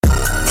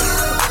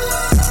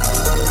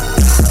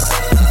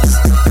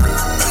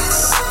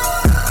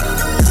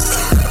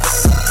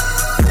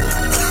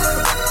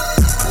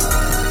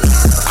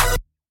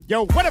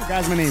Yo, what up,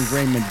 guys? My name is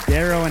Ray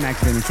Madero, and I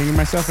accidentally singing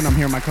myself, and I'm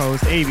here with my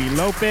co-host, A.B.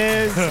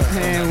 Lopez.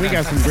 And we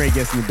got some great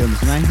guests in the building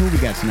tonight. Who we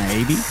got tonight,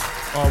 A.B.?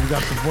 Oh, we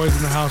got the boys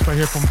in the house right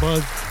here from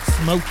Buzz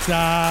Smoke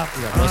Shop.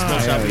 We got Buzz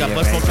Smoke Shop. We got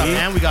Buzz Smoke Shop,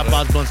 and we got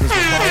Buzz Blunts.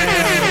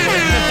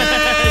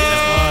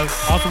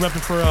 Also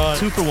repping for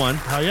 2 for 1.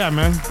 Hell yeah,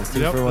 man. Two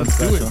for one let's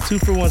do special. it. 2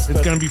 for 1 special.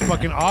 It's gonna be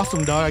fucking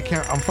awesome, dog.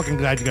 I'm fucking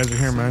glad you guys are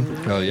here, man.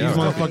 Hell yeah. These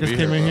motherfuckers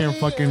came in here and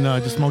fucking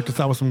just smoked us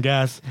out with some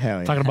gas. Hell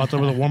yeah. Talking about the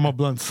warm-up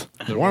blunts.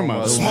 The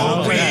warm-up.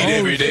 Smoke weed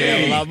every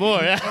day. A lot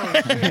more.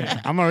 Yeah.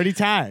 I'm already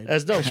tired.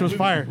 That's dope. Shit was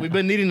fire. We've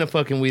been needing a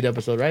fucking weed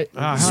episode, right?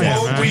 Hell yeah, man.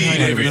 Smoke weed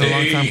every It's been a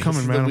long day. time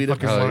coming, man. I Weed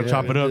fucking episode. want to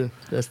chop it up.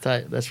 That's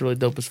tight. That's really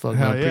dope as fuck.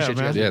 Hell Man. yeah, Appreciate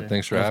man. you guys. Yeah,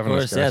 thanks for Of having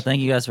course, us, guys. yeah.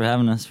 Thank you guys for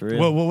having us, for real.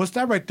 Well, what's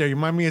that right there? You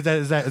remind me, is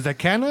that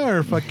Canna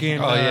or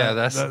fucking? Oh, yeah,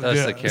 that's the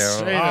Straight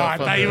camera.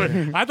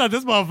 up, I thought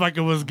this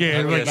motherfucker was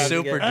getting Yeah, like,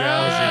 super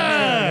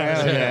Yeah.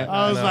 drowsy. yeah.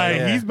 I was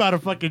like, he's about to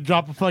fucking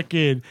drop a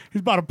fucking.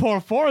 He's about to pour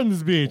a 4 in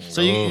this bitch.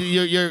 So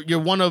you're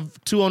one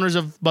of 2 owners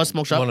of Buzz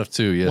Smoke Shop. One of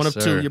 2, yes, One of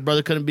sir. 2. Your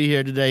brother couldn't be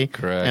here today.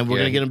 Correct, And we're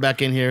yeah. gonna get him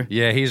back in here.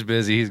 Yeah, he's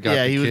busy. He's got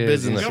Yeah, the he was kids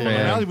busy and the and We get him on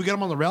the rally. fam. We get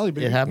him on the rally,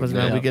 baby. It happens,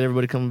 man. Yeah. We get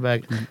everybody coming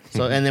back.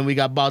 So and then we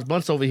got Bob's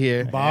Blunts over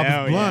here. Bob's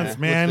Hell yeah. Blunts,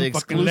 man. With the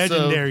Fucking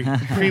exclusive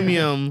legendary.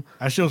 premium.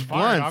 That shit was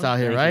fire. Blunts dog. out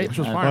here, right? That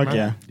shit was fire, Fuck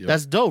man. yeah.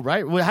 That's dope,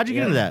 right? Well, how'd you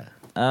get into that?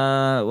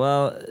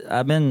 Well,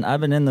 I've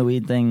been in the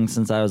weed thing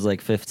since I was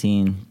like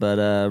 15,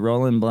 but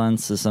rolling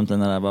blunts is something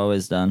that I've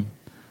always done,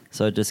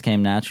 so it just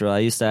came natural. I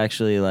used to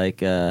actually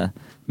like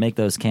make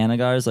those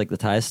canagars, like the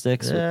tie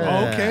sticks. with the-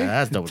 Oh, okay.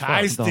 That's dope as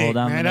Tie fuck. stick,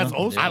 down man. the That's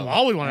middle. old school. I've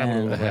always wanted to have a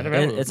And little bit. I never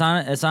had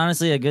one. it's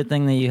honestly a good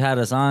thing that you had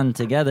us on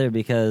together,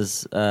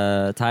 because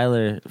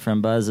Tyler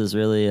from Buzz is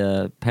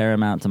really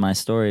paramount to my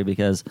story,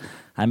 because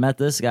I met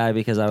this guy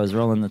because I was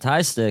rolling the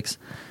tie sticks,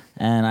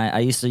 and I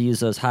used to use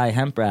those high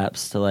hemp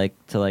wraps to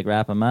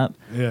wrap them up.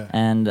 Yeah.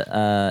 And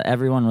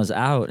everyone was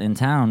out in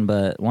town,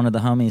 but one of the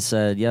homies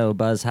said, "Yo,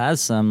 Buzz has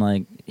some."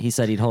 Like, he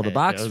said he'd hold a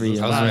box for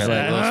you. I was And I was at like,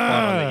 that little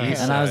spot on the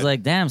east and I was side.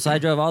 like, damn. So I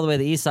drove all the way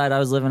to the east side. I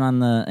was living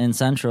in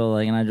Central,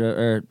 like, and I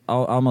drove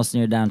almost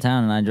near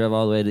downtown, and I drove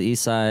all the way to the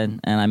east side.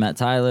 And I met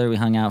Tyler. We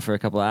hung out for a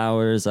couple of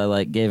hours. I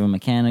like gave him a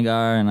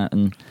Canagar,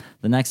 and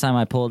the next time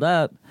I pulled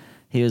up,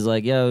 he was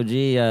like, "Yo,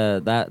 G,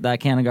 that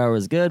Canagar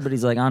was good, but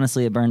he's like,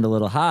 honestly, it burned a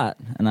little hot."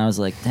 And I was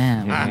like,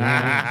 "Damn."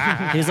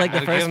 He's like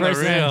the first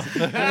person.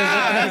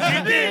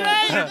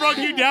 He broke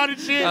you down and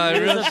shit.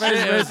 Real the first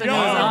shit. person who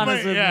was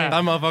honest with me. That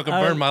motherfucker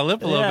burned my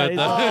lip a little Yeah, bit,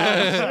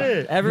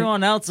 he's though.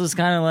 Everyone else was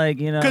kind of like,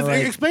 Because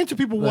like, explain to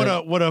people what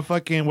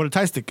a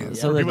tie stick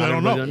is. So For the- people that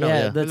don't know.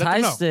 yeah, yeah. the Let them tie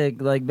know.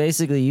 stick, like,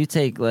 basically you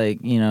take like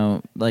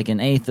an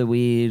eighth of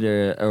weed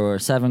or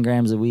 7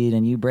 grams of weed,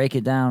 and you break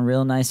it down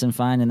real nice and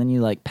fine, and then you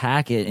like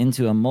pack it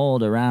into a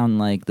mold around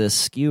like this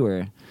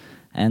skewer.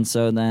 And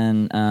so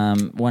then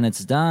when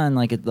it's done,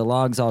 like the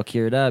log's all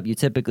cured up, you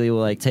typically will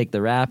like take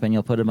the wrap and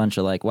you'll put a bunch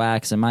of like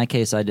wax. In my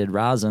case, I did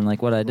rosin.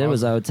 Like what I did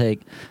was I would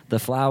take the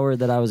flour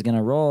that I was going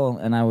to roll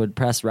and I would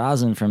press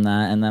rosin from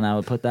that, and then I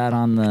would put that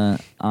on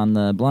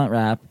the blunt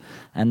wrap,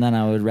 and then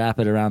I would wrap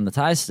it around the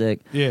tie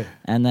stick. Yeah.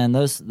 And then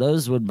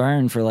those would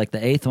burn for like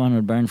the eighth one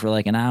would burn for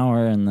like an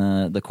hour, and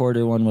the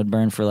quarter one would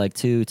burn for like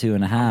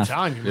 2.5.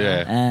 Telling you, man.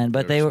 Yeah. And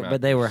but They were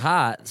they were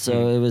hot,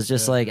 so it was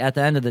just like at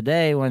the end of the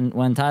day,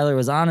 when Tyler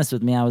was honest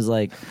with me, I was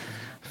like,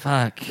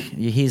 "Fuck,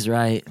 he's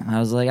right." I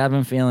was like, "I've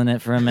been feeling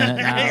it for a minute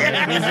now.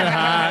 Like, these are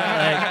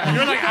hot."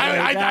 You're like,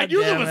 I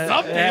knew there was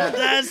something.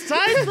 That's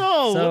tight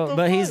though. So,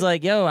 but he's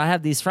like, "Yo, I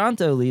have these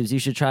Fronto leaves. You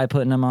should try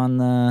putting them on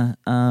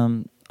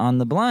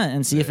the blunt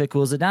and see if it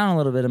cools it down a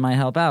little bit. It might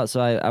help out." So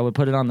I would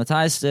put it on the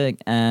tie stick,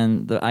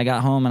 and I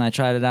got home and I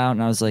tried it out,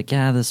 and I was like,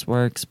 "Yeah, this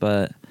works,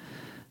 but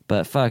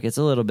fuck, it's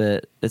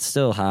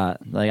still hot.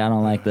 Like, I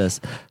don't like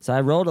this." So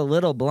I rolled a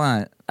little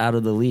blunt out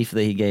of the leaf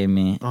that he gave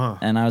me,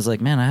 and I was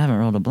like, "Man, I haven't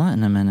rolled a blunt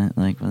in a minute,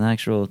 like with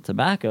actual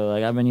tobacco.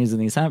 Like, I've been using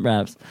these hemp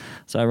wraps."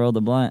 So I rolled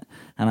the blunt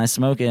and I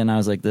smoked it, and I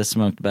was like, "This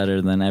smoked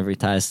better than every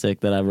tie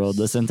stick that I've rolled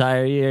this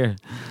entire year."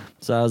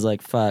 So I was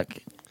like, "Fuck."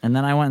 And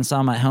then I went and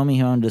saw my homie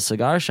who owned a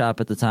cigar shop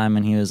at the time,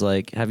 and he was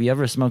like, "Have you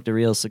ever smoked a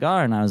real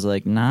cigar?" And I was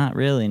like, "Not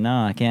really.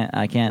 No, I can't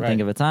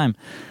think of a time."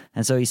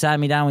 And so he sat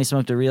me down, we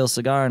smoked a real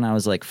cigar, and I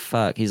was like,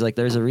 "Fuck." He's like,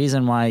 "There's a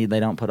reason why they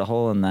don't put a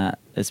hole in that.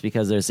 It's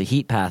because there's a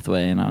heat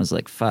pathway." And I was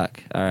like,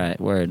 "Fuck. All right,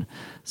 word."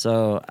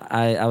 So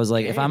I was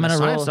like, if I'm going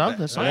to roll...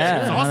 That's science. Yeah,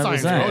 It's all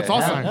science, 100%. bro. It's all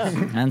Yeah.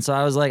 science. And so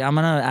I was like, I'm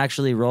going to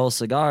actually roll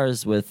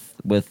cigars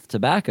with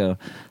tobacco.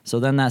 So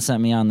then that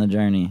sent me on the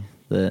journey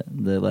that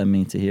led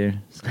me to here.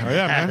 Oh,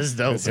 yeah, man. That's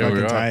dope. Here we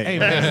Fucking are. tight. Hey,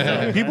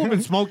 man, people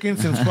been smoking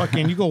since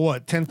fucking, you go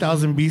what,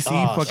 10,000 BC,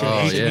 fucking oh,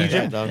 ancient yeah.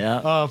 Egypt?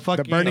 Yeah.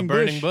 Fucking The burning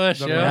bush,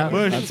 The yeah. burning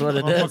bush. That's what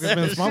it Motherfuckers is.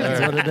 been smoking.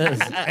 That's what it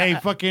is. Hey,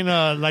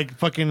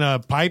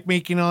 fucking pipe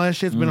making, all that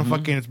shit's been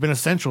it's been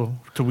essential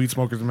to weed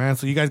smokers, man.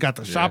 So you guys got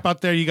the shop out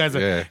there. You guys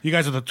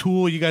are the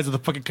tool. You guys are the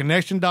fucking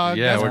connection, dog.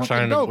 Yeah, That's we're fucking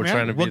trying to dope, we're man.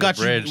 trying to be What got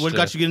the bridge. you? What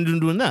got you into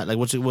doing that? Like,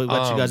 what got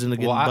you guys into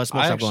getting Buzz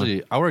Smoke Shop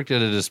on? I worked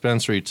at a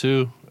dispensary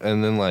too,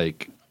 and then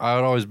like I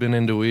had always been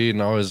into weed,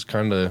 and I always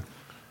kind of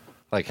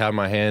like had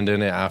my hand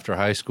in it after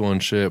high school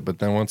and shit. But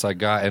then once I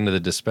got into the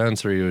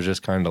dispensary, it was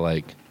just kind of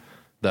like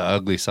the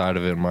ugly side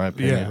of it, in my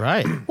opinion. Yeah.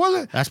 Right.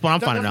 Well, That's what I'm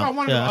finding out.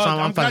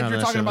 I'm glad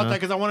you're talking about that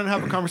because I wanted to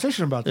have a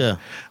conversation about that. Yeah.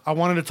 I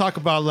wanted to talk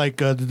about like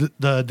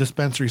the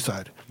dispensary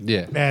side.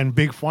 Yeah. And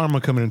Big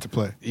Pharma coming into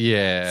play.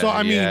 Yeah. So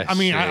I mean,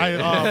 shit.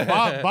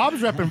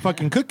 Bob's repping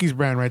fucking Cookies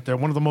brand right there.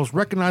 One of the most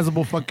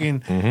recognizable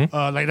fucking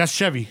like that's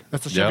Chevy.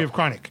 That's the Chevy of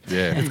Chronic.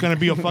 Yeah. It's gonna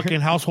be a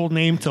fucking household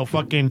name till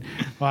fucking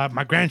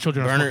my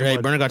grandchildren.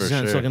 Burner got For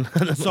his hand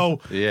sure. So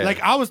Yeah. like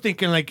I was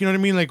thinking like you know what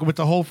I mean like with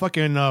the whole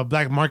fucking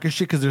black market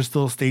shit because there's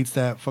still states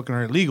that fucking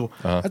are illegal.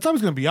 That's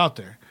always gonna be out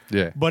there.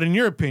 Yeah. But in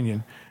your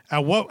opinion, at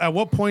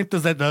what point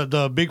does that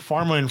the Big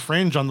Pharma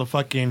infringe on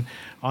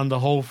the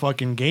whole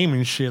fucking game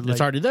and shit? Like,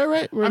 It's already there,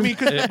 right? I mean,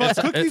 but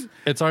Cookies.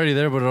 It's already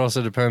there, but it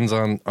also depends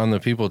on the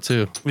people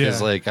too. Because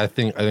Yeah. like I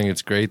think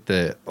it's great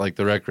that like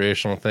the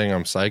recreational thing.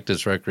 I'm psyched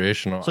it's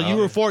recreational. So you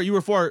were for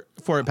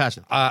it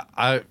passing.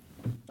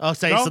 Oh,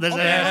 say No? so. There's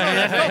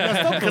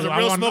Okay. because the I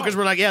real want- smokers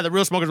were like, yeah, the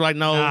real smokers were like,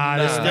 no, Nah,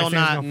 it's nah, still that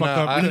not. thing's gonna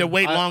fuck up. We need to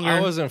wait longer. I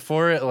wasn't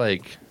for it.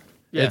 Like,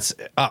 it's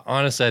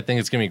honestly, I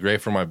think it's gonna be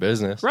great for my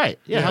business. Right.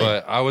 Yeah.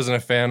 But I wasn't a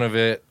fan of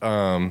it.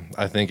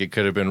 I think it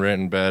could have been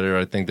written better.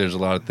 I think there's a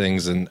lot of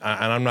things, and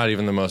I'm not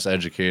even the most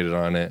educated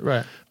on it.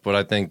 Right. But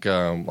I think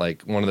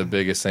like one of the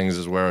biggest things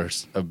is where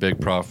a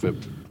big profit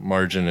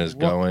margin is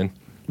going.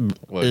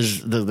 Which,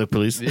 Is the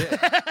police?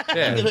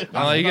 yeah. You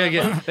gotta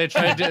get. They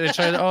tried.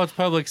 Oh, it's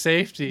public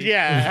safety.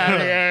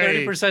 Yeah.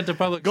 30% to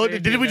public Go, safety.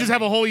 didn't we just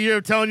have a whole year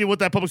of telling you what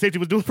that public safety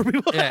was doing for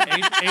people? Yeah,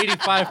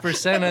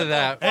 85% of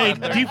that. Hey,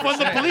 defund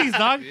the police,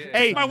 dog.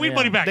 Hey, my weed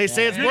money back. They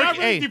say it's You're not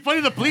working. really Hey,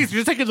 defunding the police. You're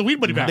just taking the weed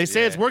money back. they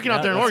say it's working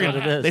out there in that's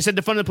Oregon. what it is. They said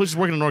defunding the police is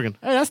working in Oregon.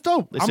 Hey, that's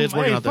dope. They say it's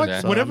working out there.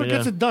 fuck, So, whatever I mean,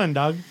 gets yeah. it done,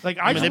 dog. Like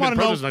I just they've been want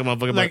to know. protesting like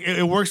a motherfucker, Like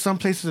it works some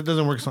places, it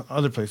doesn't work some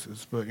other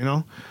places. But you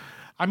know,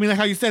 I mean, like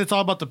how you said, it's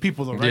all about the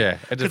people, though, right? Yeah,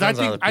 it 'Cause depends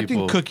on the I think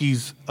people.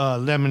 Cookies,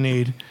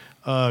 Lemonade,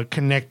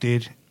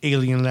 Connected,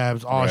 Alien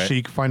Labs, all Right. shit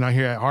you can find out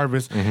here at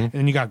Harvest, and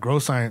then you got Grow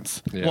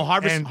Science, Yeah. Well,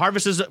 And-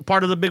 Harvest is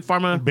part of the big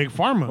pharma. Big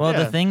Pharma. Well,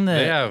 the thing that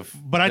They have,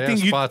 But I they think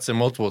have you- spots in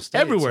multiple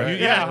states. Everywhere. Right?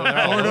 Yeah. they're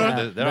all Florida.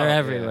 over the- They're all-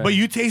 everywhere. but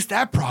you taste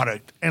that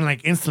product, and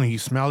like instantly you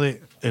smell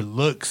it, it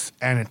looks,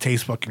 and it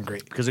tastes fucking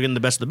great. Because they're getting the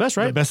best of the best,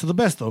 The right? best of the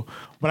best, though.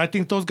 But I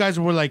think those guys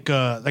were like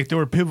they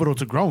were pivotal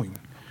to growing.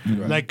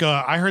 Like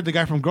I heard the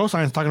guy from Grow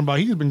Science talking about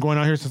he's been going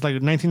out here since like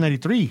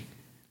 1993.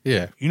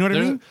 Yeah, You know what I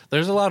There's- mean?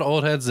 There's a lot of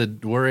old heads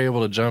that were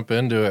able to jump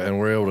into it and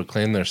were able to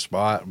claim their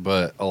spot,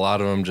 but a lot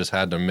of them just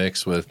had to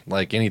mix with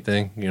like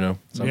anything, you know.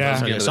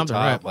 Sometimes Yeah. get to the Something,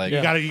 top, right.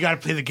 like You gotta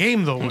play the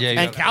game though. Yeah, you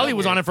And gotta- Cali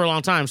was on it for a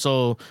long time.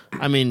 So,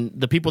 I mean,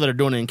 the people that are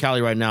doing it in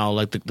Cali right now,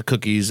 like the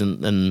cookies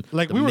and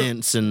Like the we were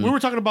mints and we were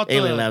talking about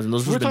Alien the, Labs and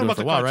those we were who's been talking doing about it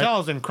for the a while, right?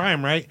 cartels and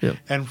crime, right? Yeah.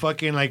 And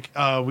fucking like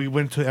we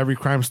went to every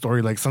crime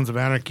story like Sons of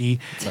Anarchy.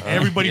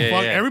 Everybody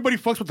Yeah, yeah. everybody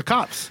fucks with the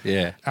cops.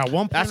 Yeah. At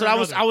one point, That's or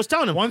what I was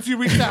telling him. Once you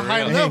reach that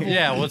high level,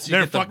 Yeah, once you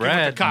they're get the fucking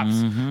bread. with the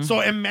cops. So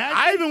imagine.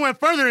 I even went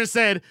further and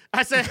said,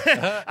 I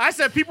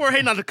said people are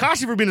hating on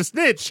Tekashi for being a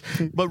snitch,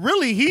 but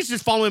really he's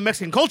just following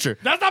Mexican culture.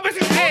 That's not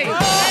Mexican.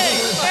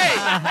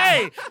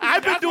 Hey!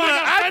 I've been doing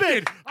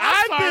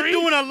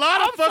a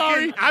lot of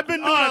fucking. I've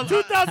been doing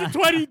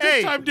 2020.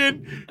 Hey. Chimed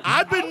in.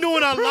 I've been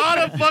doing a lot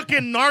of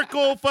fucking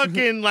narco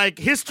fucking like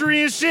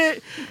history and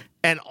shit.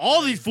 And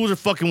all these fools are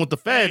fucking with the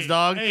feds,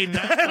 dog. Hey,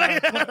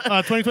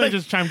 2020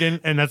 just chimed in,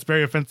 and that's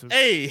very offensive.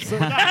 Hey. But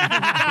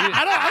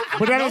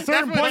at a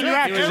certain point,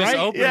 you're He was acting, just right?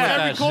 open Yeah, with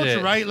every that culture,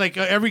 shit. right? Like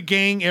every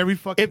gang, every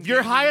fucking. If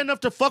you're high enough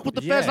to fuck with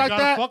the feds you like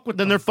gotta that, fuck with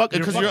then them. they're fucking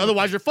because fucking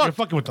otherwise you're You're fucked.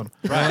 fucking with them.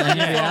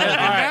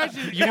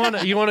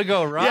 You want to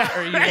go right,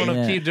 or you want to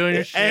Yeah. keep doing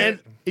your shit? And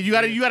you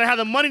gotta have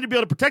the money to be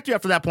able to protect you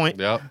after that point.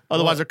 Yep.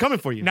 Otherwise they're coming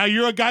for you. Now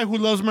you're a guy who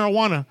loves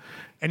marijuana,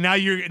 and now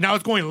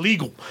it's going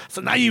legal. So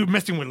now you're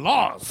messing with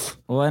laws.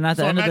 Well, and at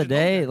the So end of the imagine-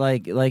 day,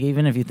 like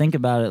even if you think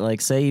about it, like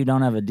say you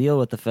don't have a deal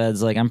with the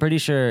feds, like I'm pretty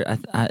sure,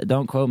 I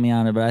don't quote me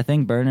on it, but I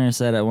think Berner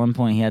said at one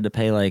point he had to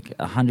pay like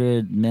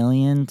 $100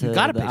 million to the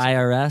gotta pay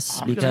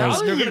IRS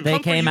because they're gonna they come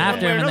for came you one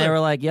after way or him and they another. were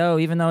like, "Yo,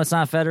 even though it's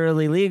not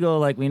federally legal,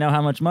 like we know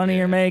how much money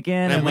you're making,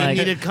 and we like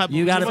need a couple-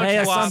 you got to too pay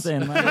much us swap.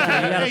 something. Like,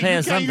 yeah, you got to Hey, pay you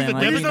us can't use something. the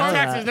Like, There's we no know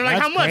taxes. that. They're like,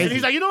 That's how much? crazy. And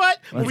he's like, you know what?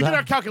 When we did that?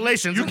 our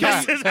calculations, You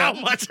can't- this is how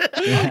much.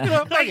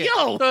 Like,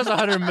 yo, That was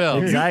 $100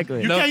 million.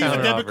 Exactly. You No can't use a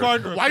counter debit offer.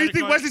 card. or why do you credit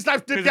think card Wesley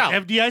Snipes dipped because out?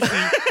 it's FDIC.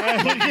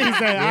 He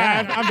said,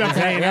 I'm done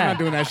paying. Yeah. I'm not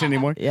doing that shit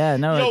anymore. Yeah,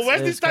 no. Yo, it's-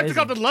 Wesley it's Snipes took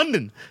crazy. off to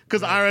London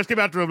because the IRS came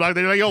after him. Like,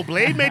 they're like, yo,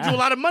 Blade made you a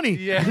lot of money.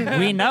 Yeah.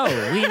 We know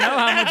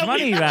how much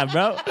money you have,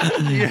 bro.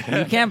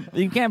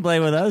 You can't play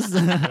with us.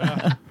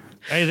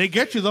 Hey, they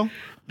get you though.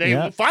 They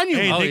Yeah. will find you.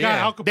 Hey, Oh, they got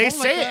yeah. Al Capone They like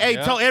say it. that. Hey,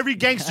 tell every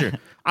gangster,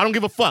 I don't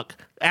give a fuck.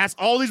 Ask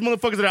all these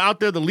motherfuckers that are out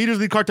there, the leaders of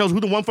these cartels,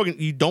 who the one fucking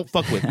you don't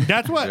fuck with.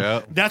 That's what.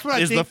 Yeah. That's what I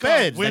It's think. the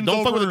feds. Like, wins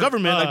don't fuck with the over,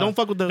 government. Like, don't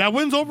fuck with the. That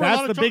wins over. That's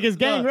a lot the of Trump, biggest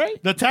gang,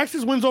 right? The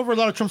taxes wins over a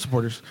lot of Trump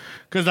supporters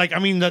because, like, I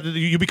mean,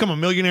 you become a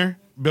millionaire,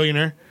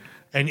 billionaire,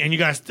 and you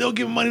guys still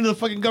give money to the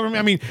fucking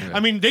government. I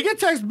mean, they get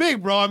taxed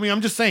big, bro. I mean,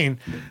 I'm just saying,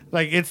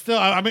 like, it's still.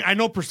 I mean, I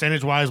know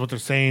percentage wise what they're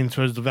saying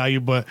towards the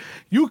value, but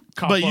you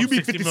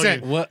be 50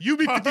 Cent. What? You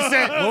be 50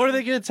 Cent. What were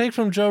they going to take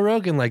from Joe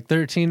Rogan? Like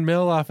 13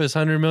 mil off his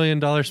 $100 million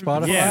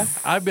Spotify? Yeah.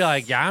 I'd be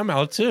like, yeah, I'm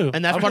out too.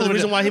 And that's part of the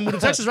reason why he moved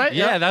to Texas, right?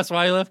 Yeah, that's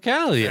why he left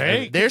Cali.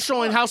 Hey. They're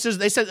showing houses.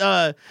 They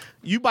said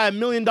you buy $1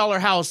 million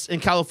house in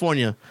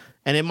California,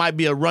 and it might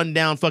be a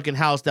rundown fucking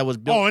house that was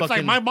built. Oh, it's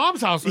like my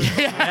mom's house.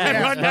 rundown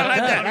like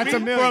that. That's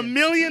 $1 million. For $1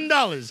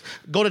 million.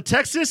 Go to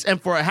Texas,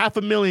 and for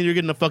 $500,000, you're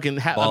getting a fucking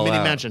a Ball mini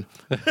out. mansion.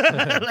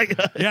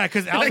 Yeah,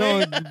 because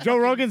So Joe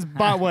Rogan's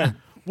bought what?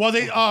 well,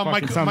 they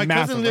my some cousin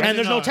massive, lives right? And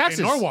there's no taxes.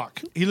 in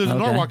Norwalk. He lives in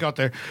Okay. Norwalk out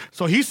there,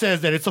 so he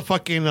says that it's a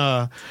fucking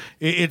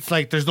it's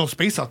like there's no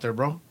space out there,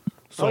 bro.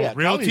 So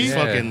realty, Cali's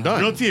fucking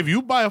done. realty. If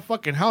you buy a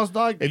fucking house,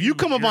 dog, If you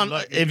come up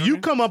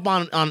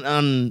on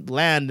on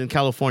land in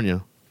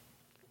California,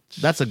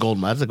 that's a gold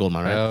mine. That's a gold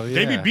mine, right? Hell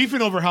they be yeah.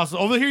 beefing over houses.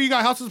 Over here, you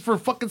got houses for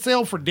fucking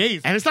sale for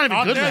days. And it's not even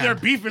out good there, land. they're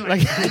beefing.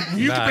 Like,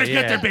 you Nah, can get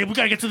yeah. there, babe. We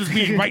gotta get to this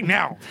meeting right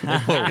now.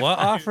 What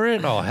offer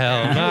it? Oh,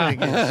 hell no.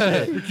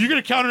 You're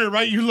gonna counter it,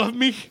 right? You love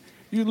me.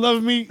 You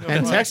love me.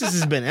 And Texas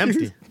has been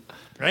empty.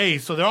 Hey,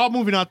 so they're all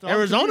moving out.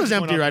 Arizona's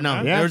empty right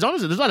now. Yeah. There's a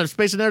lot of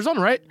space in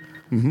Arizona, right?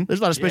 There's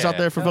a lot of space Yeah. out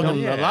there for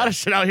fucking a lot of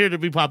shit out here to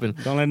be popping.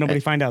 Don't let nobody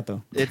find out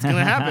though. It's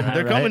gonna happen.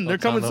 They're Right. coming. They're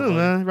coming soon,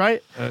 man.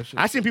 Right?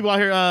 I seen people out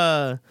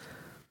here.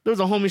 There was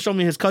a homie showed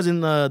me his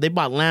cousin. They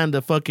bought land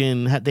to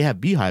fucking. They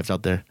have beehives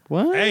out there.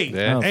 What? Hey,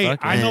 Yeah. Oh, hey, fuck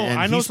I yeah. know. And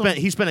I know.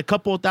 he spent a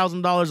couple of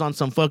 $1,000s on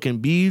some fucking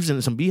beeves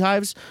and some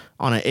beehives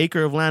on an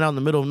acre of land out in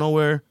the middle of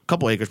nowhere.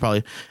 Couple acres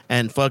probably.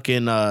 And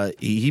fucking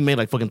he made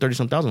like fucking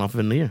 30-some thousand off of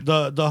it in a year.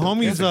 the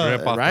homies.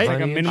 Grip off the Right? honey.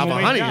 Like a minimum Off of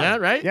wage honey, job. yeah,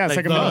 right? Yeah, it's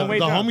like a the minimum wage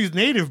job. homies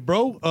native,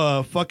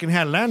 bro. Fucking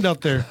had land out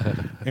there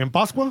in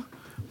Pascua.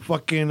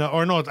 Fucking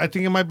or no, I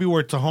think it might be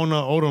where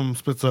Tahona Odom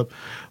splits up.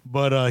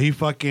 But he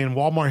fucking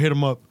Walmart hit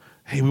him up.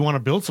 Hey, we want to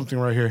build something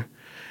right here.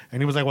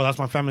 And he was like, well, that's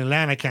my family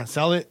land. I can't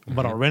sell it,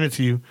 but I'll rent it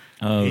to you.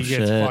 Oh, he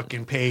gets shit.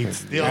 fucking paid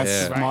still. That's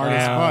Yeah. smart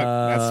as fuck.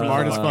 That's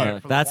smart as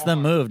fuck. That's the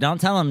move. Don't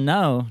tell him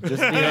no.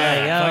 Just be like,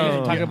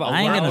 yo, Talking about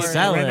I ain't gonna flowers.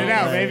 sell Rent it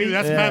out, baby.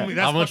 That's Yeah. family.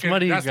 That's How much fucking,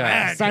 money you that's got?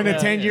 land. Sign a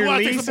 10-year You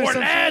wanna take lease some or more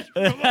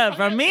something? land?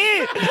 From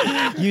me,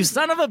 you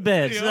son of a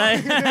bitch.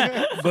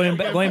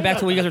 Like, Going back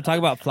to what you guys were talking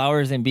about,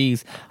 flowers and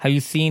bees. Have you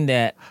seen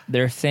that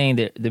they're saying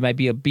that there might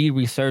be a bee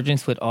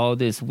resurgence with all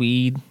this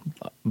weed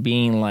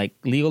being like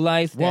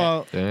legalized?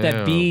 Well, that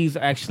Damn. bees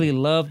actually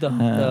love the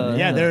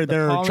yeah, they're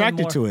pollen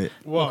attracted more. to it.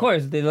 Of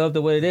course, they love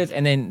the way it is,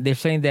 and then they're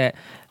saying that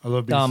I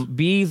love bees.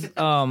 bees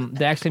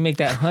they actually make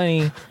that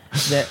honey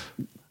that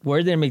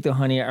where they make the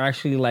honey are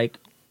actually like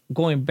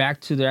going back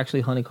to their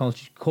actually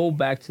honeycombs. Go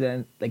back to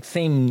that like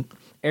same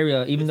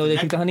area, even though they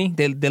take the honey,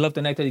 they love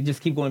the nectar. They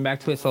just keep going back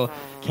to it. So,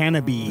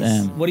 Cannabis.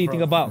 Damn. what do you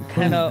think about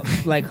kind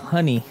of like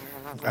honey?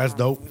 That's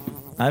dope.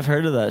 I've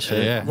heard of that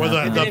shit. Yeah. Where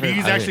the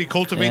bees actually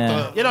cultivate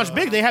Yeah. the. You know, it's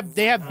big. They have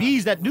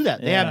bees that do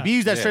that. They have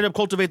bees that straight up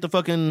cultivate the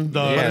fucking.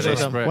 Yeah, they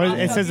spread. Well,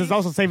 it says it's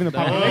also saving the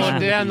Oh, population.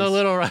 damn, the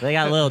little. They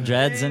got little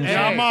dreads and shit.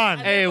 Come on.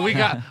 Hey, we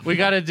got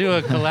to do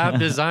a collab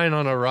design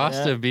on a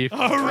Rasta beef.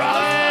 All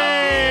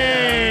right.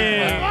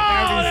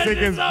 That'd be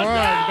sick as fuck.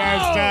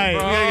 That's tight.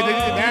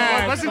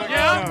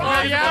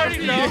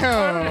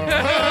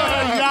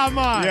 Yeah,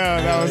 man. Yo,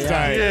 that was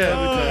tight.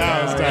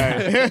 That was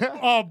tight.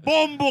 Oh,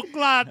 bombo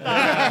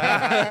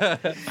clata.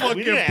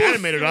 We need an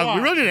animator, dog.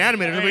 We really need an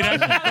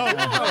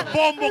animator.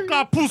 Bombo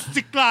clat,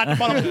 pussy clat,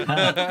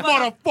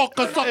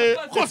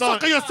 motherfucker. Go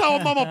suck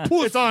yourself, mama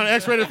pussy. It's on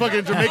X-rated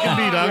fucking Jamaican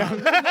beat, dog.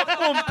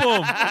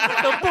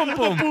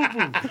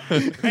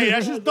 Hey,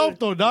 that's just dope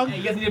though, dog.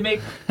 You guys need to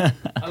make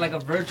like a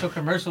virtual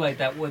commercial like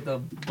that with a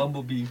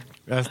bumblebee.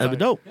 That'd be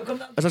dope.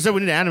 As I said,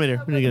 we need an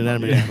animator. We need to get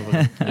an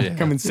animator. Yeah.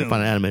 Coming soon.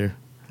 Find an animator.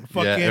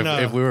 Fucking,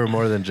 Yeah, if we were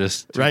more than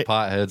just two Right.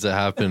 potheads that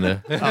happen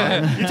to You're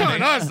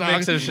telling us, make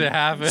dog. some shit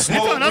happen.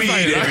 Telling us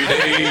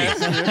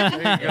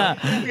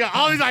we got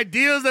all these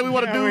ideas that we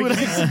want to do.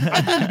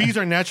 I think bees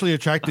are naturally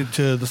attracted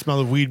to the smell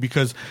of weed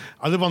because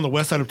I live on the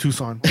west side of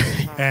Tucson,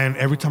 and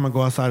every time I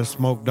go outside to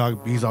smoke,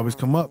 dog, bees always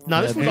come up. Nah,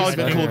 this one's always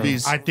been cool with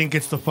bees. I think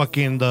it's the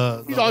fucking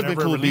the. He's always been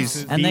whatever cool with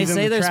releases. bees. And they Bees in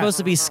say the they're trap. supposed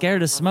to be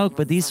scared of smoke,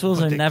 but these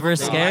fools are never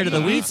scared of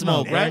the weed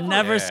smoke, right? They're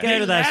never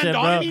scared of that shit,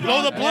 bro.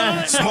 Blow the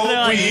blunt.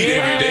 Smoke weed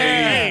every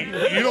day.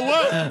 Hey, you know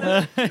what?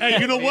 Hey,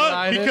 you know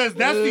what? Because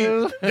that's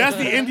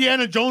the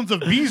Indiana Jones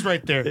of bees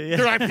right there. They're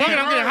like, fuck it,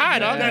 I'm getting high,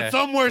 dog. That's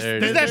somewhere. There it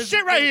There's is. that That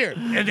shit right here.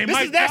 and they This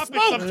might is that drop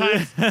it smoke.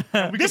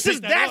 sometimes. We This can is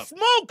pick that up.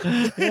 smoke.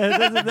 Yeah,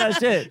 this is that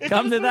shit.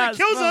 Come to This is that. what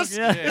kills smoke, us.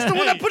 yeah. It's the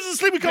one that puts us to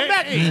sleep. We come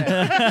back.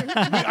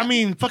 I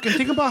mean, fucking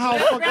think about how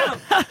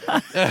fucking.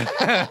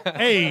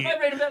 Hey,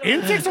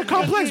 insects are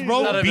complex, Not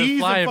bro. even Bees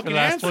flying are for fucking the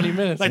last ants. 20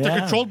 minutes. Like they're Yeah.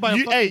 controlled by.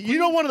 Hey, you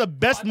know one of the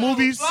best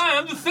movies?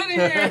 I'm just sitting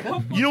here.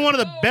 You know one of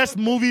the best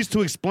movies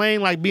to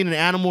explain like being an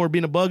animal or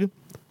being a bug?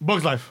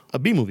 Bug's Life. A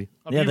bee movie.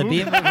 Yeah, the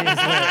B movie is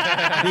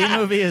lit. B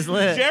movie is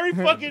lit. Jerry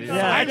fucking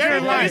Yeah. Jerry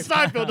fucking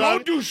Seinfeld, dog.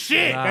 Don't do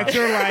shit. That's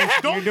your life.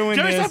 You're doing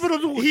Jerry this. Seinfeld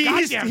don't do He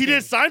goddamn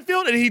did thing.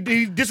 Seinfeld and he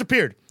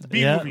disappeared.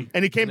 B Yeah. movie.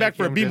 And he came back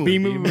for a B movie.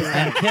 B movie.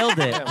 And killed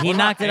it. He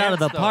knocked it out of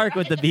the park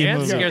with the B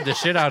Ants movie. scared the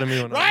shit out of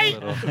me when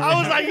Right? I was little. I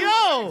was like,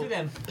 yo.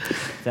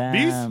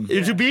 Damn.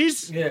 Did you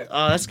bees? Yeah.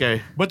 Oh, that's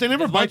scary. But they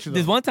never bite you.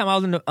 This Though. one time I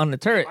was on the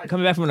turret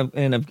coming back from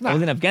I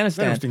was in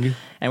Afghanistan, Interesting.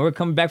 and we're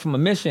coming back from a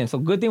mission. So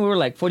good thing we were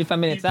like 45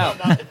 minutes out.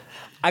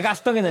 I got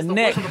stung in the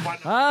neck,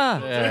 Ah.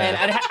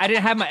 and I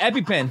didn't have my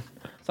EpiPen.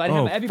 So I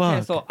didn't have my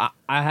EpiPen. So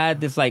I had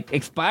this like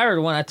expired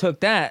one. I took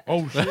that.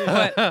 Oh shit.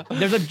 But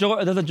there's a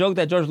joke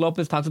that George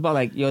Lopez talks about,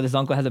 like, yo, this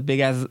uncle has a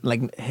big ass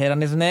like head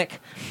on his neck.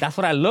 That's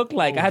what I looked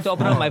like. I had to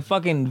open up my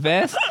fucking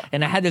vest,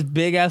 and I had this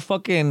big ass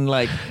fucking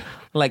like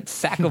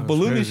sack of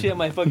balloon and shit in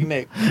my fucking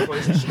neck.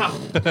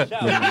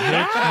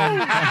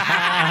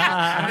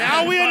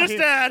 Now we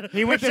understand.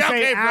 He went to where Shao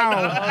say came from.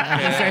 ow.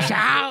 He said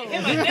shout.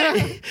 In my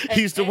neck.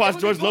 He used to watch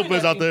George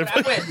Lopez out there.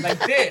 I went like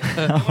this.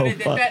 And when it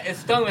did that, it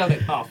stung me. I was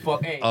like, oh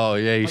fuck, hey. Oh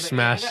yeah, you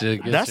smashed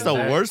it. That's the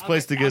worst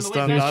place to get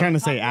stung. He was dog. trying to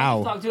say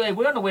ow. Talk to you, hey,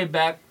 we're on the way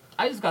back.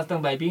 I just got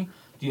stung by a bee.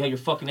 Do you have your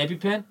fucking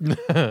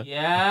EpiPen?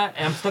 Yeah,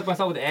 and I'm stuck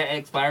myself with the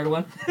expired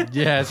one.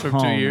 Yeah, it's from Oh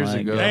 2 years my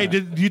ago. God. Hey,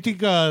 do you think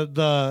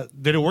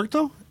did it work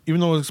though? Even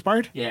though it was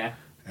expired? Yeah.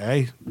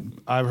 Hey,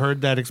 I've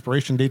heard that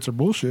expiration dates are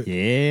bullshit.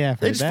 Yeah, I've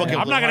They heard just that. fucking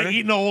I'm not gonna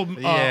eat no old.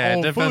 Yeah, it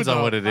old depends food, on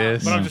though. what it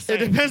is. But I'm just It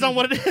saying. depends on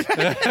what it is.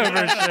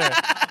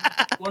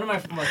 One of my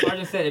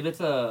sergeant said if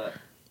it's a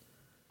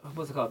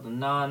what's it called,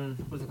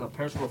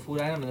 perishable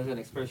food item and there's an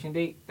expiration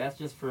date, that's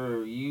just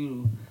for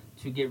you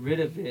to get rid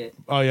of it.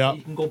 Oh yeah.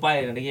 You can go buy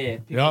it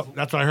again. Yep,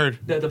 that's what I heard.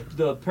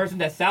 The person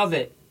that sells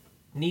it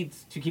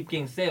needs to keep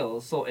getting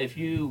sales. So if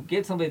you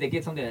get somebody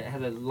that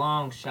has a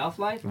long shelf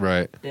life,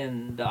 Right.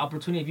 then the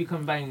opportunity if you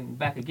come buying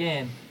back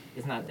again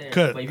is not there.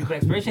 Good. But if you put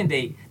expiration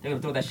date, they're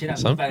gonna throw that shit out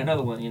and Some- buy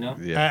another one. You know.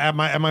 Yeah. At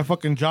my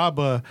fucking job,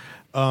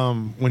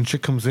 when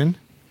shit comes in,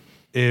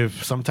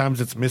 if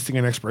sometimes it's missing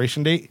an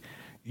expiration date,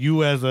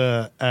 you as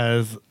an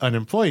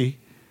employee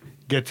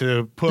get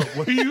to put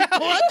what you what?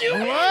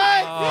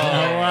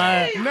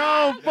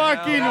 No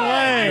fucking way. No fucking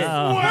way.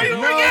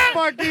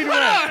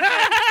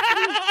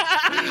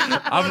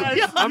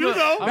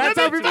 That's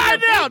how people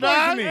Find get out, food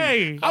dog. poisoning.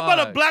 Hey, I'm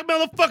about to blackmail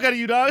the fuck out of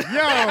you, dog. Yo,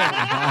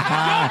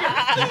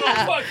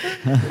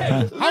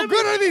 how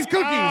good are these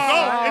cookies?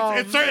 no,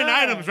 it's certain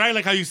items, right?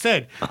 Like how you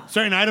said,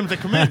 certain items that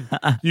come in,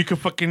 you can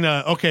fucking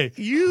okay.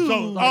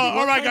 So,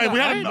 all right, guys, we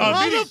had a meeting.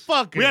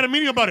 Motherfucker. We had a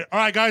meeting about it. All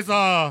right, guys,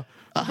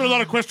 there's been a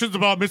lot of questions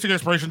about missing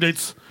expiration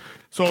dates.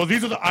 So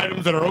these are the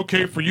items that are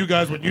okay for you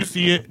guys when you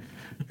see it.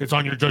 It's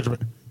on your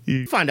judgment.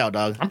 Find out,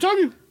 dog. I'm telling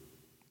you.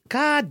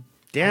 God I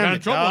damn got it,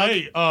 in trouble. dog.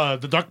 Hey,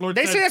 the Duck Lord.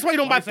 They said- say that's why you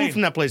don't buy what I'm food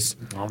from that place.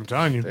 saying. I'm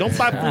telling you. Don't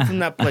buy food from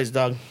that place,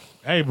 dog.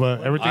 Hey,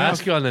 but everything I'll else.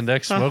 ask you on the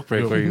next smoke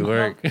break where you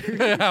work.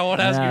 I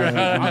won't ask you right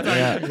now. I'll tell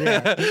you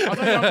off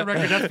the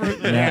record. That's for,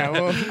 Yeah,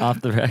 well,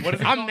 Off the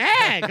record. I'm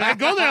mad 'cause I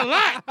go there a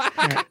lot.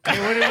 hey,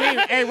 what do you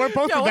mean? Hey, we're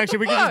post production.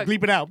 We can just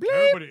bleep it out.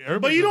 everybody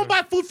But you don't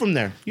buy food from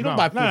there. You don't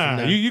buy food from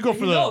there. You go for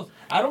He the. knows.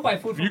 I don't buy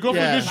food from You go for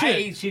Yeah. the I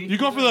eat shit. shitty You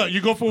go for the.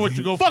 You go for what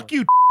you go for. Fuck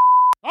you.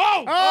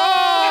 Oh.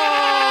 Oh!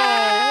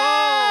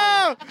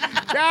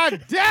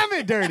 God damn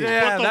it, dirty.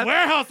 Yeah, Put the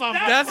warehouse on.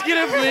 that's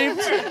getting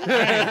bleeped.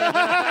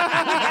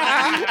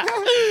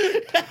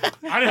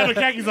 I didn't have the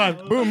khakis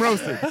on. Boom,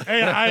 roasted.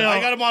 Hey, I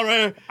got him on right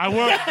here. I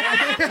wore.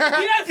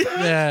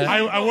 Yeah.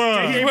 I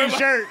wore. Give me a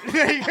shirt.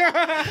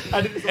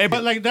 Hey,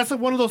 but like that's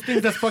one of those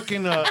things that's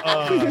fucking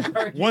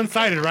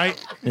one-sided,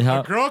 right? Yeah.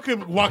 A girl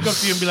could walk up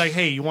to you and be like,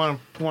 "Hey, you want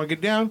to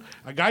get down?"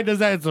 A guy does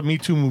that. It's a Me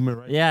Too movement,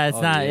 right? Yeah,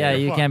 it's not. Yeah,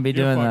 you You're can't be fucked.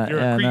 You're doing fucked. that. You're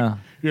a Yeah, creep. no.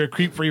 You're a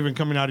creep for even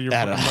coming out of your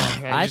fucking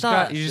mouth. I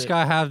thought. You just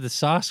gotta have the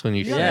sauce when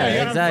you say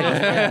Yeah, it.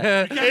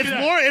 exactly. It's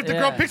more if the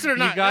girl Yeah. picks it or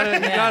not. You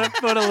gotta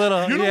put a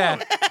little. You know Yeah.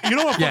 what? You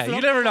know what? Yeah. fucks it You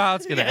up? never know how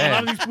it's gonna A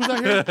lot of end. these fools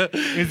out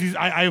here is these.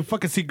 I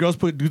fucking see girls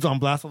put dudes on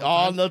blast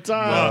All the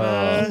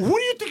time. Who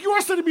do you think you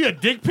are sending me a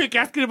dick pic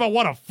asking if I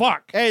want to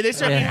fuck? Hey, they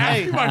said, Yeah.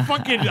 hey, My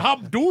fucking how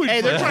I'm doing.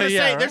 hey, they're bro. trying to Yeah,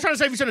 say right. they're trying to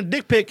say if you send a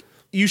dick pic,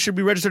 you should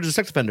be registered as a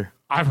sex offender.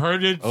 I've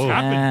heard it's Oh.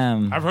 happened.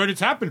 Damn. I've heard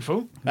it's happened,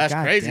 fool. That's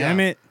God crazy. damn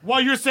it.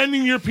 While you're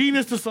sending your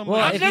penis to somebody.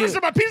 Well, I've if never you-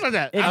 sent my penis like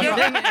that. If you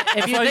think,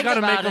 if you So you think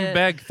gotta make about them it,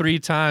 beg 3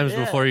 times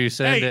before you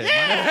send it.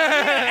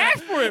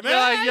 Ask for it, They're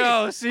like,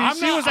 yo, see, I'm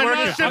she not, was I'm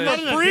working. not, I'm not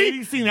in a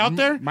dating scene out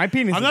there. My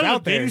penis I'm is not in a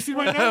out there. dating scene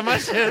right now. My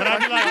shit, But I'd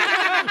be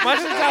like, my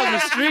shit's out in the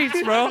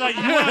streets, bro. like,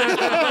 you know,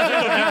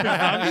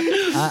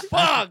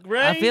 Fuck,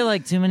 right? I feel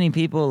like too many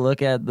people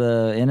look at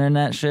the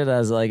internet shit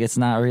as like it's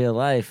not real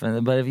life.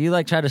 But if you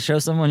like try to show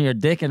someone your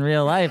dick in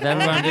real life,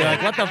 everyone will be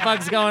like, "What the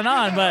fuck's going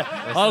on?" But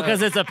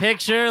because it's a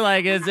picture,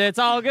 like it's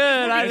all good.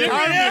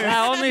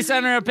 I only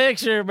sent her a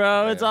picture,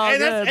 bro. It's all and,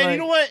 good. that's, and Like, you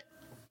know what?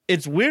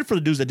 It's weird for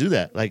the dudes that do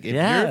that. Like, if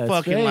Yeah, you're it's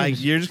fucking strange.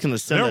 like, you're just gonna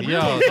send it.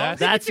 Yo, that's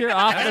that's your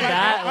off the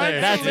bat.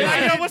 Like, that's your,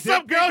 Hey, yo, what's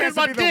up, girl? Here's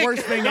my That's the dick.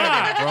 worst thing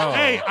Nah, ever. Bro.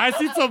 hey, I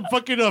see some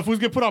fucking fools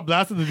get put on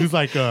blast and the dude's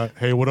like,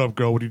 hey, what up,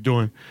 girl? What are you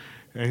doing?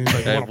 And he's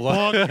like, Hey, "You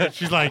want a fuck?" And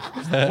she's like,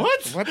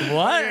 "What? What?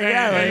 And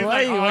Yeah, he's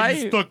like, like, why? "Oh,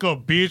 you stuck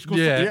up, bitch." Go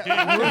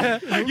Yeah.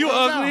 You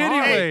ugly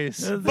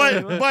anyways.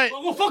 But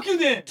Well, fuck you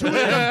then.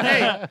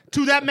 hey,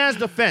 to that man's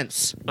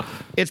defense,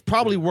 it's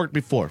probably worked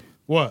before.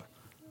 What?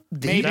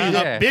 The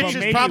Yeah. bitch But is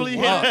maybe probably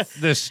Well, hit.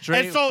 the And so,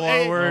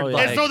 straightforward.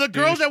 and so the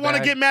girls that want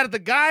to get mad at the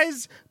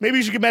guys, maybe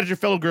you should get mad at your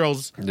fellow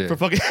girls Yeah. for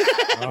fucking.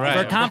 right.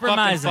 For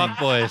compromising. Fuck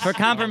boys. For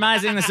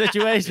compromising the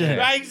situation.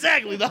 Right,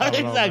 exactly, dog,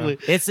 exactly.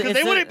 It's- 'Cause it's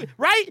they a- wouldn't,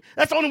 right?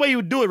 That's the only way you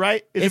would do it,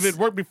 right? Is if It's- it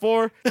worked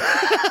before.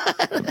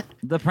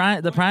 The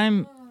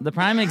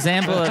prime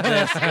example of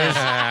this is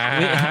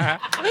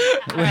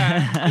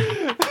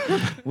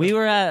we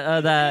were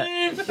at that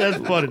That's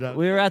funny, dog.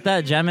 we were at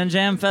that Gem and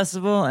Jam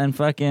festival, and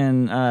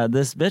fucking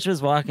this bitch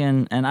was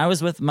walking, and I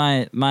was with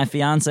my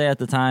fiance at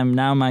the time,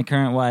 now my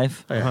current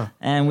wife,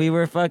 and we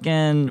were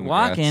fucking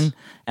walking,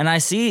 and I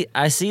see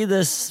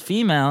this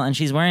female, and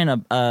she's wearing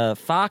a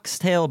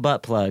foxtail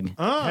butt plug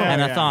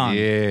and a thong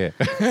Yeah.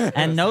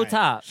 and no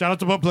top. Shout out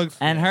to butt plugs.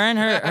 And her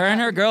and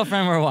her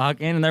girlfriend were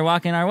walking, and they're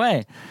walking our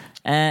way,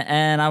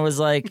 and I was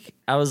like,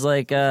 what's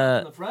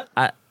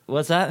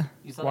that?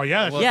 Well,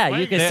 yeah. Yeah,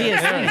 you can see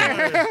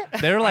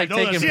it. They were like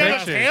taking She had a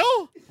pictures. tail?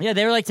 Yeah,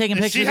 they were like taking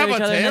Did she pictures of have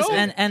each a other, in this,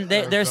 tail? and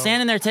they're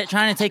standing there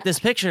trying to take this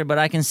picture, but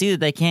I can see that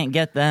they can't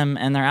get them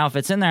and their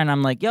outfits in there, and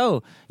I'm like,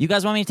 yo, you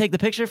guys want me to take the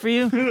picture for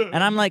you?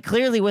 And I'm like,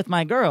 clearly with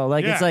my girl,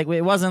 like it's Yeah. like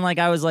it wasn't like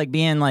I was like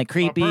being like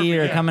creepy perfect,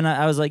 or yeah. coming up.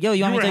 I was like, yo,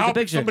 you want me were to take the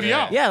helping picture? somebody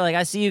out. Yeah, like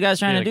I see you guys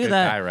trying You're to a do good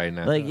that. guy right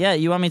now. Like, yeah,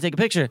 you want me to take a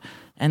picture?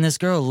 And this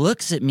girl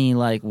looks at me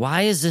like,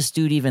 why is this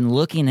dude even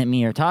looking at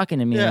me or talking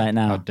to me right How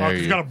now? Oh, dare 'cause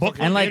you you? got a book.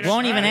 And like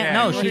won't even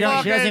no, she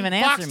doesn't even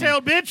answer me.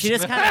 Foxtail bitch. She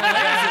just kind of glares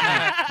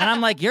at me, and I'm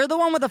like, "You're the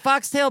one with the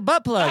foxtail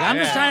butt plug. I'm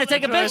just trying to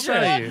take a picture.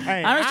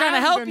 Hey, I'm just trying to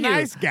I'm help the you."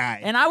 nice guy.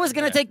 And I was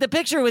gonna take the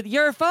picture with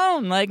your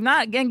phone, like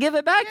not and give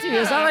it back to you.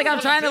 It's not like I'm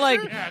trying to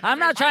I'm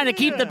not trying to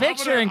keep the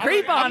picture and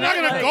creep on I'm not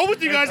it. gonna like- go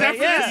with you guys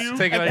after yeah. this.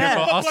 Take it on your Yeah.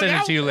 phone. I'll send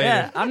it to you later.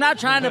 Yeah, I'm not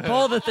trying to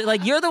pull the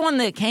like. You're the one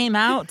that came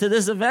out to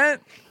this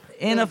event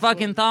in a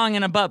fucking thong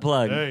and a butt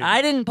plug. Hey.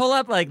 I didn't pull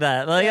up like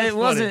that. Like it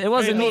wasn't. It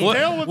wasn't Hey, me.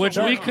 tail was Which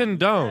the we one.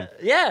 condone.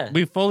 Yeah,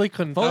 We fully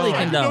condone. fully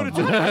condone.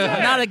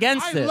 I'm not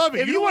against I it. love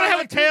it. If you want to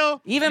have a tail,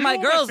 Even my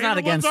girl's not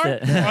against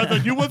it. Are the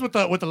new ones with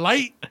the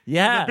light?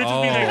 Yeah.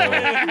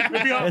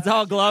 Oh. It's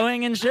all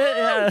glowing and shit.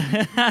 Yeah.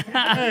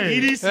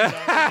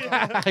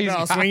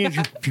 No, swinging.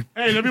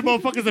 Hey, let me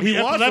motherfuckers that be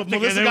he was. But epileptic.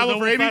 Melissa and got they one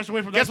for won't Amy. flash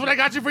away from Guess that what I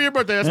got you for your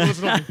birthday? That's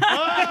Melissa.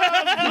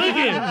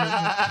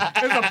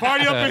 There's a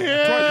party up in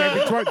here.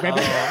 Twerk,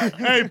 baby.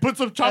 Hey, put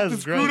some chopped and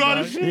That's great, screwed on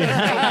and dog. shit.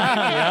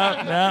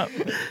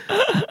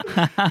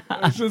 Yep.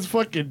 This is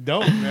fucking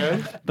dope,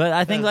 man. But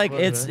I think like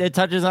it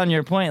touches on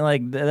your point.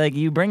 Like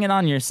you bring it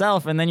on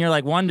yourself, and then you're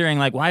like wondering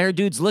like why are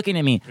dudes looking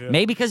at me?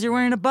 Maybe because you're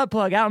wearing a butt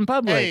plug out in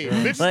public. Hey,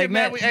 bitches Like, get mad.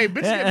 man- When, hey,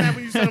 bitches get mad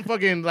when you send them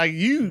fucking like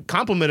you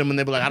compliment them and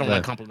they be like, I don't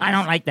like compliments. I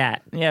don't like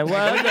that. Yeah.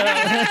 Well.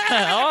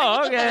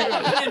 Oh,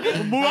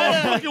 okay. Move on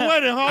fucking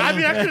wedding, huh? I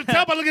mean, I couldn't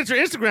tell by looking at your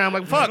Instagram.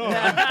 Like, fuck.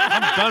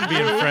 I'm done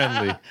being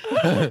friendly.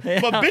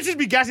 But bitches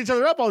be gassing each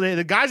other up all day.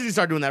 The guys need to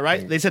start doing that,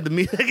 right? They said to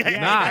me,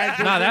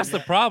 Nah, that's the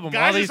problem.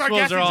 Guys all these start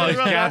fools gassing are each always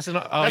other up. gassing.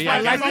 Oh, That's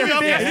yeah. why we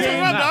all gas each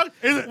other up,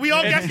 dog. We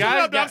all gas each other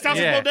up, dog. Sounds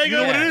yeah. like bodega. You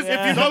know what it is?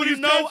 If you know, you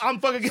know. I'm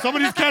fucking. Some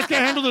of these cats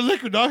can't handle the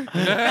liquor, dog.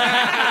 Once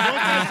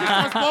that shit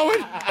starts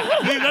flowing,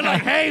 they're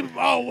like, "Hey,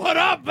 oh, what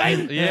up,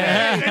 baby?"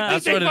 Yeah, They think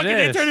that's they what it fucking,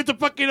 They is. turn into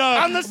fucking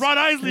On the- Ron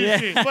Isley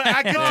and shit. But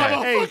I can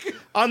tell, hey,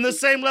 on the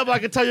same level, I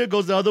can tell you it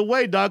goes the other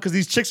way, dog. Because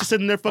these chicks are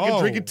sitting there fucking Oh.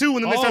 drinking too,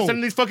 and then they start Oh.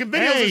 sending these fucking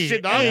videos Hey, and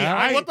shit, dog. hey,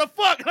 Like, what the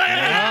fuck?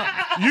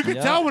 You can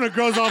tell when a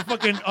girl's all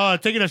fucking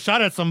taking a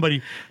shot at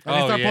somebody. And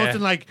they Oh, start yeah.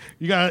 posting like,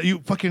 you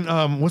fucking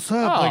what's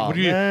up? Oh, Like, what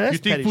do you man, you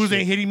that's think petty fools shit.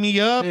 ain't hitting me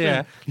up?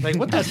 Yeah. And, like,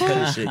 what the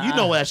fuck? Shit, you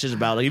know what that shit's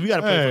about. Like, if you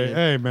gotta pay Hey, for it.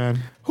 hey, man.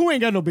 Who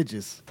ain't got no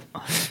bitches?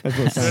 That's what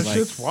it That sounds like.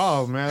 shit's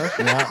wild, man.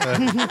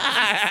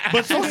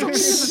 But social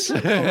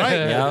media, right?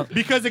 Yeah.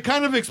 Because it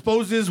kind of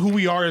exposes who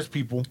we are as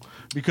people.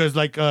 Because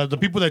like the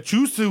people that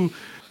choose to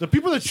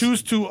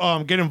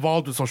get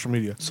involved with social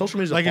media. Social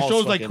media, Like it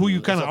shows like who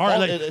you kind of are.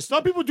 Like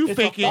some people do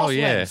fake it. false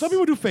yeah. Some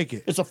people do fake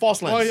it. It's a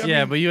false lens. Well, I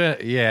Yeah, mean, but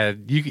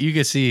you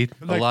can see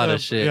a like lot the-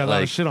 of shit. Yeah, a lot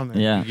like, of shit on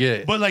there. Yeah. You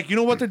get, But like you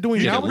know what they're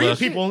doing You now? can read look.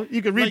 people.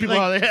 You can read Like, people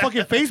out there.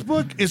 fucking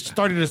Facebook is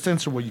starting to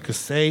censor what you could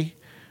say,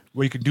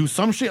 where you could do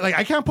some shit. Like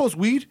I can't post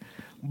weed,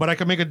 but I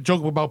can make a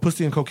joke about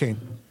pussy and cocaine.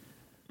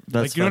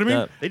 That's Like you know what I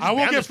mean? fucked They just I won't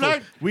banned get this fool.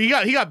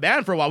 flagged. He got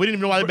banned for a while. We didn't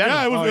even know why they banned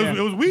Yeah, him.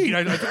 it was weed.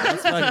 I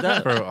Fucked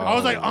up. I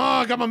was like,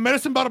 I got my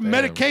medicine, about to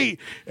medicate,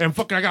 and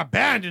fucking I got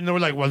banned. And they were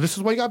like, well, this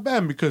is why you got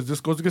banned, because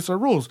this goes against our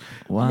rules.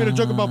 I made a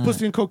joke about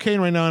pussy and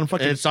cocaine right now, and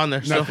fucking It's on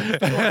there. So. fucking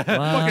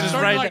just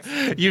started right, like,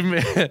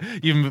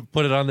 you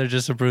put it on there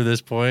just to prove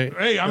this point.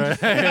 hey, I'm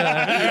just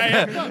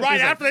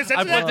right after they said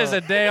I that, put this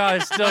a day on.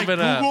 It's still been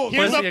Google- a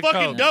here's pussy a and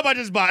fucking coke. dub I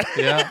just bought.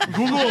 Yeah.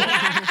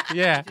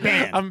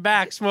 Yeah, I'm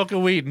back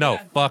smoking weed. No,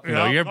 fuck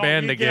no, you're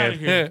banned you get out of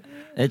again. here.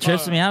 It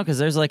trips me out because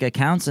there's like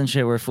accounts and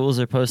shit where fools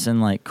are posting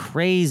like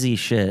crazy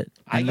shit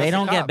and they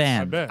don't get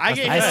banned. I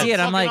get I see it.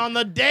 I'm fucking like, on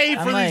the day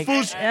I'm for like, these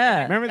fools.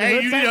 yeah, Remember the Hey,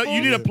 Lip you Tech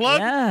need a fools?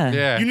 plug? yeah,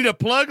 Yeah. You need a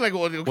plug? Like,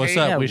 well, okay. What's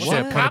up? Yeah, We what?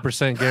 ship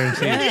 100%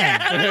 guaranteed.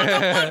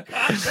 yeah,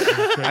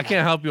 I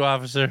can't help you,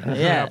 officer.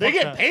 yeah. They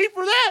get paid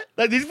for that?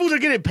 Like, these fools are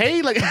getting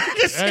paid? Like,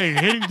 Hey,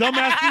 hitting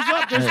dumbass fools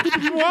up. There's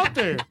stupid people out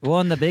there. Well,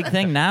 and the big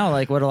thing now,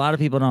 like what a lot of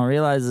people don't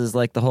realize is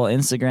like the whole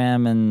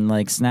Instagram and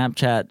like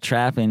Snapchat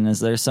trapping is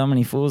there's so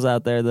many fools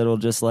out there that'll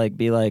just like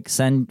be like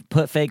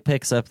put fake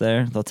pics up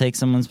there. They'll take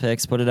someone's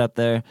pics, put it up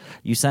there.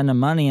 You send them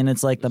money, and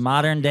it's like the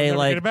modern day never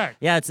like get it back.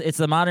 yeah, it's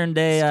the modern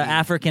day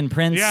African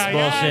prince Yeah,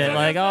 bullshit. yeah.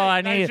 Like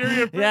I need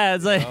Nigerian prince. yeah,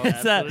 it's like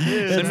it's that.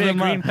 Send me a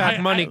green pack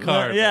money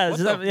card. Yeah,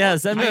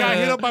 send me I got a-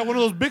 hit up by one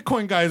of those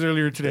Bitcoin guys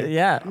earlier today.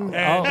 yeah.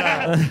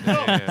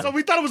 And, so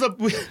we thought it was a.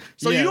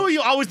 So you know,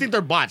 you always think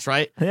they're bots,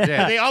 right?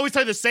 Yeah. They always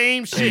tell you the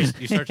same shit.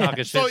 You start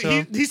talking So shit to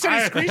him. he sent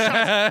his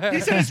screenshots. He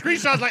sent his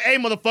screenshots like, "Hey,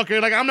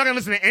 motherfucker! Like, I'm not gonna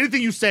listen to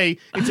anything you say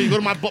until you go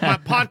to my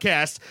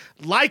podcast,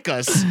 like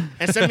us,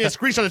 and send me a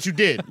screenshot that you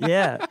did."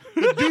 Yeah.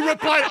 The dude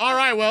replied, "All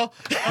right, well."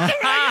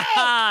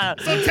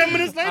 So 10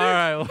 minutes later,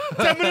 All right.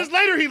 10 minutes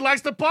later, he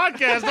likes the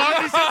podcast. Dog.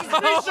 He sent a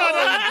screenshot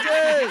of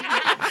it.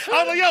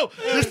 I was like,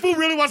 "Yo, this fool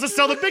really wants to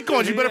sell the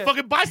bitcoins. You better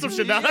fucking buy some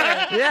shit now."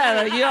 Yeah,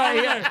 like,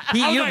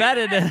 you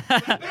betted.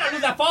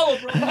 that follow,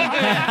 bro.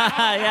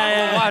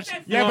 yeah. Watch.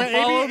 Yeah, You but wanna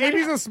follow me?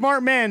 AB's a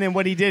smart man, and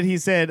what he did, he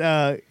said,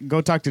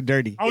 "Go talk to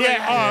Dirty." I was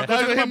like, go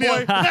talk to my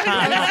boy,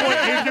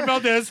 Adrian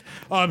Valdez.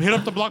 Hit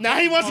up the block. Now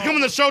he wants to come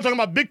on the show talking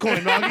about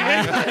Bitcoin, dog.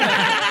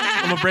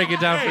 I'm gonna break it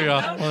down for y'all.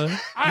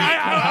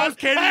 I was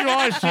catering all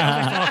that shit. I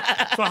was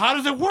like, so how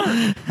does it work?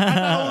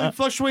 It only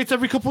fluctuates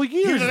every couple of He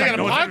years. was like, I got a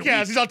 "No, it's every podcast.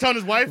 week." He's all telling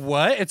his wife.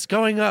 What? It's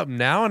going up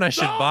now, and I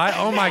should buy?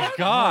 Oh my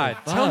god!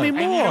 Tell me And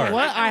you more. know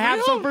what? I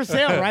have some for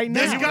sale right now.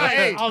 This guy,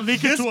 hey, I'll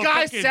leak it this to a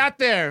guy fucking- sat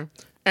there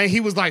and he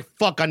was like,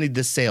 "Fuck, I need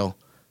this sale."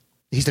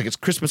 He's like, "It's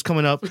Christmas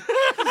coming up."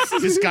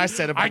 This guy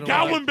said it. I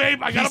got one, babe.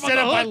 I He got him said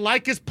if on I the hook.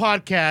 like his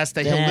podcast,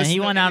 that he'll Damn, listen. he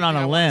to went out on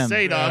anything a I want to limb.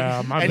 Say, dog.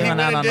 Yeah, my and bad. he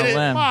Went out went on and a did it.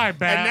 limb. My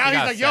bad. And now I he's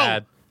got like,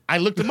 sad. "Yo, I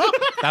looked him up.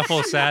 That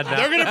fool's sad now.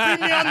 They're gonna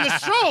bring me on the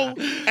show,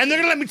 and they're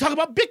gonna let me talk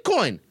about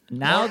Bitcoin."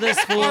 Now this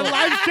fool. Our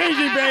life's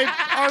changing, babe.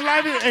 Our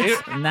life is.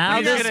 Now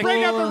He's this gonna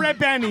bring out the fool. red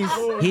panties.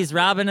 He's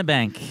robbing a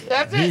bank.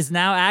 That's it. He's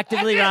now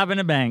actively That's it. robbing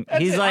a bank.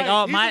 That's He's it. like, He's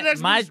oh the my next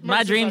my Mr.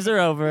 my dreams Susan. are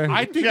over.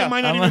 I think Yeah. it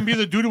might not even be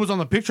the dude who was on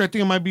the picture. I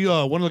think it might be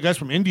one of the guys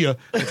from India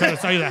trying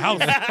to sell you the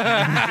house.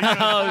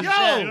 Oh, Yo,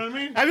 shit. You know what I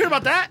mean? have you heard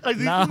about that? Like,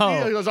 these No.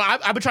 fools- so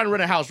I've been trying to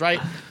rent a house, right?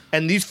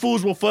 And these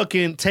fools will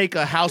fucking take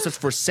a house that's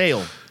for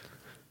sale,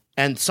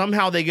 and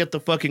somehow they get the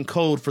fucking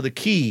code for the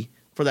key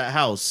for that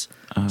house.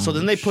 So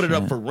then they put it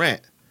up shit. for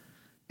rent.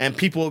 And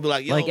people will be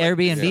like, yo, Like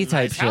Airbnb this is a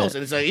type nice house. shit.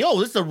 And it's like, yo,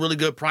 this is a really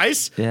good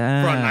price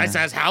Yeah. for a nice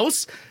ass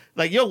house.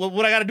 Like, yo,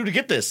 what I got to do to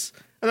get this?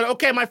 And they're like,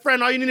 okay, my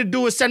friend, all you need to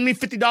do is send me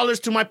 $50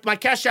 to my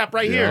Cash App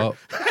right here. Yup.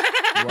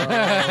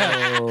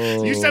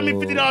 You send me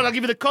 $50, I'll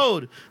give you the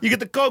code. You get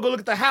the code, go look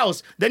at the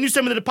house. Then you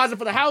send me the deposit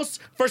for the house,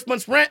 first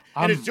month's rent,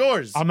 and it's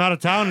yours. I'm out of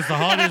town. It's the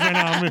holidays right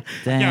now. I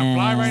can't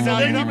fly right Damn. now.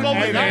 Then You know you what go I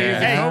with mean?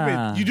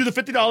 Yeah. you do the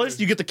 $50,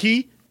 you get the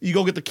key. You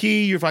go get the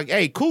key. You're like,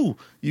 hey, cool.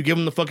 You give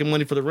them the fucking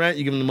money for the rent.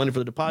 You give them the money for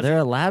the deposit. They're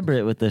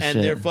elaborate with this and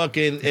shit. they're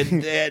fucking,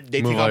 and they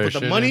take Move all off your with the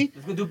shit money,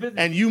 Let's go do business.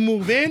 and you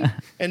move in,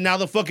 and now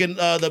the fucking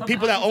the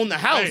people that own the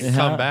house Hey,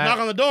 Come back. knock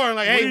on the door and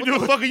like, hey, you what the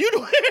doing? fuck are you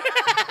doing?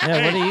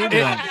 Yeah, what are you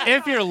doing?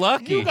 If you're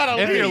lucky, You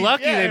gotta if you're leave.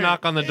 lucky, Yeah. they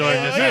knock on the door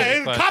and just yeah,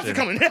 ask the a cops are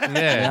question. coming.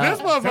 Yeah. This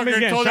Somebody's motherfucker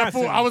getting told that shot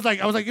fool. soon. I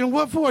was like, you know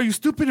what, fool? Are you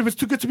stupid? If it's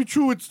too good to be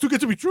true, it's too good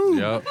to be true.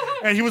 Yup.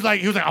 And he was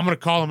like, I'm gonna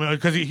call him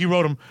because he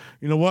wrote him.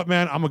 You know what,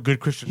 man? I'm a good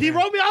Christian. He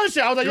man." wrote me all this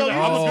shit. I was like, yo, I you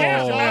was was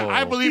scared. scared.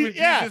 I believe in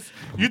Yeah. Jesus.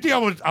 You think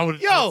I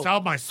would Yo.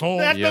 sell my soul?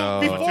 That's Yo.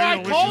 before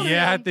I called him.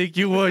 Yeah, I think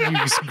you would, you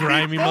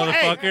grimy Before-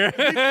 motherfucker.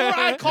 Hey,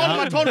 before I called him,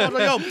 I told him, I was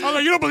like, yo, I was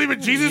like, you don't believe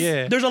in Jesus?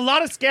 Yeah. there's a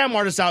lot of scam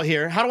artists out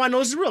here. How do I know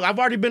this is real? I've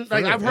already been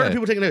like, I've heard of Yeah.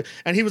 people taking it,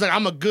 and he was like,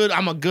 I'm a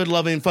good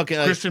loving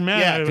fucking Christian man.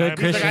 Yeah, Good He's like,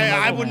 Christian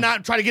I man. would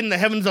not try to get in the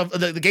heavens of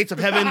the gates of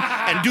heaven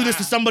and do this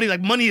to somebody.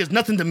 Like money is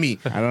nothing to me.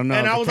 I don't know.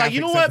 And The I was like,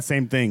 you know Catholics said what? The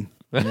same thing.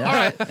 All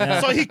right.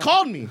 So he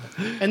called me,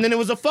 and then it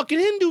was a fucking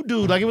Hindu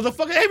dude. Like it was a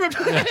fucking hey,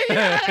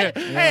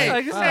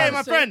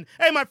 my friend.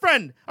 Hey, my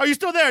friend. Are you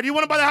still there? Do you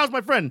want to buy the house, my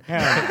friend?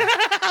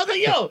 I was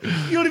like, yo,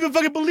 you don't even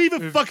fucking believe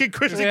in fucking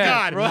Christian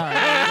Yeah, God, bro.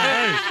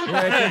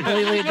 You're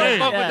completely Hey.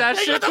 Fuck with that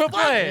shit, quit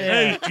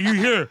playing. Hey, you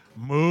hear?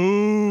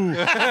 Moo.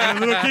 And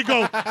the little kid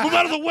go, move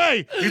out of the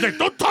way. He's like,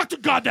 don't talk to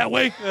God that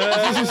way.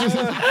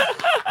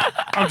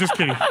 I'm just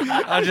kidding.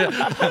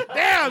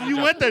 Damn, you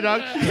went there,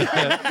 dog.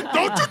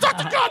 Don't you talk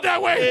to God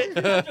that way.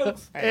 Don't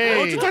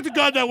Hey, you talk to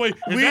God that way.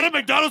 Is that a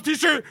McDonald's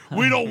t-shirt?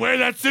 We don't wear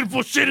that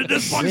sinful shit in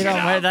this fucking We don't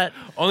wear house. that.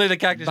 Only the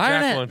Cactus Burn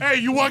Jack it. one. Hey,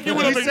 you walk in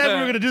with a we said we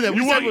were gonna do that. We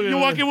You said walk, we were you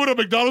gonna walk do in with a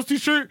McDonald's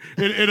t-shirt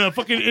in a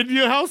fucking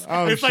India house.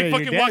 Oh, it's like shit,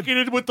 fucking you're dead. walking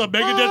in with a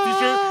Megadeth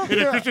that t-shirt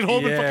in a Christian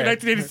home in Yeah. fucking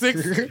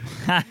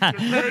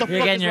 1986.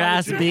 You're getting your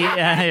ass beat.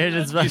 Yeah, you're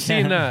just fucking. You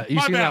seen My that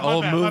bad,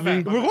 old my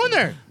movie? bad. We're going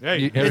there. Hey,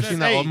 You ever seen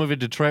that Hey. old movie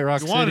Detroit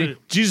Rock you wanted City?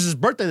 it. Jesus'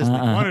 birthday this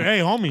week. Wanted it. Hey,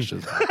 homie.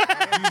 Jesus' birthday.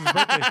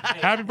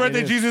 Happy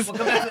birthday, Jesus.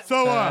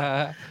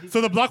 So,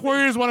 so the Block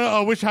Warriors want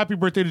to wish happy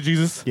birthday to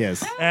Jesus.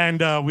 Yes. And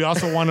we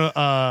also want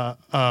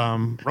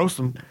to roast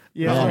him.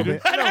 Yeah, a little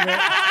bit.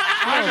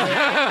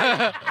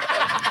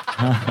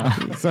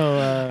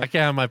 So, I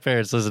can't have my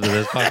parents listen to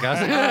this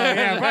podcast.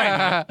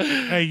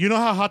 Hey, you know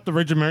how hot the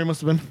Virgin Mary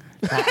must have been?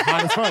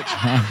 hot as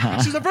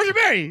fuck. She's a Virgin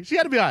Mary. She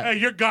had to be hot. Hey,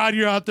 you're God.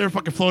 You're out there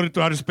fucking floating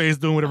through outer space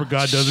doing whatever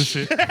God does and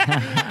shit.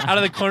 Out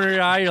of the corner of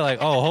your eye, you're like,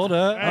 oh, hold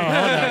up. Wait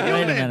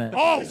a minute.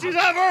 Oh, She's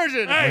not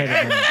virgin. hey,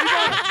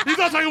 he's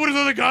not talking with his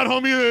other God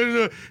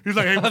homie. He's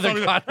like, hey, what's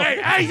Other up? God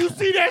Hey, you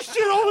see that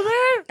shit over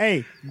there?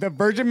 Hey, the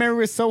Virgin Mary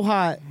was so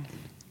hot,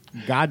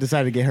 God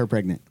decided to get her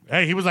pregnant.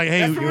 Hey, he was like,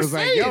 hey, He was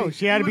like, yo,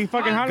 she had to be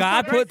fucking hot. as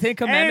God fuck, put right? 10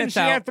 commandments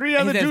and out. she had 3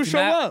 and other he says, dudes "Do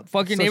show not up.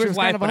 Fuck your So she neighbor's was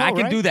wife, kind of but a I hoe,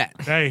 can right? do that.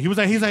 hey,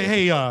 he's like,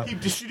 hey,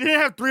 She didn't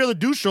have 3 other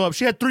dudes show up.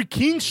 She had 3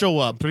 kings show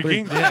up. Three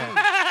Kings. She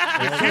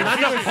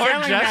was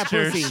selling that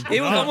pussy.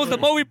 It was almost a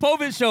Moby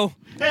Povich show.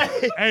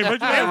 Hey, Virgin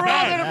They Mary's were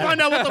all there to bad.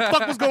 find out what the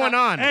fuck was going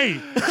on. Hey,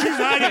 she's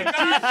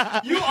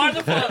hiding. You are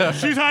the fuck.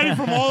 She's hiding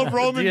from all of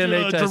Rome and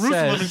DNA test Jerusalem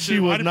says and she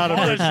shit. was Hiding not from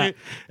a all that shit.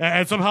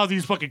 And somehow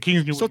these fucking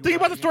kings knew. So think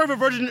about the story of a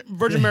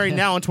Virgin Mary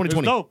now in It's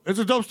 2020. dope. It's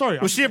a dope story.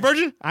 Was she a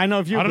virgin? I know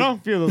a few. I don't know.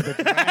 Few of those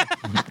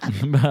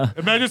bitches.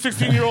 Imagine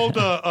 16-year-old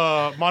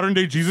modern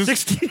day Jesus.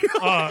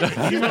 16-year-old.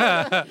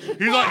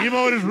 He's like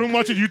emo in his room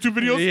watching YouTube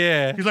videos.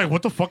 Yeah. He's like,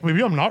 what the fuck?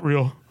 Maybe I'm not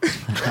real.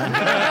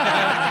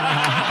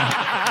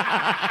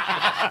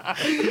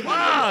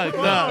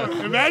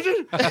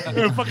 Imagine.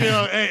 Fucking,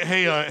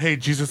 hey,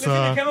 Jesus.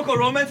 Chemical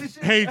Romance and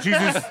shit. Hey,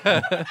 Jesus.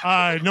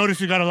 I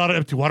noticed you got a lot of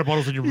empty water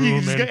bottles in your room,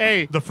 just and got-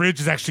 hey, the fridge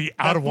is actually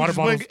out of water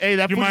fool just bottles. went- hey,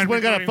 that You fool just mind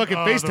went and got a returning,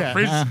 fucking face the tat.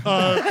 Fridge,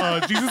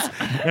 Jesus.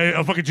 Hey,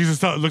 fucking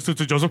Jesus looks to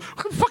Joseph.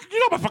 Fuck, you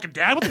know my fucking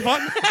dad. What the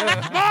fuck?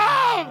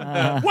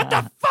 Mom! What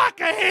the fuck?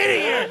 I hate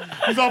it here.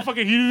 He's all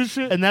fucking heated and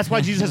shit. And that's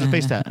why Jesus has a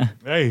face tat.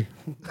 Hey.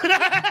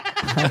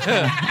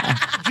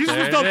 Jesus was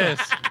There dope. it though. is.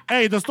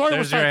 Hey, the story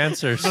was There's your tight.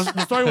 answers.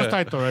 The story was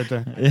tight though, right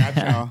there.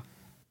 Gotcha.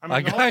 I mean,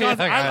 I the whole got you,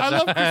 concept- I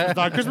love Christmas,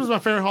 dog. Christmas is my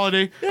favorite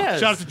holiday. Yes.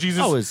 Shout out to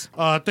Jesus. Always.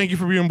 Thank you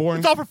for being born.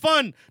 It's all for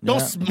fun. Don't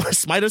Yeah.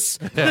 smite us.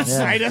 Smite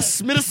us.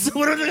 Smite us.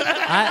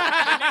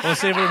 We'll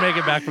see if we make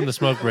it back from the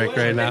smoke break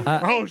right now.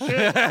 Oh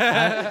shit!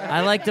 I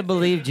like to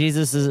believe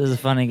Jesus is a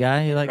funny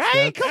guy. He likes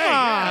Hey, jokes. come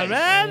on,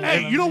 man.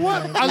 Hey, you know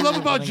what I love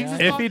about Jesus?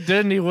 If dog? he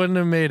didn't, he wouldn't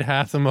have made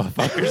half the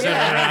motherfuckers sitting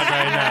around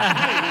right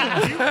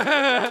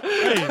now.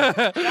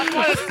 That's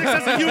why the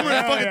sense of humor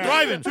is fucking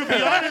thriving.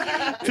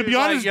 to be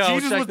honest, yo,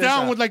 Jesus check was this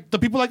down out. with like the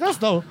people like us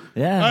though.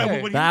 Yeah, When he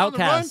the was on the run,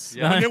 outcasts.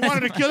 when they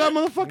wanted to kill that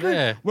motherfucker.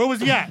 Yeah. Where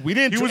was he at? We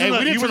didn't. He was hey, in the,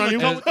 we didn't he was turn on in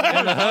you. the,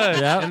 In the hood,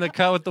 Yeah. in the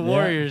cut with the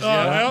Warriors.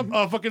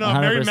 fucking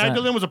Mary 100%.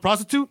 Magdalene was a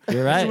prostitute.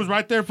 You're right. She was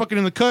right there fucking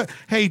in the cut.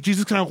 Hey,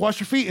 Jesus, can I wash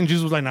your feet? And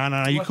Jesus was like,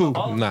 nah, you cool.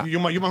 Nah. You're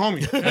my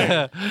homie.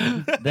 Hey,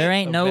 There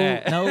ain't no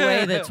way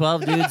that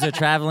 12 dudes are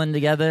traveling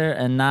together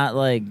and not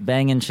like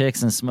banging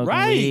chicks and smoking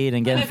Right. weed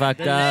and getting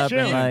fucked up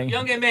and like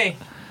Young and May.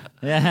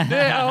 yeah.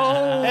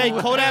 Hey,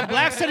 Kodak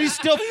Black said he's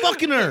still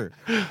fucking her.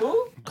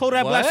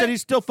 Kodak Black What? said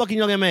he's still fucking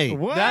Young M.A.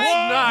 What? That's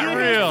not You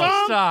real.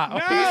 dumb? Stop. He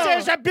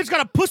says that bitch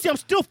got a pussy. I'm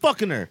still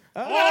fucking her.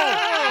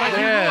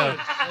 Yeah.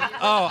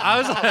 Oh, I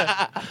was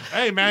like,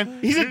 hey, man.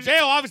 He's in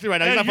jail, obviously, right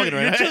now. He's not fucking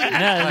her. You're Right? chilling,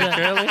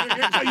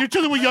 Yeah, really? you're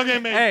chilling with young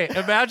M.A. Hey,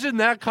 imagine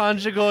that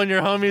conjugal and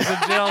your homies in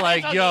jail.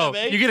 Like, yo,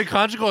 you get a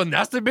conjugal and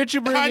that's the bitch you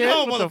bring I in?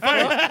 know, What the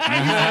motherfucker.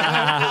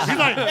 fuck?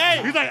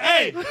 He's like,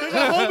 hey. There's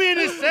a homie in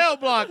his cell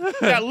block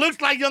that looks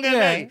like Young M.A.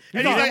 Yeah. And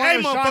he's like,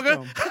 hey,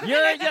 motherfucker.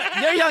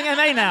 You're young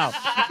MA now.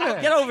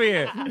 Get over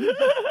here.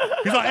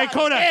 He's like, hey,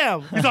 Kodak.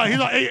 Damn. He's like,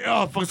 hey,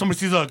 fucking somebody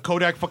sees a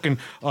Kodak fucking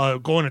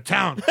going to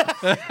town. He's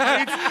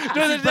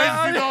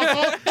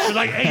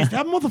like, hey, is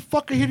that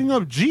motherfucker hitting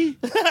up G?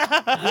 Is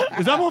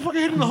that motherfucker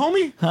hitting the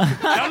homie?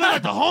 That look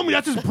like the homie.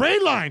 That's his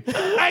brain line.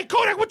 Hey,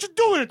 Kodak, what you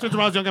doing? It turns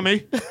around, young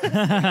M.A.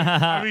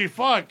 I mean,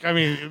 fuck. I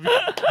mean, if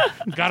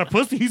you got a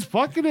pussy, he's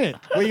fucking it.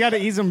 Well, you got to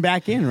ease them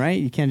back in, right?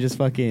 You can't just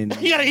fucking.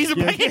 You gotta ease him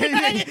back in. You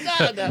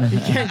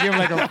can't give him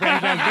like a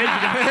franchise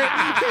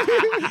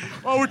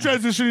Oh, we're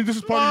transitioning. This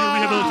is part of your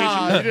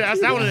rehabilitation. He didn't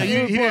ask that one.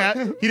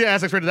 He didn't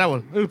ask extra to that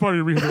one. This is part of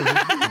your rehabilitation.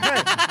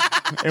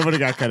 bitch. It would have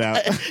got cut out.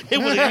 He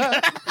would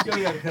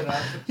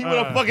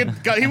have fucking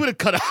got. He would have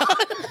cut out.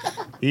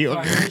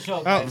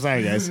 Oh,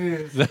 sorry, guys.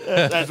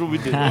 That's what we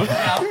did.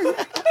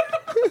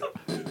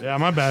 Yeah,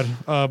 my bad.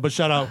 But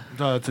shout out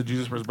to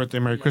Jesus for his birthday.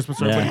 Merry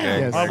Christmas, Yeah. everybody.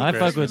 Yes. I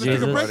fuck with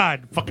Jesus.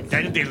 God, fucking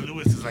Daniel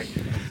Day-Lewis is like.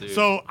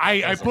 So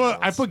I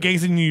put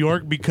Gangs in New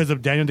York because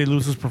of Daniel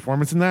Day-Lewis's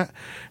performance in that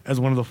as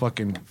one of the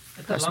fucking.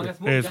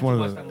 It's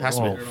one of the.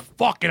 Oh,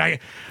 fuck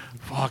it!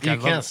 Fuck! You I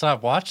love can't it.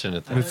 stop watching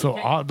it. Though. It's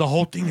so the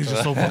whole thing is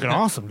just so fucking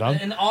awesome, dog.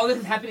 And all this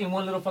is happening in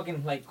one little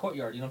fucking like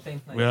courtyard. You know what I'm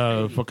saying? Like, Yeah,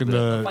 crazy. fucking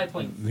The 5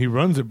 points, he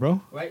runs it,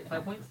 bro. right?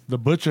 5 points. The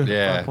butcher.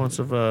 Yeah. 5 points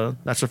of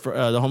that's the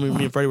homie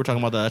me and Freddie were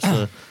talking about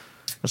that.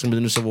 That's gonna be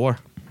the new Civil War.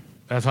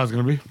 That's how it's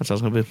gonna be. That's how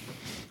it's gonna be.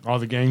 All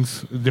the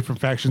gangs,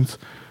 different factions.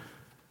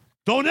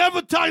 Don't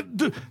ever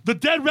the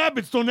dead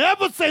rabbits. Don't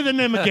ever say the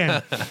name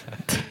again.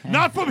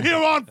 Not from here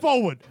on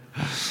forward.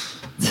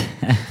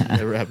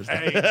 Never happens.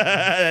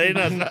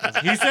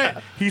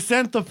 He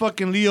sent the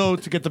fucking Leo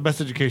to get the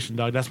best education,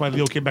 dog. That's why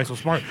Leo came back so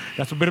smart.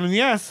 That's what bit him in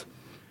the ass.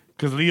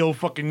 Because Leo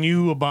fucking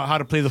knew about how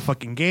to play the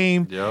fucking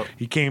game. Yep.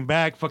 He came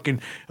back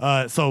fucking.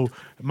 So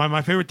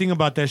my favorite thing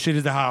about that shit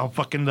is how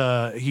fucking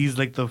he's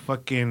like the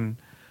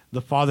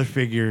father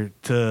figure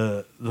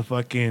to the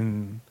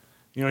fucking.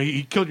 You know,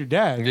 he killed your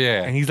dad.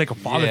 Yeah. And he's like a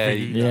father Yeah,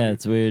 figure. Yeah,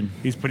 it's weird.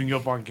 He's putting you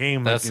up on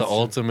game. That's the it's-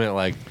 ultimate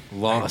like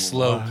long,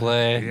 slow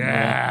play.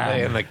 Yeah.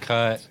 Play in the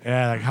cut.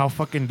 Yeah, like how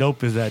fucking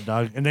dope is that,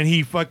 dog? And then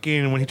he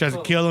fucking when he tries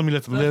to kill him, he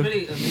lets him live.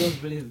 Leo's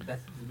really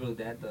that's his real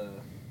dad.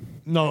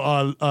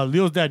 No,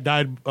 Leo's dad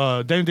died.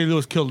 Daniel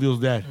Day-Lewis killed Leo's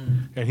dad,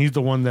 and he's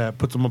the one that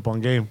puts him up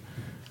on game.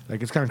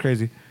 Like it's kind of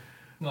crazy.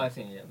 No, I've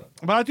seen it.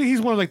 But I think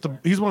he's one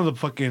of the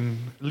fucking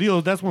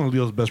Leo. That's one of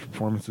Leo's best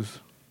performances.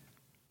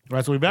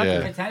 Right, so we back. Yeah.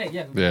 there? Titanic,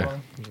 yeah. Yeah.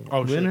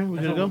 Oh shit. We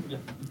gonna go? Yeah.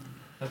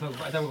 I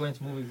thought we're going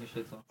to movies and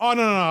shit. So. Oh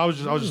no. I was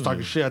just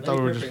talking shit. I thought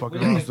we were just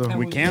fucking around. So.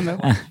 We can though.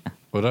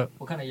 What up?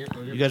 What kind of year?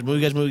 You guys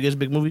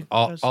big movie?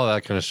 All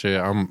that kind of shit.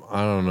 I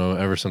don't know.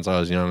 Ever since I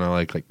was young, I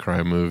like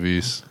crime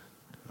movies.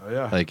 Oh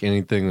yeah. Like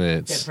anything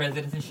Dead that's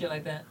presidents and shit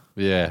like that.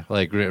 yeah,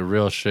 like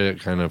real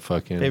shit. Kind of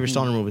fucking Favorite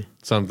stoner movie?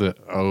 something.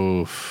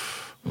 Oh,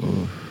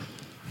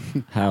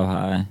 How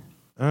high?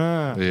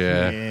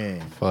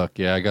 yeah. Fuck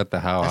yeah. I got the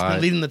how That's high.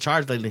 been leading the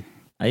charge lately.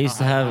 I used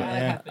to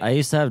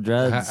have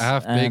dreads.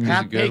 Half Baked and- is a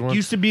Half good Baked one.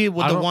 used to be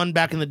with I the don't- one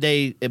back in the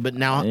day, but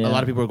now Yeah. a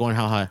lot of people are going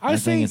how high. I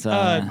think think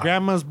it's,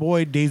 Grandma's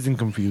Boy, Dazed and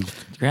Confused.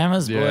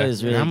 Grandma's Yeah. Boy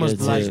is really Grandma's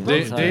good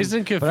Boy. too. Da- Dazed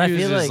and But I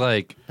Confused feel is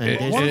like One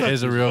of the-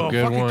 is a real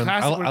good fucking one.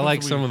 classic when it I like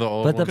comes to some weed. of the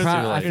old But the ones.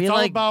 pro- too, like, I feel It's all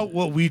like- about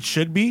what weed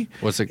should be.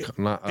 what's it?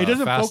 Not, It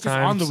doesn't Fast focus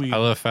on Times? the weed. I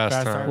love Fast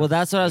Fast Times. Times. Well,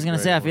 that's what I was gonna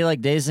say. I feel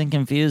like Dazed and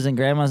Confused and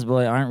Grandma's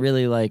Boy aren't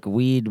really like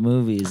weed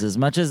movies as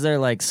much as they're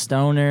like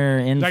stoner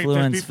Like, there's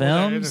influence people that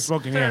isn't films.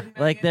 smoking, yeah.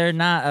 Like they're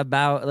not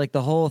about like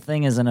the whole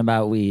thing isn't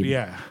about weed.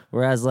 Yeah.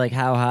 Whereas like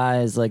How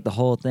High is like the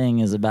whole thing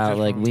is about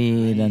like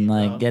weed and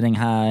like getting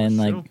high and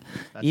like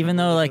even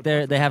though like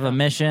they have a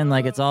mission,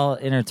 like it's all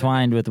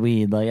intertwined with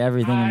weed, like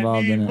everything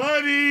involved in it.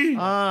 Money.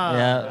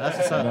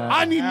 Yeah,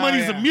 I need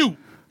money's a mute.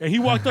 And he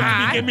walked up to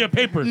me and gave me a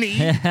paper. Money.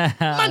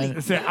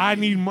 And said, I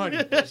need money.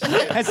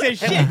 I said,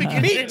 shit,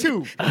 me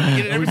too.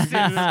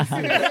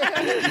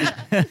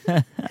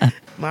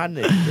 My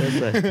nigga.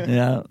 That's right.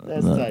 yeah.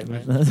 That's tight,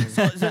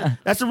 man.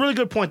 That's a really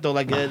good point, though.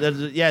 Like,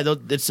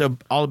 it's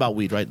all about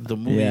weed, right? The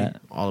movie, Yeah.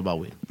 all about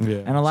weed. Yeah.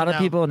 And a lot of now-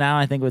 people now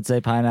I think would say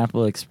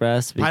Pineapple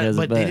Express because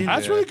but they didn't-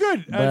 That's really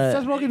good. But-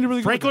 Seth Rogen did really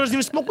good. Franco doesn't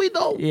even smoke weed,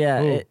 though.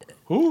 yeah,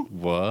 Who?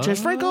 What?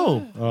 James Franco.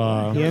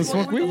 He didn't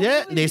smoke weed?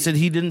 Yeah, they said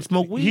he didn't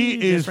smoke weed. He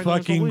James is Franco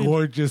doesn't smoke fucking weed.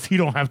 gorgeous. He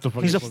don't have to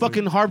fucking He's a smoke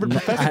fucking Harvard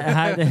professor.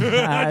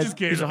 I'm just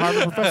kidding. He's a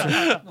Harvard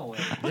professor. No way.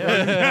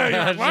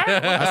 I swear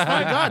to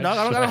God,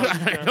 dog.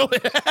 I don't know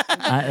it.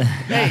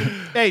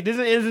 Hey,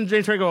 isn't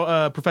James Franco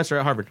a professor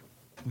at Harvard?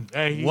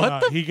 Hey, he,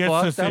 What the he gets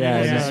fuck? to say Yeah,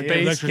 his, yeah.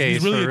 Space lectures. case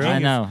He's really for a real? I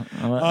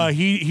genius. know.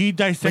 He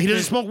dissected. But he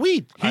doesn't smoke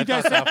weed. He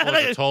dissected. That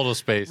was a total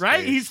space.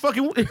 Right? case. He's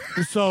fucking.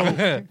 So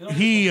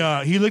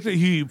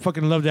he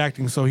fucking loved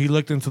acting. So he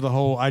looked into the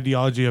whole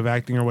ideology of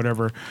acting or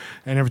whatever,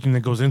 and everything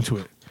that goes into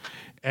it.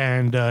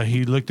 And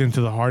he looked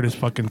into the hardest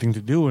fucking thing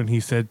to do, and he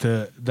said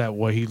that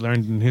what he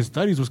learned in his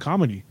studies was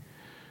comedy.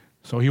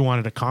 So he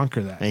wanted to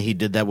conquer that. And he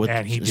did that with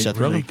And he did Seth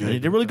really Rogen. good. And he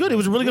did really good. It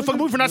was a really good fucking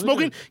movie for not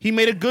smoking. He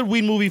made a good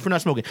weed movie for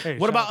not smoking. Hey,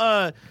 What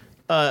shout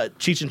about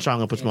Cheech and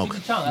Chong Up with Smoke?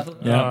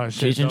 Yeah,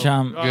 shit, Cheech and so-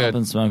 Chom Good. Up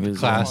and Smoke is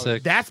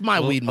Classic. That's my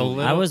weed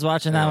movie. I was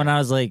watching that when I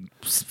was like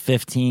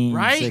 15,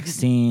 Right?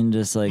 16,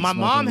 just like My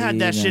mom smoking had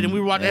that weed shit, and we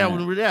were watching.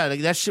 Yeah,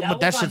 like that shit.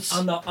 But that shit's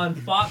on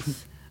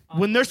Fox.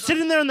 when they're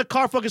sitting there in the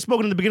car, fucking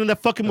smoking in the beginning of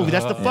that fucking movie.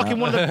 That's the fucking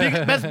one of the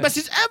biggest best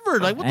scenes ever.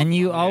 Like, what the And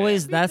you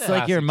always, that's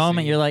like your Classic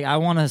moment. scene. You're like, I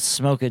want to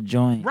smoke a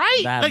joint.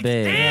 Right? That Like,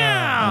 big. damn.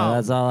 Yeah,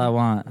 that's all I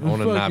want. I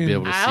want to not be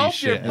able to I see hope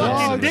your shit.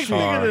 fucking in the dick's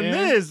car. bigger than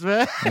this,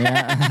 man.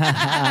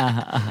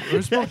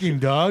 We're smoking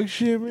dog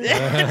shit,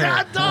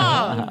 man.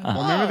 Dog.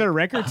 Remember their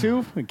record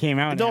too? It came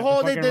out. and The had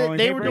whole fucking they rolling were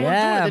paper. doing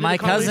Yeah, it. my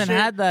cousin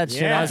had that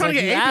shit. Yeah. I I'm was trying like,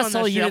 to you get Ape on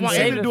asshole, that you shit. I didn't want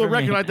save Ape it to do a for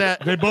record me. like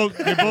that. They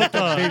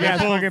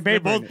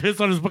both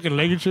pissed on his fucking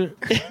leg and shit.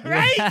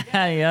 Right?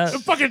 yeah.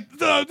 Fucking this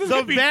The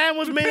hippie band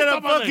was made pissed out on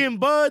of my leg. fucking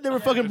bud. They were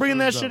fucking bringing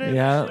that shit in.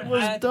 Yeah. It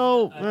was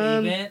dope,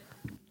 man.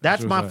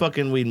 That's my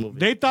fucking weed movie.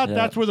 They thought Yeah.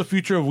 that's where the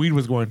future of weed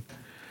was going.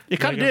 It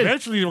kind Like, of did.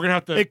 Eventually, we're gonna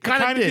have to. It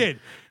kind of kinda did.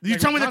 You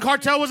tell me the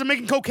cartel wasn't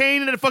making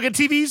cocaine in the fucking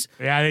TVs?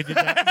 Yeah, they did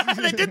that.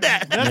 They did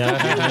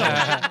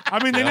that.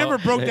 I mean, they never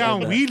broke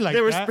down weed like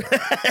They were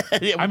that.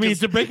 Yeah, I mean,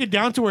 to break it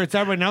down to where it's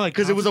at right now, like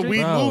because it was a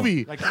weed Bro.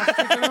 movie. Like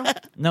concentrate right now?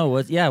 No,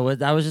 what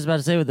I was just about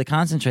to say with the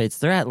concentrates,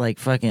 they're at like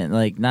fucking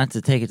like not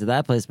to take it to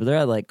that place, but they're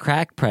at like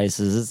crack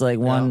prices. It's like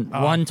one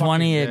Oh,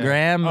 120 a fucking,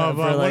 gram Of,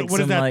 for like what is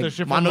some that? like. The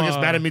shit Mondo from, gets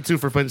mad at me too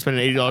for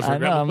spending $80 for I a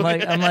know.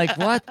 gram. I'm like,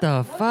 what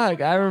the fuck?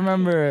 I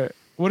remember.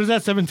 What is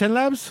that? 710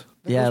 Labs?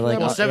 Yeah, like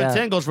Well,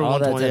 710 goes for all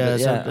that 120. type of-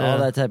 Yeah, so, all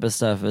that type of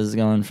stuff is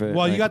going for.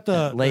 Well, you got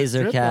the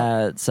Laser drip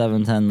Cat,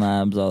 710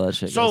 Labs, all that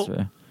shit goes So,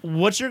 for.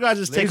 what's your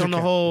guys' take Laser on the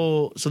Cat.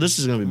 whole? So this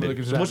is gonna be I'm big.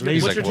 looking at that. What's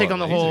Laser your Cat. take on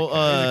the Laser whole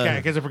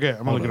In case I forget,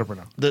 I'm gonna look it up right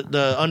now.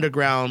 the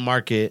underground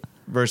market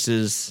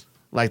versus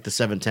like the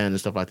 710 and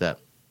stuff like that?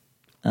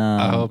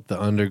 I hope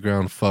the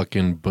underground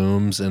fucking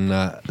booms and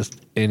not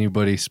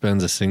anybody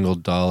spends a single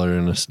dollar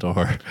in a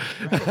store.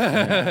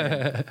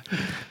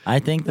 I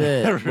think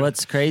that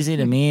what's crazy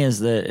to me is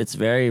that it's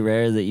very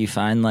rare that you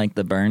find like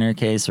the burner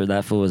case where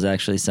that fool was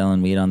actually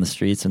selling weed on the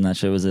streets when that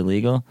shit was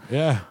illegal.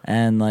 Yeah.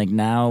 And like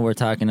now we're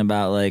talking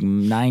about like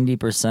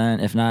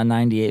 90%, if not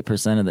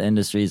 98% of the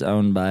industry is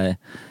owned by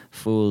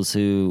fools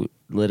who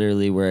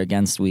literally were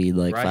against weed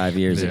like 5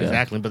 years ago.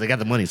 Exactly, but they got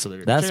the money, so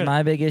they're That's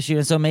my big issue.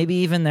 And so maybe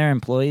even their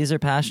employees are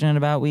passionate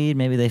about weed.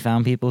 Maybe they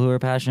found people who are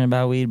passionate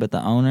about weed, but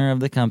the owner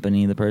of the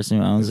company, the person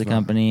who owns the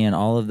company and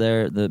all of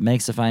that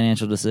makes the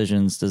financial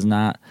decisions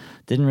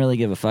didn't really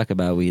give a fuck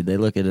about weed. They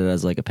look at it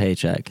as like a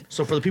paycheck.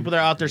 So for the people that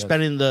are out there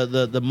spending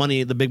the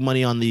money, the big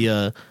money on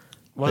the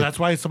Well, that's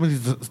why some of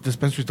these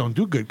dispensaries don't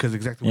do good because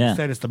exactly what Yeah. you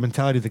said. It's the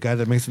mentality of the guy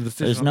that makes the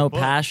decision. There's on no the book.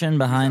 passion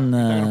behind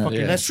the.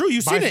 Yeah. That's true.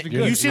 You've Buy seen it. something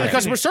good. You've seen the Yeah.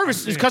 customer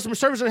service. It's customer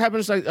service that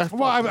happens like.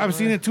 Well, I've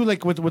seen it too,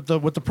 like with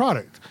the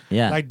product.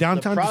 Yeah. Like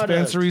downtown The product.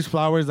 dispensaries,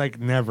 flowers, like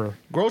never.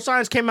 Grow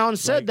Science came out and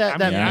said Like,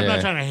 that. I mean, that I'm Yeah.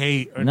 not trying to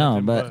hate. Or No,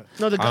 nothing, but-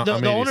 no, the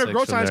I'm owner of 86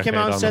 Grow and Science they're came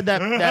out and hate said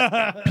on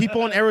that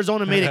people in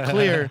Arizona made it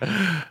clear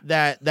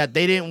that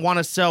they didn't want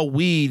to sell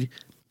weed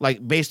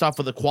like based off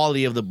of the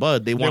quality of the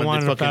bud. They wanted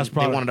wanted a fast they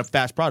product. wanted a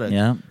fast product.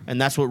 Yeah. And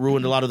that's what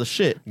ruined a lot of the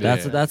shit.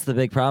 That's Yeah. that's the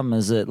big problem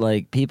is that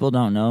like people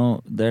don't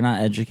know, they're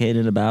not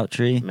educated about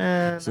tree.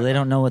 Man. So they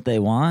don't know what they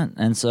want.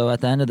 And so at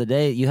the end of the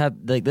day, you have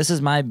like this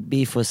is my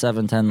beef with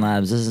 710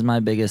 Labs. This is my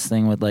biggest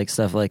thing with like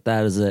stuff like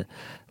that is that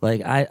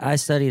like I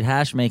studied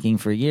hash making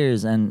for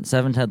years and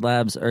 710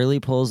 Labs early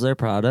pulls their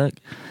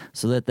product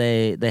so that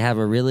they have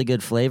a really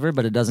good flavor,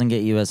 but it doesn't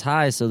get you as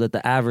high so that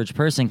the average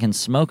person can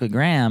smoke a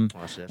gram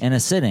in a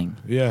sitting.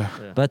 Yeah.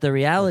 But the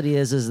reality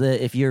is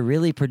that if you're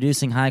really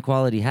producing high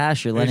quality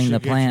hash, you're letting should the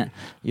get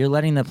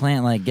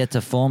plant like get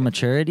to full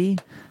maturity,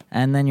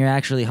 and then you're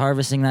actually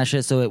harvesting that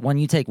shit. So when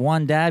you take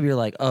one dab, you're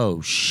like,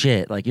 oh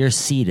shit, like you're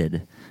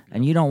seeded,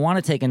 and you don't want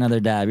to take another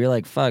dab. You're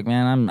like, fuck,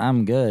 man,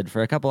 I'm good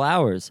for a couple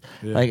hours.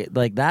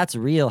 Like that's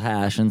real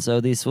hash. And so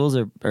these fools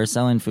are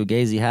selling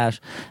fugazi hash,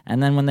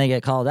 and then when they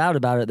get called out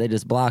about it, they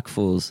just block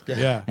fools.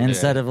 Yeah.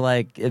 Instead of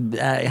like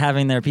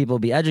having their people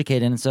be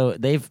educated, and so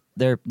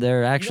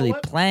they're actually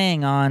what?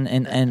 playing on a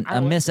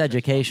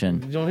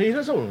miseducation. You know, he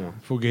does one.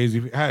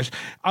 Fugazi hash.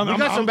 We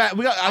got some bad.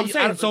 I'm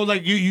saying, so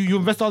like you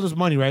invest all this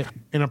money, right,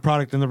 in a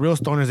product, and the real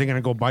stoners ain't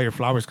gonna go buy your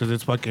flowers because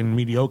it's fucking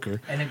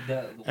mediocre.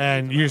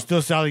 And you're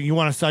still selling. You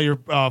want to sell your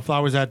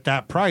flowers at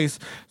that price,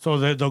 so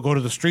that they'll go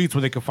to the streets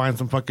where they can find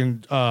some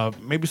fucking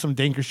maybe some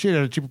danker shit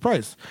at a cheaper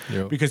price.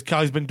 Yep. Because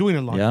Cali's been doing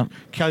it long. Yep.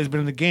 Cali's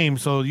been in the game,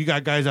 so you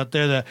got guys out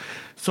there that.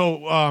 So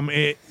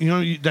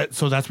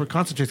so that's where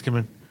concentrates come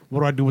in. What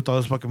do I do with all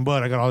this fucking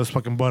bud? I got all this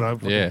fucking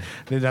bud. Yeah.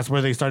 That's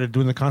where they started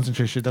doing the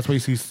concentrate shit. That's why you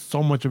see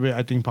so much of it,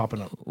 I think,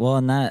 popping up. Well,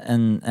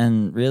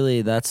 and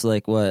really, that's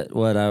like what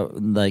I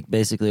like.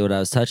 Basically, what I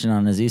was touching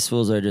on is these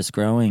fools are just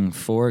growing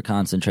for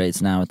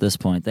concentrates now. At this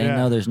point, they Yeah.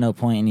 know there's no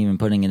point in even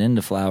putting it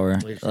into flour,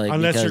 like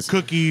Unless because,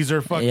 your cookies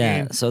or fucking.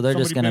 yeah. So they're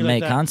just somebody gonna big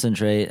make like that.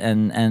 concentrate,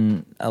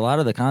 and a lot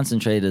of the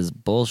concentrate is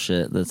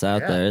bullshit that's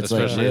out there. It's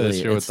Especially like really,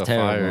 this year with it's the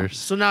terrible. fires.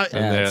 So now,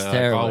 Yeah, it's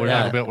terrible. we're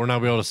Yeah. not we're not gonna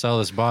be able to sell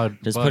this bud.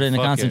 Just bud, put it in a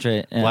fuck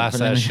concentrate. Yeah, blast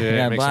put it that in- shit.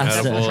 yeah, Make blast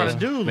some it. edibles. That's what I'm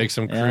trying to do. Make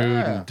some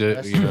Yeah.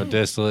 crude,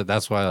 distillate.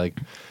 That's why like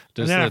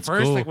And then at distillate's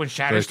first, cool. like when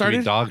Shatter but it could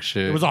be started, dog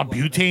shit. it was all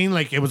butane.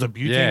 Like it was a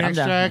butane Yeah. I'm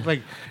down. extract.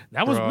 Like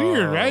that was Bro,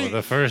 weird, right?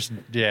 The first,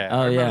 Oh,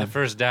 I remember yeah. the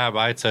first dab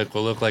I took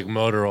will look like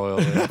motor oil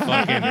in a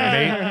fucking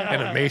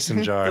in a mason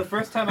The jar.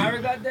 first time I ever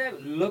got that,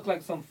 it looked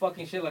like some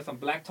fucking shit, like some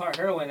black tar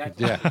heroin. I thought,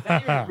 Yeah. is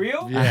that even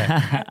real?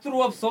 Yeah. I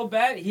threw up so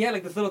bad. He had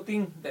like this little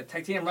thing, that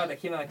titanium rod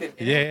that came out like this.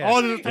 Yeah.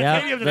 Oh, the Yeah,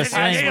 titanium, the the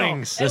swing. titanium.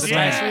 The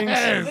swing.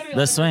 Literally The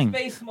like swing,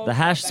 space smoke the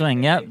hash back swing.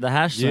 in the Yep, day. the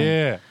hash swing.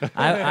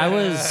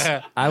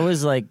 Yeah. I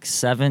was like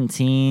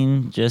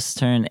 17, just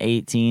turned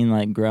 18,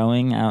 like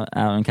growing out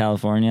in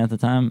California at the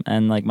time,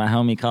 and like my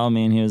homie called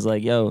me and he was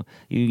like, "Yo,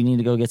 you need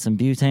to go get some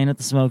butane at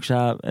the smoke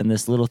shop and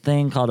this little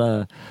thing called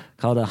a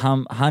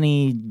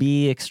honey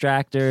bee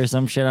extractor or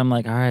some shit." I'm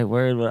like, "All right,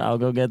 word, I'll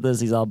go get this."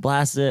 He's all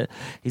blast it.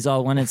 He's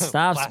all when it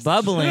stops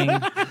bubbling.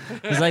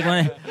 He's like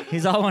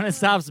when it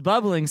stops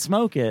bubbling,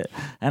 smoke it.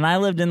 And I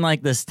lived in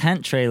like this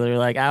tent trailer,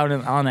 like out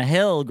on a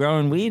hill,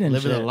 growing weed and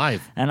Living shit. a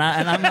life. And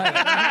I'm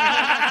like.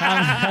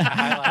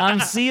 I'm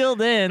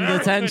sealed in the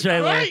tent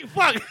trailer. Right?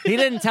 Fuck. He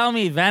didn't tell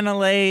me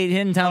ventilate. He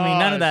didn't tell me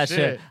none of that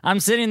shit. I'm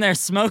sitting there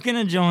smoking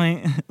a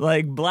joint,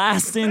 like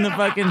blasting the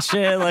fucking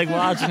shit, like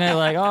watching it,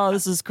 like, oh,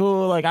 this is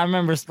cool. Like I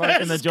remember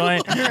smoking the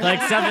joint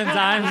like 7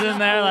 times in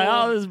there, like,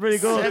 oh, this is pretty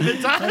cool.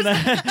 7 times. And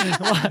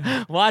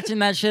then, watching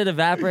that shit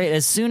evaporate.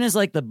 As soon as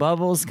like the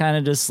bubbles kind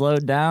of just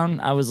slowed down,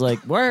 I was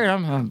like, word,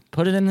 I'm gonna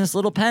put it in this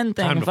little pen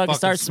thing Time and to fucking fucking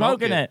start smoke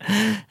smoking it.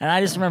 it. And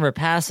I just remember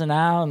passing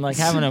out and like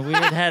having a weird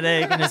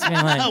headache and just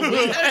being like,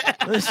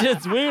 This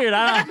shit's weird.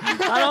 I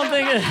don't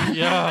think it.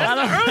 I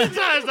don't, Early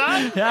times,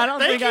 dog. I don't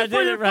think I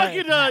did it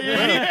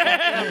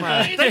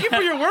right. Thank you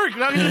for your work.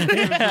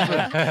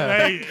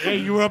 Hey,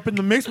 you were up in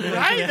the mix, man.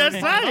 Right,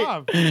 that's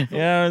right. You know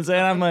what I'm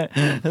saying? I'm like,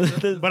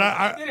 But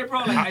I did it, bro.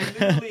 Like, I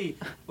literally,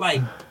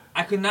 like,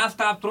 I could not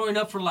stop throwing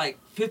up for like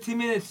 15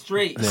 minutes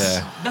straight.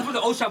 Yeah. That's what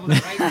the old shop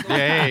was like,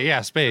 right?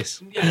 Yeah,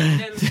 space. Yeah, and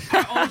then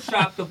our old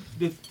shop,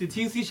 the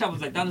TUC shop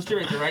was like down the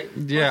street right there, right?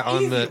 Yeah, It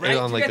was on the-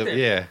 on to like get the- there.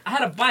 yeah. I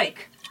had a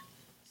bike,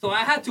 so I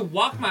had to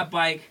walk my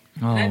bike.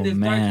 Oh, and this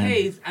dark man.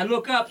 haze, I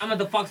look up, I'm at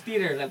the Fox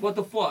Theater. Like, what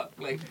the fuck?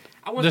 Like,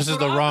 I went This is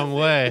the wrong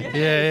way.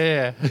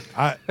 Yeah.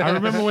 I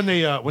remember when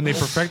they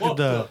perfected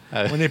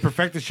when they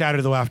perfected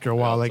Shatter though after a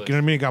while, like you know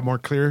what I mean, it got more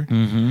clear.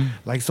 mm-hmm.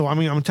 Like so, I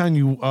mean, I'm telling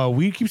you,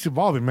 weed keeps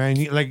evolving, man.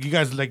 You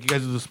guys do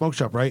the smoke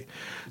shop, right?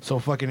 So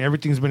fucking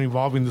everything's been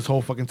evolving this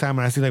whole fucking time,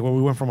 and I see like where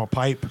we went from a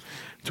pipe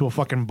to a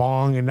fucking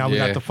bong, and now we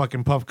Yeah. got the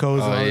fucking puff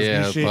codes and all Oh this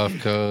yeah, new shit. puff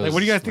codes. Like, what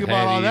do you guys think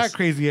about all that headies.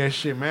 crazy ass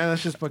shit, man?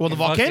 That's just fucking. Well, the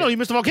volcano. You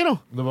missed the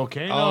volcano. The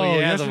volcano. Oh yeah, the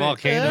yesterday.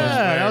 volcano. Yeah, is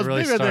where that it was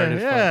really big right there,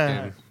 started. yeah.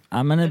 Fucking,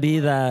 I'm gonna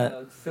be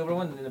that. silver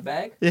one in the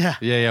bag. Yeah.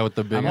 yeah, with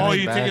the big. Oh, ass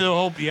you bag. take the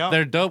whole yeah.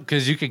 They're dope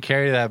because you could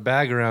carry that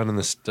bag around and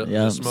the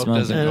Yeah, smoke smoke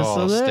doesn't it. go It's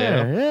all still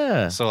there. stale.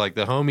 Yeah. So like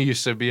the homie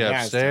used to be Yeah,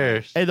 it's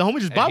upstairs. Hey, the homie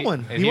just and bought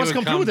one. and He wants to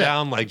would come through with that.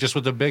 down like just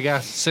with a big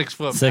ass 6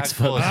 foot. 6 bag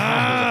full of foot.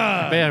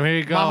 smoke. Bam, here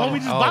you go. My homie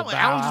just bought one.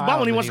 Alan just bought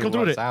one. He and wants to come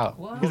through with it. out.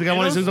 He's like, I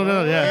want to see something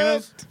else.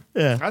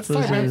 Yeah. Yeah. That's So tight,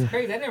 it's- man. That's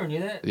crazy. I never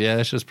knew that. Yeah,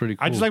 that's just pretty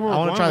cool. I just like where I we're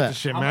wanna going try with that. this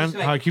shit, How man. much,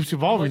 like, How it keeps how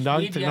evolving, much dog.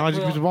 weed do you Technology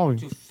have keeps to evolving.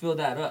 fill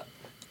that up.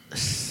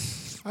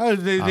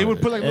 They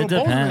would put like It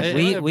little bowls in depends.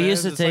 it. We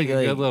used to It's take, like a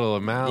like- good little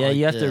amount. Yeah, like,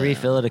 you have to Yeah.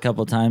 refill it a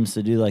couple times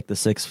to do like the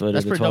 6 foot or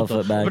That's the pretty dope, 12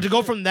 foot though. bag. But to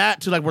go from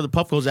that to like where the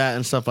puff goes at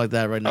and stuff like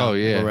that right now. Oh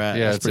yeah, where we're at,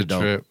 yeah, that's it's a pretty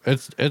dope. trip.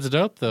 It's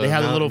dope though. They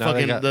have the Now- little now they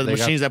fucking got- the they got-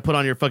 machines that put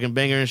on your fucking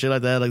banger and shit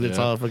like that. Like it's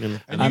Yeah. all fucking.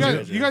 And The you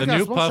guys the got a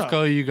new smoke shop.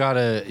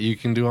 Puffco you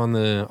can do on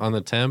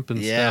the temp and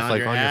Yeah, stuff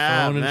like on your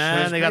app, phone and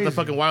man. shit. They got the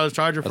fucking wireless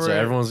charger That's for what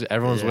it.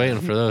 everyone's Yeah.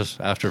 waiting for those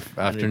after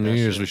need New that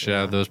Year's. shit, We should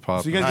have those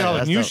pop. So you guys Alright, got all the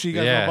that's new dope. shit. You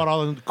guys Yeah. know about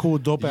all the cool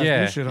dope ass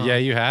yeah, new shit. Huh? yeah,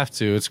 you have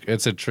to.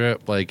 It's a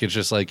trip. Like it's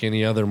just like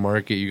any other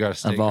market. You got to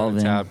stay kind Evolving.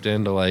 of tapped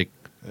into like.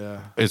 Yeah.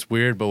 It's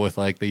weird, but with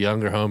like the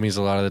younger homies,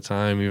 a lot of the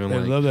time, even They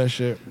like love that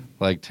shit.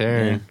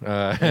 Taryn,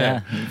 yeah,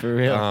 for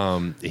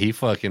real. he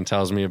fucking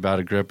tells me about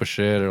a grip of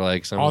shit or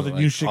like some All of the like,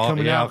 new shit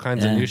coming all out.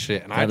 kinds Yeah. of new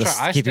shit. And I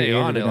Gotta keep your stay ear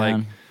to on the it. Like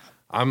ground.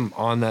 I'm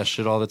on that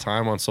shit all the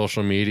time on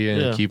social media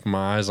and Yeah. keeping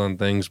my eyes on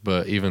things,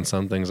 but even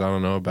some things I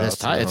don't know about. That's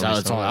tight. It's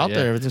all out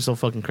there. Everything's so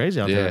fucking crazy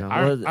out Yeah. there.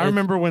 I, Well, I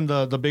remember when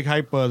the big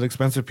hype, the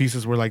expensive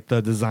pieces were like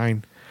the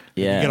design.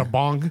 Yeah. You get a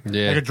bong,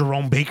 Yeah. like a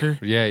Jerome Baker.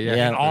 Yeah, yeah,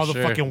 Yeah. And all for the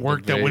sure. fucking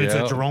work that The went into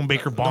the video. Jerome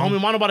Baker The bong.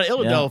 homie Mono bought an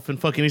Illadelph and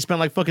fucking he spent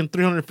like fucking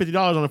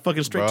 $350 on a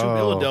fucking straight tube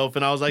Bro. Illadelph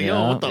and I was like, yo,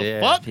 Yeah. what the Yeah.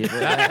 fuck? People,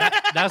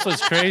 That's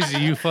what's crazy.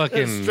 You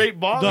fucking Straight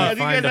bong. The- Yeah, you you guys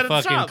find had a it at the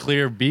fucking shop.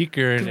 clear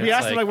beaker and 'Cause we it's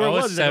asked him, like, like, where it oh,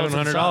 was. it's He's like, oh, it's in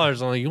the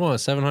 $700. I'm like, you want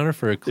 $700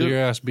 for a clear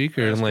ass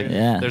beaker? And like,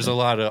 Yeah. there's a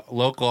lot of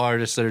local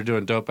artists that are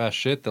doing dope ass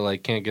shit that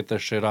like can't get their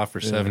shit off for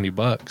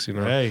 $70. You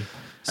know. Hey,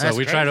 So That's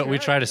we try to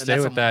crazy. stay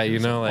that's with that. You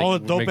know, like all the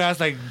dope make- ass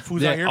like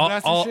foods out here all,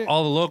 blasting all, shit.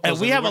 all the locals.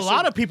 And we have a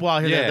lot of people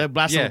out here Yeah, that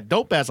blast yeah. some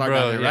dope ass art Bro,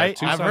 down there, yeah, right? I've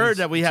Tucson's- heard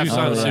that we have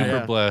Tucson's Oh, some. super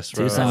yeah. blessed,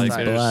 bro. Tucson's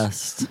Like,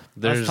 blessed.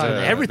 there's tight.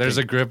 Everything. there's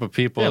a grip of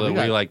people Yeah, that we we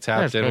got- like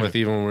tapped yeah, in it's with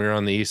even when we were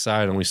on the east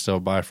side, and we still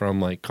buy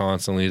from like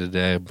constantly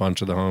today. A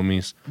bunch of the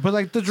homies. But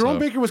like the Jerome So-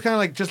 Baker was kind of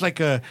like just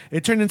like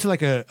it turned into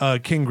like a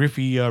King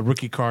Griffey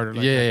rookie card. Or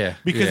like Yeah, that. yeah,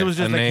 Because yeah. it was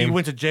just A like he name.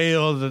 went to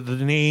jail. The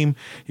name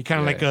he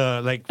kind of Yeah.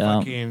 like Yeah.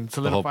 fucking whole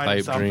solidified pipe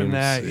himself in dreams,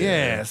 that. Yeah.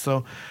 yeah.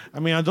 So I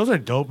mean those are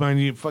dope, man.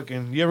 You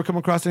ever come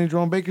across any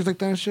Jerome Bakers like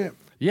that and shit?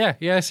 Yeah,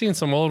 I seen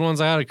some old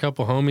ones. I had a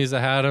couple homies that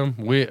had them.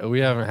 We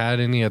haven't had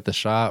any at the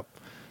shop,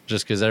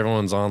 just because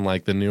everyone's on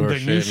like the newer The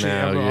shit new shit,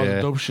 now. all the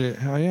Yeah, dope shit.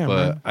 Hell yeah,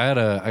 but man.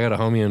 I got a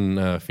homie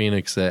in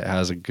Phoenix that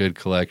has a good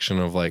collection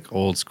of like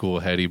old school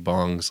heady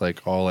bongs,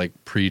 like all like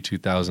pre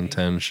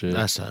 2010 shit.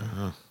 That's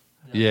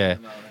Yeah.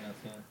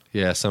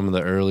 Yeah, some of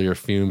the earlier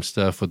fume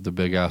stuff with the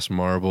big ass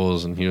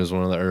marbles, and he was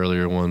one of the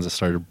earlier ones that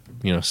started,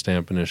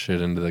 stamping his shit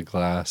into the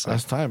glass.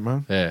 That's tight,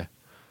 man. Yeah.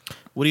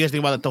 What do you guys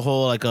think about the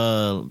whole like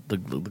the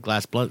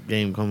glass blunt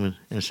game coming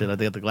and shit? I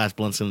think the glass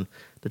blunts and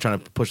they're trying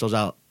to push those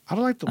out. I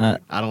don't like the.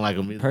 I don't like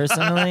them either.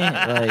 Personally,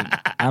 like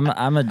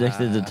I'm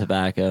addicted to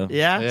tobacco.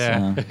 Yeah,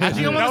 Yeah. So, I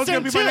think I'm That on was the gonna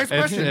same be my tip. next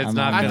question. It's I'm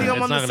not on gonna, the-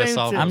 I'm on it's the not gonna same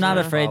solve tip. I'm not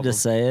the afraid to problem.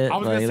 say it. I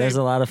was gonna Like, say- there's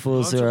a lot of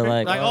fools who are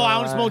like, Like, oh, I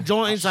want to smoke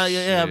joints.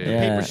 Yeah,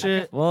 paper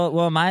shit.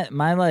 Well,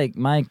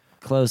 my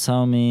close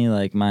homie,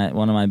 like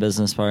one of my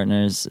business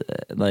partners,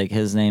 like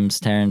his name's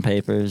Taryn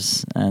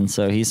Papers, and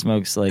so he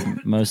smokes like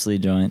mostly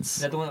joints.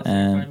 Is that the one that was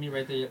in front of And me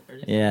right there?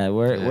 yeah,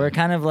 we're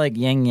kind of like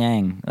yin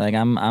yang. Like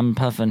I'm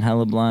puffing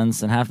hella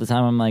blunts, and half the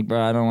time I'm like,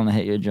 bro, I don't want to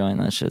hit your joint.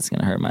 That shit's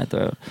gonna hurt my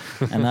throat.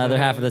 And the other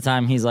half of the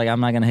time he's like, I'm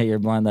not gonna hit your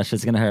blunt. That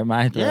shit's gonna hurt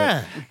my throat.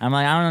 Yeah. I'm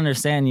like, I don't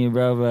understand you,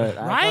 bro, but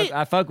Right?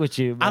 I fuck with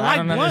you. But I like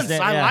don't blunts.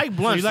 understand- I yeah. like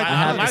blunts. So you like- I I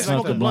have like to smoke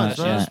a smoking blunt.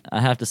 blunts. Yeah, I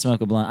have to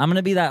smoke a blunt. I'm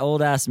gonna be that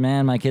old ass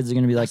man. My kids are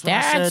gonna be like,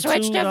 That's what I Dad, said,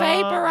 switch to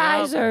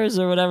vaporizers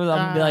or whatever. I'm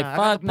gonna be like, I got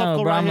fuck the no,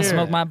 puffco bro. I'm right gonna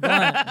smoke here. my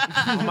blunt.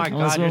 Oh my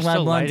gonna god, smoke you're my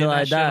still blunt till lighting I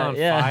that shit die. on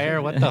Yeah.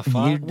 fire? What the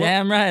fuck? You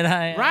damn right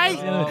I am. Right?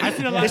 I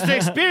seen a lot. It's the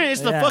experience.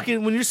 It's the Yeah.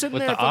 fucking when you're sitting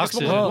With there. the fucking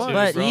oxygen, smoking a Well, blunt.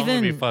 but bro, I'm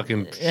gonna be even-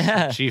 fucking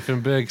yeah. chief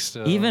and big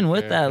still. Even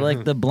with that,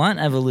 like the blunt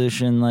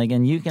evolution, like,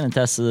 and you can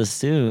attest to this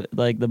too.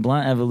 Like the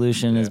blunt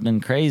evolution has been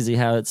crazy.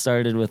 How it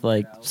started with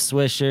like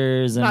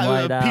swishers and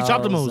white Peach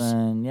owls Optimals.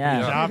 and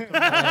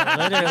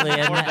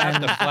literally, Or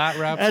back the flat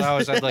wraps. I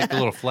always had like the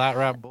little flat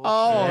wrap bullshit.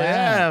 Oh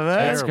yeah, man.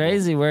 That's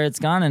crazy where it's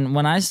gone. And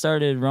when I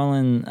started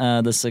rolling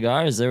the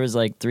cigars, there was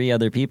like 3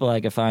 other people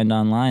I could find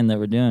online that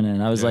were doing it.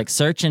 And I was like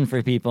searching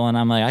for people, and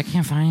I'm like, I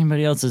can't find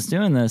anybody else that's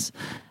doing this.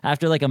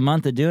 After like a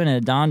month of doing it,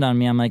 it dawned on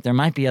me. I'm like, there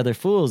might be other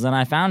fools, and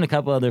I found a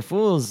couple other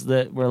fools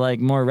that were like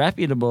more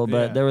reputable,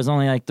 but there was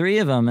only like 3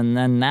 of them. And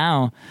then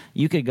now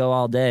you could go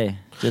all day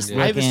just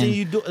I haven't seen looking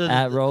you do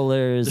at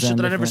rollers. the shit and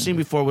that I never different- seen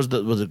before was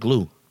the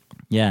glue.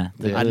 Yeah,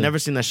 the I'd glue. never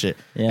seen that shit.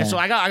 Yeah. And so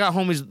I got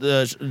homies.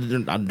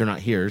 They're not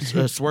here.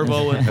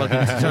 Swervo and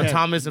fucking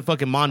Thomas and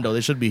fucking Mondo. They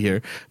should be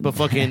here. But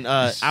fucking,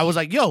 I was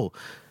like, yo.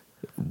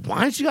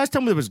 Why didn't you guys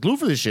tell me there was glue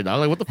for this shit? I was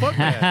like, what the fuck?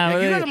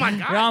 Like, you guys are my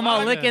guys. We're all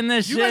dog. licking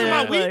this You shit. guys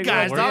are my weed Like,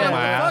 guys. we're Dog. getting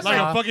Like, my what the ass fuck? Like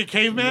Like, a fucking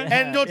caveman.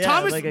 and yo, Yeah,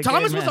 Thomas, like a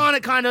Thomas was caveman. on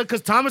it kind of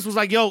because Thomas was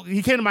like, yo,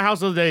 he came to my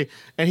house the other day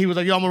and he was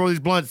like, yo, I'm gonna roll these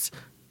blunts.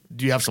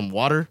 Do you have some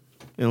water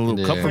in a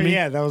little cup Yeah. for me?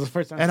 Yeah, that was the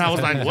first time. And I was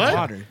like, what?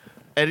 Water.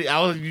 And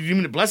I was, you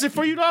mean to bless it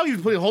for you, dog? He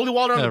was putting holy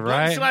water on Yeah, the blunt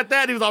and right. shit like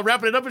that. He was all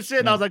wrapping it up and shit.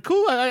 And I was like,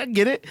 cool, I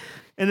get it.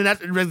 And then at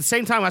the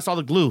same time, I saw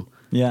the glue.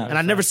 Yeah. And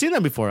I'd never seen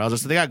that before. I was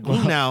just, they got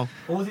glue now.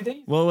 What was he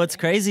thinking? Well, what's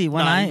crazy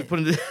when I put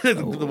in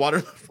the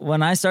water.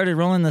 when I started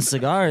rolling the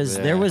cigars,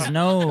 there was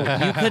no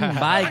you couldn't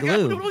buy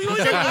glue.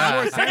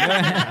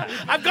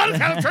 I've got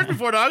it out of church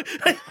before, dog.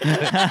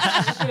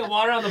 Put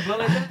water on the blunt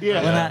like that?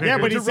 Yeah, Yeah,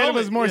 but he To said it roll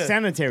was more yeah.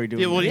 sanitary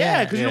doing Yeah, well, it.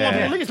 yeah, because you don't want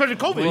Yeah. people licking, especially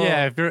COVID. Well,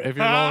 yeah, if you're rolling,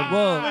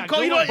 Well,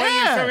 Cold, you know, But you're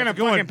still yeah. gonna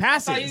fucking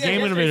pass I thought it. you guys Game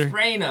just innovator.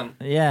 spraying them.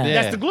 yeah.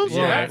 That's the glue,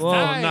 Yeah. right? Well,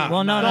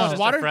 well, no, No, no. it's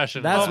water?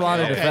 That's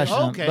water to Okay, freshen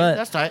them. okay, But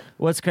that's tight.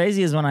 what's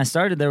crazy is when I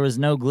started, there was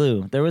no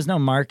glue. There was no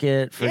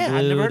market for Yeah, I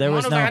glue. never heard- there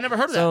was I was no. like, I never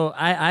heard of that. So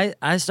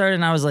I started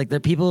and I was like, the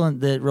people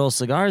that roll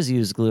cigars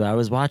use glue. I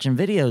was watching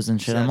videos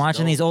and shit. I'm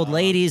watching these old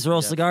ladies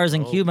roll cigars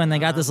in Cuba, and they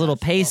got this little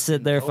paste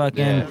that they're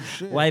fucking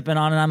wiping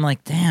on, and I'm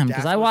like, damn,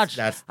 because I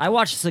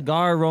watched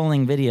cigar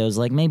rolling videos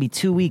like maybe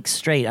 2 weeks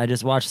straight. I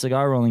just watched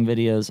cigar rolling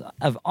videos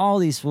of all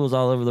these fools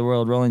all over the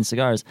world rolling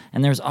cigars,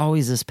 and there's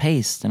always this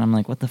paste, and I'm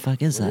like, what the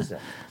fuck is that?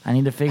 I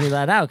need to figure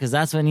that out because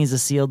that's what needs to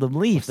seal the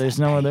leaf. There's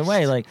no other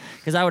way. Like,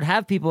 because I would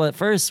have people at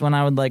first when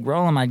I would like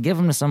roll them, I'd give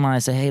them to someone. I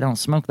say, hey, don't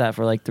smoke that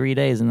for like 3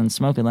 days and then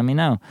smoke it. Let me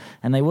know.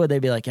 And they would. They'd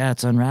be like, yeah,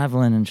 it's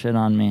unraveling and shit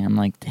on me. I'm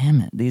like,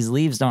 damn it. These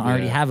leaves don't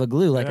already have a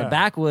glue. Like a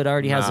backwood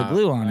already has a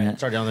glue on it.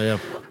 Start down there.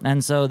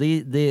 And so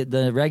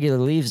the regular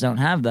leaves don't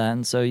have that.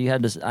 And so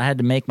I had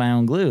to make my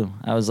own glue.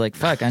 I was like,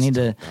 fuck, I need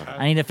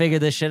to figure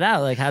this shit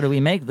out. Like, how do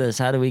we make this?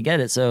 How do we get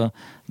it? So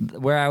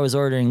where I was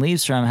ordering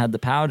leaves from had the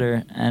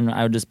powder, and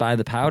I would just buy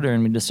the powder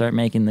and we'd just start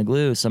making the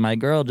glue. So my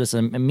girl just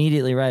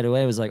immediately right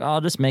away was like, oh,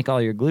 I'll just make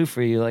all your glue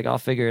for you. Like, I'll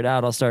figure it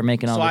out. I'll start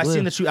making all So the I glue.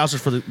 seen that you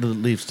ousted for the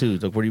leaves too.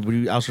 Like, were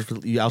you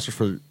ousted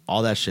for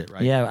all that shit,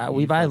 right? Yeah,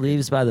 we buy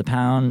leaves by the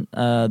pound.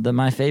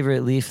 My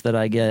favorite leaf that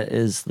I get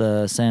is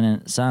the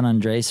San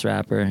Andres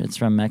wrapper. It's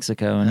from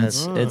Mexico, and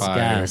it's Fire.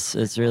 gas.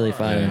 It's really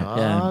fire.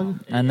 Yeah,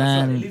 and It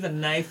then, leaves a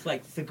nice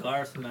like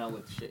cigar smell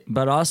with shit.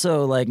 but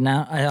also like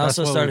now, I That's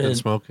also what we've been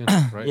started. smoking,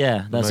 right?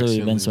 Yeah, that's what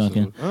we've been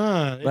smoking.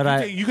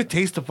 But you could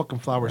taste the fucking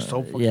flower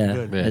so fucking Yeah,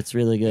 good. Yeah. it's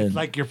really good. It's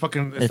like you're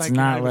fucking. It's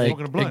not you're like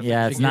smoking a blunt.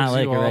 yeah, it's It not gives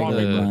like you a all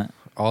regular the- blunt.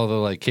 all the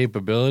like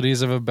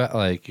capabilities of of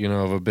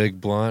a big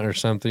blunt or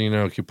something. You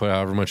know, you can put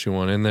however much you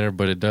want in there,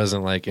 but it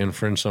doesn't like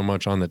infringe so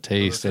much on the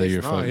taste of your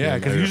Oh, fucking. yeah,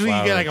 because your usually you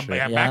flower get like and a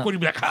shit. backwood, you'd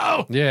be like,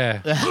 oh.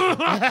 Yeah,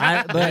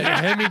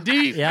 But hit me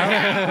deep.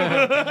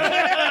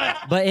 yeah.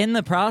 But in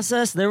the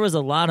process, there was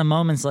a lot of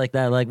moments like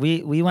that. Like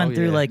we went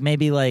through yeah. like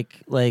maybe like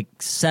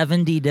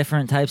 70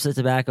 different types of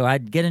tobacco.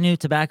 I'd get a new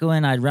tobacco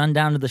in, I'd run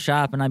down to the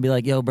shop and I'd be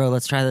like, yo, bro,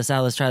 let's try this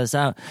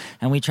out.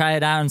 And we try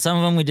it out, and some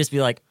of them we just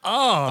be like,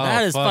 oh,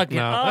 that is fuck fucking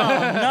no.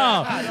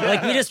 oh no.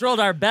 Like we just rolled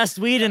our best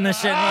weed in this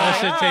shit. That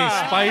shit tastes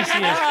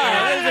spicy as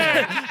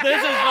fuck.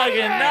 This is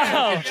fucking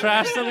no.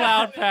 Trash the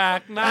loud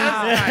pack.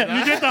 Nah.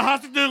 You get the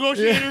hostage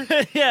negotiator.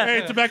 Yeah.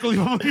 Hey, tobacco,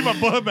 leave my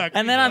blood back.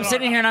 And then I'm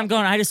sitting here and I'm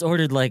going, I just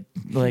ordered like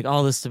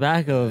all this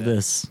tobacco of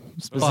this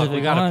specific Fuck,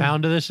 we got one. a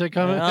pound of this shit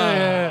coming.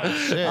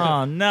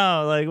 Oh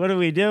no! Like, what are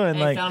we doing?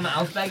 Hey, Like, found the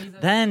house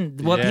baggies. then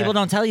what Yeah. people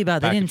don't tell you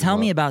about? They didn't Package tell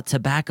them me up. about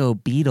tobacco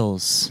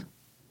beetles.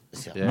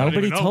 Yeah. Nobody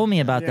even know. told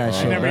me about that I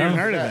shit, never even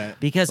bro. heard of that.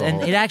 Because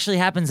and it actually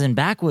happens in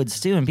backwoods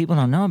too, and people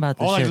don't know about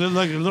this Oh, like shit.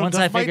 little Once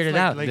dust I figured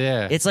bites, it out,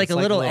 Yeah. it's like a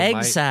little egg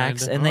mite,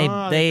 sacs, kinda.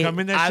 and they come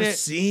in that I've shit.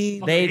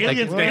 seen. they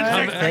aliens, they,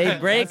 man. they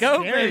break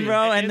open,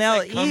 bro, and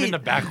they'll Come in eat. the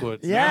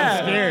backwoods.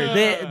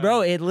 Yeah,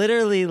 bro, it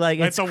literally like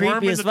Like it's the worm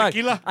creepy in as the fuck.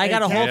 tequila? I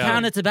got a whole Yeah.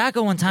 pound of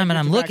tobacco one time, and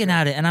I'm looking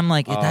at it, and I'm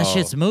like, that Oh.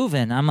 shit's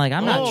moving. I'm like,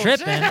 I'm not Oh,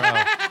 tripping.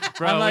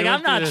 Bro, I'm like, we I'm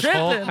went through not this tripping.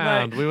 whole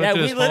pound. Like, We yeah, went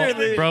through we this whole,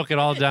 literally broke it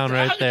all down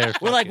right there.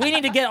 we're like, we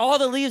need to get all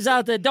the leaves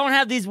out that don't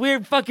have these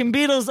weird fucking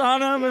beetles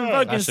on them and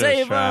fucking That shit was save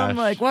them. trash.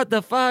 Like, what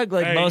the fuck?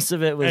 Like, Hey, most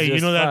of it was Hey, just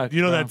you know that fucked,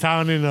 you know bro. that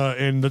town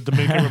in the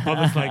Dominican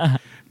Republic?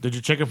 Like, did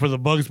you check it for the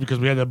bugs because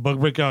we had that bug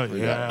breakout?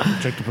 Yeah,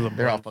 we checked it for the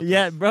They're all bugs. fucking.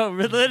 Yeah, bro,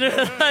 literally,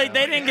 like,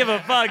 they didn't give a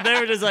fuck. They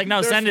were just like,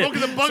 no, send it.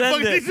 smoking the bug Send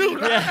bugs it. too.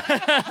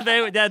 Yeah.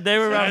 they were Yeah,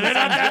 around. they're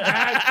not that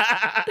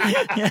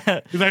bad. Yeah.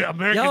 He's like,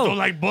 Americans Yo. don't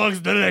like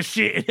bugs, none of that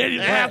shit.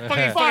 Yeah,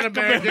 fucking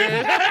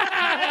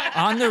America.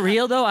 On the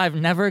real though, I've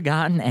never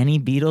gotten any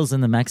beetles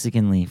in the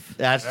Mexican leaf.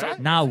 That's.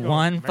 Not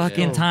one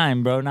fucking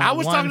time, bro. Not I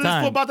was one talking to this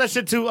time. fool about that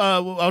shit too. I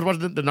was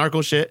watching the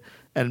narco shit,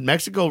 and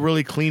Mexico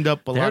really cleaned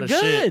up a They're lot of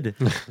shit. good.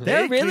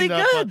 They're They really cleaned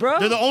up good, bro.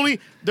 They're the only.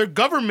 Their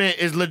government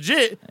is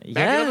legit. Backing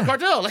up the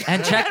cartel. Like,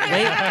 And check,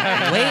 wait.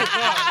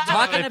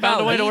 Talking They about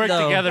found a way to weed, work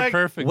though, together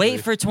perfectly.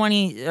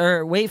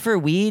 wait for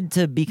weed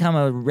to become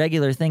a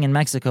regular thing in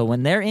Mexico.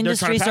 When their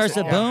industry trying to pass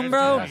starts to it. boom,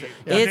 bro, Yeah,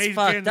 it's he's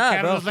fucked getting up,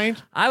 bro. Canada's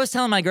lanes. I was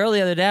telling my girl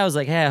the other day, I was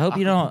like, hey, I hope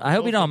you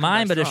don't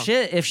mind, but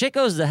if shit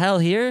goes to hell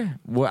here,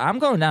 I'm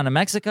going down to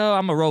Mexico.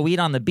 I'm gonna roll weed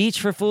on the beach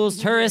for fools,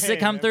 tourists that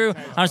come through.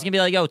 I'm just gonna be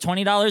like, yo,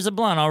 $20 a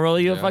blunt. I'll roll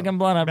you a fucking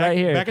blunt up right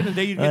here. Back in the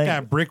day, you'd get Like-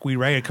 that brick weed,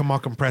 right? It'd come all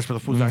compressed for the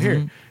foods out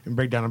here and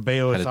break down a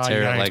bale. Had to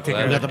tear it like we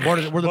leather. got the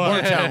border. We're the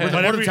border town. We're the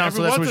But border town.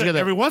 So that's what we get.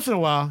 every once in a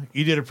while,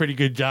 you did a pretty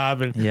good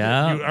job, and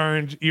Yeah.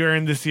 you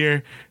earned this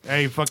year.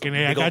 Hey, fucking,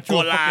 hey, I Big got you,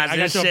 old I got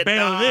colas you a and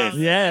bale of shit,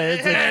 this. Yeah,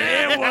 it's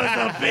And it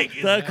was a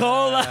big. the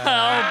cola. Oh fuck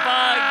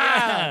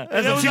yeah. That's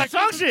It some was cheap like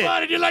song shit.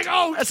 fun, and you're like,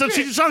 oh, That's some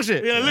shit. cheap song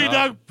shit. Yeah, look,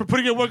 dog, for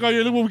putting in work on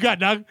you. Look what we got,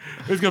 dog.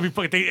 It's gonna be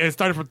fucking. It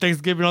started from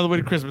Thanksgiving all the way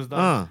to Christmas,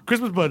 dog.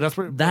 Christmas bud. That's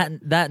what.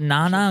 That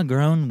Nana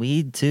grown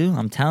weed too.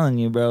 I'm telling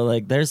you, bro.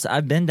 Like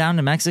I've been down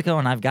to Mexico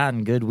and I've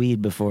gotten good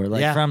weed before.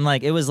 Like Yeah. from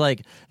like it was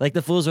like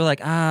the fools were like,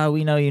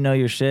 we know you know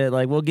your shit.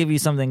 Like we'll give you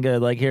something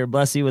good. Like here,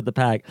 bless you with the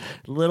pack.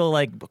 Little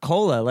like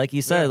cola, like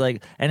you said,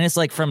 like and it's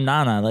like from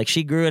Nana. Like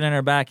she grew it in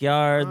her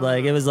backyard.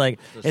 Like it was like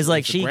it's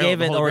like she grail, gave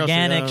the it whole grail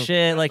organic shit,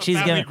 shit. Like she's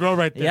family giving grow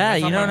right there. Yeah, That's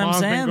you how know my what I'm mom's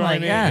been saying? growing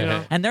Like it, yeah. you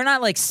know? And they're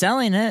not like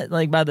selling it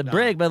like by the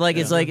brick, but like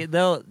it's like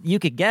you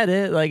could get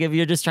it like if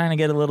you're just trying to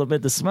get a little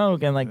bit to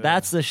smoke and like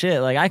that's the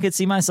shit. Like I could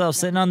see myself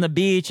sitting on the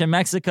beach in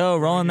Mexico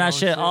rolling that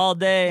shit all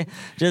day,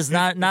 just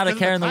not a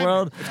care in the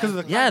world. It's 'cause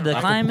of the Yeah, the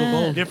climate.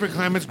 climate. Different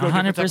climates grow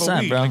different type of 100%,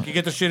 weed. bro. Like you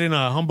get the shit in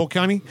Humboldt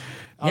County,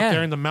 out Yeah.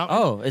 there in the mountains.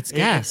 Oh, it's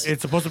gas.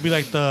 It's supposed to be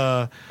like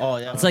the. Oh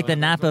yeah. It's like the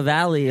Napa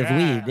Valley of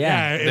weed.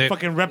 Yeah. it They-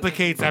 fucking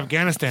replicates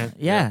Afghanistan.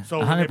 Yeah, So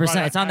when they 100%. brought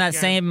It's on that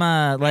Afghan- same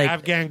like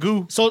Afghan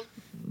goo. So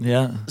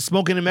yeah.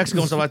 smoking in Mexico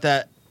and stuff like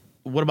that.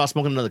 What about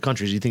smoking in other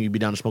countries? Do you think you'd be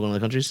down to smoking in other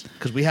countries?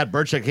 Because we had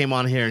Burchek came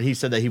on here and he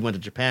said that he went to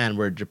Japan,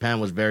 where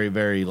Japan was very,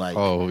 very like.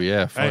 Oh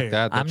yeah, fuck Hey.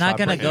 that. I'm not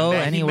gonna go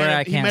anywhere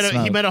I can't he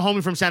smoke. met a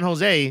homie from San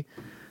Jose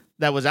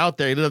that was out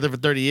there. He lived out there for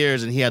 30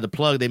 years, and he had the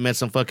plug. They met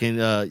some fucking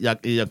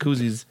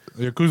Yakuzis.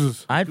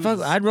 Yakuzas.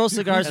 I'd roll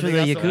cigars for the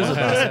Yakuza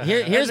boss.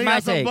 Here's And they my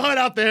got some take. bud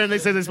out there, and they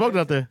said they smoked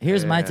out there.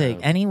 Here's my take.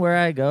 Anywhere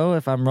I go,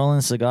 if I'm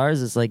rolling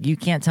cigars, it's like you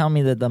can't tell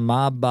me that the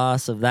mob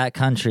boss of that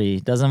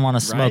country doesn't want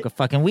to smoke Right. a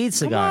fucking weed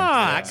cigar.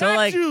 on, I so got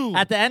like you.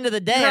 at the end of the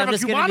day, have I'm a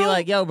just gonna be Cubano?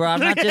 like, yo, bro, I'm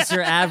not just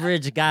your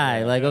average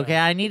guy. Like, okay,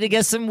 I need to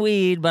get some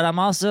weed, but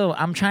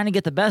I'm trying to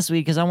get the best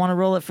weed because I want to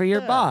roll it for your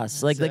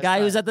boss, like the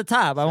guy who's at the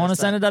top. I want to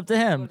send it up to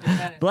him.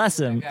 Bless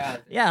him.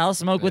 Yeah, I'll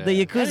smoke with the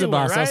Yakuza Anywhere,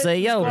 boss. I'll right? say,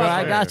 yo, bro,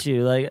 I got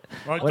you. Like,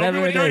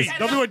 whatever it is.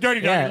 Don't do it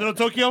dirty, Yeah. Little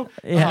Tokyo.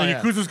 Yeah.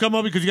 The Yakuzas come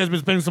up because you guys been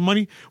spending some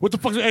money. What the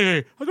fuck?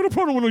 Hey, I got a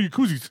problem with no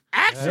Yakuzis.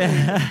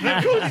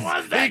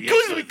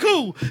 Yakuzis be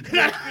cool.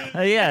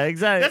 Yeah,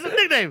 exactly. That's a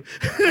nickname.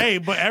 Hey,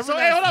 but every So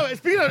hey, hold on.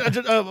 Speaking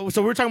of,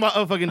 so we were talking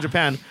about fucking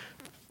Japan.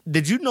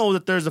 Did you know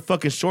that there's a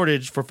fucking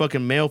shortage for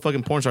fucking male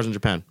fucking porn stars in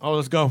Japan? Oh,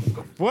 let's go.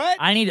 What?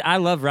 I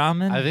love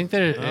ramen. I think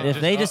they're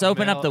if they just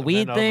open up the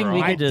weed thing,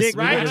 we could just,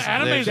 we could just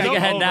Anime's we could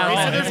head dope, down bro.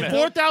 So there. there's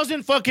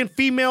 4,000 fucking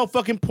female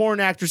fucking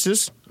porn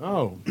actresses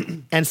Oh,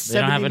 and They don't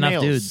 70 have enough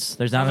males. dudes.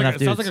 There's not sounds enough like,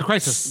 dudes. sounds like a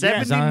crisis.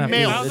 70 It's not enough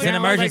males. dudes. It's an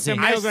emergency.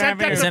 I said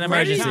that It's to an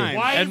Freddie. emergency.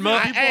 Why And is mo-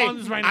 people on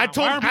this right now? I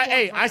told Why are people on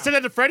this I right said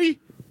that to Freddie.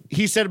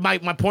 He said my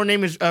porn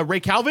name is Ray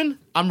Calvin.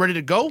 I'm ready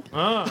to go.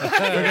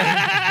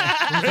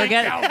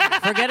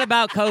 Forget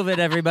about COVID,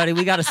 everybody.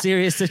 We got a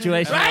serious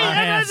situation on our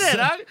hands.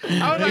 I was We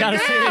got a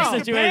like, serious damn,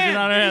 situation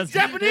on our hands.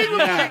 Japanese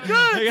women are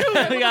good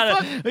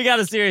too. we got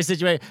a serious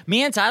situation.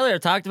 Me and Tyler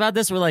have talked about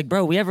this. We're like,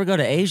 bro, we ever go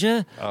to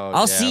Asia? Oh, I'll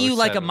yeah, see you we're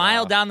like a setting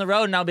mile off. down the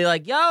road, and I'll be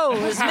like, yo,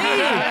 it's me.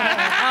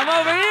 I'm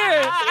over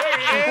here.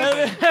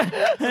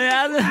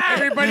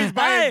 Everybody's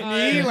by his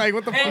Hey. knee. Like,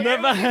 what the fuck?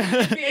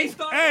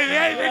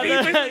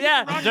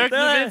 Yeah, Dirk they're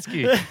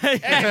Nowitzki.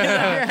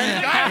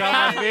 Got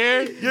my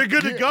beer. You're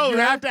good to go. You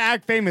have to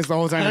act famous the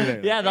whole time you're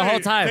there. yeah, the whole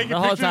time, the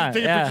whole time.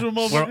 Take a Yeah, picture of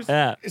motherfuckers.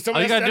 yeah.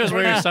 All you gotta do is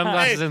wear your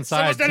sunglasses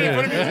inside too.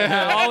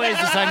 Always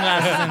the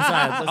sunglasses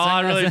inside. All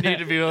I really need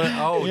to be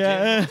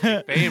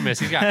James famous.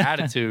 He's got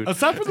attitude.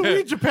 Aside from the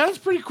weed, Japan's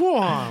pretty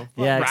cool, huh?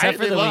 Yeah, except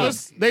for They the love weed.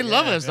 us. They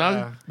love us,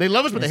 dog. They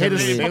love us, but they hate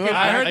us. Except for the weed.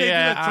 I heard they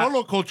Yeah, do the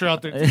cholo culture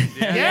out there. Too.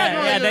 Yeah,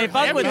 Yeah, they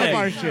fuck with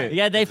Our it. shit.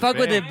 Yeah, they fuck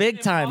with it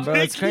big time, bro.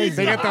 It's crazy.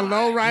 They got the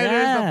low riders,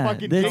 Yeah, the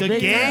fucking the The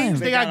big gangs,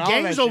 time. they got got all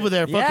gangs that over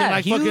there. Fucking Yeah,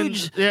 like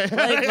huge.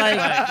 fucking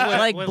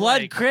like with,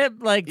 blood like- crip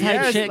like type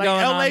Yes, shit like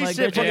going LA on. Like,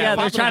 shit, they're, yeah, yeah, they're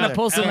popping trying to out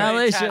pull some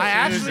LA shit. I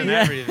actually- and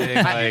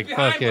everything. Like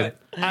fucking.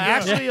 I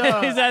actually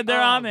He said they're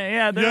on it.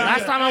 Yeah, they're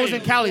last time I was in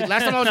Cali,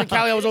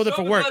 I was over there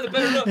for work. The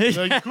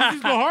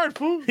Yakuza's go hard,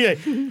 fool. Yeah.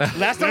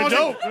 Last time I was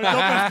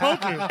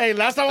in, hey,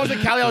 last time I was in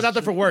Cali, I was out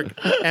there for work,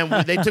 and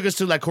they took us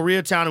to like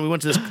Koreatown, and we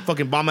went to this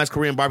fucking bomb ass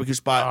Korean barbecue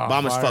spot,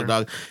 bomb as fire. fuck,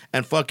 dog.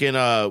 And fucking,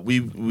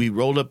 we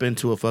rolled up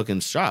into a fucking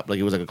shop, like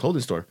it was like a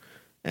clothing store,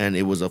 and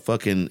it was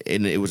and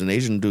it was an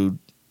Asian dude,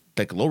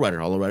 like a lowrider.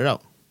 I'll lowride it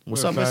out.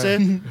 What's up, I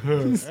said?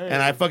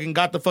 And I fucking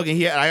got the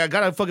fucking I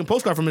got a fucking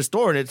postcard from his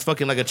store, and it's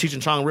fucking like a Cheech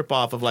and Chong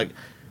ripoff of like.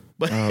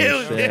 But it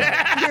was,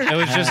 It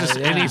was just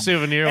any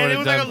souvenir and would it have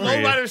was like a done for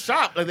you. lowrider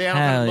shop. Like they had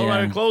Hell like,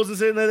 lowrider yeah. clothes and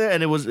sitting there,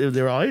 and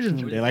they were all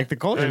Asian. They like the in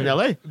culture.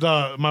 LA.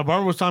 My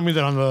barber was telling me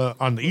that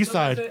on the east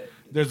side,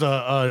 there's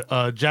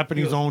a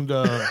Japanese owned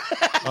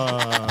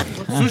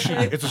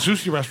sushi. It's a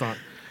sushi restaurant,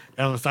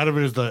 and on the side of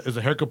it is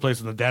a haircut place,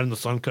 and the dad and the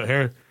son cut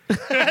hair. And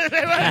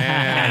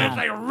it's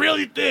like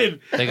really thin.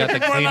 They got the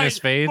We're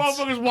cleanest fades.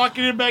 Motherfuckers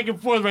walking in back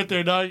and forth right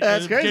there, dog.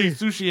 That's and crazy.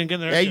 Getting sushi and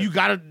getting their Hey, haircut. you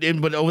got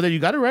it, but over there you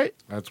got it right.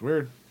 That's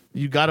weird.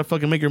 You got to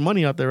fucking make your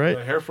money out there, The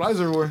right? hair flies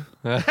everywhere.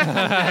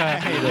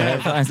 Yeah,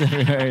 it finds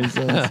everywhere,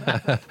 so-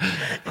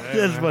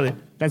 That's funny.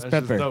 That's That's just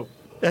pepper. dope.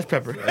 That's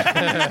pepper.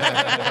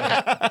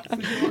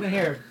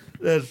 hair.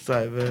 That's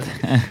tight, man.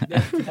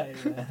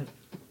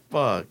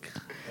 Fuck.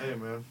 Hey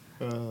man,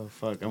 Oh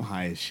fuck, I'm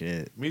high as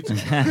shit. me too.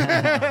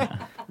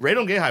 Ray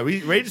don't get high.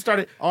 Ray just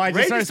started. Oh, I Ray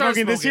just started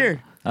smoking this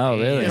year. Oh,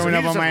 really? Yeah, Coming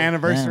up we on my just-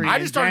 anniversary. I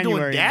in just started doing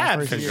January, dabs.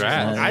 my first year.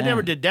 Congrats. I Yeah.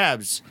 never did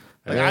dabs.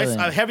 Like Really?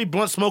 I'm a heavy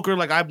blunt smoker.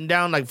 Like I'm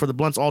down like for the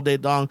blunts all day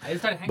long. I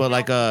started hanging But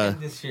like out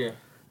this year.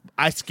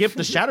 I skipped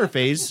the shatter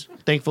phase,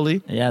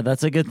 thankfully. Yeah,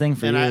 that's a good thing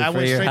for And you, I for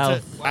went your straight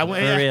health. to I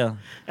went For yeah. real.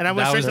 And I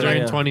went That straight was to during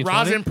like 2020?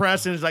 rosin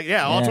press and it's like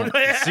yeah, all Yeah.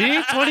 20. See,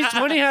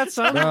 2020 had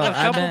some Bro, a I've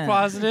couple been-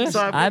 positives.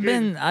 So I've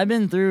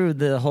been through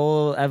the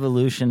whole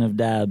evolution of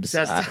dabs.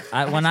 That's-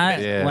 When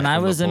I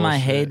the was in my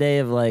bullshit. heyday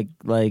of like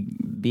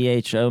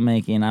BHO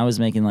making, I was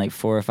making like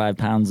 4 or 5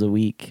 pounds a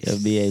week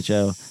of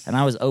BHO, and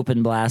I was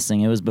open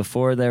blasting. It was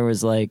before there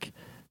was like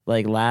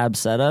lab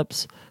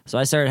setups, so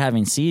I started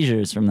having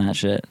seizures from that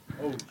shit.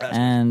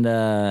 And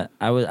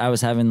I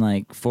was having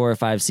like 4 or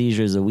 5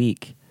 seizures a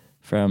week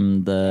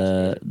from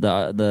the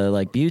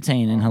like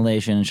butane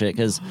inhalation and shit.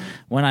 Because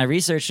when I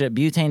researched it,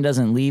 butane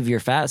doesn't leave your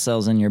fat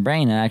cells in your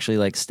brain; it actually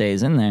like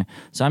stays in there.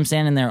 So I'm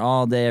standing there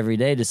all day, every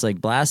day, just like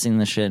blasting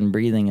the shit and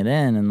breathing it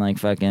in, and like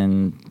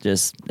fucking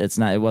just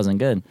it wasn't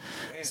good.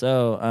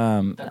 So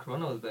That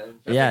Corona was bad.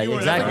 yeah, You were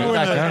exactly. in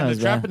Thought the Corona was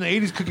trap bad.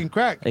 in the '80s cooking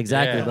crack.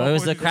 Exactly, Yeah. but it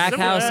was the crack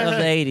house of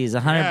the '80s,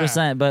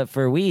 100%. But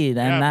for weed,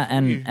 and Yeah, that,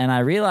 for weed. and I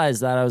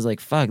realized that I was like,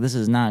 "Fuck, this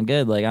is not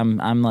good." Like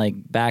I'm like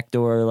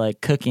backdoor like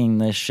cooking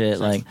this shit,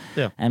 like,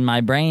 Yeah. and my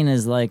brain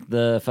is like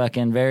the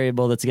fucking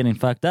variable that's getting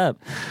fucked up.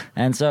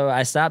 And so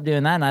I stopped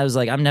doing that, and I was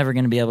like, I'm never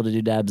gonna be able to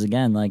do dabs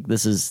again. Like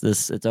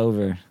it's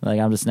over. Like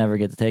I'm just never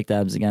get to take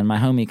dabs again. My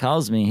homie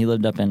calls me. He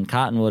lived up in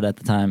Cottonwood at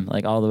the time,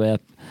 like all the way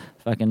up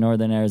fucking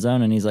northern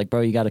Arizona, and he's like,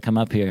 "Bro, you got to come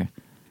up here."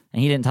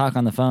 And he didn't talk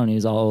on the phone. He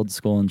was all old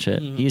school and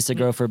shit. He used to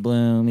grow for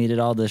Bloom. He did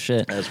all this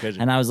shit. That's crazy.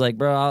 And I was like,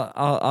 bro,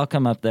 I'll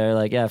come up there.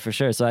 Like, yeah, for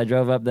sure. So I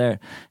drove up there,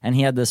 and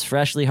he had this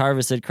freshly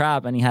harvested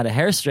crop, and he had a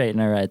hair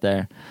straightener right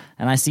there.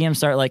 And I see him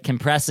start like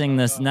compressing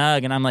this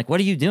nug, and I'm like, what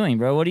are you doing,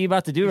 bro? What are you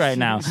about to do right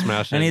now?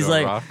 Smash it And he's into a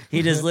like, rock.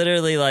 he just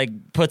literally like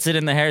puts it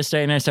in the hair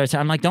straightener, starts.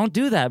 I'm like, don't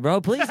do that,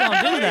 bro. Please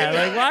don't do that.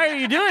 Like, why are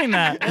you doing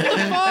that?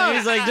 And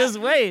he's like, just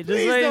wait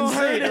and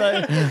see.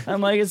 Like, I'm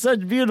like, it's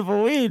such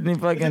beautiful weed. And he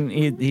fucking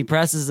he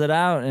presses it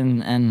out,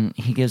 and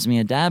he gives me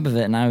a dab of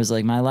it, and I was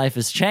like, my life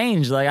has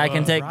changed. Like, I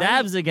can take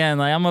dabs again.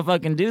 Like, I'm gonna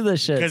fucking do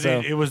this shit. Because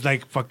So it was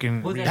like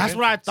fucking. Was it- That's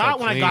what I thought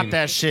So when I got clean.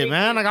 that shit,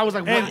 man. Like I was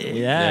like, what?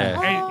 yeah,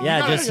 Hey, you yeah,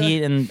 gotta- just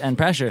heat and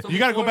pressure. So You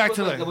gotta go before back it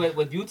to was the-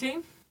 with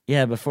butane.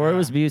 Yeah, before it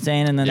was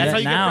butane, and then That's how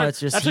you now get it's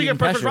just that's how heat you and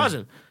get perfect pressure.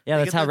 rosin. Yeah,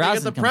 They that's get how the, they rosin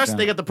get the comes press. from.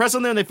 They get the press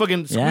on there, and they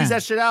fucking squeeze Yeah.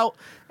 that shit out.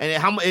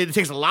 And it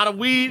takes a lot of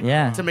weed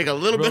Yeah. to make a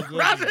little bit of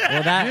rosin.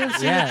 Well, that See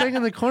the yeah. thing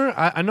in the corner?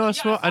 I know a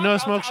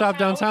smoke shop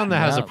downtown that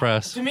has a Yeah.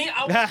 press. To me,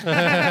 I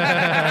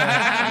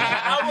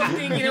was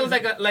thinking it was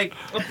like a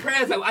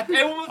press. Like,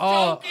 everyone was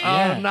joking.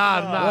 Yeah.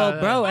 Nah. Well,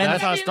 bro, and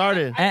That's how it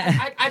started.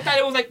 I thought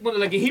it was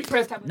like a heat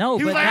press type of no,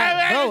 He but was like,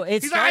 that, hey, bro,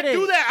 it he's like, I started.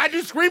 do that. I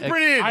do screen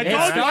printing. I It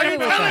told you. started You're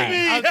with telling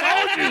me. I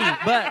told you.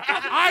 But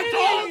I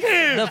told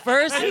him. the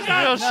first, He looked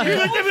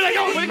at me like,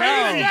 yo, what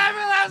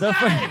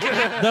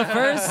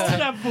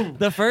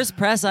the first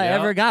press I Yeah.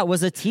 ever got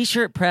was a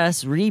T-shirt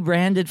press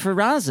rebranded for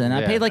rosin.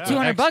 I Yeah. paid like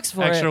 $200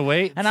 for it. Extra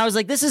weight. And I was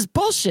like, this is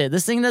bullshit.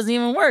 This thing doesn't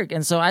even work.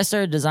 And so I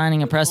started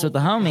designing a press with the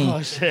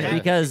homie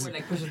because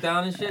like push it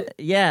down and shit.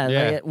 yeah,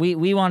 Yeah. like,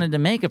 we wanted to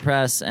make a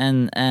press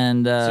and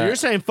So you're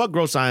saying fuck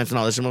grow science and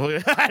all this shit.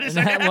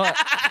 well,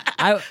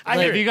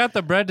 If you got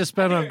the bread to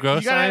spend on grow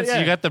You gotta- science,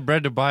 you got the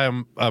bread to buy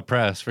a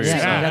press for Yeah,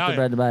 yourself. I got the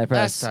bread to buy a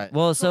press. That's tight.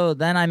 Well, so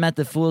then I met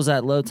the fools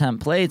at Low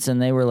Temp Plates,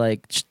 and they were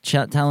like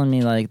telling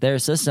me like their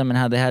system and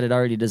how they had it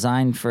already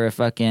designed for a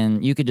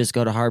fucking. You could just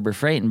go to Harbor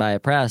Freight and buy a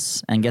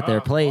press and get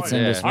their plates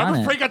and yeah. just run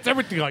Harbor it. Freight got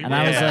everything on you. And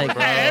I was like,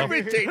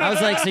 Everything. I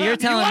was like, so you're you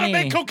telling want to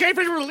me? make cocaine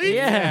for relief?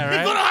 Yeah, You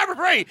right. go to Harbor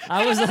Freight.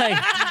 I was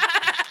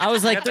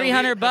like, the $300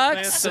 leaves- the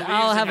plants, the leaves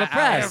I'll in have the a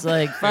press.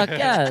 Like, fuck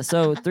yeah.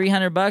 So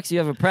 $300, you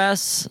have a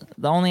press.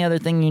 The only other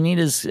thing you need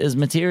is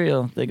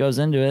material that goes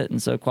into it,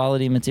 and so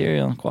quality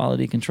material,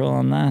 quality control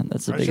on that.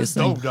 That's the That's biggest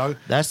just thing. dope, dog.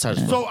 That's tight.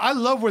 So I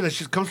love where that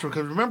shit comes from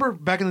because remember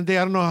back in the day,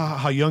 I don't know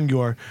how young you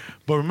are,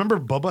 but remember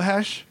Bubba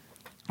Hash?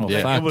 Oh,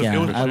 Yeah. fuck It was- yeah. it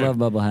was- I love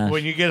bubble hash.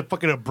 When you get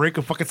a break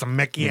of fucking some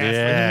mecky ass.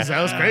 Yeah.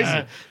 That was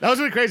crazy. That was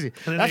really crazy.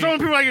 That's when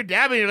people are like, you're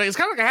dabbing. You're like, it's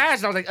kind of like a hash.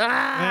 And I was like,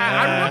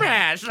 I remember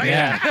hash. Like,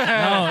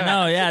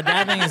 No, yeah,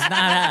 dabbing is not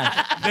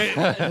hash. They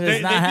not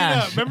did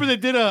hash. remember they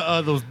did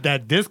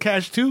that disc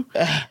hash too?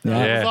 Yeah.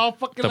 It was all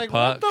fucking The like,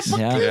 what the pucks. fuck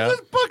Yeah. is Yeah.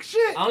 this buck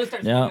shit? I only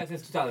started Yeah. smoking like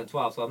since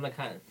 2012, so I'm not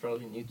kind of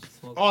fairly new to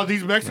smoking. Oh,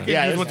 these Mexicans.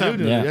 Yeah, this that's one time.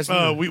 new, dude. Yeah. That's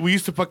new. We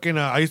used to fucking.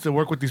 I used to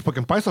work with these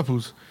fucking paisa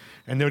fools,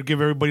 and they would give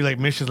everybody like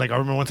missions. Like I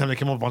remember one time they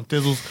came up on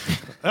Thizzles.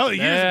 Oh,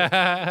 years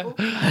ago.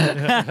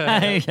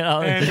 Yeah. You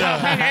know, And,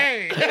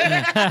 hey,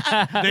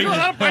 they, Came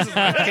up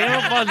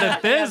on the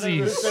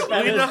thizzies.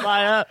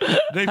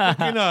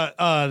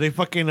 they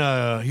fucking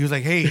he was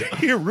like, hey,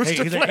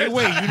 he's like, hey,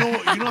 wait,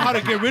 you know how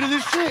to get rid of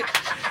this shit?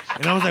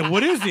 And I was like,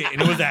 what is it?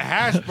 And it was that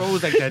hash, bro. It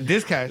was like that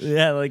disc hash.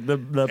 yeah, like the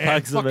And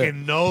pucks of it.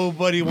 fucking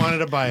nobody wanted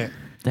to buy it.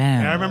 Damn.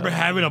 And I remember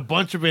having a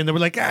bunch of it, and they were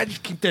like,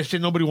 just keep that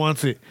shit. Nobody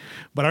wants it.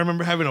 But I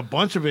remember having a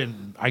bunch of it,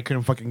 and I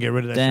couldn't fucking get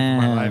rid of that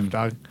shit from my Damn. life,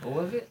 dog. What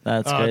was it?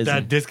 That's crazy.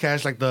 That disc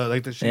hash, like the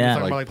shit Yeah.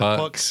 you were talking Like about, like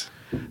pucks.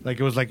 the pucks.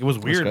 Like it was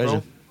weird, bro.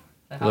 crazy.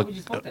 How would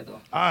you smoke that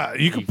though?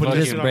 You could put Fucking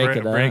this Just shit break on.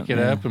 it up. break it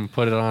yeah. up and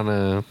put it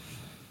on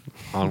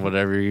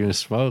whatever you're gonna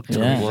smoke.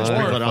 Yeah. Blunt, Just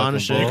put it on fucking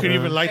and shit. You bowl. could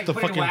even light the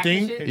Like putting fucking wax thing.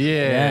 and shit?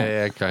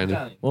 Yeah, kind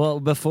of. Well,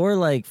 before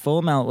like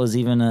full melt was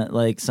even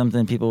like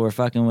something people were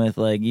fucking with,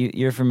 like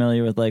you're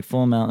familiar with like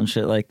full melt and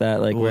shit like that,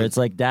 like where it's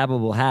like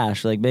dabbable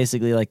hash, like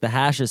basically like the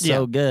hash is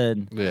so Yeah.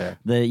 good Yeah.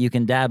 that you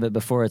can dab it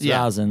before it's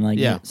Yeah. rosin, like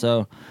Yeah.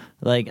 so.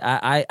 Like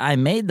I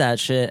made that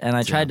shit and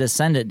I tried to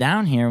send it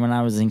down here when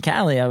I was in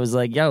Cali. I was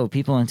like, "Yo,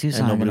 people in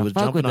Tucson are nobody gonna was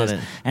fuck with jumping on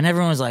this," it. and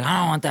everyone was like, "I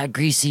don't want that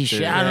greasy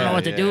shit. I don't know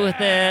what to do with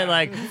it."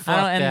 Like, I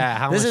don't. that.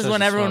 How And this am I is when supposed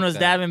to everyone smoke was that?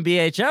 dabbing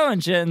BHO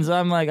and shit, and so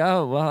I'm like,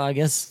 "Oh, well, I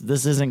guess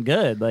this isn't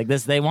good. Like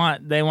this, they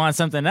want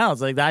something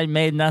else. Like I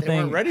made nothing.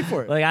 weren't ready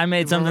for it. Like I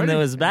made something that ready.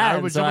 was Now bad.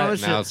 everybody's so jumping I- on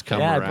this Now it's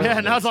coming Yeah, around. Yeah,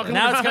 now it's all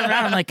now it's coming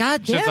around. I'm like,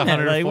 God damn Just it!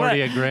 Like, 140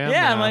 what? a gram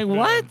Yeah, I'm now. like,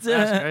 what?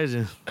 That's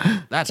crazy.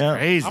 That's Yeah.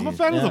 crazy. I'm a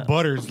fan of the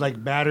butters,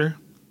 like batter.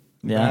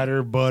 Yeah.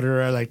 Batter,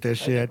 butter. I like that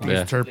shit. I think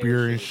it's Yeah.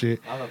 terpier and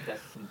shit. I don't know if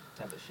that's some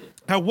type of shit.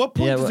 At what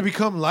point Yeah, does what- it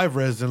become live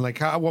resin? Like,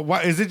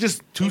 why is it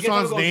just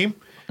Tucson's goes- name?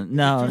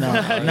 No.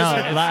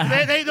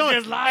 They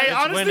don't. Hey,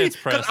 honestly, it's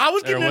because pressed, I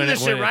was or getting when into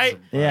this it- shit, when right?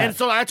 it's Yeah. And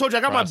so I told you,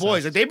 I got my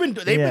boys. Like, they've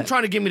Yeah. been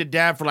trying to get me to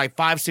dab for like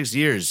 5-6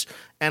 years,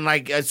 and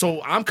like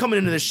so I'm coming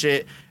into this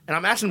shit, and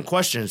I'm asking them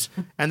questions,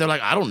 and they're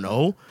like, I don't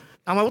know.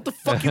 I'm like, what the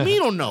fuck you mean you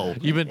don't know?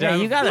 You've been Yeah,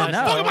 down. you gotta What the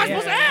know. fuck am I Yeah,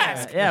 supposed to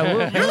ask? Yeah,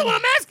 You're the one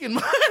I'm asking.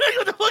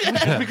 What the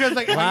fuck? Because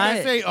like Why-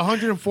 I say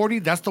 140,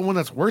 that's the one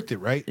that's worth it,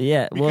 right?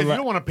 Yeah, Because well, you like-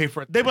 don't want to pay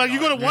for it. They be like, you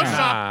go to one Nah,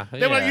 shop. They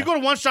be like, yeah. you go to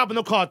one shop and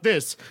they'll call it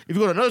this. If you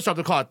go to another shop,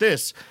 they'll call it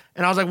this.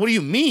 And I was like, what do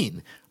you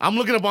mean? I'm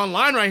looking up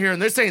online right here, and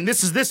they're saying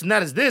this is this and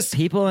that is this.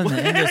 people in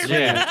the industry.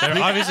 Yeah,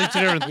 they're obviously two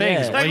different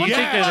things. Yeah. But you Like,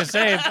 think they're the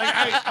same.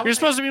 You're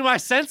supposed to be my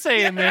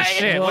sensei in this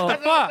shit. Well- What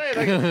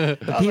the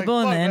fuck? People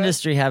in the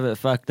industry have it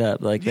fucked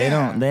up. Like they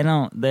don't.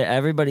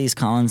 Everybody's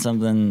calling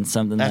something That's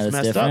that is messed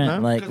up, different.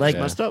 man. Like That's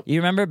messed up. you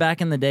remember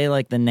back in the day,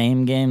 like the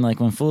name game, like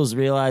when fools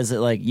realized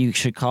that like you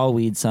should call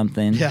weed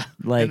something. Yeah.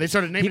 like And they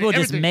started naming people it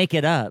just everything. make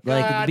it up.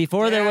 Like God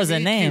before there damn was a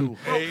EQ. name.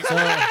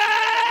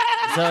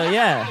 So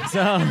yeah.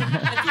 So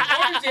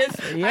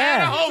Oranges.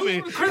 yeah.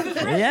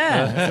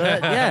 Yeah.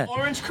 So, yeah.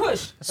 Orange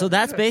Kush. So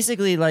that's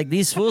basically like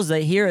these fools.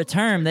 They hear a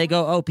term, they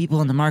go, "Oh,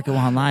 people in the market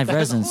want live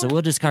resin, so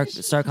we'll just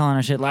start calling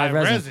our shit live,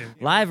 Live resin." resin.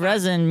 Live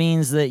resin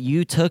means that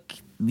you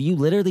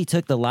literally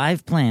took the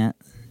live plant,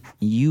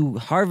 you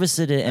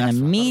harvested it, and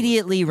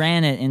immediately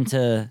ran it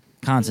into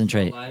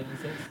concentrate. Live and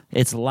stuff.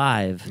 It's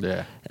live.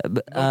 Yeah.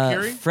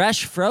 curing?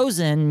 Fresh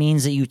frozen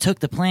means that you took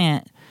the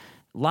plant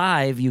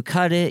live, you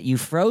cut it, you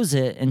froze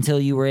it until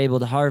you were able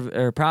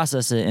to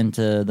process it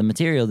into the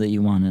material that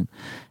you wanted.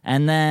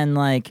 And then,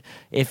 like,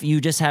 if you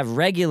just have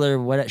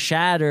regular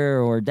shatter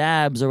or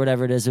dabs or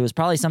whatever it is, it was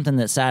probably something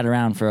that sat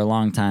around for a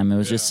long time. It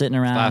was just sitting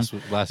around.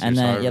 Last and year's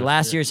then harvest,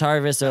 last year's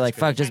harvest, they're like,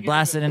 "Fuck, just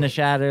blast it into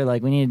shatter."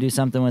 Like, we need to do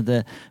something with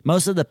it.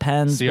 Most of the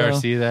pens, bro,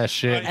 CRC that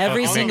shit.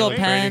 every Oh, single yeah.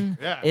 pen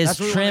Yeah. is That's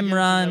what we trim wanna get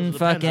run into the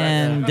pen, right?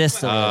 fucking Yeah.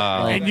 distillate.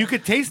 Like, And you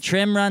could taste it.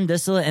 trim run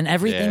distillate, and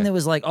everything Yeah. that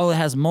was like, oh, it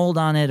has mold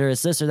on it or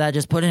it's this or that,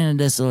 just put in a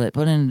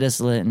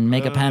distillate, and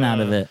make a pen out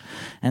of it.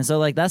 And so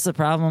like that's the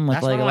problem with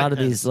That's like why a I lot like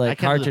of these pens. I like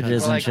can't do the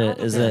cartridges pens. and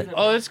shit. Is it?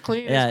 Oh, it's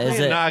clean. Yeah, it's is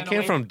clean. it- Nah, it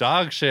came from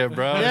dog shit,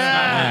 bro. It's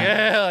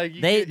Yeah. not-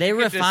 like, They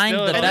refined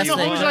the And then best your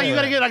they homies are like, could. you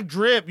gotta get like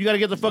drip. You gotta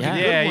get the fucking Yeah.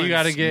 good Yeah, ones. you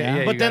gotta get. Yeah.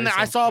 Yeah, But you then gotta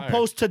I get saw a some fire.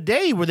 post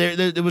today where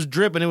it was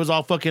drip and it was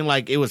all fucking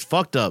like it was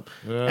fucked up.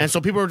 And so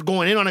people were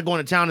going in on it,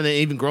 going to town, and then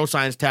even Grow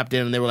Science tapped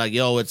in and they were like,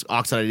 "Yo, it's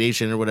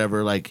oxidation or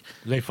whatever." Like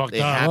They fucked it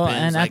up. happens. Well,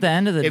 and at Like, the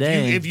end of the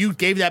day- if you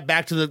gave that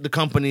back to the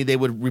company, they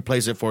would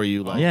replace it for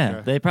you. Like,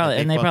 Yeah, they probably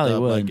like, and they fucked probably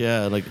up. would. Like,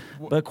 yeah, like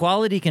But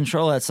quality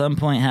control at some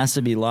point has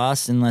to be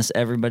lost unless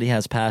everybody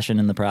has passion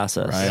in the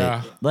process. Right.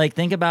 Yeah. Like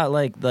think about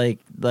like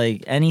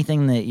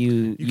anything that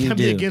you you can't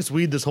do. be against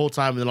weed this whole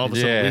time, and then all of a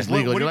sudden Yeah. it's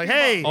legal. What You're do like, you-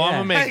 hey, Oh, I'm gonna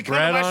Yeah. make Hey, come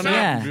bread to my on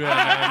shop. it.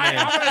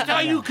 Yeah. I'm gonna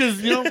tell you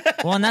because you know.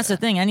 Well, and that's the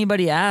thing.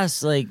 Anybody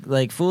asks,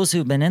 like fools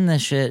who've been in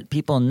this shit,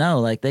 people know,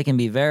 like they can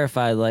be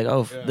verified. Like,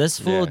 oh, this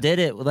fool Yeah. did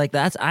it. Like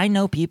that's I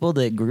know people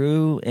that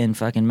grew in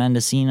fucking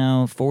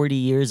Mendocino 40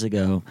 years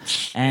ago,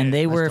 and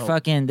they were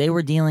they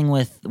were dealing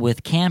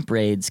with camp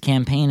raids,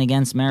 campaign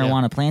against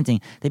marijuana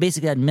planting. They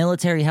basically had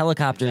military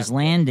helicopters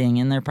landing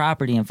in their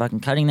property and fucking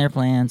cutting their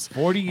plants,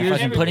 40 and years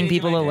fucking Never putting did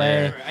people like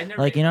away. that. I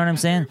never Like, you know what I'm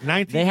saying?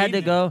 1980. They had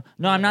to go.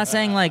 No, I'm not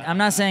saying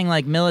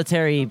like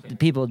military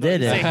people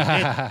did it.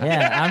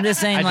 Yeah, I'm just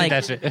saying I did like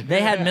that shit.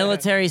 they had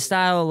military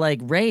style like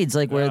raids,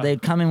 like where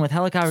they'd come in with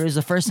helicopters. It was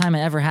the first time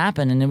it ever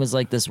happened, and it was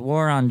like this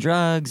war on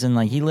drugs, and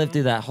like he lived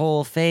through that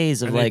whole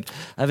phase of like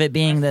of it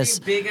being this.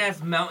 big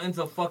ass mountains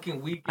of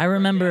fucking weed. I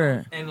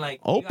remember- and like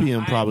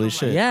Opium probably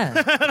shit. Yeah,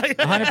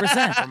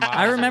 100%.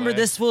 I remember away.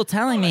 this fool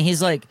telling me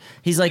he's like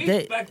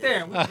they, back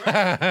there.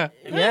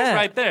 yeah,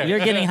 right there. You're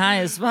getting high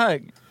as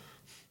fuck.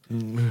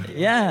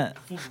 Yeah,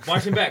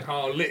 Marching back,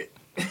 all lit.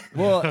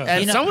 well,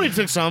 And you know, somebody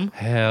took some.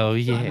 Hell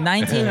yeah.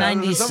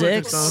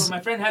 1996. My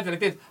friend has it like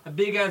this: a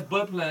big ass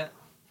butt plant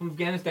from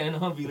Afghanistan in a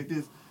Humvee, like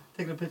this.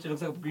 Taking a picture,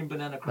 looks like a green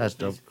banana. That's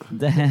dope.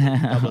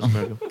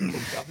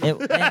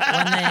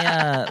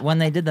 When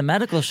they did the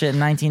medical shit in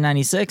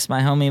 1996,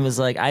 my homie was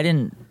like, I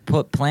didn't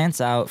put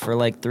plants out for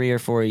like 3 or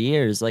 4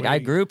 years. Like I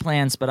grew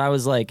plants, but I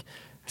was like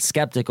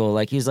skeptical.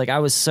 Like he's like, I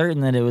was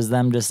certain that it was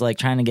them just like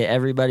trying to get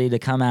everybody to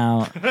come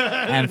out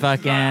and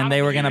fucking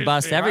they were gonna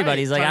bust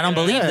everybody. He's like, I don't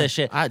believe this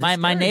shit.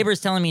 My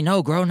neighbor's telling me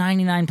no, grow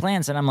 99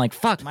 plants, and I'm like,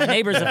 fuck, my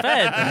neighbor's a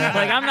fed.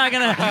 Like I'm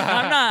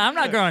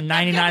not growing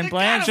 99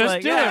 plants. Just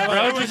Like, do yeah,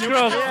 it, bro. Just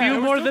grow a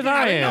few more than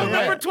I am.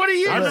 Remember 20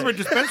 years. I remember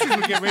dispensaries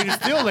would get ready to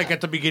steal like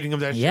at the beginning of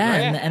that shit.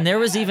 Yeah, right? and there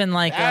was even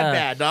like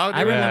Bad, dog.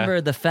 I remember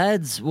the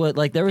feds would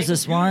like there was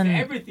this one.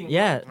 everything, bro.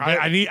 Yeah,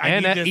 I need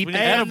And this. eat We the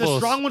need And the edibles.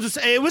 strong ones.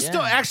 It was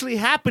still Yeah. actually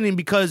happening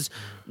because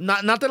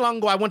not that long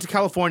ago I went to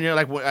California.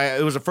 Like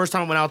it was the first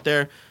time I went out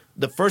there.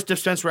 The first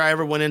dispensary I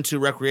ever went into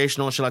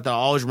recreational and shit like that. I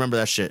always remember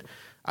that shit.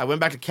 I went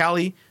back to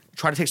Cali,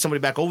 tried to take somebody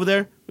back over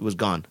there. It was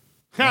gone.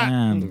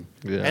 man.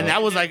 Yeah. And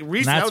that was like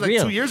recent. That That's was like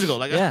real. 2 years ago.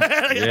 Like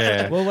Yeah.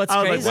 yeah. Well, what's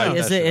I was like, crazy wow,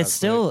 is that that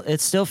shit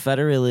it's still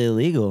federally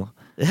illegal.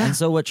 And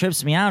so what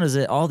trips me out is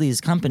that all these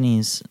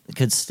companies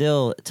could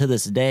still, to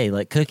this day,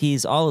 like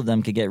cookies, all of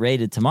them could get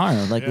raided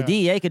tomorrow. Like the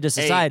DEA could just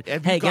decide,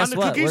 have you hey, gone guess to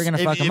what? Cookies? We're gonna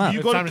fuck if them up.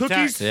 you go to Time to Cookies,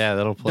 tax. Yeah,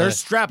 that'll play. they're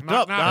strapped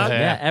up, knock. dog.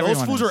 Yeah, Those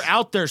everyone fools is. are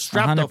out there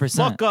strapped the 100%.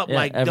 fuck up. Yeah,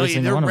 like every they're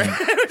single one of them.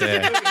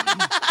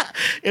 Yeah.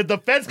 if the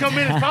feds come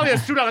in, it's probably a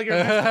shootout. Like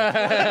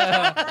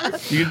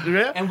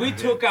yeah? And we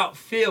took out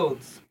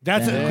fields.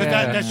 That's Yeah. because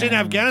that shit in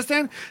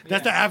Afghanistan.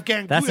 That's the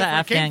Afghan. That's goo. the where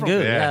it came Afghan from. goo.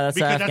 Yeah. Yeah, that's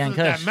the Because Afghan that's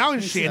that Kush.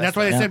 mountain shit, and that's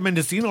why they Yeah. said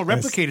Mendocino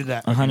replicated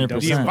that. 100%.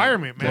 The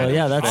environment, man. Well,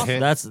 yeah,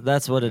 Awesome.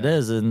 that's what it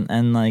is,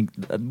 and like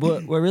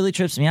what really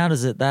trips me out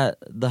is that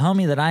the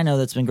homie that I know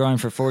that's been growing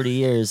for 40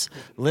 years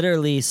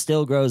literally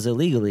still grows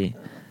illegally.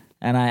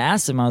 And I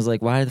asked him, I was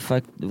like, why the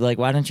fuck, like,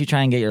 why don't you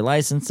try and get your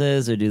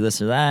licenses or do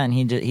this or that? And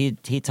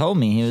he told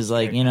me, he was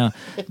like, you know,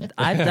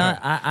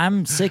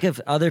 I'm sick of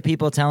other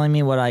people telling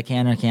me what I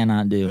can or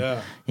cannot do.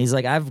 Yeah. He's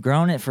like, I've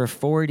grown it for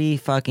 40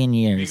 fucking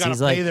years. gotta He's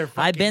play like, their I've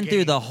fucking been through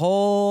game. the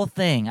whole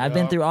thing. I've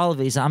been through all of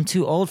it. He said, I'm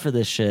too old for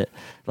this shit.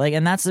 Like,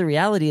 and that's the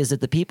reality is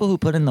that the people who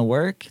put in the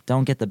work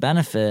don't get the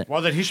benefit.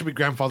 Well, then he should be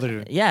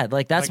grandfathered in. Yeah,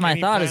 like that's Like my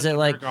any thought. Is that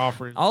like America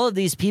offers. all of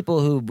these people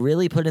who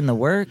really put in the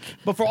work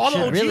But for all the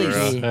should OGs,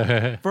 really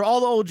be. for all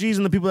the OGs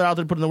and the people that are out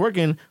there putting the work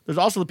in, there's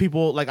also the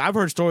people like I've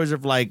heard stories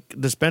of like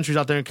dispensaries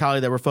out there in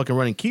Cali that were fucking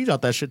running keys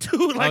out that shit too.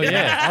 Oh Like,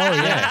 yeah.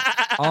 Oh yeah,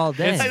 all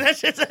day. like, that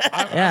shit's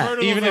Yeah.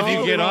 Even if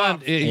you get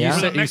on,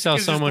 you sell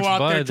so much bud.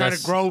 Try to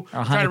That's grow,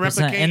 try to 100%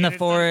 replicate in the it. It's not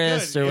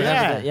forest good. or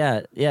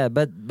whatever. Yeah.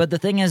 But the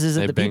thing is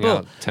They that the bang people,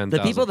 out 10,000 the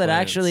people that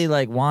plants. actually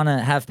like want to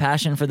have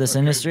passion for this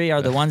industry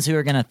are the ones who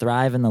are going to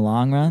thrive in the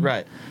long run.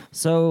 right.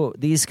 So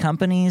these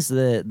companies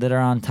that are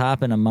on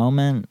top in a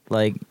moment,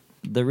 like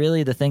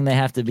the thing they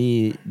have to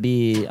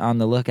be on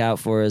the lookout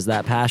for is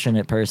that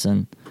passionate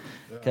person.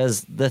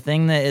 Because the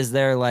thing that is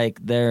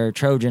their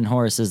Trojan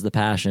horse is the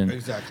passion.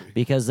 Exactly.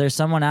 Because there's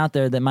someone out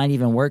there that might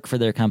even work for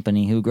their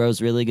company who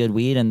grows really good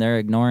weed and they're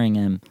ignoring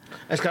him.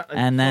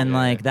 And then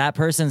that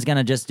person's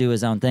gonna just do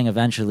his own thing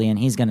eventually, and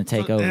he's gonna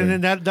take over.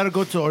 And then that'll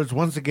go towards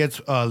once it gets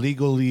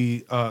legal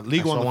on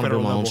the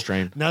federal level.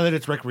 Strain. Now that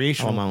it's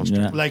recreational, my own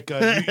strain. like you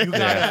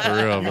got for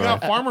real, you bro.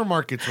 got farmer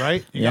markets,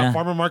 right? You Yeah. got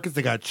farmer markets.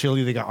 They got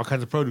chili. They got all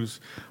kinds of produce.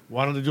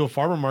 Why don't they do a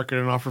farmer market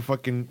and offer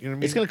fucking? You know what I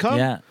mean? It's gonna come.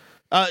 Yeah.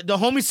 The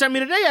homie sent me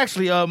today.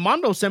 Actually,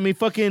 Mondo sent me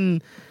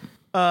fucking.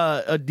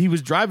 He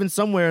was driving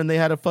somewhere and they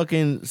had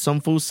some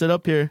fool sit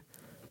up here,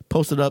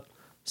 posted up,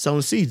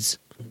 selling seeds.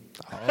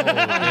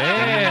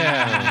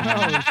 Damn.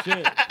 Oh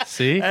shit!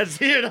 See? That's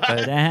here.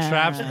 Damn.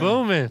 Trap's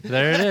booming.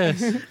 There it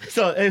is.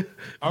 So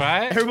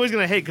Right? everybody's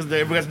gonna hate because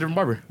everybody's a different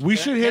barber. We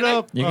should hit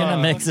up. You're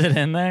gonna mix it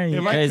in there,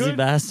 you if I crazy could,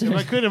 bastard.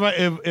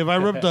 if I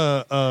rubbed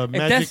the Is that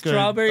magic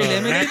strawberry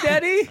lemonade,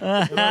 Daddy?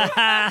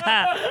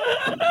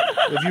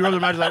 If you rub the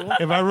magic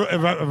like,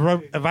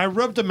 if I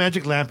rubbed the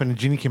magic lamp and the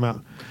genie came out,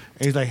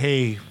 and he's like,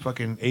 "Hey,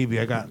 fucking AB,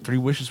 I got 3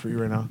 wishes for you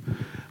right now."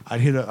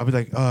 I'd be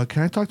like,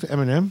 "Can I talk to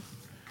Eminem?"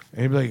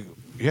 And he'd be like,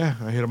 "Yeah."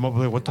 I hit him up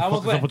like, "What the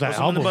fuck is up with that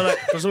album?"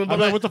 I'm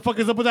like, "What the fuck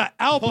is up with that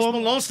album?" Post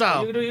Malone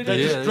style. That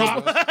just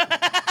dropped.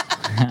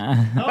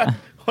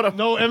 Hold up.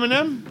 No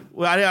Eminem.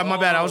 Well, my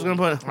bad. I was gonna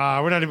put.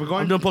 We're not even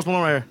going. I'm doing Post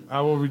Malone right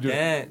here. What we do?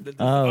 Man,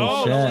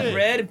 Oh, shit.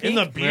 red and pink.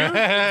 In the beer.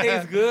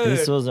 tastes good.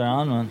 These fools are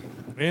on one.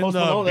 In Post the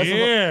Malone. That's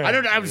beer. I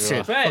don't. I'm just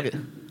saying. Right. Fuck it.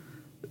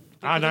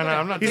 No,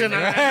 I'm not. He said, No,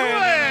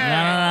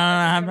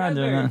 I'm not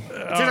doing that.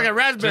 tastes like a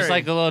raspberry. Just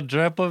like a little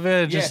drip of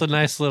it. Just Yeah. a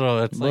nice little.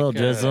 It's Little like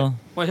drizzle.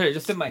 Wait, here,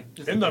 just sit my.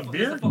 Just In the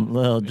beer.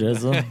 Little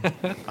drizzle. I'm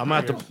gonna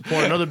have to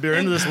pour another beer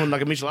into this one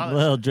like a michelada.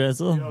 Little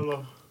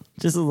drizzle.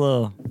 Just a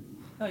little.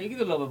 No, you can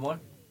do a little bit more.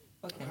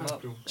 Okay,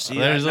 well. See,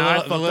 There's now I a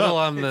fucked little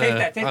up. on the. Taste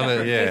that. Taste on that the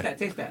first. yeah. Taste that.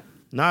 Taste that.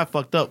 Now I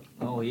fucked up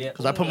Oh yeah.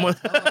 because I put more.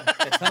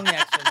 The tongue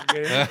action.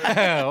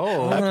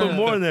 Oh. I put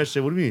more in that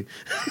shit. What do you mean?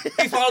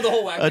 He swallowed the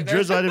whole wax. A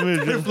drizzle. I didn't even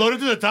It drizzle. floated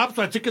to the top,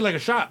 so I took it like a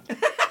shot.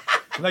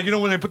 Like, you know,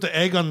 when they put the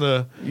egg on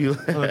the You.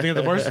 thing at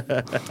the bars? I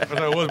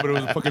thought it was, but it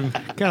was fucking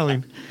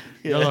Caroline.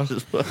 Yellow.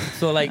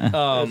 So like,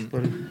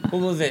 who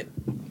was it?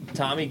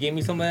 Tommy gave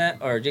me some of that,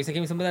 or Jason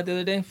gave me some of that the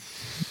other day.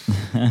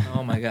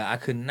 Oh my god, I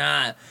could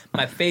not.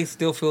 My face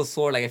still feels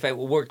sore, like if I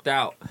worked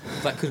out,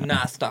 so I could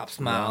not stop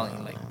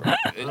smiling. Like,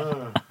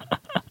 bro.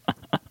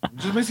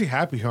 Just makes you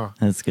happy, huh?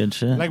 That's good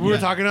shit. Like, we were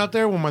talking out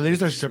there, when my lady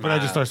starts sipping, I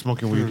just start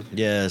smoking weed.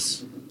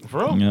 Yes. For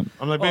real? Yep.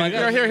 I'm like, Oh, I baby,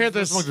 got- here,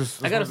 this. Smoke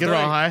this. I got a Get her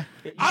all high.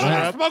 I don't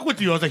want to smoke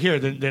with you. I was like, here.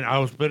 Then I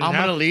was split in I'm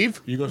half. gonna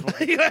leave. You go smoke.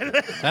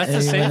 That's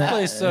the safe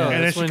place, though. And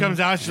then That's she when- comes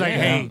out, she's like,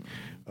 hey,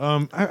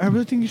 I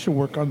really think you should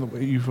work on the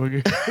way you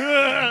fucking.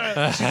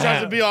 She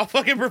tries to be all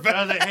fucking I was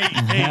professional. like,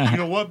 hey, you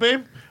know what,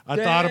 babe? I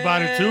thought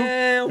about it too.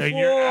 Damn, And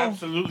you're fool.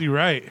 absolutely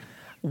right.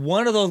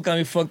 One of those got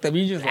me fucked up.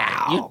 You just like,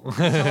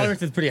 your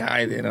tolerance is pretty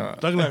high, you know.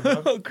 Thug life,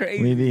 bro.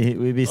 Crazy.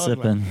 we be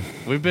sipping.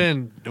 We've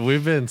been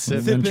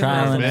sipping Been for a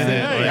trying minute.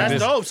 it. Like, That's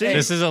this, dope. See,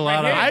 this is a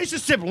lot of. I used to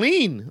sip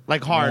lean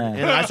like hard, Yeah.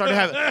 and I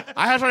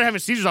started having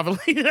seizures off of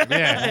lean. Yeah, no, yeah,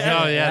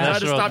 I had that's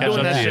to real stop catch doing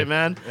up that to shit, you.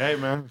 man. Hey,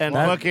 man. And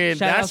That- fucking,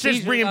 Shout out that's just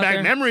seizures bringing out back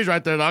there. memories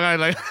right there, dog. I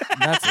like,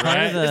 That's part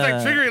of the. it's like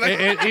triggering,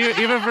 like,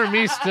 Even for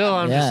me, still,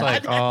 I'm just Yeah.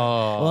 like, oh.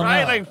 Well,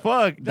 right, no. like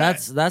fuck.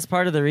 That's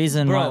part of the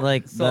reason Bro, why,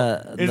 like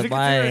so- Is the it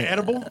why. considered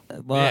edible?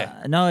 Well,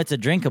 Yeah. no, it's a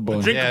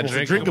drinkable. Yeah, It's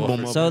a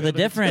drinkable. So the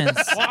difference.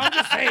 Well, I'm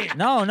just saying.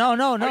 No,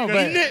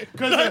 but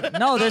Because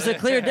no, there's a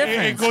clear it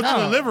difference. goes to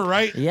No. the liver,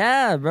 right?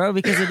 Yeah, bro,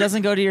 because it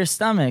doesn't go to your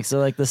stomach. So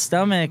like the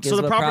stomach So is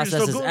the what property's still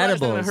processes good. That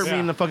edibles. hurt me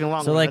in the fucking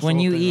long. So run. like That's when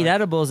the you whole thing, eat right?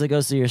 edibles, it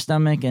goes to your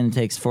stomach and it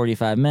takes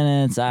 45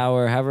 minutes,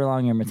 hour, however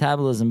long your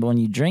metabolism. But when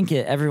you drink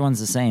it, everyone's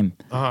the same.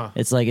 Uh-huh.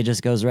 It's like it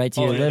just goes right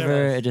to Oh, your yeah, liver.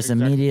 yeah, It just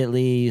exactly.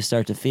 immediately you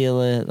start to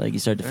feel it. Like you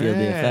start to feel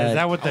the Yeah, effect. is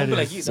that what that I'm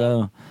like is? you.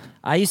 So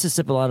I used to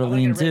sip a lot of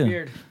lean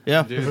too.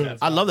 Yeah,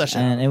 I love that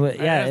shit. And it was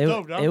that's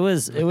dope, dog. it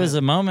was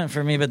a moment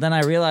for me, but then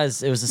I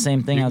realized it was the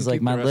same thing. I was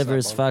like, my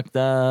liver's fucked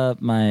up.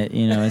 My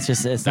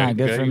it's not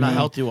good for me. Not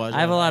healthy wise. I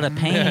have a lot of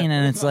pain,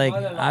 and it's like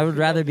I would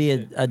rather be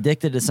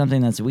addicted to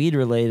something that's weed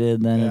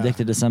related than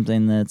addicted to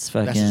something that's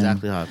fucking. That's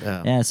exactly how.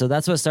 Yeah. Yeah, so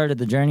that's what started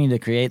the journey to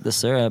create the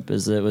syrup.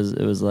 Is it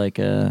was like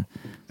a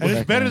And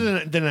it's better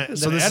than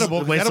So this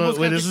edible. is, wait, Edibles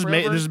so, wait, can this take is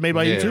made. forever. This is made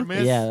by Yeah. you too.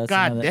 Man. yeah. That's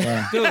God another,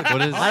 damn. yeah.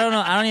 What is? I don't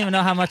know. I don't even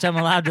know how much I'm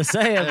allowed to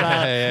say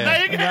about. Yeah.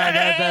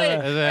 I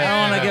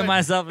don't want to get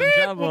myself in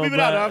trouble. We'll beep it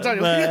out. I'm telling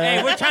you.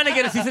 Hey, we're trying to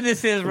get a cease and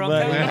desist, bro.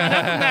 But-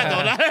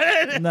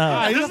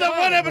 no, This is the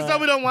one episode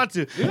we don't want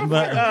to.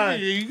 but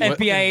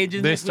FBI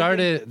agents. They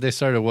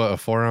started what, a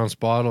 4-ounce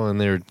bottle, and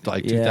they were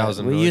like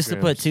 2,000. we used to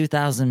put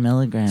 2,000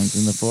 milligrams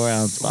in the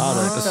 4-ounce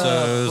bottle. So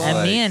it was And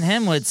like, me and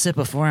him would sip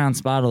a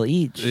 4-ounce bottle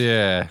each.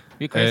 yeah.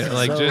 crazy. And,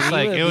 like So just we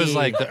like would it was be-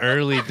 like the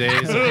early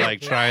days of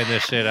like trying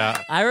this shit out.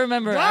 I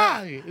remember.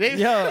 Why? They-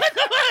 Yo,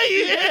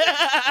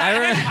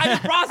 I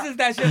processed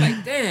that shit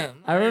like, damn.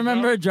 I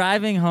remember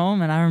driving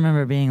home, and I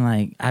remember being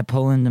like, I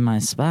pull into my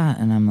spot,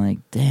 and I'm like,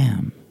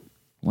 damn,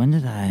 when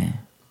did I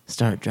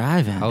start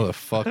driving? How the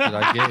fuck did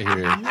I get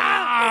here?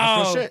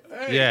 That's real shit.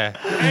 Yeah.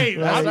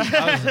 Hey, I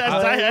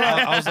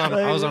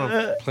was on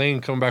a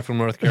plane coming back from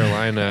North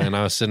Carolina, and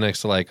I was sitting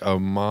next to like a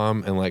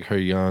mom and like her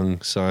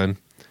young son.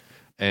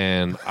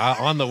 And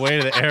on the way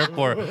to the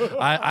airport,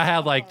 I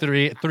had like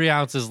 3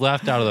 ounces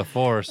left out of the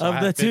 4. So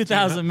Of the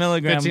 2,000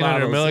 milligram 1,500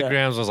 bottles,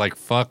 milligrams. I was like,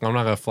 fuck, I'm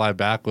not going to fly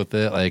back with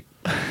it. Like,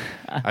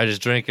 I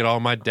just drank it all.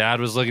 My dad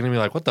was looking at me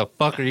like, what the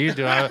fuck are you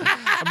doing?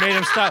 I made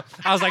him stop.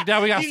 I was like,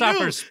 Dad, we got to stop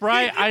for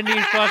Sprite. I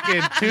need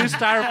fucking 2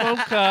 styrofoam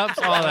cups,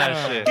 all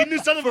that shit. He knew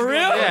something for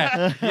real.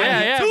 Yeah. 2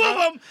 of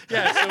them.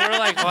 Yeah, so we're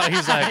like, well,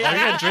 he's like, are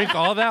you going to drink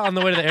all that on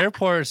the way to the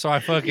airport? So I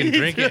fucking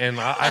drink it. And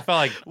I felt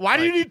like, Why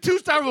do you need 2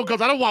 styrofoam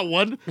cups? I don't want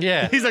one.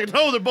 Yeah. He's like,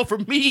 no, they're both for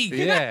me.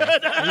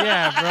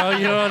 Yeah, bro,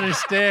 you don't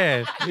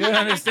understand. You don't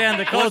understand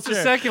the What's the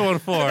culture. second one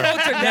for?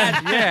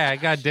 Yeah,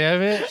 god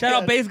damn it. Shout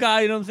out base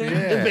guy, you know what I'm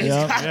saying?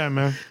 yeah,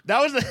 man. That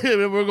was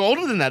we're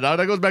older than that, dog.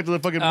 That goes back to the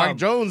fucking Mike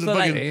Jones and so,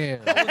 fucking. Damn.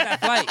 What was that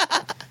flight?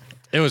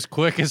 It was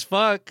quick as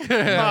fuck. That's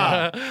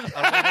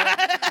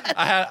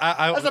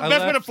the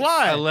best way to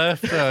fly. I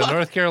left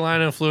North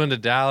Carolina and flew into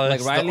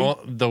Dallas. Like Riley?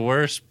 The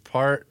worst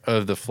part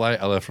of the flight,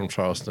 I left from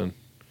Charleston.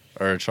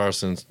 Or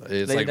Charleston. It's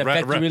Like, like it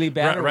affected you really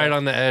bad, or right what?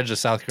 on the edge of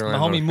South My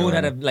Carolina. homie North Moon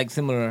had a Carolina. like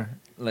similar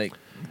like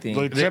thing.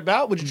 Would you trip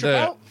out? Would you trip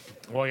out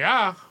Well,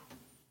 yeah.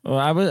 Well,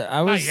 I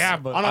was. Yeah,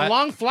 but on a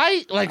long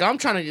flight? Like I'm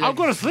trying to. I'm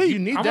going to sleep. You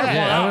need I'm that. gonna go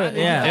out.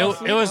 Yeah.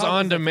 It was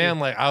on demand.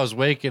 Like I was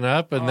waking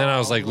up, and then I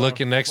was like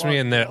looking next to me,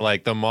 and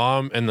like the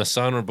mom and the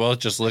son were both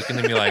just looking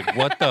at me like,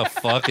 "What the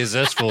fuck is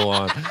this fool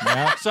on?"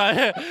 So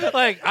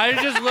I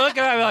just look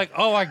and I'm like,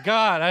 "Oh my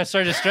god!" I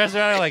started stressing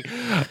out. Like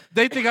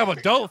they think I'm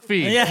a dope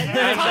fiend. Yeah.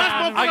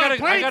 I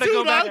gotta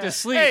go back to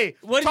sleep. Hey,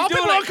 What did tall you do?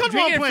 people Like don't come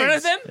drink on in front of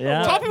planes. them?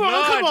 Yeah. Tall people don't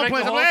I come on drank planes. the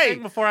I'm whole like,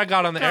 thing before I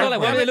got on the So, airplane. like,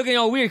 why are they looking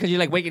all weird? Because you're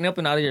like waking up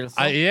and out of your.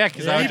 Yeah,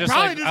 because I was He just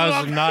probably like, just I was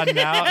walked- nodding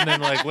out and then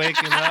like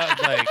waking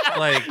up,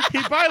 like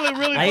he probably looked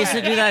really I used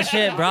to do that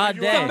shit broad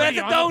day.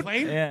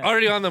 Yeah.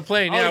 already on the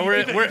plane. Yeah,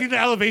 we're do the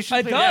elevation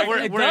It thing. does. we're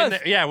It in does. the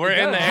we're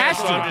in the air. Has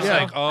So to. I'm just Yeah.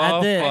 like, oh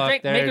At the- fuck,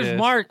 Drink there Maker's it is.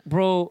 Mark,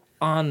 bro,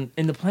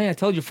 in the plane. I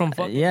told you from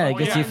fucking. Yeah, it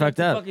gets you fucked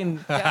up. Fucking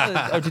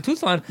Dallas, or to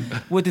Tucson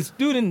with this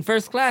dude in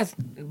first class,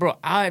 bro.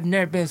 I've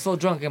never been so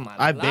drunk in my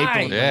I life. vaped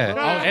on it.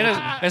 Yeah,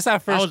 and it's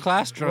that first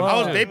class drunk. I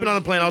was vaping on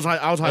the plane. I was It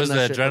was hiding the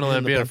that shit.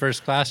 adrenaline being in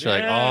first class. You're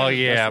like, oh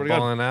yeah, pretty good.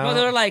 balling Bro,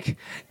 they were out. like,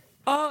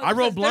 oh, I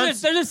rolled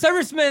blunts. There's a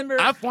service member.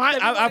 I've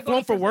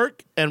flown for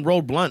work and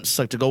rolled blunts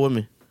like to go with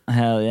me.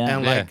 Hell yeah.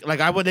 And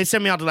Yeah. they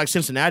sent me out to like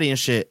Cincinnati and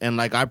shit. And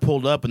like I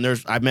pulled up and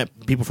I met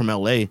people from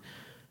LA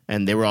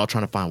and they were all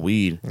trying to find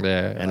weed.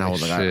 Yeah, And I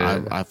was like, shit.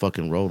 I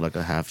fucking rolled like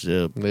a half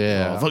zip.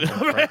 Yeah. Oh, fucking-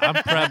 I'm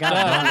prepped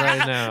up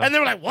right now. and they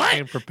were like, what? Came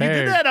You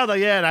prepared. did that? I was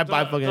like, yeah. And I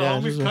buy fucking The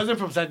ass. homie's cousin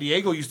from San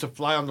Diego used to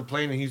fly on the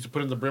plane and he used to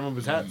put in the brim of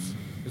his hats,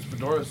 his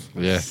fedoras.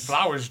 Yeah.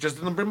 Flowers just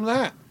in the brim of the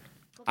hat.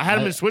 I had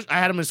them in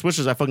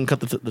swishers. I fucking cut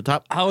the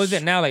top. How is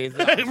it now? Like, is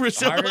it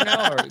Resilient. harder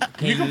now, or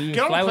can You can you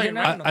get on fly a with plane it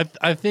now? right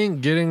I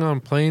think getting on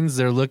planes,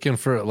 they're looking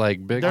for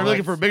like big. They're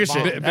looking for bigger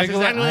shit. Big, That's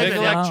exactly what big they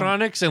did.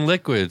 electronics and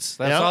liquids.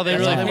 That's Yep. all they That's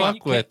really all they fuck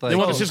want. with. They Like,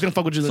 want the shit's gonna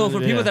fuck with you. So for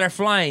people Yeah. that are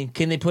flying,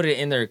 can they put it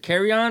in their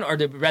carry-on, or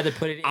they rather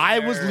put it in I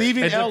their- was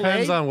leaving it LA.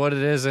 depends on what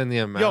it is and the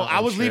amount. Yo, I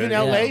was I'm leaving sure,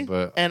 LA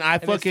but and I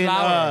it's fucking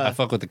flour. I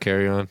fuck with the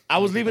carry on. I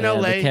was leaving Yeah,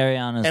 LA the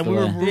carry-on is and the we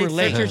were, way. we Did were they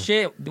late. search your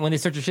shit? When they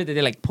search your shit, did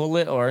they like pull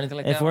it or anything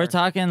like that? If we're or-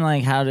 talking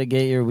like how to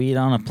get your weed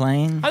on a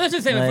plane, I'm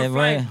just saying like, if we're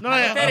flying. No,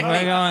 yeah, Hypothetically.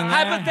 we're going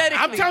there. Hypothetically.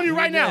 I'm telling you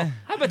right now.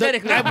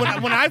 Hypothetically.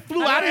 When I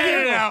flew out of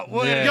here,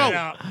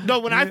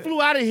 when I flew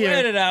out of Wait here,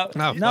 it out.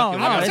 No, No, fuck it, no, I'll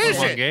that's say it's this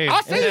one shit. game.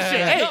 I'll say this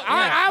shit. Hey,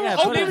 I will yeah,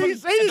 put openly it-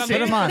 say this put shit.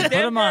 them on. Put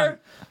them on. Denver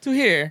to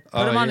here.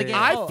 Put them on yeah. again.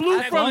 I flew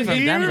I'm from going from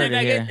here Denver to And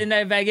I here.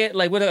 get, I get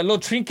like with little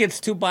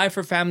trinkets to buy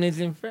for families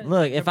and friends.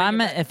 Look, if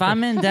I'm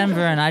in Denver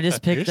and I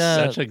just You're picked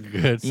up such a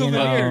good you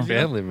know, fucking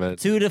family man.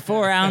 2 to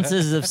 4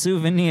 ounces of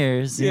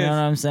souvenirs, you know what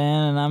I'm saying?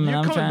 And I'm You're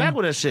coming trying. back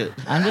with that shit.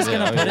 I'm just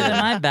gonna put it in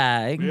my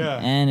bag,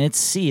 and it's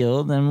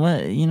sealed. And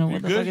what the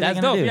fuck are they That's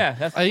gonna dope. do? Yeah,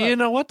 that's You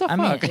know what the I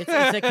mean, fuck? it's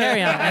a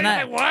carry-on,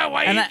 and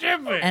Why and you I-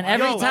 tripping? and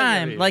every Yo,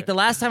 time, like the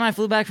last time I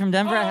flew back from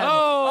Denver, I had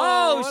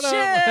Oh, what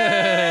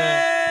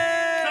shit!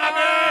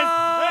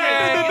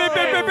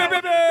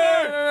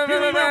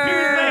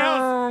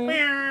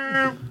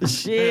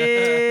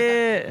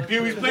 Shit!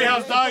 Pee-wee's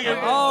Playhouse dog.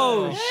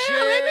 Oh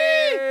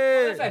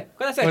shit!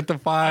 With the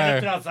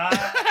fire.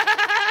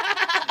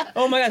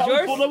 Oh my God,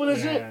 yours? Pulled up with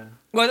that shit.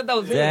 Well, I thought that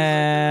was yours.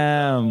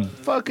 Damn!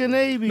 Fucking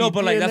AB. No,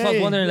 but, like, that's what I was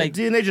DNA. wondering, like-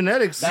 DNA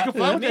genetics. I was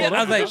like,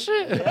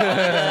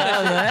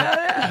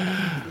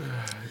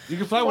 You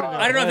can fly with it.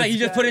 I don't know if like you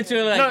just put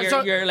into like No, your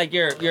so- your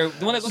the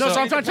one that goes No, so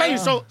I'm into trying to tell you.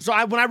 plane. So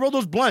when I rolled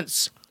those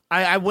blunts,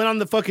 I went on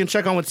the fucking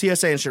check on with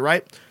TSA and shit,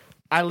 right?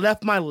 I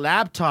left my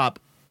laptop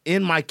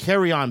in my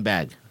carry-on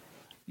bag.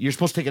 You're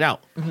supposed to take it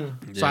out.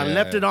 So I Yeah.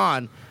 left it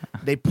on.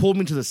 They pulled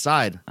me to the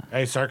side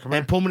Hey, sir, come here.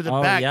 and pulled me to the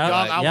Oh, back. yeah.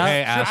 Dog, I Yeah. was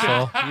Hey, tripping.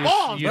 asshole.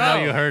 Balls, You bro.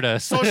 know you heard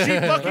us. So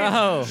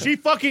Bro. she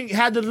fucking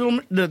had this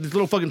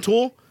little fucking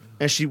tool,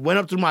 and she went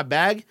up through my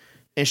bag,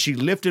 and she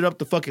lifted up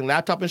the fucking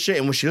laptop and shit.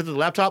 And when she lifted the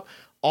laptop,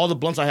 all the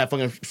blunts I had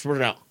fucking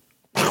spurted out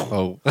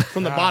Oh.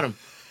 from the bottom.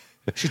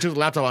 She took the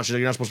laptop out. She's like,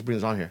 "You're not supposed to bring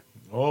this on here."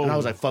 Oh. And I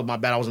was like, fuck, my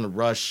bad. I was in a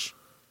rush.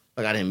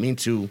 Like, I didn't mean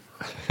to.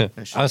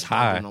 And she I was not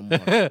high. doing no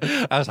more.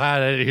 I was high.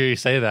 I didn't hear you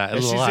say that. It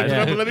And was she a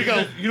said, lie. let me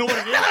go. You know what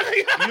it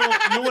is? You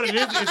know what it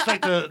is? It's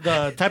like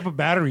the type of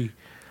battery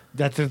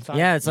that's inside.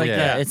 Yeah, it's like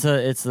Yeah. it's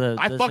the.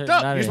 I the fucked certain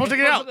up. battery. You're supposed to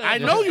get it out. I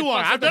know you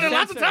are. I've done it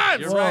lots of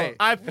times. You're right.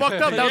 I fucked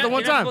up. That was the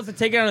one You're not time. supposed to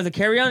take it out as a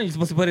carry-on. You're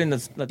supposed to put it in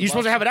the. You're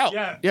supposed to have it out.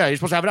 Yeah. Yeah, you're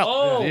supposed to have it out.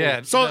 Oh.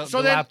 Yeah. So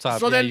the then laptop,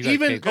 so yeah, then you gotta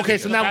even take- okay.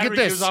 So now get Battery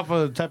this. gives off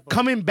a type of-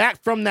 Coming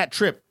back from that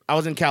trip, I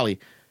was in Cali,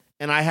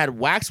 and I had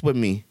Wax with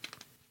me,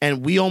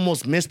 and we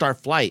almost missed our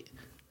flight.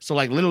 So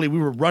like literally, we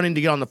were running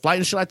to get on the flight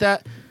and shit like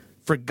that.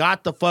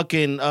 Forgot the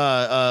fucking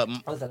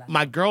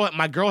my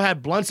girl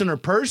had blunts in her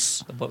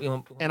purse,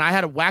 and I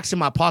had a Wax in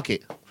my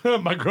pocket.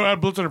 My girl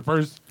had bullets in her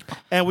purse.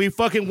 And we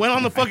fucking went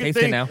on the fucking taste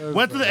it thing, now.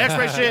 went through the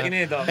X-ray shit, Getting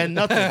it, dog. and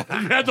nothing.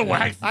 You had the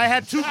wax. I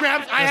had 2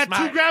 grams. I had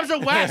 2 grams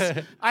of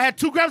wax. I had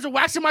 2 grams of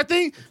wax in my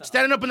thing,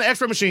 standing up in the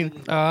X-ray machine,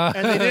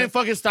 and they didn't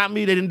fucking stop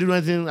me. They didn't do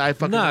anything. I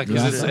fucking No,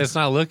 because it's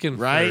not looking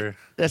right. for.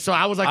 And so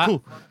I was like,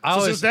 cool. I So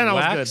always since then, I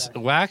was wax,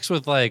 good. wax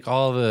with like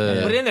all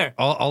the. Put it in there.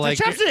 All like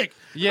Chapstick.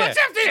 Yeah,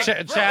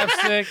 Chapstick.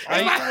 chapstick.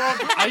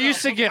 I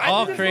used to get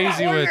all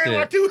crazy with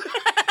it.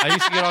 I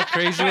used to get all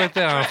crazy with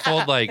it. I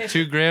fold like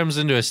 2 grams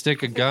into a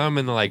stick of gum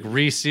and then like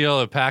reseal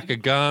a pack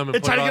of gum and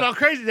And try to get all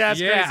crazy. That's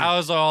yeah, crazy. I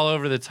was all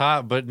over the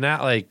top, but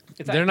not like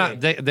they're not.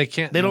 They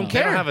can't. They don't They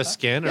care. don't have a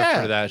scanner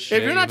Yeah. for that shit.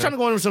 If you're not trying to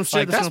go into some shit,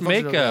 Like, that's not supposed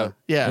to- makeup.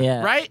 Yeah.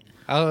 Yeah. Right?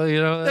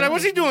 you know. Then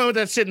what's he doing with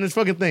that shit in this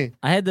fucking thing?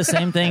 I had the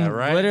same thing. Yeah,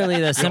 right?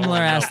 Literally, the similar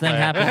ass thing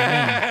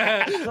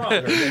happened to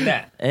Stronger than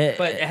that. me. It-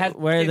 But it has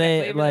where that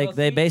they flavor like though,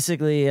 they see?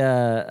 basically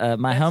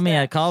my homie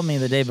had called me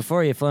the day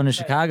before he had flown to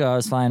Chicago. I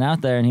was flying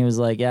out there, and he was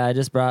like, "Yeah, I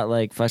just brought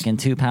like fucking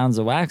 2 pounds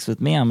of wax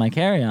with me on my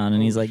carry-on,"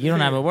 and he's like, "You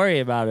don't have to worry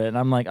about it." And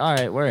I'm like, "All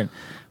right, word."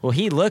 Well,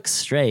 he looks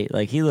straight.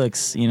 Like he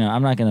looks,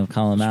 I'm not gonna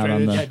call him out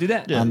on the Yeah, do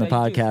that. on the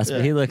Yeah, you do. podcast,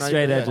 but he looks No,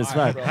 straight yeah. edge as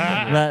fuck.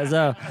 But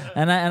so,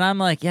 and I'm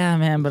like, yeah,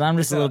 man, but I'm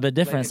just a little bit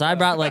different. So I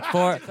brought like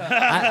 4.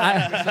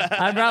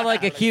 I brought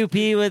like a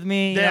QP with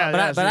me. Yeah,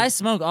 yeah, but I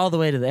smoke all the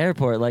way to the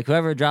airport. Like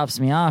whoever drops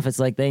me off, it's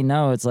like they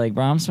know. It's like,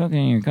 bro, I'm smoking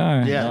in your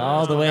car. Yeah. Like,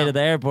 all the way to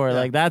the airport.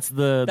 Like that's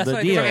the That's what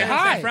I deal. did.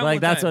 High.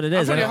 Like that's what it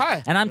is. I'm And, pretty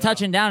high. and I'm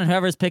touching down, and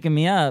whoever's picking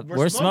me up,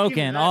 we're smoking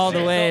smoking that all the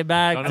shit. way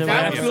back Don't to know if where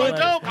I'm I'm feeling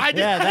dope. I did.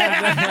 Yeah,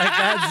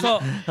 that's So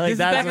like this is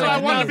that's back in what I I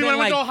wanted to be when I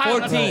went to Ohio.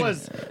 That's what it 2014.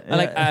 was.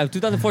 Like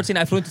 2014,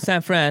 I flew into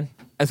San Fran.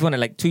 I just went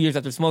like 2 years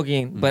after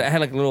smoking, but I had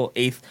like a little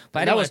eighth.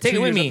 But I didn't want to take it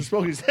with me.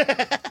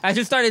 I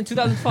just started in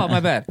 2012.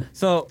 My flew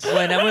So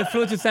when I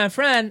flew to San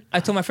Fran, I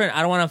told my friend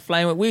I don't want to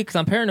fly in with weed because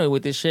I'm paranoid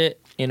with this shit.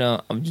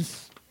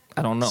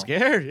 I don't know.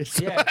 Scared.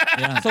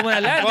 Yeah. So when I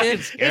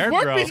landed, Scared,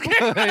 worth bro. being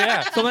scared.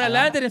 Yeah. so when I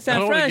landed in I San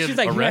don't wanna Fran, get she's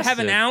like, "Here, I have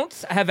an arrested."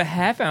 ounce, I have a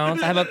half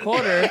ounce, I have a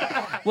quarter.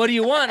 What do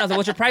you want?" I was like,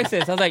 "What's your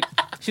prices?" I was like,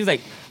 "She was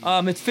like,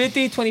 it's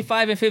 50,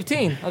 25, and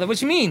 15." I was like,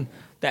 "What you mean?"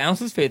 The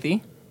ounce is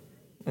 50.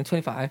 And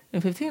 25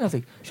 and 15. I was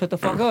like, shut the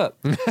fuck up.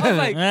 I was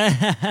like,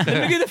 let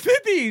me get the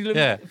 50.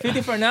 Yeah. 50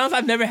 for an ounce.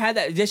 I've never had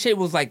that. This shit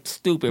was like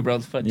stupid, bro.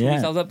 For 2 Yeah.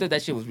 weeks I was up there,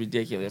 that shit was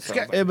ridiculous. So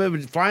I was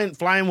like, But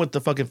flying with the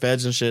fucking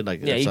feds and shit.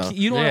 Like, yeah, it's,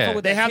 you don't want to Yeah. fuck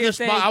with they that have shit this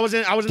spot. thing. I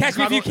was in Catch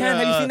me if you can.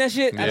 Have you seen that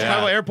shit? Yeah.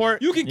 Chicago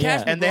Airport. You can catch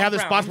Yeah. me. And they have the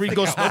spots where you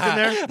go smoke in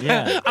there.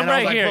 Yeah, I'm And I right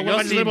was like, here. "Well, You'll I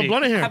just see live a me.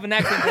 blunt in I here. have an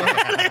accent, bro.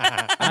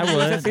 I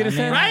would. See what I'm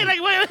saying? Right?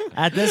 Like, wait.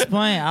 At this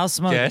point, I'll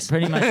smoke Yes.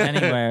 pretty much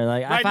anywhere.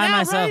 Like I Right find now,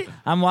 myself, right?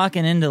 I'm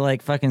walking into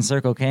like fucking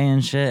Circle K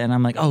and shit, and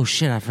I'm like, oh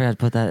shit, I forgot to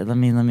put that. Let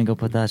me go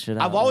put that shit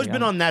out. I've always Like,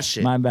 been on that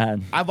shit. My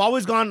bad. I've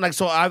always gone like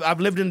so. I've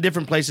lived in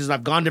different places.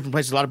 I've gone different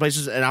places, a lot of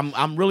places, and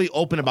I'm really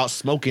open about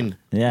smoking.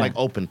 Yeah. Like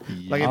open.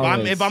 Like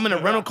Always. if I'm in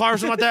a rental car or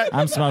something like that,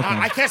 I'm smoking.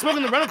 I can't smoke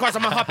in the rental car, so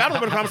I'm gonna hop out of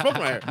the rental car. I'm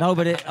smoking right here. No,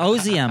 but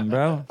Ozium,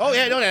 bro. Oh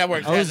yeah, no, that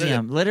works.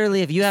 Ozium.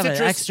 Literally, if you have an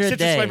Citrus- extra citrus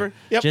day, flavor.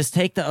 Yep. just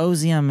take the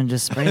Ozium and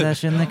just spray that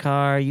shit in the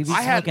car. You be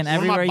I had smoking one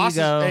of my everywhere you bosses,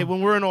 go. Hey, when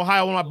we were in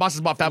Ohio, one of my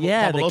bosses bought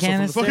Yeah, the Fabuloso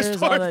from the fucking canisters,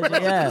 store. all that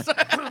shit,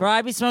 yeah. Bro,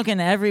 I be smoking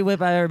every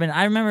whip I've ever been.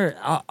 I remember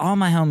all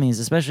my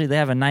homies, especially they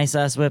have a nice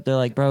ass whip. They're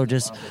like, bro,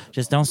 just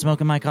don't smoke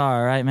in my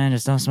car, all right, man?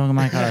 Just don't smoke in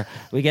my car.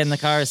 We get in the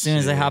car as soon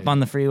as they hop on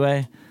the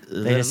freeway.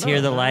 They just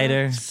hear the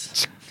lighter.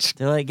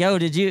 They're like, yo,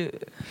 did you?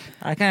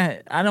 I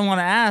don't want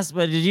to ask,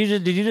 but did you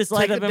just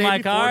light Take up the in day my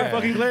before car? the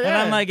fucking glare, And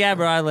yeah. I'm like, yeah,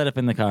 bro, I lit up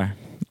in the car.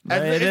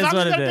 It is As long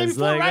what as you got it a day is.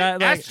 before, Like, right?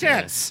 like- Ask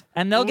chance.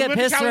 and they'll When we get went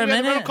to pissed Cali, for a we had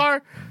rental minute.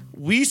 car.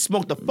 We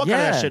smoked the fuck out of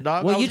Yeah. that shit,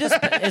 dog. Well, I you was-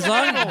 just as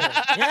long.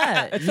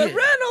 Yeah, It's a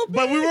rental,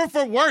 But we were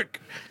for work,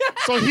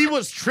 so he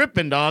was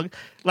tripping, dog.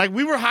 Like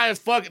we were high as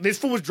fuck. This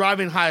fool was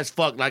driving high as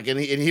fuck. Like, and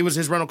he was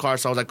his rental car.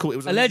 So I was like, cool. It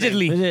was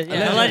Allegedly.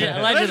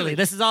 Allegedly,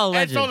 this is all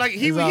alleged. And so like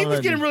he This is all was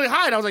alleged. getting really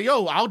high. And I was like,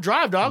 yo, I'll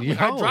drive, dog. Like,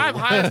 I Yo. drive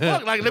high as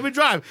fuck. Like, let me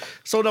drive.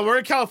 So then we're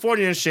in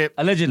California and shit.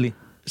 Allegedly.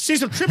 See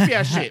some trippy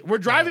ass shit. We're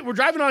driving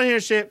on here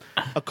and shit.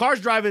 A car's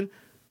driving.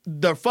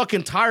 The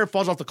fucking tire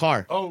falls off the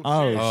car. Oh,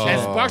 Oh, shit. shit.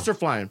 And sparks are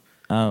flying.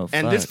 Oh,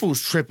 And fuck. this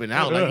fool's tripping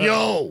out. Like,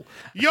 yo,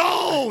 this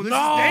is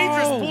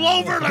dangerous. Pull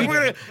over.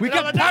 Like, We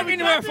kept parking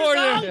there for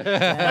them. Like,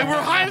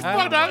 we're high as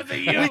fuck, dog.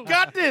 We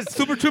got this.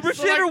 Super Trooper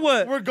So, shit like, or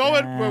what? We're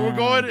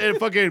going and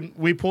fucking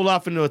we pull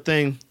off into a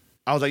thing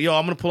I was like, yo,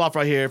 I'm gonna pull off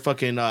right here.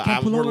 Fucking,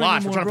 pull we're over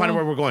lost. We're anymore, trying to find out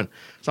where we're going.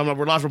 So I'm like,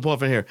 we're lost. We're pull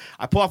off in here.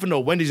 I pull off into a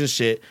Wendy's and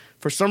shit.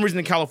 For some reason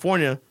in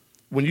California,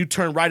 when you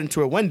turn right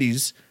into a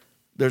Wendy's,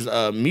 there's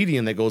a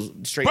median that goes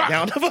straight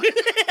down.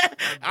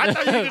 I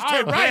thought you could just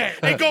turn right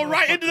and go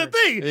right into the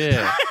thing.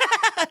 Yeah.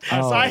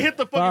 So I hit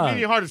the fucking fuck.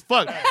 median hard as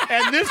fuck.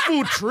 And this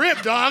fool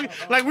tripped, dog.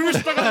 Like, we were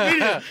stuck on the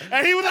median.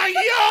 And he was like,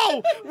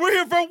 yo, we're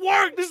here for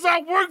work. This is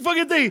our work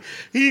fucking thing.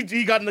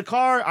 He got in the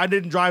car. I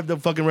didn't drive the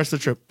fucking rest of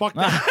the trip. Fuck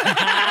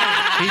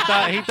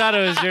that. He thought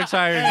it was your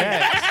tire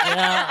next.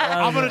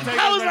 I'm gonna tell you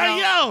I guys was right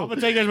like, now. yo. I'm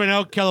gonna tell you guys right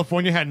now.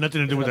 California had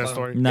nothing to do with that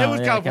story. No, It was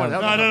yeah, California.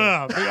 No.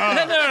 No.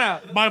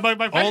 My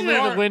Only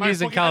the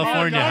Wendy's in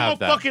California have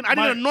that. I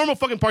need a normal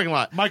fucking parking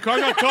lot. My car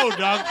got towed,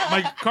 dog.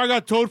 My car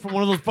got towed from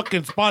one of those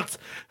fucking spots,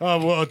 a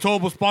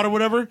towable spot or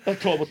whatever.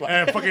 towable spot.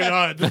 And fucking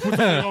just put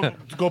something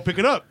to go pick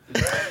it up.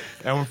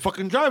 And we're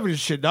fucking driving this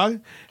shit, dog.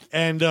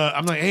 And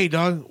I'm like, hey,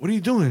 dog, what are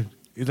you doing?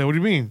 He's like, what do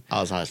you mean? I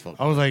was high as fuck.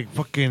 I was like,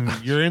 fucking,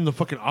 you're in the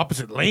fucking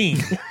opposite lane.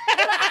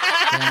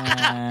 We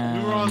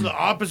were on the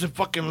opposite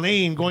fucking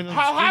lane going down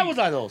the How high street. was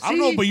I though? I don't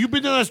know, but you've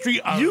been down the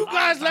street. you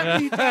guys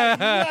let me.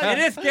 It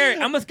is scary.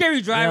 I'm a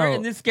scary driver, Yo.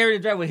 and it's scary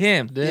to drive with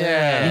him.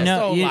 Yeah, You know,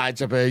 so you- lied,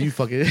 Japan. You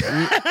fucking.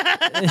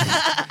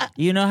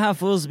 You know how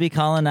fools be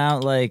calling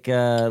out like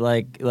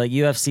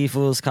UFC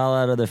fools call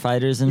out other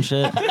fighters and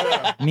shit.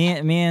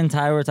 Me and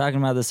Ty were talking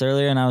about this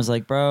earlier, and I was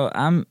like, bro,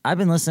 I've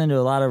been listening to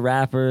a lot of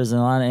rappers and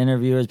a lot of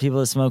interviewers, people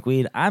that smoke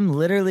weed. I'm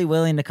literally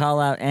willing to call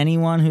out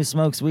anyone who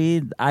smokes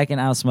weed. I can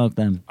outsmoke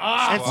them.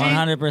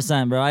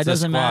 100%, bro. It It's a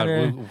doesn't squad.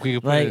 matter. We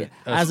could put Like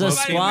a as a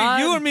smoke team. squad,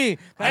 You or me.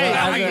 Hey,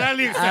 I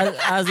gladly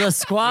accept. as a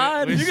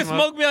squad. You can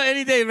smoke me out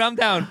any day, but I'm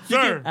down.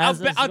 Sir. I'll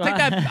As a take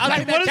that. I'll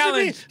Like, take what that does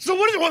it mean? challenge. So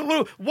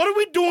what are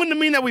we doing to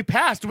mean that we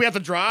passed? Do we have to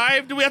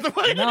drive? Do we have to?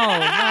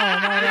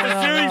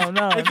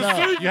 No. It's a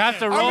series. You have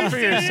to roll for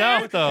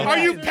yourself, though. Are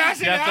you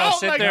passing You have out? to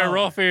sit Like, there and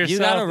roll for yourself. You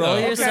gotta roll though.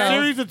 It's a yourself.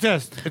 series of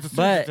tests. It's a series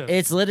But of tests.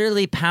 it's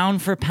literally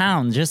pound for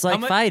pound, just like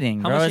much-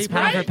 fighting, how bro. much It's he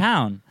pound paid? for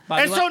pound.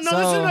 And so, no, this is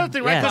So, another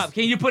thing, right? yeah. 'Cause- Bob,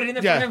 can you put it in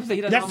there Yeah. for him so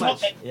he doesn't know how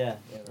much? Yeah.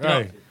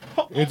 Right.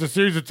 It's a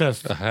series of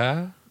tests.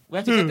 Uh-huh. We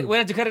have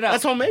to cut it out.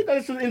 That's homemade.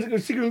 That's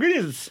secret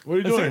ingredients. What are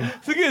you doing?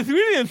 Secret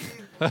ingredients.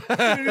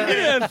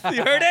 Ingredients.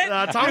 You heard it?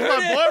 Tom's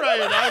my boy right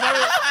here.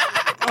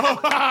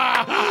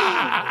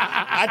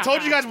 I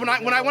told you guys when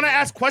I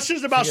ask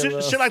questions about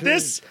shit like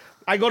this,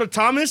 I go to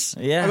Thomas.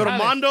 Yeah. I go to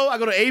Mondo. I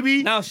go to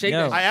AB. Now shake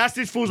Yo. I ask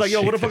these fools like,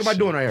 yo, what the fuck am I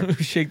doing right here?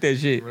 that. Shake that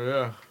shit.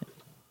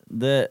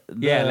 Yeah,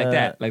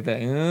 Like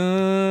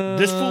that.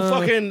 This fool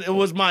fucking it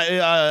was my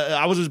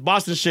I was his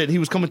boss and shit. He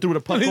was coming through with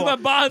a puff. He's my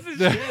boss. And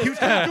shit. He was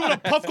coming through with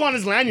a puff on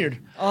his lanyard.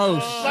 Oh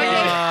shit!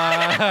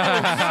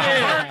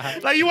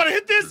 Like, you want to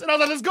hit this? And I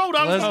was like, let's go,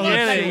 dog. Let's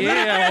get it.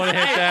 Yeah, I want to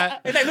hit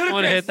that. It's like I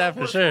want to hit that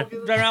for sure.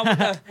 Drive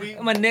around with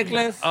my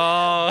necklace.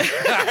 Oh,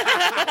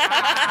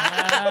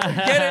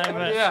 Get it?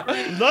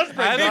 Lunch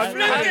break, I dog.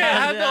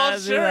 had the whole I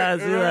see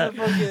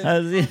that.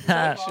 I see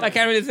that. I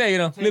can't really say,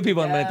 little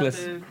people on my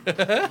necklace.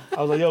 I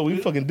was like, yo, we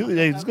fucking do it.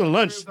 Hey, let's go to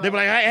lunch. They were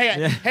like,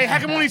 hey, how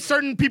come only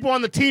certain people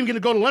on the team get to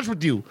go to lunch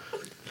with you?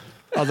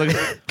 I was like,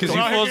 because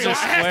you fools I are asked those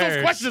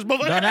square. questions,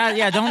 but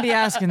Don't be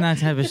asking that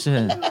type of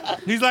shit.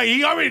 He's like,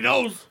 he already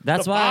knows.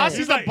 That's why. boss,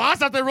 he's the boss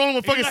out there rolling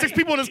with fucking 6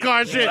 people in his car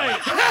and shit.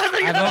 That's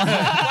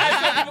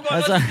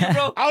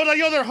why. I was like,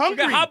 yo, they're hungry.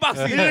 got hot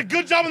boxing. They did a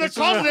good job in their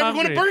closet. They were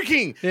going to Burger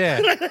King.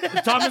 Yeah.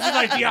 Thomas is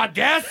like, the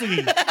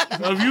audacity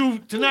of you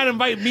to not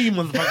invite me,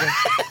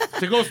 motherfucker,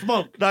 to go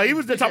smoke. No, he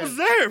was the Thomas was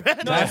there, man.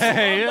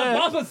 Hey, The yeah.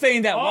 boss was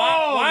saying that.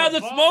 Why are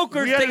the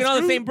smokers We had taking this on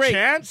the group. same break?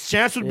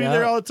 Chance would be Yeah.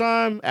 there all the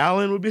time.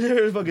 Alan would be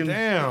there. Fucking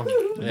Damn.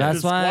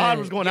 That's the why. squad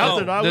was going out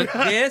there, dog.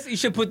 This, you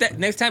should put that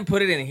next time.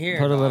 Put it in here.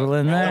 Put a little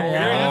in there.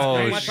 Yeah.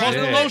 Oh, Post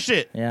Malone shit.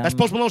 shit. Yeah. That's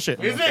Post Malone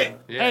shit. Is it?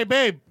 Hey,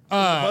 babe.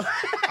 I'm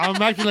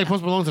acting like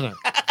Post Malone tonight.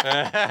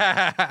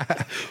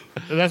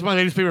 That's my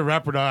lady's favorite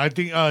rapper, dog. I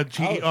think Post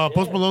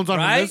Malone's on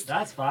her Right? list.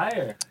 That's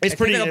fire. It's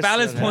pretty like a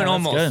balance point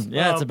almost. Good.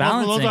 Yeah, it's a Post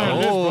Malone's balancing. on her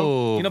list, bro.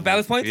 Oh. You know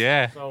balance points?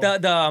 Yeah. The one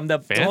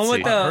with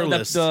Fancy. Her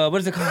list. the what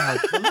is it called?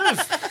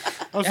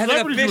 It has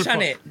like a fish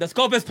on it. The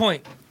Scopus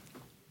point.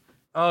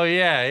 Oh,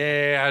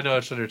 yeah. I know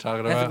what you're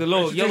talking Has about. the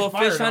little That shit yellow tastes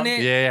fire, fish on dog.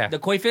 it. Yeah. The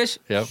koi fish.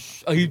 Yep.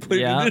 Oh, you put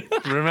Yeah. it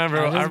in Remember,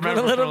 I Just put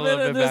remember a little from bit of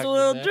bit this back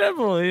little in the day.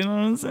 dribble. You know what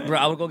I'm saying? Bro,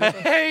 I would go get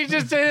that. Hey, you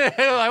just did it.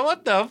 Like,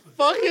 what the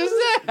fuck is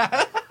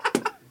that?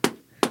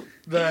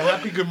 The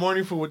Happy Good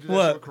Morning food with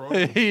What?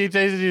 Corona. He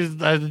tasted his.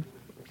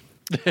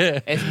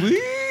 It's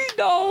weed,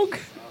 dog.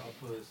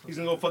 He's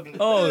gonna go fucking.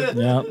 Oh, Yep.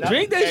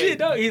 drink that shit,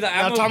 dog. He's like,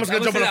 Now I'm Thomas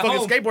gonna jump on a sit at fucking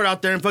home. skateboard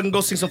out there and fucking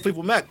go sing some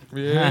Fleetwood Mac.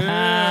 Hey,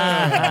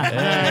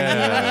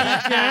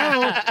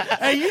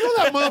 you know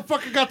that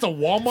motherfucker got the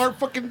Walmart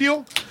fucking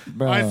deal?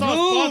 Bro. I saw a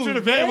sponsored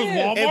event with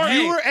yeah. Walmart. If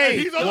you were- And hey,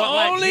 he's on The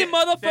only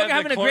motherfucker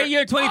having a great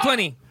year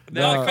 2020.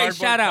 Bro. Face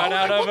shout out.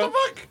 what the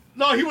fuck?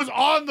 No, he was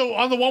on the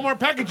Walmart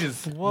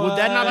packages. Would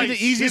that not be the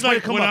easiest He's way like,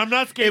 to come when up? I'm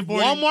not If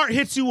skateboarding. Walmart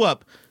hits you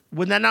up,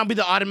 Would that not be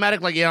the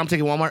automatic? Like, yeah, I'm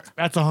taking Walmart.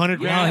 That's 100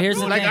 grand. No, here's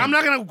the Like, thing. I'm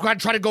not gonna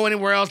try to go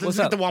anywhere else. Let's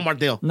What's get the Walmart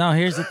deal. No,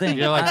 here's the thing.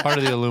 You're like part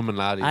of the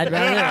Illuminati.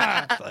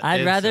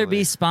 I'd rather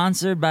be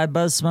sponsored by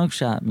Buzz Smoke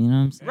Shop. You know what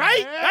I'm saying?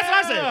 Right? That's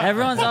what I said.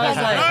 Everyone's always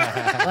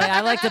like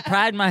I like to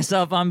pride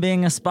myself on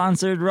being a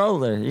sponsored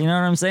roller. You know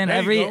what I'm saying?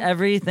 There you go.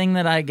 Everything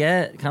that I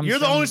get comes. You're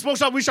the from, only smoke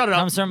shop we shouted out.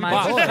 comes from my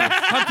Wow. boy.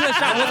 Come to the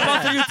shop. We'll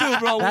sponsor you too,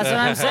 bro. That's what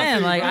I'm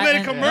saying. Like We I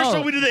made a commercial.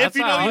 no, We did the That's If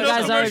You Know how You you Know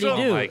guys already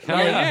commercial. do. Like, hell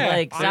yeah.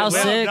 Like South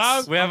Well, Six.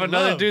 dog. We have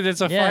another dude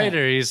that's a Yeah.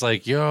 fighter. He's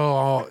like,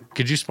 yo,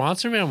 could you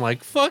sponsor me? I'm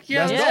like, fuck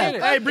yeah. That's let's dope. get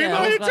it. Hey, bring Yeah, me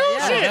I your was too. like,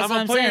 yeah, Shit. that's I'm what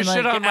gonna put your saying,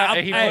 shit like, on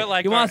my. He put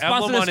like you our want to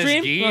sponsor emblem the on his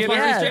stream? gi You want to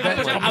and sponsor the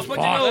Yeah, stream? but- I'll put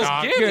your Fuck, little,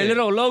 dog. your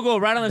little logo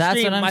right on the That's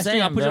stream. what I'm My stream.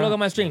 saying, I'll put your bro. logo on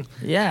my stream.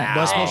 Yeah,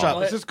 Buzz Smoke Shop.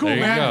 This is cool, There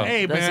you man. go.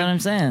 Hey, that's man. what I'm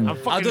saying. I'll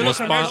do a We'll little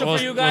commercial we'll-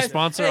 for you we'll guys.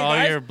 sponsor Hey, all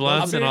guys, your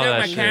blunts I'll and be all there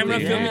that with shit. my camera,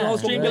 dude. film the whole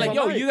Yeah. stream. Be like,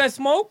 yo, you guys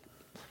smoke?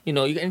 You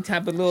know, you got any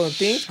type of little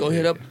things, go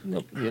hit up.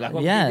 You like,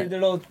 Yeah. the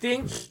little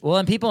thing. Well,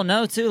 and people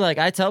know too. Like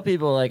I tell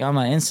people, like on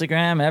my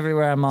Instagram,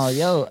 everywhere, I'm all,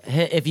 yo,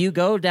 if you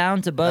go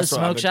down to Buzz That's what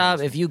I've Smoke been Shop,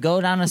 telling if you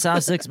go down to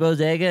South Six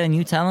Bodega, and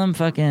you tell them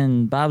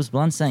fucking Bob's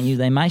Blunt sent you,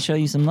 they might show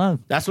you some love.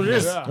 That's what it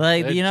is.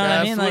 Like you know what I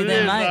That's mean? what Like it they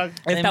is, might. dog.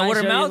 They It's that might word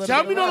of show you a mouth. little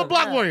Tell bit me of no the love,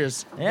 Block yeah.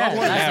 Warriors. Yeah, that's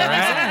what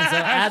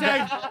I'm saying.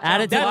 So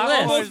add it to the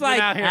Almost list.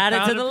 like Add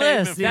it to the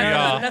list. You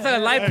know? that's like a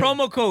live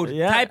promo code.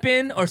 Yeah. Type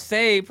in or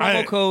say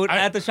promo code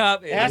at the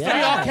shop. It has to be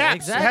Yeah, all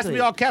caps. It has to exactly. be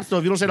all caps, though.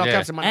 If you don't say it all Yeah.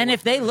 caps, it might And not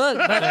if they look,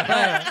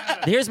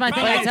 but here's my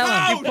thing. I tell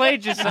them. You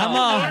played yourself. Come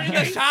on. In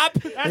the shop,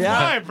 That's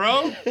Yeah. right,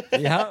 bro.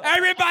 Yeah.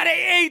 everybody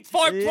eats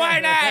for 20. Why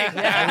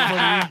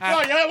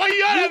you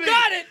You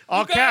got it.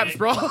 All You got caps, it.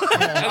 bro. You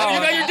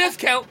got your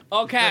discount.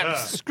 All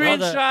caps. Well,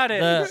 Screenshot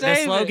it. The Save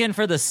it. slogan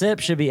for the sip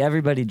should be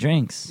 "Everybody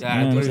drinks."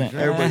 Yeah, You know what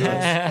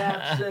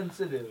I'm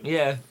saying?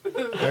 Yeah.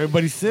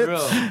 Everybody sips.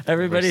 Bro.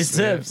 Everybody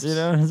sips. You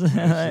know what I'm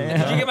saying?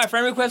 Did you get my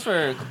friend request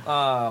for?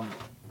 I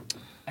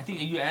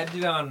think you added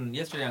it on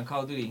yesterday on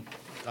Call of Duty.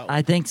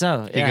 I think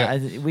so. Yeah,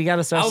 we got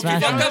to I start was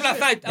fucked smashing. up last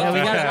night. Yeah, we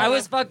got. I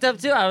was fucked up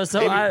too. I was so.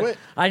 Maybe I quit.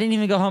 didn't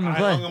even go home and I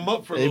play. hung him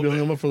up for a Maybe little hung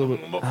bit. him up for a little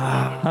bit.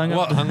 Hung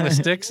What, hung the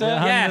sticks up?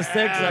 hung Yeah. the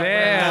sticks up.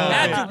 Damn.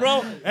 Had to,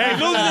 bro. Hey,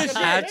 Losing this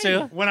Had shit.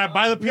 to. When I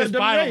buy the PS5,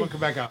 I'm gonna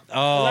come back out.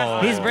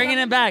 Oh. He's bringing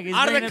it back. He's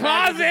Out of the bringing it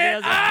back.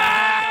 closet.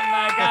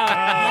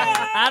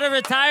 Out of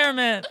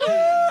retirement.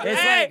 It's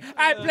Hey, like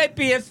I play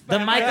PS. the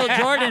Michael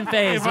Jordan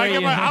phase. If I where get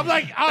you- my, I'm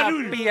like, oh,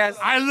 dude.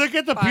 I look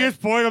at the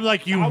PS4 and I'm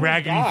like, you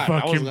raggedy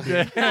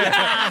fucking.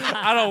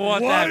 I don't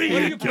want What that. are What do you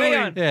you play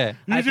doing? on? Yeah.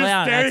 You I just play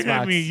on staring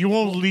at Xbox. me. You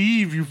won't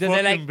leave. You Does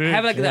fucking it like bitch.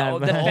 have like Yeah,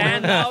 the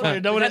fan loud? Know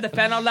Does what it have the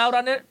fan out loud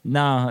on it?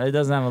 No, it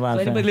doesn't have a lot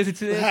So of anybody fans.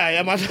 listen to this?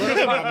 Yeah, my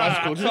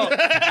school. So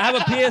I have a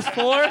PS4,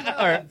 or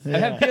I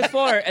have a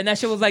PS4, and that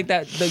shit was like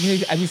that.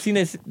 Have you seen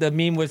this? The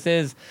meme where it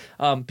says,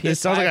 PS5, It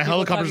sounds like a people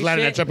helicopter's talking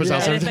landing shit. at Chepper's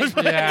house. And it's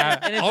like- Yeah.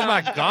 and it's Oh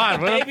my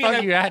God. Where the baby fuck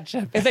that- you at,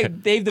 Chip? It's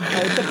like Dave,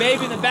 it's the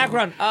baby in the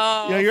background.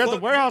 Yeah, you're at the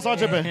warehouse,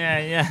 aren't you?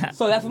 Yeah.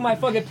 So that's what my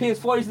fucking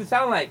PS4 used to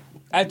sound like.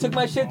 I took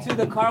my shit to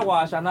the car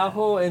wash on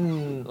Ajo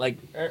and like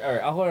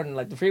Ajo and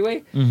like the freeway.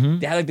 Mm-hmm.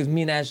 They had like this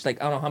mean ass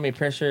like I don't know how many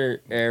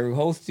pressure air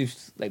hose to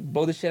like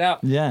blow this shit out.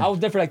 Yeah. I was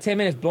there for like 10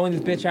 minutes blowing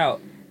this bitch out.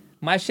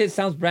 My shit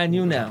sounds brand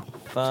new now.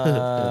 So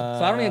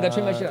I don't even gotta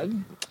check my shit out.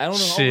 I don't know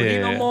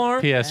Shit. no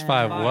more.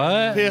 PS5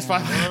 what?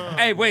 PS5.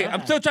 Hey, wait,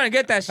 I'm still trying to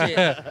get that shit.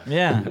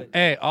 Yeah.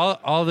 Hey,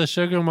 all the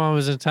sugar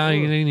mamas in town,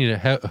 you need to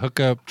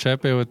hook up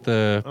Chepe with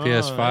the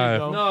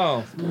PS5.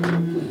 No.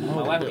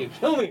 My wife would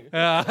kill me.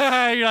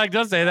 You're like,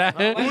 don't say that.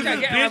 Why you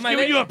gotta get PS my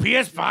giving you a lady-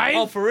 PS5?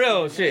 Oh, for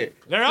real, shit.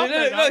 They're out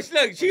there.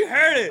 Look, she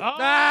heard it.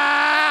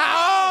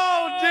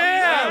 Oh,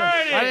 damn.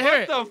 I didn't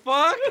hear it. What the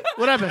fuck?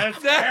 What happened? That's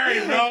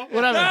scary, bro.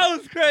 What happened? That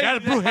was crazy.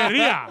 That's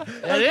brujeria.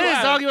 It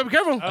is, dog. You gotta be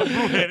careful. That's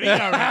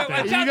brujeria right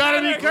there. You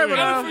gotta be careful,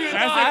 dog.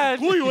 That's like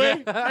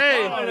cuy,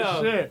 Hey,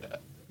 Oh, shit.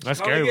 That's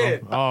How scary, we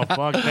get? bro. Oh,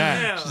 fuck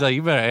that. She's like,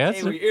 you better Hey,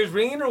 answer. were your ears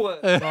ringing or what?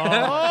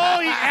 oh,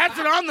 he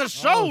answered on the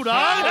show,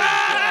 dog.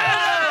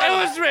 It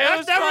was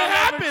Never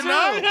happened,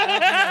 dog.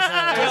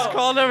 It was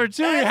call number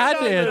 2. He had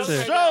to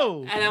answer.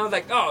 Show. And I was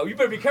like, oh, you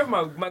better be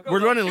careful, my girl.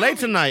 We're running late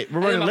tonight. We're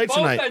And then running my late phone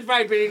tonight. starts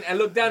vibrating and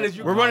look down as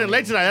you. We're running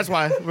late tonight. That's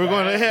why we're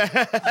going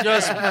to.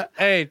 Just,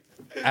 hey,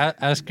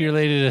 ask your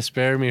lady to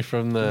spare me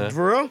from the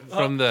For real?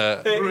 from the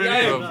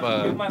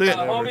from, My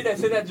homie that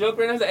said that joke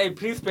right now said, hey,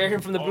 please spare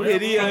him from the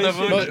brujeria. and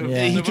shit.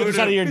 Yeah. He took this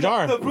out of your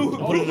jar. The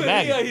Put it in the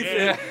bag. brujeria, he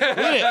said.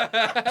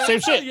 Same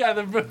shit. yeah,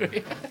 the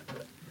brujeria.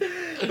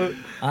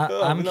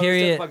 I'm no,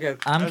 curious. shut the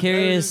fuck I'm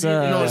curious.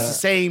 No, it's the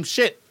same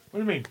shit. What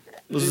do you mean?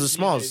 Those are the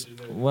smalls.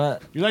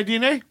 What? You like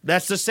DNA?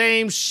 That's the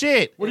same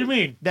shit. What do you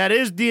mean? That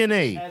is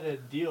DNA.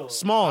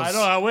 Smalls. I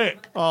know, I went.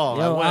 Oh,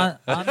 Yo, I went.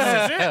 on the-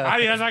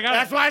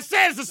 That's why I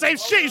said it's the same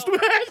shit. You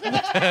stupid.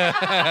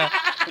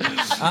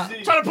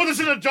 Trying to put this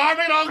in a jar,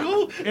 man,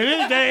 Uncle. It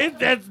is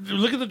that.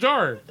 Look at the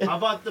jar. I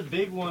bought the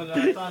big one.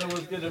 I thought it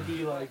was gonna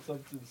be like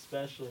something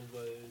special,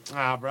 but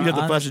Ah, bro. You got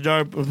the On- plastic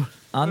jar.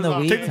 on the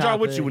weed Take the jar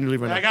with topic- you when you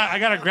leave right I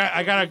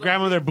now. got a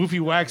grandmother Boofy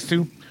Wax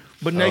too.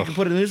 But now you can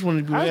put it in this one.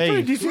 And be like, That's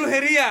pretty hey, decent.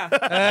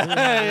 Brujeria.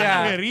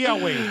 Brujería,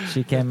 güey.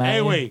 She came at Hey,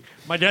 you. güey.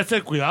 My dad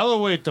said, cuidado,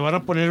 güey. Te van a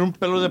poner un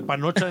pelo de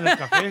panocha en el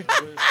café.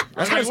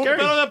 That's kinda un scary.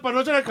 pelo de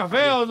panocha en el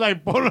café. I was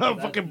like,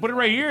 fucking put it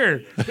right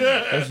here.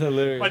 That's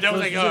hilarious. My dad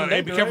was like,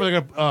 hey, be careful.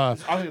 They're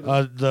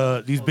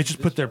gonna, these bitches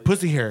put their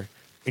pussy hair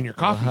in your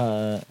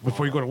coffee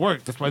before you go to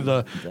work. That's why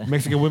the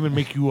Mexican women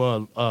make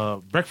you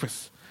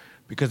breakfast,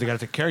 because they got to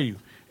take care of you.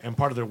 And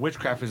part of their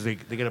witchcraft is they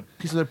get a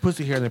piece of their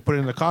pussy hair and they put it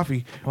in the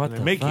coffee What and they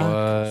the make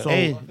fuck? it. So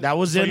hey, that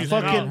was in you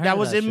smell- fucking. heard That of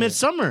was that in shit.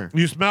 Midsummer.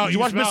 you smell. You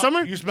watch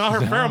Midsummer? You smell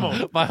her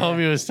pheromone. My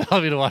homie was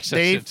telling me to watch that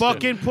They shit too.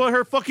 fucking put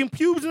her fucking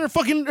pubes and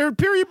her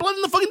period blood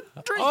in the fucking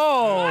drink.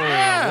 Oh,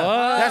 yeah.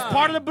 what? That's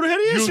part of the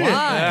brujeria shit. You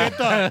get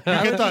the I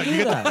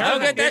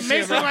don't get that It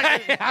makes shit. her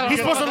like he's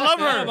supposed to love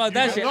How her. about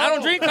that shit? I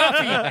don't drink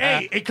coffee.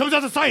 Hey, it comes out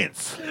to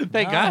science.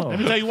 Thank God. Let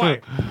me tell you why.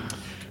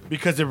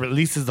 Because it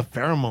releases the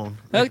pheromone,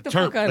 Get the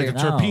fuck outta like a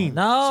here. terpene.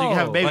 No. So you can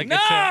have a baby. Like No,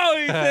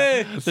 he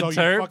said. So you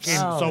terps? fucking,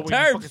 Oh. so when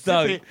Terps, you fucking sip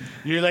dog. it,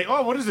 you're like,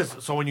 oh, what is this?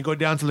 So when you go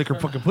down to lick her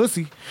fucking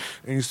pussy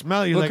and you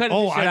smell it, you're What like, kind of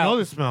oh, shit I know out?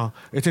 this smell.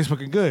 It tastes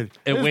fucking good.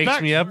 It It's wakes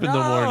back. me up in the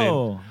morning.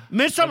 No.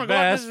 Midsummer, go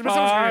out. Best Midsummer's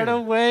part great.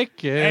 of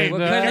waking. What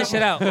cut that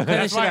shit out? What cut that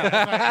That's shit why, out?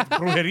 that's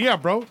why it's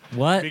brujeria, bro.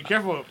 What? Be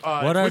careful. What it's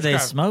are they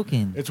witchcraft.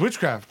 smoking? It's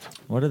witchcraft.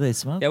 What are they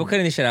smoking? Yeah, we're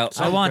cutting this shit out.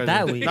 I want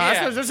that weed.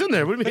 Nah, that's in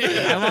there. What do you mean?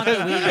 I want the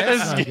weed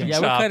that's smoking. Yeah,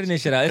 we're cutting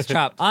this shit out. It's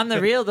chopped. On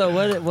the real though,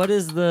 what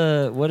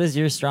is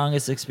your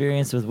strongest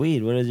experience with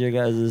weed? What is your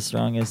guys'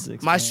 strongest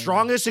experience? My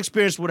strongest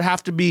experience would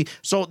have to be.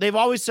 So they've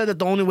always said that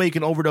the only way you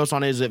can overdose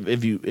on it is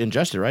if you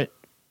ingest it, right?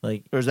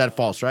 like Or is that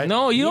false? Right?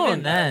 No, you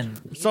even don't.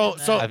 then. So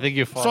I think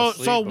you fall so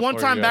asleep so one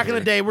before time you back in the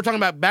ever- day, we're talking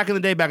about back in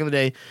the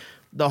day,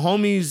 the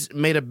homies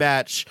made a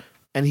batch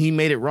and he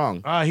made it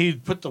wrong. He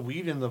put the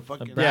weed in the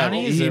fucking Yeah,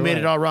 brownies he or made what?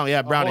 it all wrong.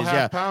 Yeah, brownies. half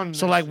Yeah. pound.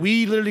 So like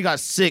we literally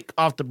got sick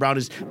off the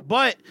brownies,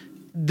 but.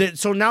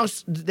 So now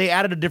they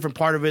added a different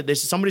part of it.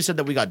 Somebody said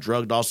that we got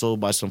drugged also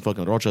by some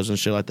fucking rochas and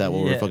shit like that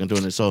while we were Yeah. fucking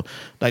doing it. So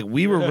like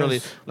we were really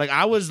like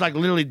I was like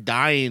literally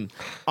dying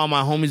on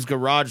my homie's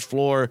garage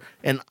floor,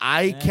 and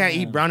I can't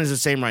eat brownies the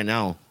same right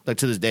now. Like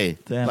to this day,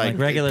 Damn, like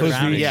regular pussy,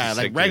 brownies. yeah, Sick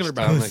like to regular your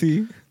stomach.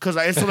 brownies. Because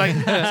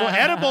so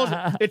edibles.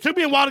 It took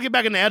me a while to get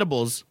back into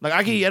edibles. Like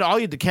I can eat, I'll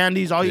eat the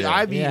candies.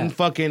 I've Yeah. eaten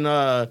fucking.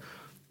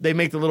 They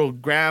make the little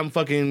graham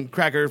fucking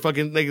cracker,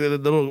 fucking like the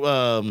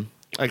little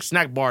like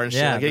snack bar and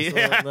shit. Yeah, Like, this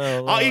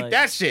little, I'll eat like-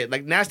 that shit,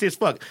 like nasty as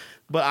fuck.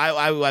 But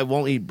I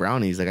won't eat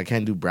brownies. Like I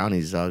can't do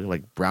brownies, dog.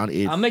 Like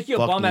brownie. I'll make you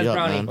a bomb ass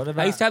brownie. What I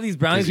about- used to have these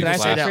brownies You that I can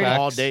say started that creating.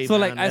 all day. So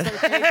like man.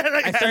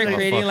 I started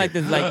creating like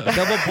this like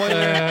double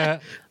boiler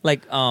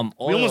like oil.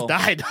 We almost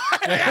died.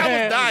 I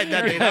almost died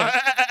that day. dog.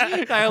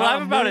 I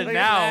laugh about it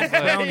now,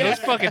 but it's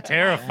fucking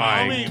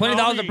terrifying.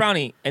 $20 a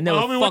brownie, and then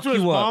My we'll homie went fuck to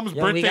his you up. mom's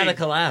Yo, we birthday. got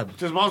to collab. It's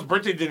his mom's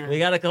birthday dinner. We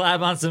got to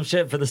collab on some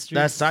shit for the street.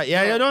 That's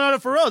no,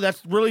 for real. That's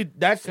what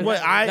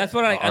I. That's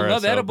what I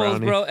love RSO edibles,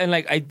 brownie. bro. And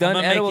like I done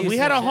I'ma make edibles. you We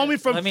had a some homie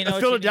shit. from Let me know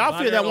what you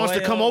Philadelphia need. that wants to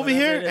Butter, come oil, over here,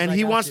 whatever it is, and I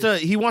he got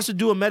wants you. to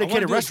do a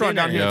medicated restaurant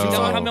down here. Yo. in Tell me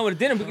Tucson. how me with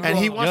dinner. We can And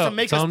go he out. wants Yo, to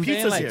make tell us him-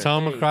 pizzas like- here. Tell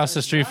him across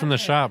the street from the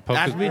shop.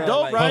 That'd be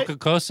dope, right? Poca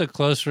Costa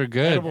closed for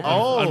good.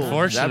 Oh,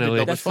 Unfortunately. that'd be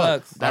dope That as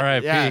fuck. sucks. Yeah.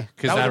 R.I.P.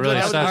 Because that was a really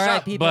good- sucks.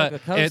 R.I.P. But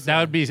Poca Costa. that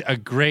would be a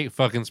great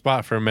fucking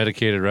spot for a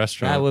medicated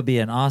restaurant. That would be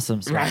an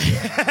awesome spot.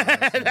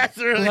 That's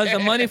really. Who has the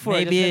money for it?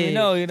 Just Maybe- let me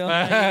know. You know. You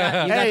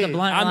got Hey, the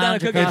blunt I'm down lounge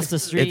to cook across it. the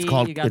street. you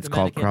got the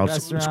Dominican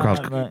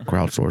restaurant, but-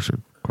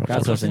 crowdsourcing.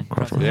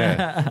 Crowdsourcing.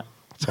 Yeah.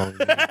 So,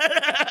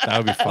 that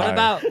would be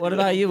fire. What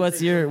about you?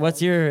 What's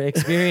your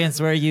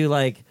experience where you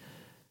like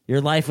your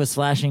life was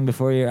flashing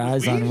before your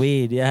eyes on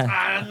weed? Yeah.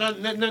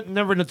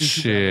 Never nothing.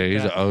 Shit,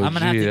 he's an OG. I'm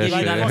gonna have to give you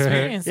that that shit.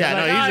 experience. Yeah,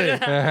 Like,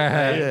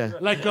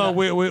 no,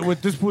 he's Yeah. Like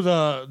with this fool,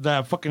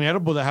 that fucking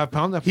edible, that half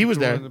pound. That he was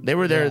there. fucking- They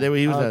were there.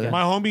 He was Okay. there.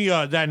 My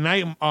homie that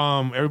night,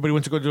 everybody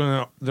went to go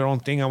do their own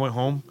thing. I went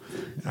home,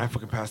 and I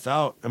fucking passed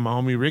out. And my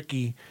homie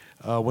Ricky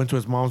went to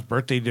his mom's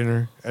birthday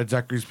dinner at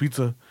Zachary's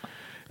Pizza,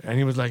 and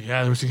he was like,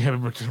 "Yeah, they were singing happy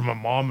birthday to my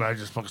mom," and I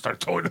just fucking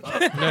started throwing up.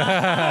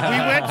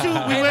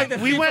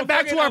 We went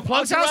back to our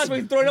plug's house.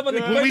 We throw it up on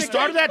the When we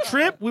started that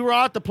trip, we were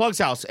all at the plug's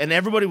house, and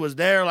everybody was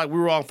there. Like we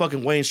were all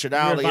fucking weighing shit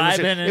out. We Like,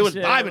 were vibing it was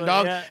and vibing, shit,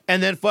 dog. yeah.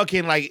 And then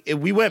fucking like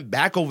we went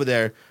back over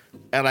there.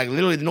 And like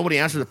literally nobody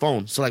answered the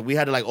phone, so like we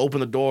had to like open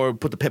the door,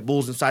 put the pit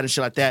bulls inside and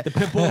shit like that. The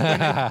pit bull went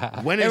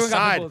Everyone got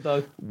inside, pit bulls,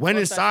 dog. went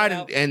Once inside,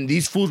 that and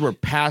these fools were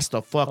passed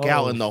the fuck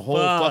out in the whole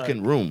fuck.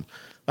 fucking room.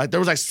 Like there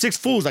was like 6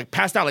 fools like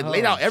passed out, like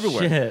laid out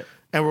everywhere. shit.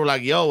 And we're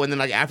like, yo, and then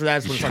like after that,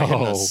 it's when it started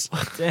hitting Yo. us.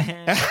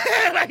 Damn.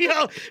 Like,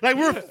 yo, like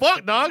we're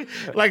fucked, dog.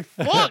 Like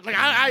fuck. Like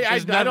I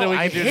There's nothing we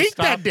I can do to hate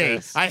stop that day.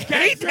 this. I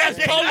hate that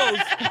day.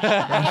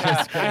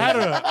 I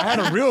had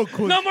a real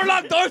cool. No more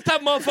locked doors,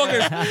 type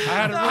motherfuckers.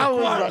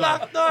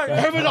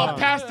 Everybody's all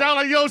passed out.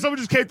 Like yo, someone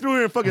just came through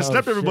here and fucking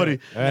slept everybody.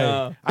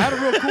 I had a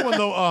real cool one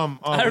though.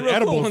 had a With real cool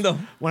edibles. one, though.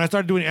 When I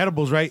started doing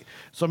edibles, right?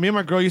 So me and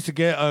my girl used to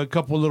get a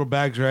couple little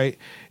bags, right?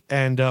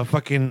 And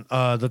fucking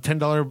the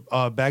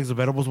 $10 bags of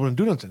edibles wouldn't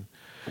do nothing.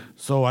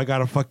 So I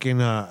got a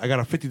fucking I got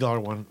a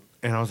 $50 one,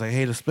 and I was like,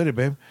 hey, let's split it,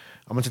 babe.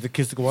 I'm gonna take the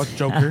kids to go watch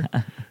Joker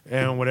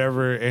and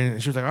whatever.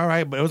 And she was like, all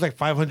right, but it was like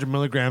 500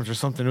 milligrams or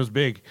something. It was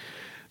big.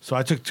 So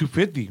I took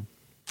 250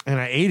 and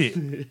I ate it.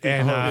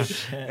 And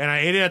and I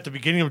ate it at the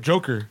beginning of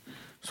Joker.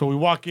 So we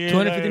walk in.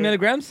 250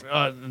 milligrams?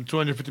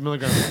 250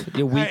 milligrams.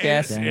 You weak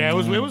ass. Yeah, it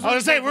was. I was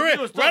gonna say we're at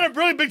a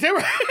really big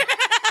table.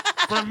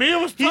 For me, it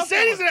was. He tough.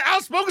 said he's gonna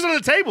outsmoke us on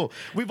the table.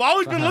 We've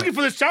always been looking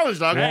for this challenge,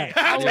 dog. Yeah,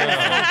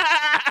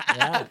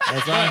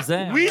 that's what I'm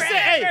saying. We said,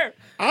 hey,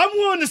 I'm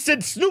willing to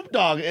sit Snoop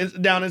Dogg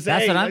down and say,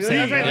 That's hey, what I'm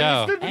saying.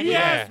 Yo. He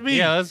asked me.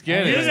 Yeah, let's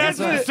get He it. didn't ask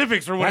That's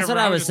specifics or whatever. That's what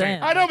I was just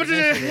saying. I know, but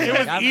It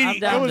was I'm eating.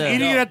 down It was to-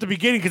 eating it at the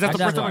beginning because that's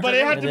the first time. But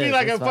it had to be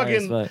like a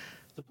fucking.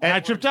 I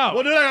tripped out.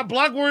 We'll do like a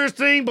Block Warriors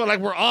thing, but like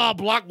we're all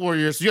Block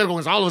Warriors. So you gotta go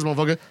against all those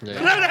motherfuckers.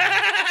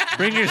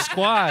 Bring your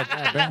squad.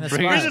 Bring the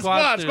Bring your squad.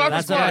 squad. through. Squad.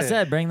 That's what I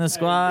said. Bring the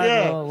squad.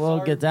 Yeah. We'll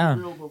get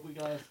down.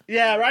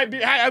 Yeah, right.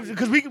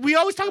 Because we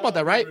always talk about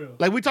that, right?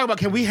 Like we talk about,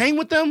 can we hang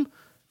with them?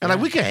 And like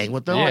we can hang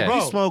with them. Yeah. Like we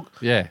Bro. smoke.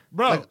 Yeah.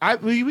 Bro,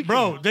 Like we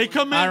bro, they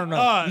come in. I don't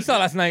know. You saw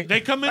last night.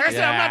 They come in. Like I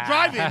said, I'm not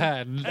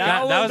driving.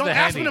 that was Don't the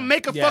ask me to handing.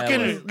 make a Yeah, fucking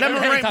wait.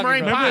 lemon Remember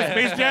meringue Remember pie. the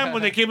Space Jam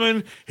when they came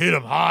in, hit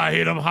them high,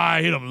 hit them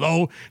high, hit them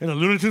low, and the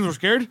Looney Tunes were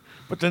scared,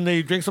 but then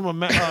they drank some of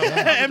MJ Secret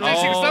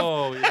stuff.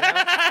 Oh,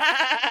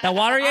 yeah. That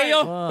water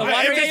yayo? The water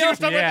MJ Secret yayo?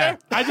 stuff Yeah. right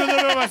there. I do a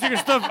little bit of my secret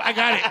stuff. I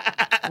got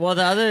it. Well,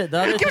 the other Give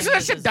us thing that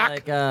is, shit, is Doc.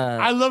 like,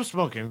 I love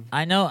smoking.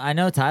 I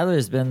know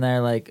Tyler's been there.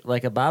 Like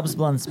a Bob's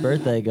Blunt's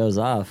birthday goes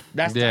off.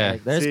 That's Yeah.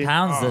 Like, there's See?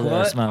 pounds that are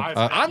What? smoked.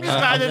 I'm just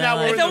glad that now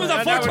we're. If there was a now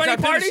we're 420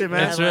 tapping party? shit, man.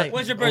 That's Yeah, right. like-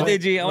 What's your birthday,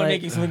 G? I want to like-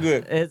 make you something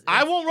good. It's-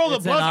 I won't roll the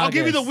It's in blunts. I'll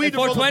give you the August. weed to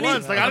roll the 420?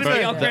 blunts. Like, I don't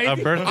Okay, even. okay. A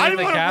birthday I in don't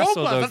the even want to roll castle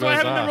blunts. though That's why I goes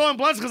haven't been off. rolling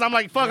blunts because I'm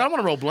like, fuck, I don't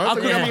want to roll blunts. I'll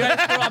cook I'm you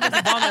guys, bro. I'm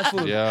some bomb ass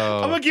food. Yo.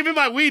 gonna give you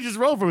my weed. Just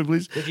roll for me,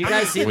 please. Did you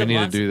guys see We the need to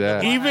blunts? do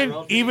that.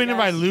 Even if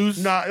I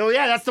lose, No, oh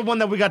yeah, that's the one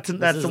that we got.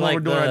 That's is the one like we're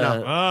doing right the-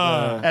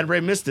 now. And Ray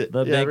missed it.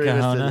 the Yeah, big Ray missed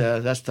Kahuna. it. Yeah,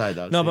 that's tight,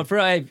 dog. No, but for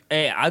real,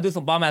 hey, I'll do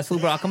some bomb ass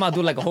food, bro. I'll come out and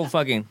do like a whole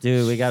fucking.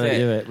 Dude, we gotta Shit.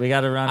 do it. We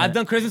gotta run I've it.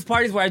 done Christmas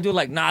parties where I do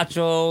like nachos.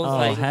 Oh,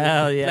 like,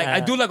 hell yeah. Like I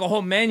do like a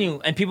whole menu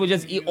and people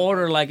just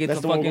order like it's That's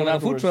a the one fucking we're like a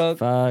food afterwards.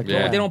 truck. Fuck.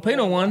 Yeah. But they don't pay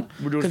no one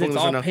We're doing because it's food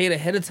all right now. paid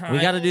ahead of time. We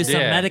gotta do some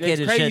Yeah. medicated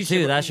It's crazy shit too.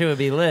 shit. That shit would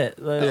be lit.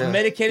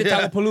 Medicated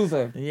Yeah.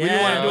 Tacopalooza.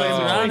 Yeah, wanna do it in let's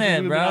the run joint,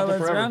 it, we've bro. been out there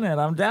Let's forever. run it.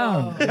 I'm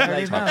down. You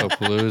already know. Taco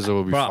Palooza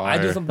will be Bro, fire. I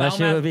do some That bomb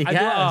shit would be ass. I do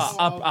gas.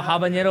 a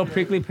habanero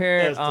prickly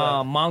pear,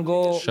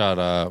 mango, Shut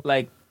up.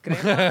 like. Can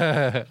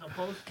you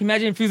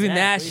imagine infusing Yeah,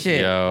 that please.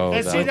 shit? Yo.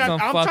 And see, With that-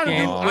 some I'm trying to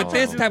fucking do- with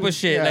this type of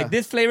shit, Yeah. like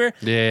this flavor.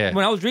 Yeah.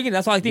 When I was drinking,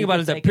 that's all I think about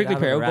is that take it prickly out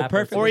of pear. It the would go wrapper.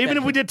 perfect. Or with even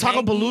that if we did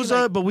Taco tangy,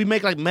 Palooza, like- but we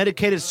make like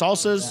medicated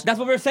salsas. That's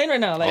what we were saying right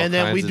now. Like, And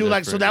then we kinds do of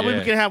like so different- that way we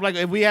yeah. can have like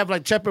if we have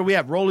like Chepper, we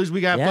have Rollies, we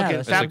got Yeah, fucking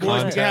that's Fat a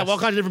Boys, we can have all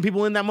contest. kinds of different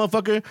people in that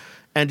motherfucker,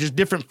 and just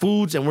different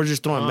foods, and we're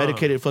just throwing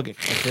medicated fucking.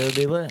 It would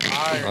be lit.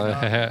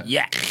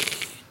 yeah,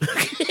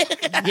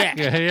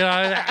 Yeah, you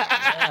know,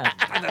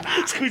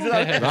 Squeeze it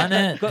out. Run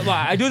it. Well,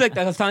 I do like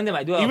I was telling them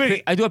I do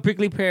a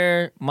prickly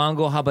pear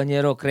mango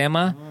habanero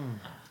crema,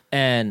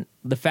 and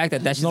the fact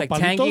that that's just No like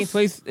tangy palitos?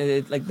 place,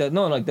 like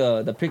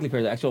the prickly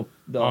pear, the actual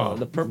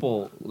the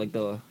purple like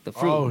the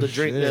fruit. Oh, the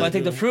drink- shit. So I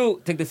take the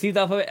fruit, take the seeds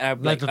off of it. I,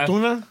 Like the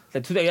tuna? I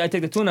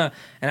take the tuna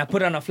and I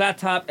put it on a flat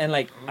top and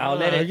like I'll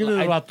let it. give it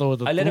a rato with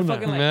the I let it tuna.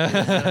 fucking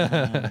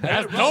like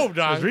That's dope,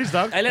 dog. Reese,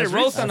 dog. I let it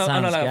roast on That a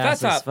sounds like, gas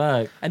flat as top,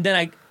 fuck. and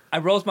then I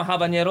roast my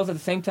habaneros at the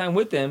same time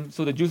with them,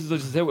 so the juices are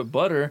just there with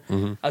butter.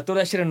 I throw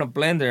that shit in a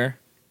blender,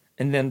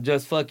 and then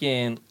just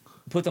fucking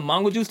put some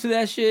mango juice to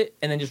that shit,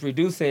 and then just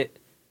reduce it,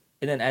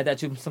 and then add that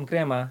to some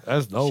crema.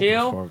 That's dope.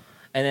 Chill, as fuck.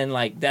 and then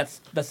like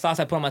that's the sauce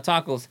I put on my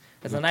tacos.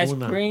 It's a nice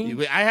tuna.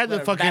 cream. I had the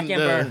Back fucking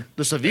end burn.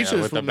 the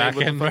ceviche with the back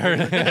end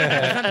burn. And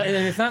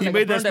it's not He like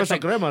made a burn that that's special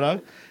like, crema,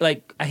 dog.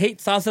 like I hate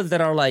salsas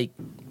that are like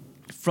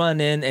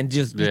front end and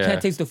just you Yeah.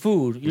 can't taste the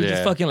food. You're just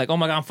Yeah. fucking like, oh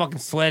my god, I'm fucking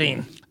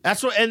sweating.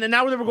 That's what. And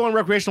now that we're going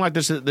recreational like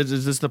this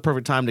is the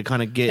perfect time to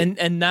kind of get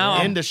And now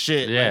I'm- into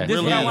shit. Yeah, like, This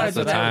is really. what I wanna that's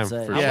do. the time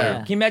Say. for Yeah. sure.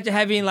 Can you imagine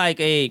having like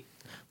a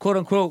quote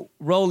unquote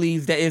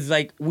rollies that is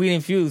like weed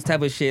infused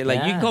type of shit? Like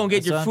you Yeah, can go and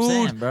get that's your what I'm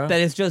food saying, bro. that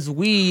is just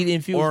weed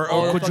infused. all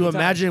Or the could you fucking time.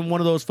 imagine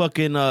one of those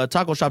fucking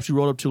taco shops you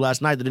rolled up to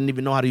last night that didn't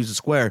even know how to use a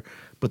square,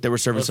 but they were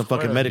serving some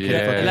fucking medicated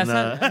Yeah. fucking. That's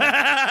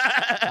not-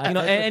 You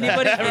know,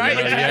 anybody, You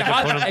had to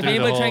put 'em if through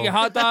anybody the trying to get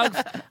hot dogs,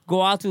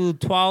 go out to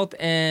 12th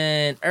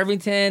and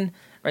Irvington,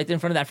 right there in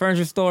front of that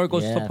furniture store. Go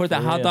Yeah, support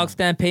that for hot real. dog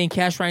stand, paying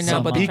cash right now.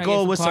 Some but they're trying to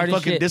pico get with some card and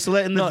fucking shit.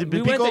 distillate in the No, we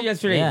pico? went there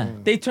yesterday. Yeah.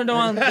 They turned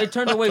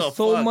away the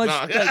so fuck, much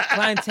dog? like,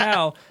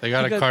 clientele. They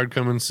got a because- card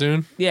coming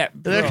soon Yeah,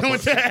 They're bro. coming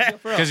to-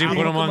 because you put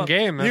them on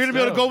game. You're gonna be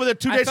able to go over there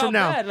 2 I days felt from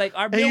now bad. Like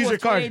our and bill use your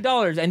was card.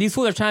 $28, and these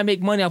fools are trying to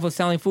make money off of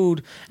selling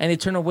food, and they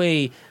turn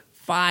away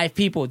 5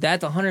 people.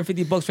 That's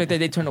 $150 right there.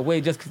 They turned away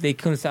just because they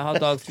couldn't sell hot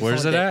dogs. to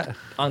Where's someone it that- at?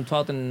 On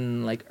 12th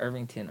and like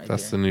Irvington. Right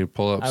That's there. the new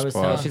pull-up I was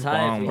spot. so She's tired,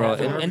 bomb, bro.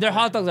 yeah. And their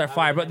hot dogs are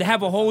fire, bro. They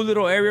have a whole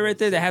little area right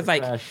there that has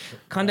like Fresh.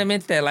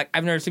 condiments that like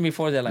I've never seen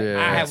before. That like Yeah.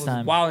 I have Next was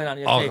time. wilding on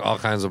yesterday. all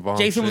kinds of bombs.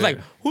 Jason was like,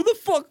 "Who the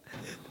fuck?"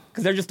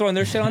 Because they're just throwing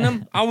their shit on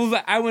them. I was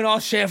like, I went all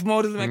chef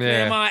mode, like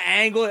Yeah. grandma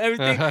angle,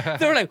 everything.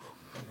 They were like,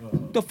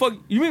 The fuck?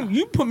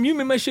 You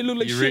made my shit look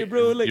like shit,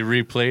 bro. Like you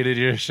replated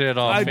your shit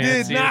all I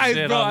fancy did nice,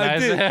 shit, bro. all I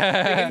nice. did.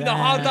 They gave me the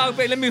hot dog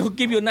plate. Let me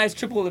give you a nice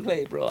triple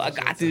plate, bro. I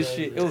got this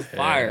shit. It was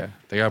fire.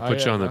 They gotta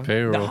put you on the The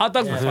payroll. hot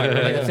dogs were fire.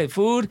 Like I said,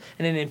 food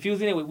and then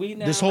infusing it with weed.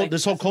 Now, This whole like,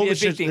 this whole that's gonna be a COVID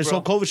big shit. thing, This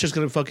bro. whole COVID shit's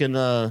gonna fucking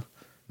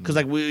because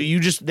like you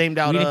just named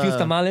out. Weed infused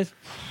tamales.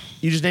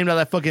 You just named out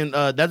that fucking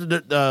that's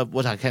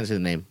what I can't say the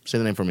name. Say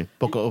the name for me.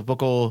 Poco.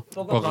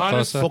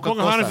 Pocahontas. Poca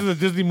Pocahontas Costa. is a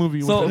Disney movie.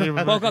 So, What's the name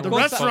of it? Poca The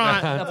Costa.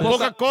 restaurant.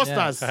 Poca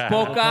Costas.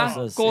 Poca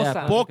Cosas, Cosa.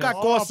 yeah. Poca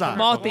Cosa.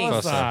 Small things.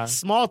 Cosa.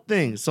 Small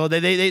things. So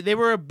they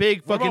were a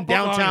big What fucking about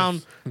downtown.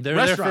 Pocahontas? They were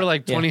there for restaurant.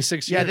 like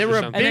 26 years. Yeah, they were or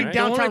a something, big right?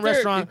 down- downtown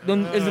restaurant.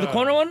 Is it the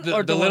corner one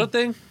or The little one?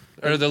 thing,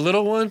 or the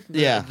little one?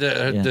 Yeah.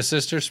 The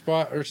sister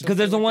spot or something. Because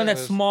there's the one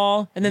that's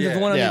small, and then there's the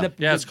one Yeah. under the.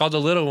 Yeah, it's called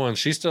the little one.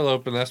 She's still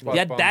open. That's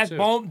Yeah,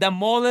 that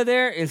mole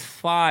there is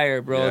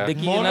fire, bro. Yeah. They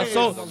give you Mole enough.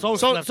 is-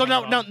 So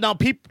now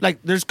people like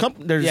there's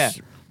Yeah.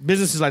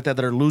 businesses like that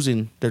are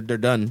losing. They're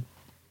done.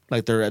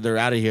 Like they're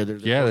out of here. They're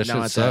Yeah, that now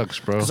shit at sucks,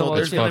 bro. So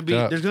It's there's fucked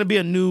up. gonna be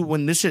a new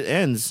when this shit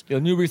ends.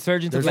 a new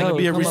resurgence. There's of gonna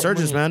be a come up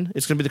resurgence, with- man.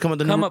 It's gonna be the Come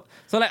new. up.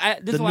 So like, this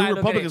the is why new I don't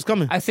republic get it. is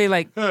coming. I say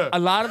like a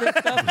lot of this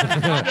stuff.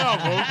 No,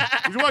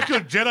 bro. You want to kill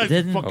Jedi?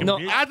 Didn't- Fucking No,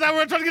 bitch. I thought we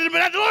were trying to get the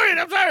Mandalorian.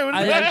 I'm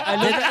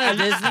sorry. Didn't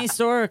the Disney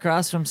store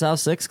across from South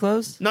 6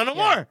 close? No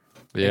more.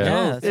 Yeah.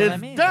 that's what It's I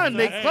mean. done.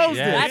 They closed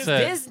Yeah, it.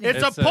 That's Disney.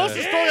 It's a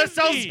poster store that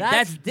sells.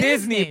 That's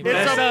Disney, bro.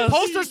 It's a sells-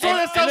 poster store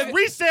that sells and-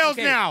 resales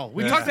okay. now.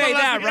 We You talked say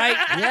about that, right?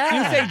 Yeah.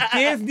 You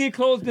say Disney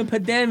closed in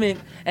pandemic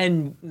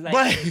and like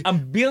But- a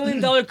 $1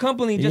 billion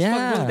company just Yeah.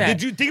 fucking with that.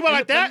 Did you think about it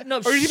like that?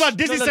 No, Or you think about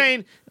Disney no, no.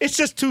 saying it's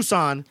just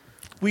Tucson?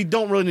 We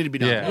don't really need to be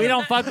done. Yeah. We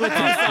don't fuck with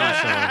Tucson.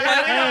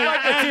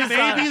 And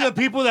maybe the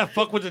people that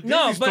fuck with the Disney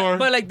No, store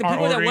but like the are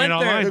people that ordering went it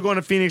there, online. They're going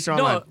to Phoenix or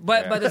online. no,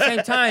 but at the same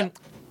time,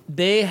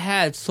 they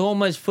had so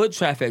much foot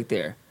traffic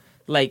there.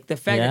 Like the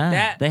fact Yeah,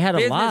 that they had a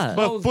business lot.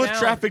 But closed foot down.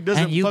 traffic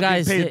doesn't And you fucking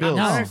guys pay did- bills.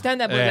 no. I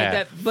understand that, but Yeah, like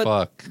that, but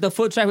fuck. the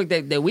foot traffic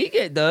that we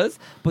get does.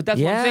 But that's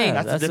what Yeah, I'm saying.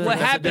 that's a what different-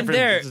 happened that's a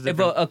there?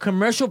 different- If a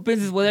commercial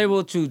business was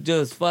able to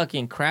just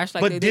fucking crash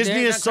like But they Disney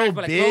did there, is not so crash,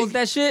 but, like, big. close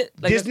that shit.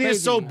 Like, Disney that's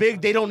is so crazy.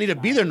 big they don't need to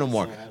be there no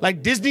more.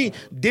 Like Disney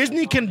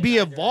can be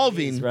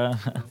evolving Bro.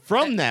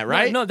 from that,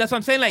 right? No, that's what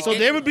I'm saying. Like, So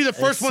they would be the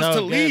first It's ones so to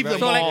good, leave bro. the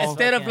so like mall.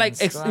 instead of like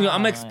I'm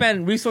gonna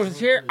expend resources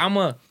here, I'm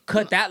gonna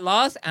cut that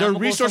loss. And The I'm gonna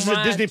go resources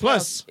somewhere at Disney else.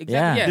 Plus. Exactly.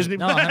 Yeah. Yeah. Disney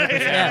No, Plus. 100%.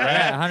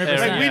 Yeah, 100%.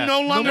 Like we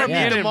no longer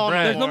Yeah. need the mall.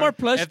 Bread. There's no more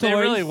plush If toys. they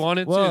really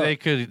wanted to, Whoa. they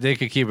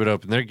could keep it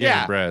open. They're getting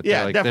Yeah, bread. yeah,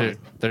 They're like, definitely.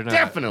 They're not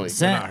Definitely.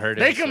 They're not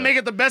hurting. They can make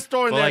it the best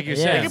store in Well, there. like you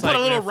said, they it's can put a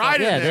like little they're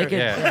ride Yeah, in they there. could.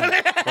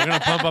 Yeah. We're gonna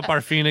pump up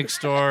our Phoenix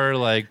store.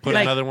 Like put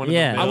Like, another one.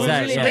 yeah, in the middle.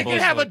 exactly. They can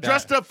have a Like that.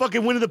 dressed up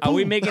fucking Winnie the Pooh. Are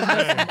we making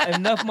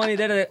enough money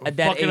that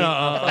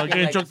Fucking,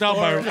 getting choked out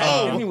by-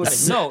 Disney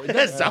wouldn't. No,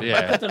 That's not-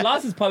 Yeah. but their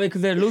loss is probably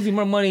because they're losing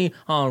more money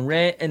on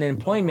rent and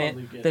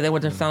employment than they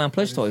were selling on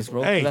plush toys,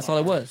 bro. Hey. That's all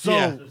it was. So,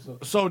 Yeah.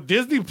 so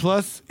Disney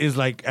Plus is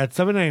like at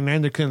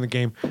 $7.99. They're killing the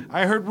game.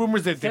 I heard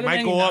rumors that they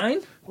might go up.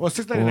 $7.99? Well,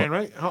 $6.99,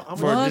 right? How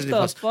for What Disney the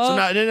Plus. fuck? So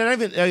now they're not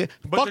even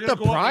But fuck they're the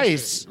gonna go up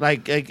price.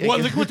 Like Well,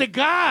 look what they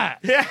got.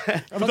 yeah.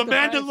 Of the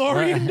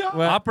Mandalorian. dog.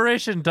 Well,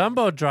 Operation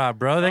Dumbo Drop,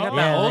 bro. They got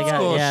that yeah, old they got-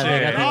 school yeah, they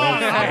shit. got the old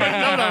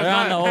school. They're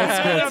on the old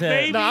school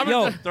tip. No, I'm Yo,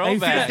 gonna- have you seen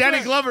Throwback. the-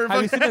 Danny Glover.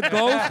 Have you seen the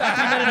ghost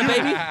after he met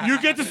a baby?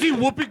 You get to see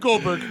Whoopi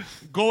Goldberg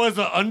go as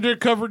an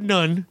undercover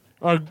nun,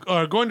 or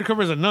go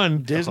undercover as a nun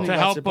Disney to got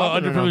help it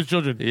popping or no? underprivileged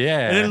children.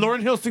 Yeah. And then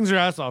Lauryn Hill sings her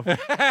ass off.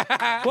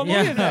 What movie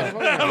is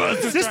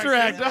that? Sister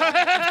Act.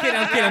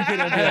 I'm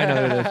kidding. I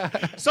know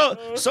it is. so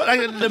like,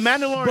 the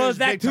Mandalorian Bro, is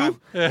that big time.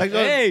 too? Like,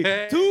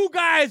 Hey, two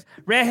guys,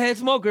 redhead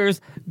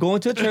smokers,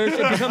 going to church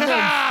and become nuns.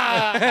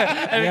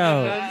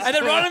 Yo. And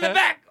then run in the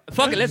back.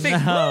 Fuck it, let's sing.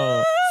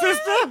 No.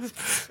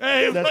 Sister,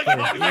 hey, That's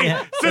fucking- funny. hey,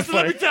 Yeah. sister,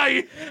 let me tell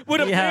you.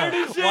 With a Yeah.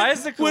 beard and shit. Why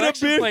is the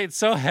collection plate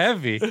so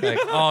heavy? Like,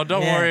 oh,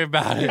 don't Yeah. worry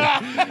about it.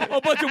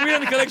 A bunch of weed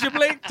on the collection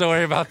plate. Don't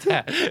worry about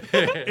that.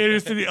 Inner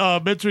city,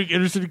 mentoring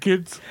inner city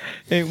kids.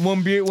 Hey,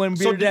 one beard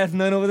ass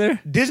nun over there.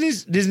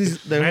 Disney's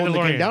they're holding the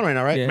Mandalorian. game down right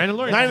now, right? Yeah.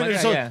 Mandalorian. Not Oh my even-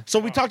 God, so, yeah. so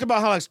we talked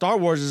about how like Star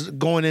Wars is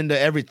going into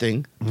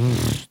everything,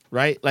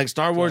 right? Like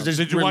Star Wars just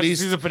Did you watch the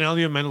released. season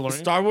finale of Mandalorian?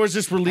 Star Wars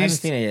just I haven't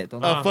released seen it yet.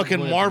 Don't a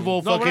fucking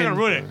Marvel no, we're not fucking. gonna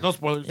ruin it. No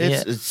spoilers.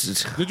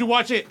 It's Did you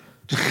watch it?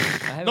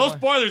 No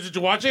spoilers. Did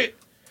you watch it?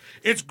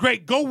 It's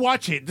great. Go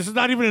watch it. This is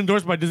not even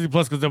endorsed by Disney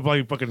Plus because they're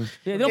probably fucking.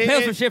 Yeah, don't pay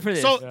us for shit for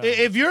this. So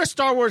if you're a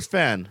Star Wars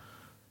fan,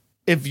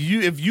 if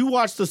you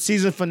watch the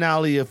season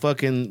finale of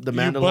fucking The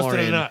busted a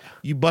Mandalorian, nut.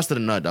 you busted a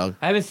nut, dog.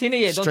 I haven't seen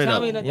it yet. Don't Straight tell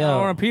up. me that. Yo. I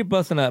want to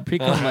pre-busting up,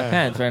 pre-cum my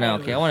pants right now.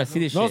 Okay, I want to see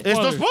this shit. It's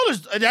no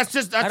spoilers. That's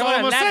I all don't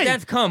I'm want gonna to lap say.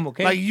 dance cum.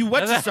 Okay. Like you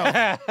wet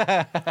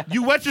yourself.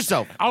 You wet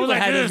yourself. I was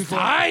like, had this this is before.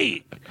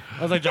 tight.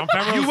 I was like, John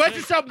Favreau. You wet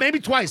yourself maybe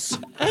twice.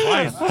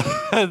 twice.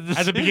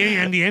 At the beginning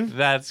and the end.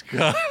 That's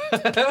good.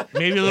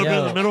 Maybe a little bit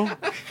in the middle.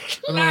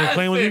 And then we're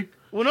playing with you.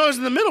 Well, no, it was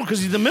in the middle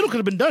because the middle could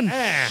have been done.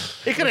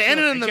 It could have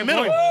ended in the kept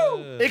middle.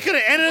 going. It could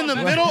have ended in the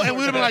middle, and we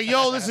would have been like,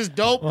 "Yo, this is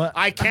dope.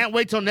 I can't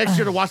wait till next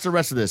year to watch the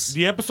rest of this."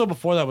 The episode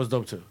before that was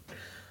dope too.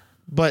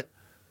 But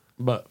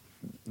But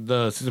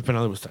the season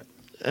finale was tight.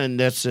 and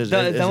that's it. Is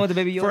that what the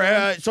Baby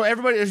Yoda? So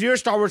everybody, if you're a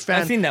Star Wars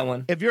fan, I've seen that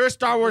one. If you're a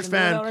Star Wars You know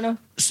fan, that right now?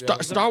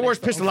 Star Wars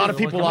pissed a lot of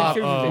people off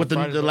with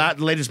the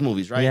latest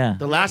movies, right? Yeah.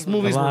 The last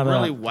movies were lot of-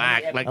 really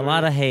whack. Like A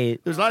lot of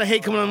hate. There's a lot of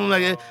hate coming on.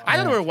 Like I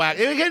thought they were whack.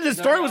 Again, the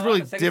story was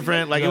really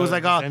different. Like it was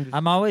like,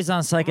 I'm always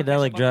on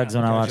psychedelic drugs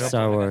when I watch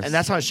Star Wars. and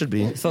that's how it should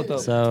be. So dope.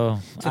 So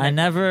I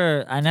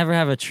never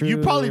have a true. You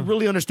probably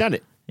really understand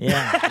it.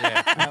 Yeah.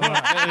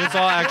 It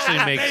all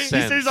actually makes He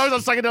says sense. he's always on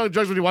psychedelic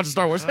drugs when he watches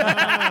Star Wars. You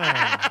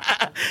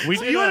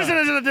understand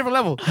this at a different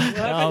level.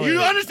 You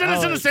understand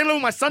this at the same level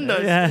my son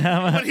does.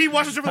 Yeah. When he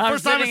watches it for the I'm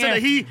first time and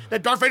sitting said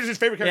that Darth Vader's his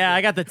favorite character. Yeah,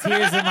 I got the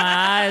tears in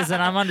my eyes,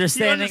 and I'm He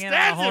understanding it on a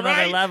understands whole it, other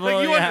right? level.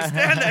 Like, you yeah.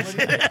 understand that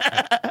shit.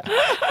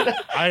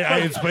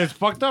 It's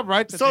fucked up,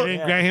 right? That So- they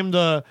didn't grant him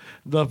the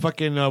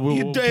fucking.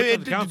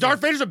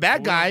 Darth Vader's a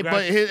bad guy,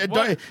 but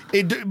What?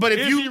 if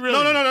Is you he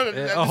really?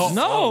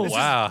 No.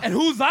 Wow. And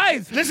whose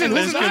eyes? listen,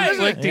 There's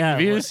conflicting Yeah.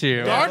 views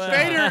here. Darth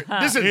Vader.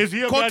 Listen, Is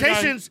he a bad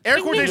quotations, guy? air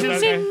Is he a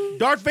quotations. bad guy?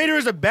 Darth Vader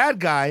is a bad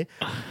guy,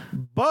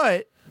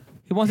 but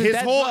He wants his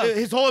dad's whole love.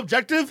 his whole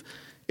objective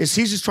is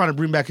he's just trying to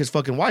bring back his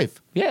fucking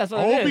wife. Yeah, that's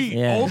what it Obi, is.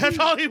 Yeah. That's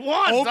all he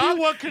wants. Obi-Wan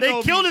dog. They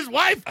Kenobi. killed his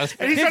wife, and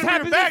he's This trying to bring her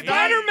happens in back. dog.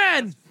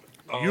 Spider-Man.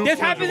 You This killed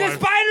happens your in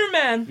wife.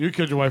 Spider-Man. You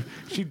killed your wife.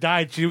 She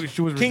died. She was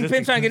Kingpin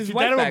resisting. trying to get his She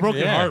wife died of a back.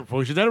 broken Yeah. heart,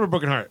 fool. She died of a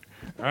broken heart.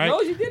 All right.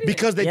 No, she didn't.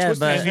 Because they Yeah, twisted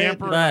but, his hand.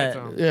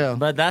 Emperor.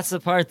 but that's the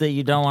part that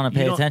you don't want to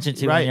pay You don't- attention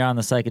to right. when you're on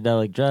the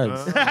psychedelic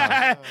drugs.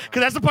 Because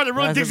that's the part that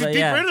really That's digs you about-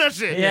 deeper yeah. into that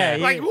shit. Yeah,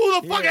 Like, you-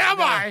 who the fuck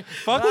am I?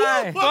 Fuck, Who the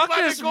Why? fuck fuck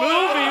am I this going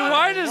movie. on?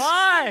 Why does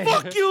Why?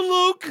 Fuck you,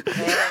 Luke.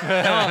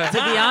 No,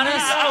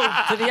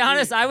 to be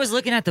honest, I was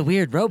looking at the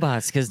weird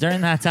robots because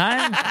during that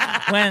time,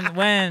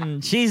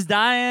 when she's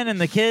dying and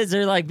the kids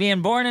are like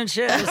being born and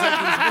shit, there's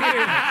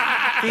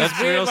like these That's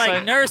weird real like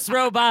sci- nurse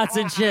robots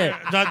and shit.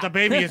 The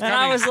baby is And coming.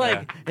 I was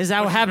like, is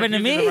that what happened to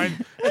me? Is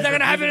that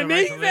gonna happen to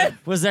me?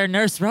 Was there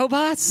nurse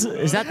robots?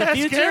 Is that the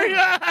future?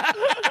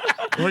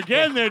 We're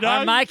getting there, Are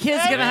dog. my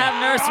kids gonna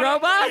have nurse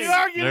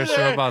robots? Nurse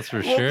robots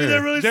for We'll be there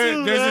sure? really There's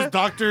soon, this man.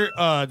 doctor.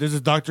 There's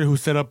this doctor who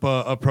set up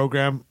a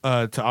program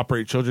to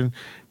operate children,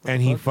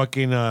 and he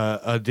fucking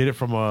did it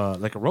from a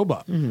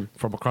robot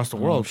from across the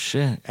world. Oh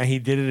shit! And he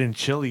did it in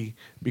Chile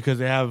because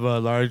they have a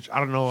large. I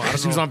don't know.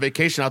 He was on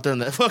vacation out there in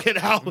the fucking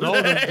house. No,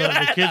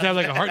 the kids have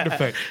like a heart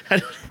defect.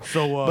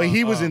 So, But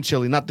he was in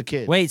Chile, not the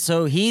kid. Wait,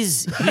 so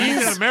he's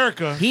in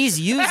America he's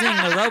using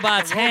the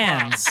robot's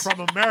hands,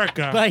 from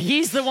America. but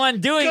he's the one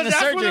doing the Because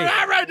that's where surgery. they're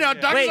at right now.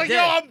 Doctor's Wait, like, does-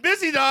 yo, I'm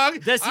busy,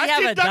 dog. does he I have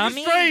see a Doctor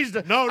dummy? Strange.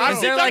 No, I Is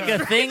see there like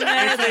Doctor a thing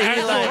there that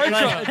he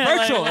like?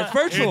 Virtual. It's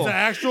virtual. It's an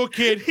actual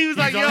kid. He was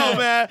like, He's yo, on the-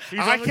 man, he's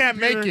I on the can't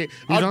make computer. it.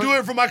 He's I'll on- do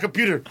it from my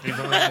computer.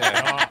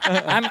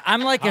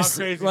 I'm like a How s-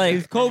 crazy like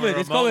It's COVID.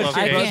 It's COVID I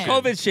shit. It's can't.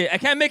 COVID shit. I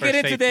can't make For it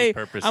in safety today.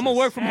 purposes. I'm gonna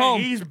work from And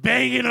home. he's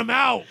banging them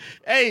out.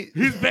 Hey,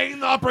 He's banging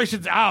the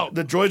operations out.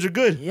 the droids are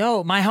good.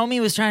 Yo, my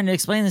homie was trying to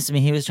explain this to me.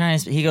 He was trying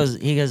to. He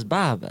goes,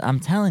 Bob, I'm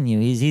telling you,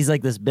 he's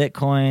like this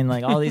Bitcoin,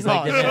 like all these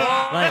like different,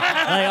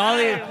 like all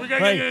these. We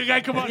gotta like- get a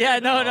guy come on. Yeah,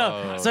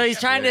 no. So he's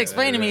trying to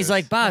explain to me. He's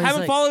like, Bob, I he's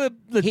haven't like, followed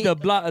the he-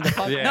 blog.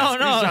 Yeah.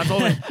 No,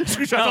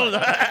 Screenshots.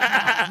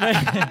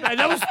 Man,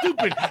 that was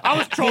stupid. I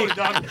was trolling,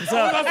 dog. I was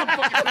on some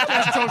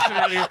fucking troll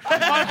shit earlier.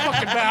 My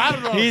fucking bad. I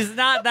don't know. he's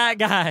not that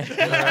guy.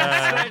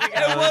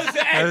 It was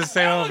That's the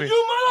same homie.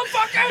 you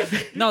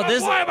motherfuckers. No,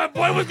 this. My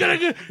boy was gonna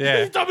get.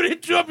 Yeah. He told me to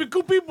hit you up, you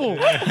cool people.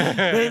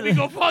 Let me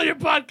go follow your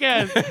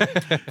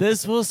podcast.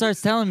 This fool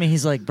starts telling me,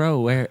 he's like,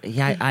 bro,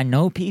 I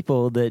know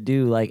people that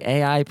do like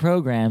AI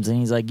programs, and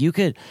he's like,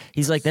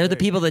 he's like, they're the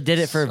people that did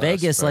it for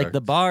Vegas, like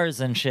the bars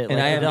and shit. And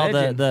like, I did all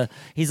imagine.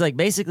 he's like,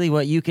 basically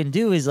what you can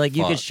do is like,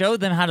 you could Fuck. show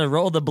them how to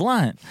roll the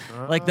blunt,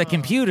 like the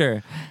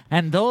computer,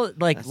 and they'll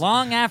like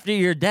long after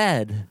you're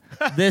dead.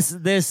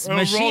 This Roll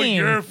machine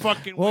your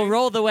fucking will way.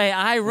 roll the way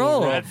I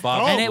roll, roll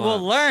Bob and it will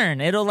blunts.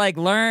 learn. It'll like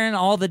learn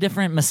all the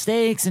different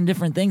mistakes and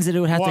different things that it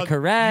would have Well, to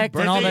correct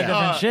and all that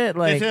different shit.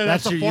 Like,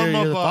 that's a form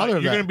you're of the father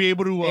of you're that. gonna be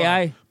able to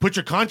AI. put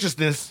your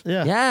consciousness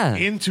yeah.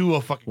 into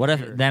a fucking. What if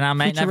computer. then I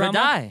might never Futurama?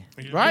 die?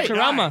 Right.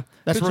 Futurama.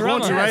 That's what we're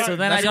going to, Futurama. right? So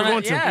then That's I what we're don't.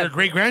 going to. Yeah. Your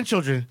great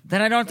grandchildren.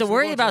 Then I don't have to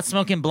worry about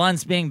smoking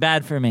blunts being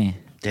bad for me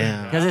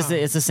Damn. because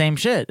it's the same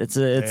shit. It's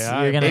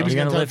AI. you're gonna Baby's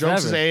you're gonna gonna tell live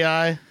jokes as forever.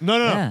 AI. No.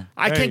 Yeah.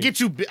 I Hey. can't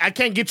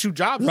get you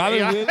jobs. Robin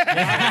AI. Williams. What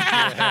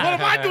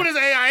am I doing as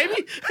AI,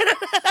 Amy?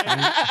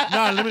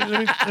 No, let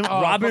me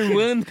Robin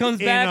Williams comes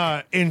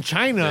back. In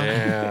China.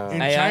 Damn.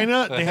 In AI?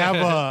 China, they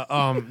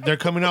have they're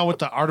coming out with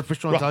the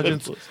artificial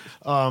intelligence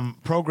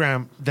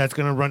program that's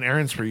gonna run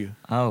errands for you.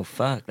 Oh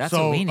fuck, that's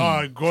so what we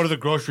need. go to the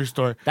grocery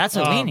store. That's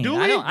what we need. do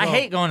I we? I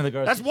hate going to the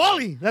grocery. That's store.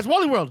 Wally. That's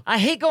Wally World. I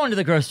hate going to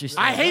the grocery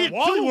store. I hate it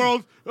Wally too.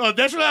 World.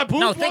 That's what I put.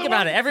 No, think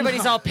about it.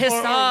 Everybody's all pissed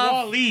or off.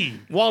 Wally.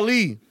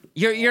 Wally.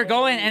 You're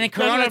going, and in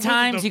what I Corona put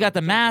times, the- you got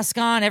the mask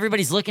on.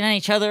 Everybody's looking at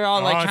each other,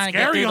 all like Oh, trying to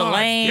get scary, through the huh? It's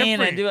lane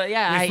different. and do it.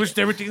 Yeah, They switched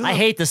everything I up.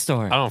 hate the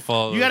store. I don't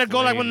follow. You gotta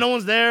go like when no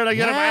one's there. Like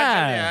you gotta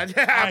Yeah.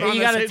 I'm You on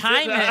got the to same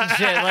time shit. it and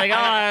shit. Like, oh,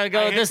 I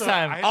gotta go this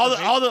time. All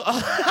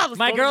the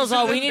My girls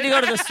all, we need to go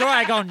to the store.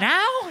 I go,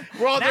 now?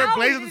 We're all there Now?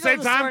 blazing We at the need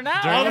to same go to the store time.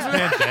 now? During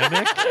the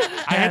pandemic,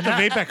 I had to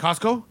vape at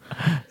Costco,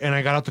 and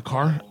I got out the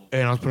car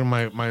and I was putting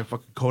my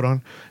fucking coat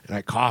on and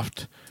I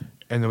coughed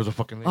and there was a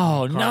fucking lady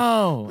Oh in the car.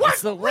 no!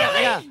 What?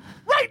 Really? Yeah.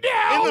 Right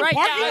now, in the Right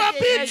parking now, lot,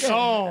 yeah, bitch.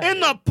 yeah. In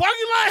the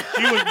parking lot.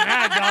 She was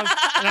mad, dog.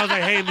 And I was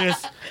like, hey,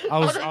 miss.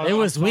 It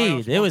was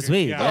weed. It was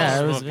weed.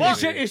 Yeah, it was You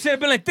weed. should have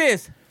been like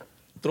this.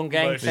 Throw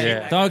gang.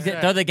 Yeah.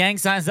 Throw the gang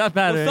signs up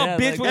at her. What's up,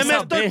 bitch? What's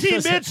up, MS-13,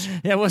 What's up?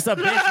 bitch? Yeah, what's up,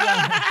 bitch?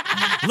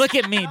 Yeah. Look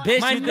at me,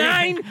 bitch. My You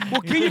think- 9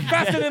 will kill you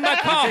faster than my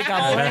car.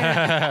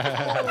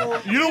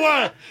 You don't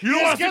want to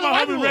see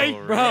my homie Ray?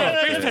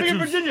 Bro, in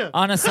Virginia.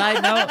 on a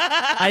side note,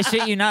 I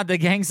shit you not, the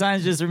gang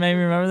signs just made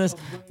me remember this.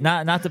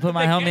 Not to put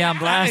my homie on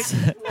blast.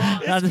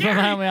 Not to put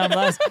my homie on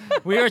blast.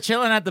 We were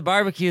chilling at the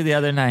barbecue the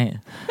other night,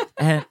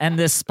 and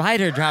this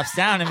spider drops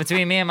down in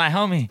between me and my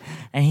homie,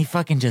 and he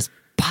fucking just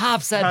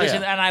pops that bitch,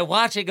 and I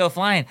watch it go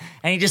flying,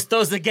 and he just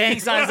throws the gang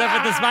signs up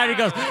at the spider.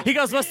 He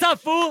goes, "What's up,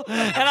 fool?"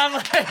 And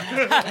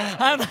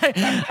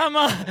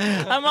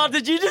I'm all,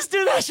 did you just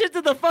do that shit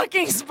to the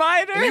fucking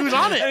spider? And he was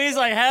on it. And he's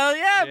like, hell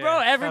yeah, bro.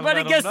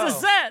 Everybody gets the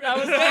set. I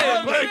was They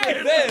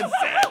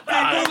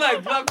do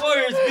like Black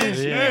Warriors,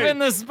 bitch. even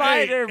the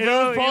spider, It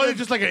bro. was probably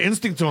just like an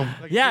instinct to him.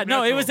 Like, Yeah,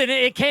 no, it was.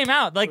 It came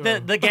out like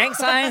the gang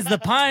signs, the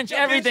punch,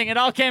 everything. It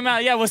all came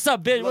out. Yeah, what's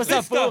up, bitch? What's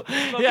up, fool?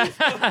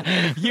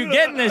 Yeah, you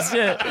getting this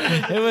shit?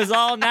 It was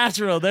all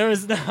natural. There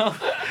was no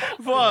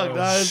Fuck,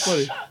 that's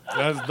funny.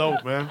 That's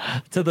dope, man.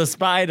 to the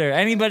spider.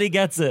 Anybody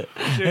gets it.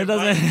 It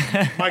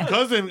doesn't. My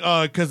cousin,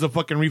 because of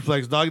fucking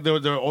reflex, dog, they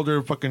were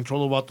older fucking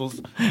cholo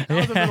vatos. I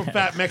was a little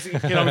fat Mexican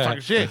kid. I was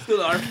talking shit.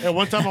 Still are. And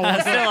one time I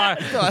walked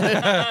Still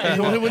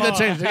are. When that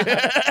changed.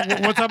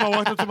 one time I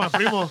walked up to my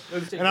primo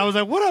and I was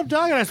like, "What up,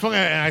 dog?" And I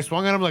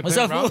swung at him like, What's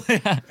 "Hey, up, bro." fool?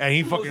 And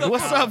he fucking,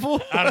 What's up,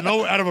 fool?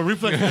 out of a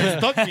reflex, he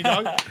stuck me,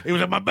 dog. He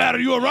was like, "My bad, are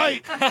you all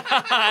right?"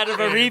 Out of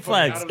a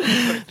reflex.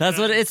 That's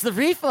what it's the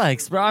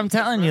reflex, bro. I'm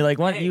telling you, like,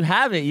 when you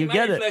have it, you My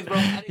get reflex, it.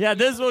 bro. Yeah,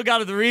 this one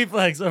got the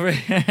reflex over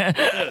here.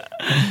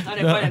 I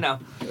didn't fight it now.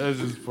 That's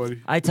just funny.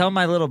 I tell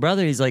my little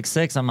brother, he's like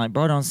 6. I'm like,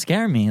 bro, don't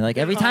scare me. Like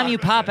every time you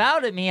pop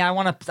out at me, I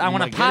want to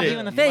might pop get you it.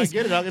 in the You might face.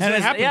 get it, dog. It's And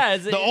gonna happen. Yeah,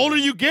 The older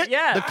you get,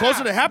 yeah, the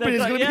closer to happening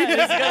it's gonna be.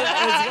 It's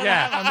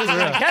gonna I'm just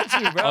gonna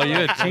catch you, bro. Oh,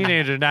 you're a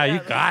teenager now. You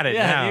got it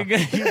Yeah, now. you're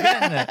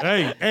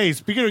getting it. Hey,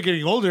 speaking of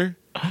getting older,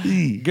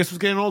 guess who's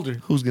getting older?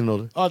 Who's getting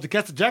older? Oh, the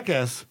cat's a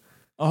jackass.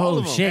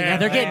 Oh shit! Yeah,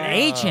 they're getting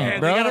ancient,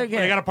 bro. They They're got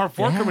getting- a part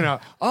 4 Yeah. coming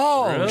out.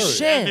 Oh And they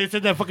shit!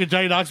 said that fucking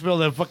Johnny Knoxville,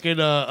 that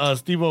fucking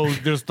Steve-O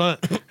did a stunt,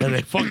 and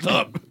they fucked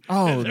up.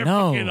 Oh They're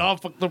no! fucking all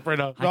fucked up right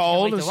now. I can't wait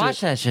older to watch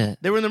shit. that shit.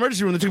 They were in the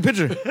emergency room. They took a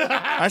picture.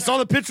 I saw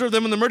the picture of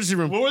them in the emergency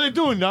room. What were they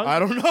doing, dog? I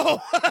don't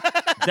know.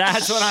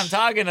 That's what I'm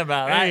talking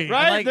about. Hey, I'm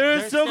right? like,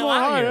 They're still going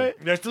out hard, here. right?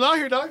 They're still out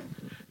here, dog.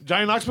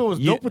 Johnny Knoxville was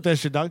You- dope with that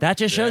shit, dog. That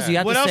just shows you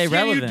have What to else stay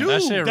can you relevant. do?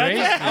 That shit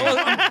raised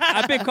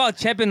I've been called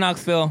Chep in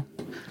Knoxville.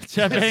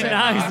 Chepe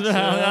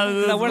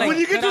Knoxville. We're like, When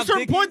you get to a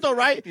certain point, though,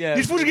 right? Yeah.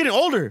 These fools are getting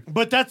older.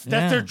 But that's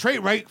Yeah. their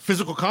trait, right?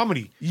 Physical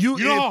comedy. You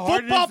know how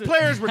hard it football is to-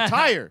 players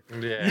retire.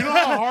 Yeah. You know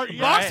how hard.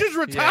 Boxers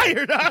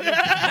retire, dog. They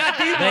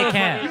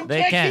can't. They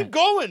Can't can't. keep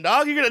going,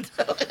 dog. You're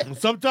gonna.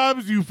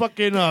 Sometimes you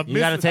fucking miss. You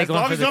gotta take as one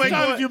long for as the you team.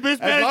 sometimes you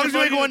mismanage As long as you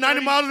your ain't going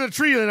 90 miles in a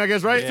tree, then I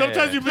guess, right? Yeah.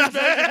 Sometimes you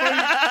mismanage your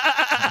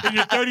money in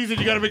your 30s and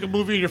you gotta make a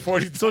movie in your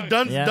 40s. So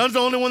Dunn's, Yeah. Dunn's the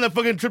only one that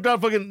fucking tripped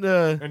out fucking.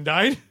 And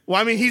died?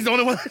 Well, I mean, he's the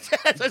only one.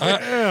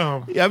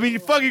 Damn. Yeah, I mean,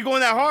 you're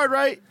going that hard,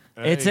 right?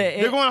 It's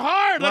They're going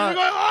hard. Well, They're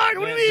going hard.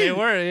 What do you They mean?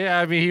 were, yeah.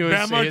 I mean, he was.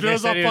 Grandma They Joe's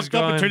all said he was fucked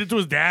up and turned going. into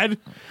his dad.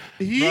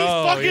 He's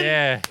Oh, fucking.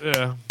 yeah.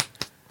 Yeah.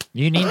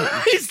 You need.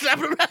 He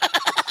slapped him.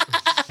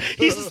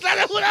 He slapped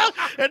that one out,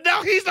 and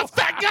now he's the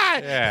fat guy.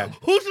 Yeah.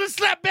 Who's gonna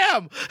slap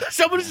Bam?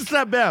 Somebody should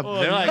slap Bam.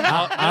 They're like,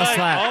 I'll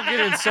slap. all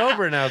getting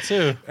sober now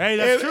too. Hey,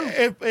 that's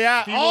true.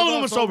 Yeah, all of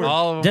them are sober.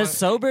 All of them. Does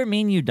sober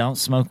mean you don't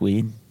smoke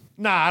weed?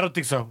 Nah, I don't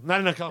think so. Not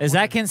in California. Is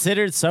that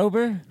considered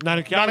sober? not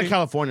in Not Cali? in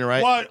California,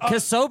 right? What?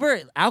 Because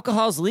sober,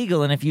 alcohol's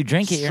legal, and if you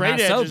drink it, you're Straight not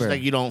edge sober. is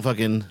like you don't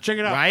fucking. Check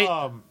it out.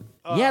 Right?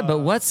 Yeah, but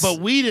what's? But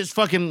weed is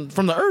fucking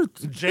from the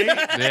earth. Jay,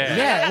 Yeah.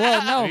 yeah,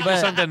 well, no, You do but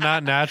something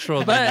not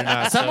natural. then you're but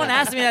not someone sober.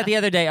 asked me that the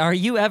other day. Are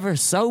you ever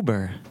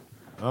sober?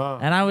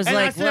 And I was And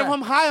like, I said, what? if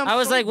I'm high, I'm I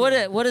was like,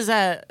 sober. what is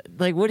that?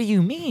 Like, what do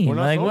you mean? We're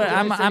not Like, what? sober.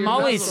 I'm I said I'm you're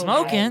always not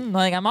sober. smoking.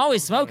 Like, I'm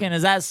always smoking.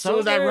 Is that sober? So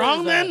is that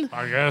wrong then?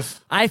 I guess.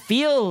 I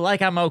feel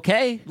like I'm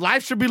okay.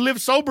 Life should be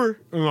lived sober.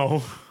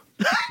 No.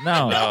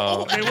 No.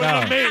 No, They wouldn't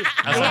have made.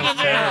 that sounds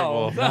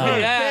terrible.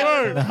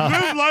 Hey,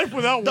 live life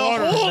without The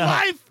water. whole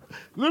life.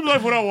 Live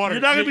life without water.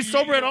 You're not gonna be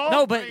sober at all.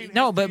 No, but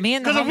me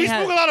and the Because if we homie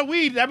had- smoke a lot of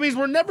weed, that means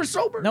we're never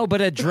sober. No,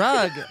 but a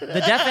drug.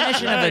 The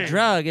definition of a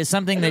drug is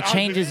something that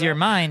changes your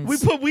mind. We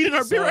put weed in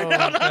our beer right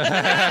now.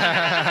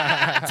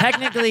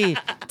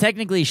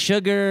 technically,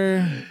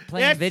 sugar,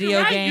 playing That's video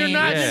right. games,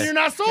 Yeah. You're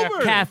not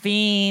sober.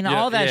 caffeine,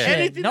 all that yeah. shit.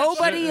 Anything that's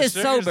Nobody is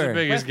Sugar's the sober.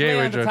 biggest Press play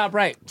gateway on the drug. top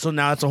right. So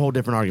now it's a whole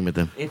different argument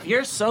then. If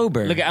you're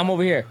sober, Look, I'm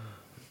over here.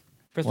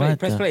 Press play. What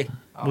Press the- play.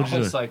 What'd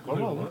you do? like,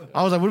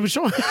 I was like, what are we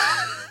showing?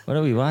 what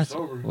do we watch?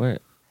 Where?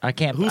 I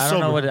can't. Who's I don't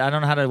know sober? what. I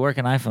don't know how to work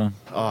an iPhone.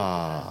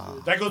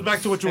 That goes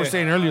back to what you were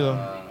saying earlier,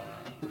 though.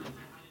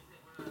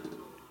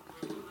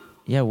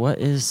 Yeah, what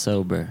is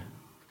sober?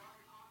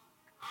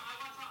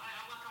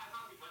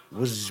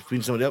 Was he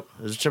beating somebody up?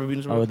 Is Chepe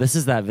beating somebody Oh, up? this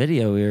is that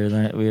video we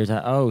were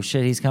talking. Oh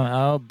shit, he's coming.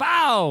 Oh,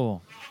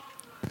 bow.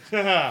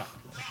 Hey,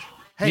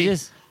 He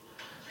just,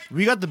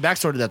 we got the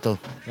backstory to that though.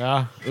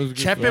 Yeah. It was good.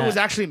 Chepe Yeah. was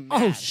actually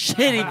mad. oh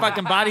shit, he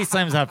fucking body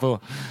slams that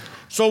fool.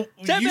 So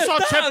Chepe, you saw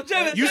stop,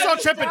 Chepe, Chepe, you saw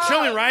stop, Chepe stop.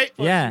 chilling, right?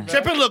 Yeah,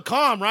 Chepe looked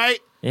calm, right?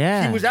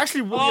 yeah. He was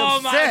actually really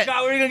Oh my upset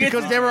God, we're gonna get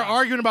because to- they were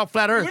arguing about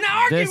flat Earth. We're not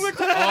arguing. This- We're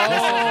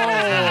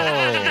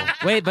talking.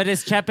 Wait, but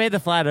is Chepe the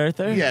flat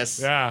earther? Yes.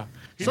 Yeah.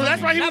 So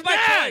that's why he was Not by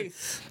mad.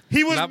 choice.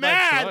 He was Not by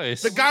mad.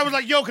 choice. The guy was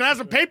like, "Yo, can I have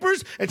some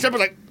papers?" And Chepe was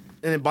like,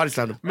 and then body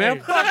slammed him. Man,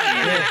 fuck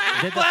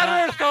you. Did the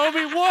Flat Earth,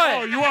 homie. What?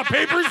 Oh, you want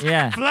papers?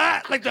 Yeah.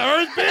 Flat like the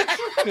Earth, bitch.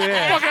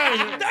 Fuck out of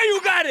here. Now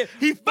you got it.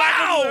 He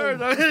fouled.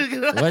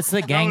 What's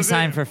the gang was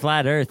sign it. for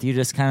flat Earth? You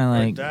just kind of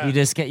like that. you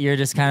just get. You're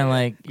just kind of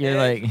like you're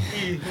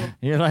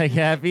like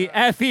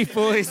happy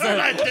fool. He said,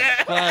 like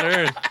that. Flat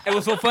Earth. It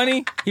was so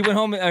funny. He went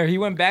home or he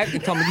went back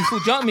and told me this fool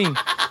jumped me.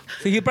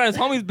 So he brought his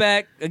homies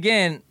back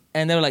again,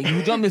 and they were like,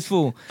 "You jumped this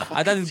fool."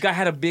 I thought this guy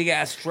had a big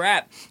ass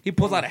strap. He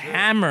pulls out a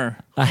hammer.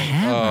 a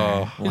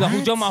hammer. Oh. He's like,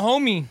 "Who jumped my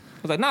homie?" I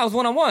was like, "Nah, it was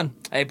 1-on-1."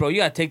 Hey, bro, you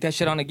gotta take that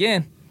shit on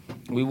again.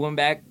 We went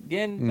back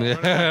again. Ran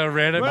it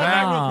Run it back.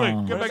 back Wow. real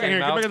quick. Get back in here.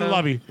 Get back in the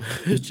lobby.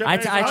 I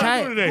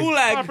try.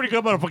 Gulag. I'm pretty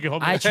good motherfucking homie.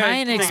 I try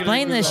and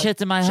explain this shit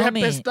to my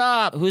Chepe, homie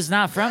stop. who's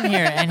not from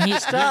here, and he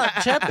stop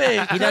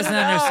Chepe. He doesn't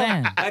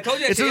understand. I told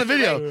you that It's in the shit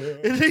video.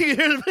 yesterday.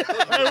 Hey,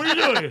 what are you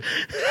doing?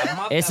 I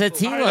mopped It's a that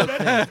fool.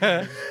 T-Loke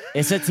thing.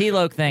 It's a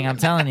T-Loke thing. I'm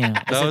telling you.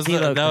 It's That a was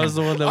T-Loke that was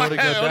the thing. one that would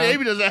have Oh, gone down.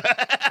 Amy does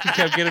that. He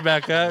kept getting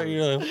back up.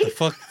 You're like, what the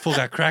fuck? Fool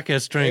got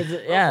crackhead strength.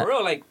 Yeah. For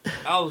real, like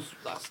I was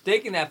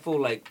staking that fool.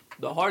 Like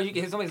the harder you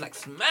can hit somebody's like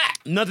smack.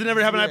 Nothing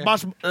ever happened at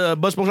Bus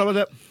Smoke Shop like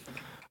that.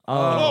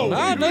 Oh.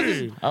 Nah,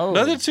 nothing, Oh.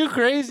 nothing too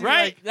crazy.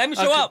 Right? Let me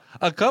show up.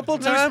 A couple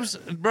times,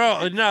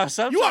 bro. No,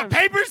 sometimes. You want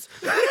papers?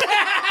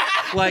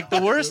 Like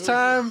the worst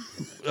time,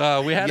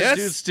 we had Yes. a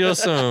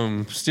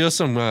dude steal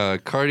some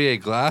Cartier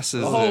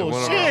glasses. that Oh one of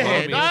our shit,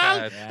 homies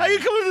dog! had. How you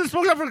coming to the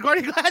smoke shop for the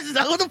Guardian glasses?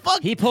 Dog? What the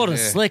fuck? He pulled a Yeah.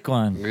 slick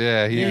one.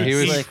 Yeah,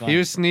 he Slick one.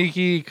 was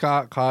sneaky.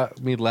 Caught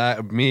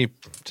me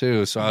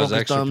too. So I was Broke his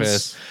extra thumbs.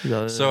 pissed.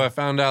 Yeah. So I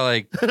found out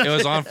like it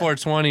was on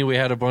 420. We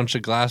had a bunch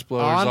of glass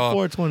blowers On all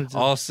 420 too.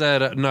 all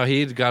set up. No,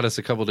 he'd got us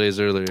a couple days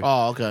earlier.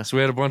 Oh, okay. So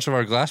we had a bunch of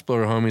our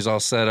glassblower homies all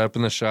set up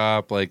in the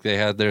shop, like they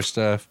had their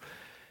stuff.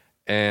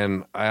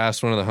 And I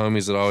asked one of the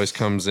homies that always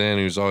comes in,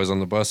 who's always on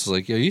the bus, is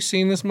like, "Yo, you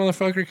seen this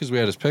motherfucker?" Because we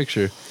had his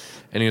picture,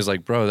 and he was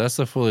like, "Bro, that's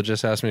the fool that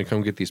just asked me to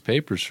come get these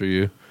papers for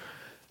you,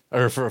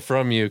 or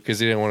from you, because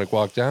he didn't want to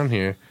walk down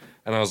here."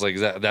 And I was like,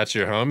 "That's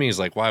your homie?" He's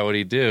like, "Why? What'd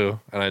he do?"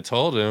 And I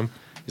told him.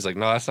 He's like,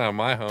 "No, that's not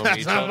my homie."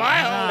 That's not my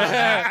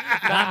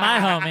home. Not my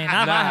homie.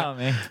 Not my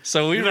homie.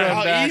 So we ran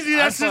How back. easy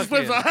I that shit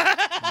fucking-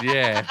 was.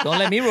 Yeah. Don't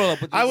let me roll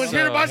up with this. I was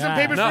here to buy some Yeah.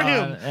 papers No, for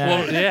him.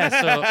 Well, yeah,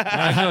 so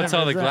I go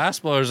tell the glass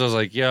blowers, I was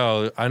like,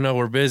 "Yo, I know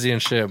we're busy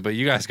and shit, but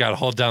you guys got to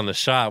hold down the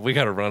shop. We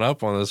got to run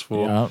up on this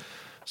fool." Yup.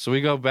 So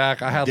we go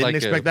back. I had Didn't like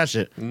expect that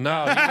shit.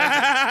 No, he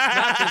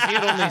not because he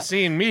had only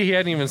seen me. He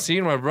hadn't even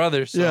seen my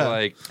brother. So Yeah.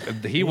 like,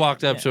 he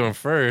walked up to him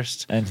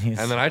first, And and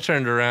then I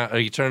turned around.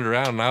 He turned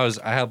around, and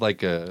I had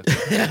like it's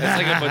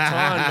like a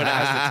baton, but it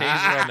has the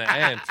taser on the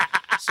end.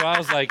 So I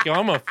was like, "Yo,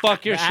 I'm gonna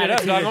fuck your The shit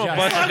up. attitude dog. I'm gonna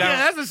bust adjustment. it down."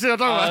 Yeah, that's the shit I'm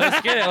talking about.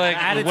 Let's get it. Like,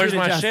 Attitude where's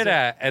my adjusted. shit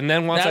at? And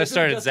then once I Attitude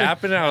started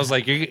adjusted. zapping it, I was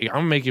like, I'm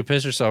gonna make you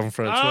piss yourself in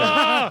front of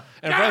 200,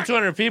 in front of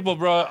 200 people,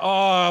 bro.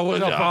 Oh,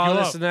 what, Fuck all you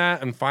this up. and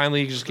that. And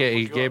finally,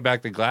 he gave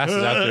back the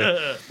glasses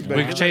after.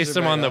 We chased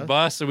him on the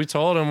bus, and we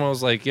told him, I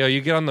was like, "Yo,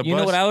 you get on the You bus."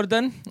 know what I would have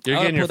done? You're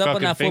I getting your would've pulled up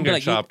on fucking that phone and be finger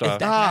like, chopped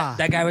if off.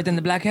 that guy right there in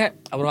the black hat,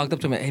 I would have walked up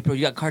to him and, "Hey, bro,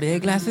 you got Cartier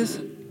glasses?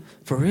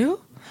 For real?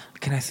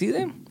 Can I see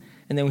them?"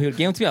 And then when he would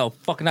give them to me, I would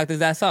fucking knock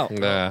his ass out.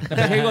 Yeah.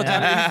 Here you go,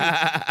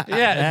 Tommy.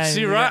 Yeah.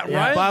 See,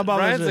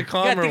 Ryan's the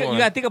calmer You one.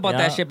 gotta think about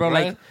that Yeah. shit, bro.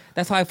 Right? Like,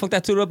 that's how I fucked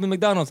that dude up in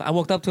McDonald's. I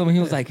walked up to him and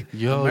he was like,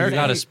 Yo, you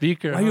got a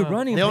speaker. "Why are you huh?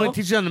 running, They bro? only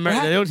teach you in the What they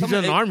don't happened? teach you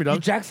in the army, You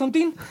dog. jacked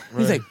something?"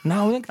 He's like,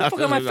 "No, get the fuck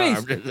out of my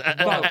face. Bro,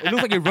 it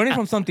looks like you're running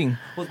from something.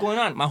 What's going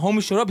on?" My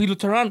homie showed up. He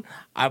looked around.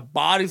 I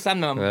body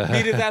slammed him.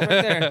 Beat his ass right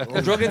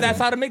there. Drug his ass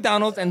out of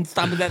McDonald's and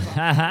stomped his ass.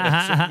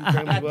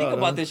 I think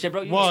about this shit,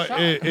 bro. You Well,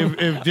 get shot.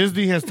 if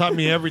Disney has taught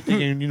me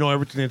everything, and you know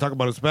everything they talk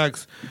about is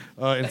specs,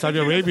 in Saudi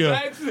Arabia,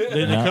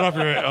 they cut off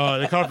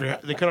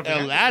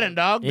your Aladdin,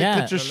 dog. They Yeah.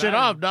 cut your shit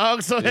off,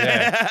 dog. So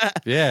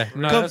Yeah,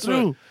 no, Come that's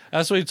through.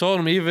 That's what he told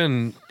him.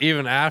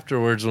 Even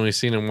afterwards, when we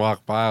seen him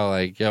walk by,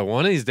 like, "Yo,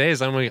 one of these days,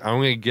 I'm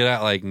gonna get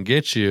out like and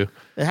get you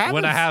It happens.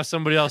 when I have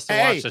somebody else to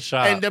Hey, watch the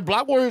shop." and the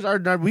Block Warriors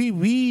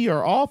we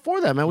are all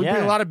for that, man. We Yeah.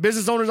 bring a lot of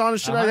business owners on and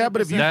shit like that.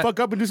 But if you 100%. fuck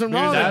up and do something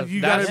Dude, wrong, that-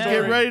 you that gotta story-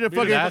 get ready to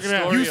dude, that fucking.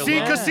 story You see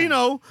alone.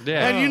 Casino,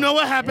 Yeah. and you know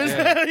what happens.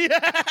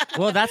 Yeah.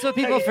 Well, that's what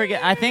people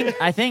forget. I think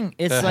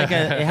it's like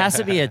it has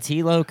to be a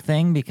T-Loke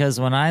thing, because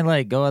when I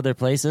like go other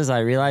places, I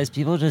realize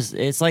people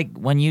it's like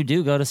when you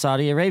do go to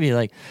Saudi Arabia,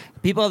 like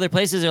people other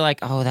places are like,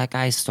 "Oh, that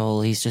guy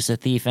stole. He's just a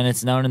thief," and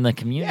it's known in the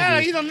community. Yeah,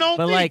 he's a known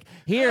But thief. like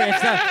here,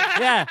 it's not,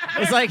 yeah,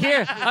 it's like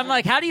here. I'm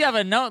like, how do you have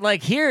a note?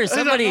 Like here,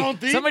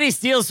 somebody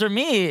steals from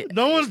me.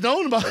 No one's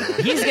known about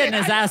it. He's getting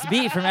his ass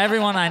beat from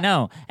everyone I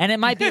know. And it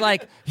might be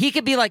like, he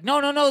could be like,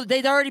 no,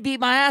 they'd already beat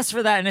my ass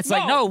for that. And it's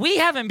like, no, we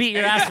haven't beat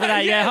your ass for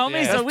that yet,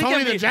 homie. Yeah. So we Tony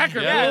can the be Jacker,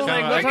 Yeah, bro. it's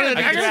like, Like, we're Tony gonna the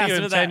beat your Jacker ass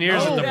in for 10 that.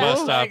 years at the bus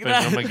stop, Like and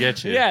that. I'm gonna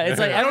get you. Yeah, it's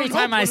like every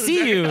time I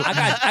see you.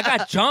 I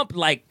got jumped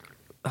like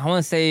I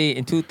want to say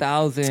in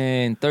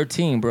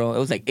 2013, bro. It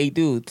was like 8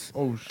 dudes.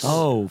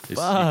 Oh,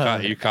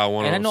 fuck. You caught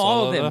one And I of them know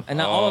all of solo, them. though? And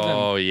not all of them.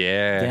 Oh,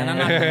 yeah. And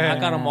I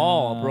got them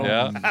all, bro.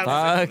 Yeah.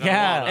 Fuck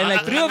yeah. And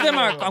like 3 of them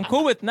I'm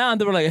cool with now.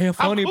 And they were like, hey,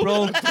 funny,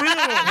 bro.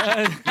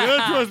 The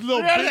other two was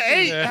little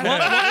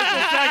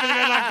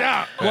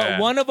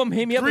One of them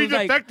hit me up. 3 and was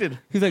like, defected.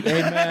 he's like,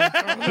 hey, man,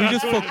 we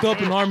just fucked up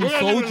an Army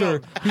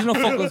soldier. He's going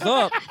to fuck us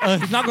up.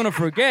 He's not going to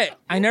forget.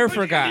 I never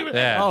forgot.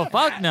 Yeah. Oh,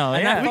 fuck no.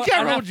 And Yeah. I, We fu- can't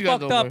and I roll you guys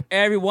fucked over. up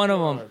every one of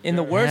them. And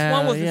the worst Hell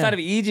one was yeah. inside of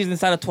Aegis,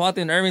 inside of Tuatha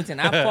and Irvington.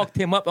 I fucked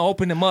him up and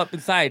opened him up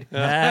inside.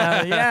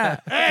 Hell yeah.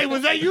 Hey,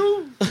 was that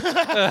you?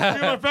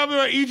 My family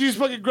were EG's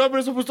fucking grubbing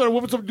and someone started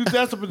whooping some dude's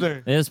ass up in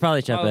there. It was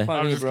probably Oh, Chepe.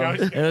 funny, bro. It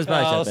was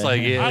probably I was Chepe.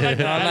 like, yeah. I like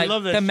that. I Like,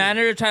 love that the shit.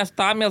 manager trying to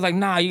stop me. I was like,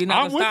 nah, you're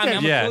not I'm going to with stop me. that.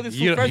 I'm Yeah, going to throw this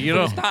you- fool first you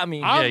before you don't- stop me.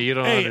 Yeah, you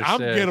don't Hey, I'm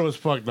understand. ghetto as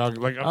fuck, dog.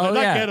 Like, I'm Oh, not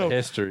yeah. ghetto.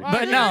 History.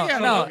 But Yeah,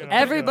 no, yeah.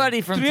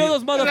 everybody from 3 of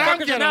those motherfuckers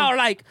ghetto. are now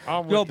like,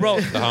 I'm yo, with bro.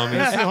 The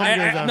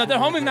homies. No, they're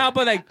homies now,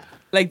 but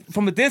like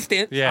from a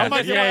distance. Yeah, I'm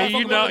like, yeah, yo,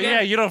 you know,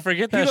 yeah, you don't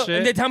forget that And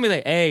they shit. tell me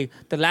like, hey,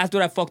 the last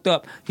dude I fucked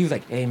up, he was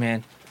like, hey,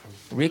 man,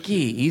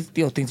 Ricky, he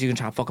still thinks you can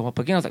try to fuck him up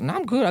again. I was like, no,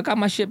 I'm good. I got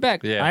my shit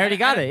back. Yeah. I already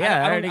got it.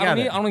 Yeah, I already got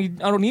it. I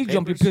don't need to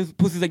jump your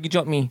pussies like you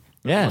jumped me.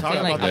 Yeah. I'm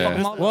saying, like, about I fuck that.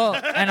 'em up. Well,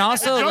 and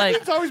also like,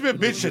 It's always been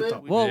bitch shit,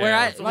 though. well, where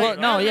I, well,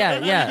 no, yeah.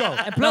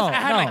 And plus, I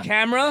had my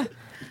camera,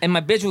 and my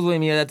bitch was with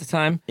me at the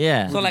time.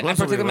 Yeah. So like, I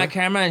protected my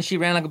camera, and she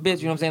ran like a bitch.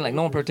 You know what I'm saying? Like,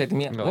 no one protected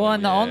me. No. Well,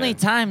 and the Yeah. only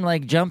time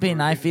like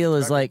jumping I feel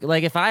is like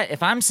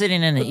if I'm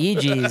sitting in the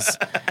Aegis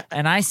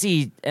and I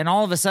see and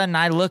all of a sudden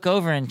I look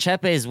over and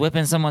Chepe's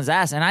whipping someone's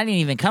ass and I didn't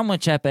even come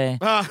with Chepe,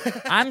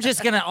 I'm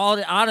just gonna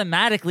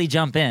automatically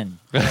jump in.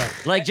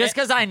 Like just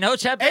because I know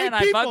Chepe and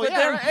I fuck with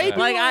him,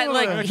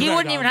 like he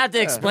wouldn't even have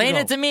to explain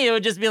it to me. It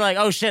would just be like,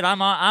 oh shit,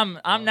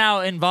 I'm now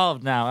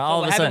involved now.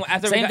 All of a sudden,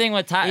 same thing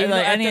with even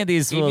like though any of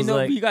these fools. Even though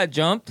Like we got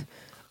jumped,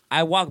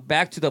 I walked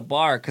back to the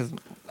bar because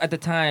at the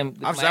time,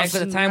 my ex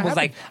at the time was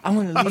like, I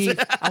want to leave.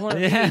 I want to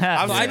leave.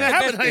 Yeah. So I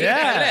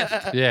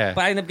left. Yeah.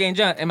 But I ended up getting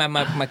jumped. And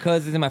my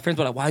cousins and my friends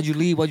were like, why'd you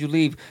leave? Why'd you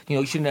leave? You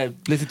know, you shouldn't have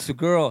listened to the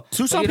girl.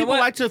 So But some you know people what?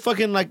 like to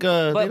fucking like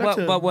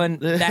But when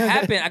that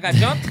happened, I got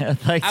jumped.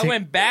 Like I to-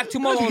 went back to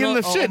my Give 'em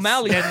the shits.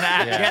 O'Malley's. get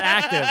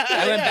active.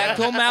 I went back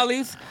to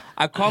O'Malley's.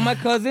 I called my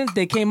cousins.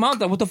 They came out.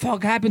 Like, what the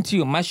fuck happened to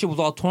you? My shit was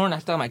all torn. I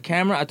still had my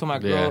camera. I told my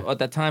girl Yeah. at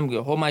that time,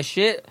 hold my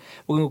shit.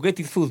 We're going to get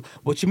these fools.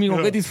 What you mean we're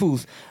going to get these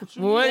fools?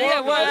 What?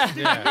 Yeah,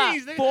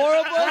 what? 4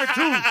 of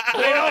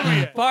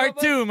us. Part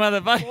 2, 4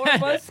 of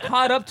motherfucker. us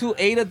caught up to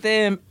 8 of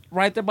them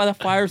right there by the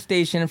fire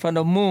station in front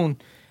of Moon.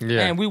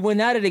 Yeah. And we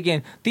went at it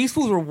again. These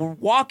fools were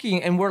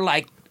walking and were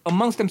like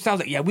amongst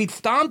themselves, like, yeah, we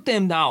stomped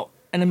them out.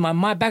 And in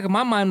my back of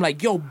my mind, I'm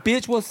like, yo,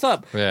 bitch, what's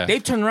up? Yeah. They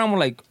turned around and were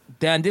like,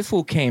 damn, this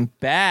fool came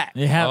back.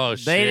 Yeah, Oh, they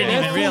shit. didn't This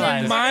even fool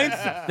realize. minds-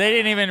 They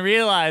didn't even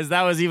realize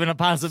that was even a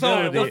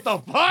possibility. What the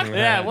fuck?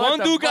 Yeah, what One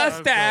the dude got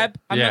fuck? stabbed.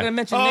 I'm Yeah. not gonna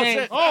mention Oh, names.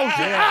 shit. Oh,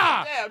 shit.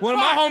 Ah! One of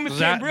my homies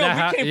came real.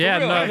 We came yeah,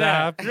 for real. no, that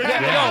happened. Yo,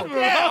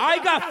 I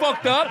got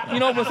fucked up. You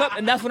know what's up?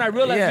 And that's when I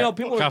realized, Yeah. you know,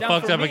 people were Got down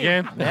fucked for up me.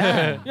 again?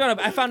 Yeah. You know,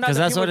 I found out Because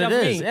that that's people what were it down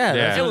for is. me. Yeah,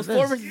 Yeah. that's It what was it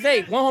 4 is. versus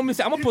 8. One homie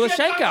said, I'm gonna pull a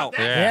shakeout.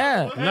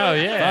 Yeah. No,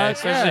 yeah.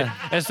 Fuck yeah.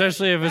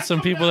 Especially if it's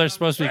some people that are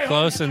supposed to be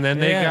close and then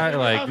they Yeah. got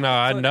like, no,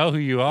 I know who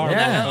you are.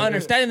 Yeah. And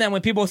understanding that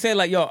when people say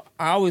like, "Yo,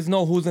 I always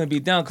know who's gonna be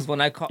down," because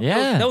when I call,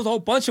 Yeah. there was a whole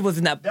bunch of us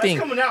in that thing.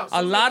 coming out.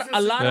 A lot of Yeah.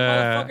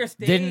 motherfuckers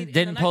stayed in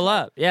Didn't the pull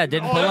nightclub. up. Yeah,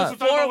 didn't pull up.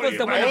 4 of us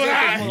that went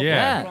to drink.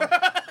 Yeah.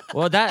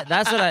 Well,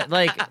 that's what I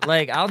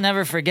like. I'll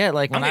never forget.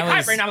 Like when I'm I like,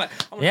 was. hype right now. Like,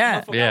 I'm gonna Yeah.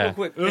 fuck out Yeah. real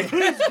quick.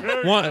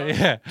 One,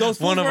 yeah. Those fools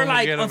One of were them will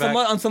like get him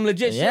on some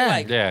legit shit. Yeah.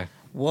 Like, Yeah.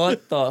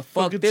 what the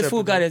fuck? This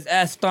fool got his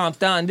ass stomped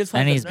down. This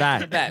And one's he's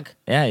back. back.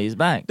 Yeah, he's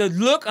back. The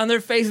look on their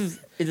faces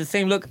is the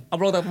same look. I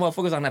rolled up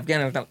motherfuckers on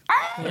Afghanistan.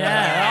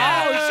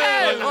 Yeah. Oh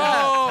shit.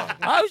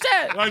 Oh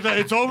shit. Like that,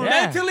 it's over.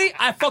 Yeah. Mentally,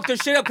 I fucked their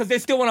shit up because they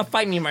still want to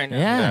fight me right now.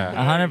 Yeah,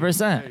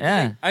 100%.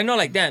 Yeah. I know,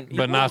 like, damn.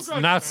 But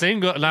not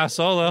single, not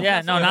solo.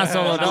 Yeah. No, not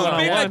solo. I was No,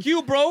 big no. like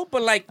you, bro,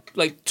 but like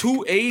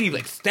 280,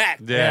 like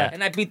stacked. Yeah.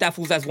 And I beat that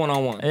fool's ass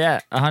 1-on-1. Yeah,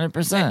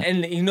 100%.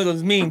 And you know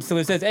those memes, so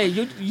it says, "Hey,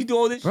 you do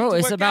all this." Bro, shit to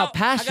it's work about out.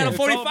 passion. I got a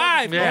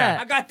 45. Yeah.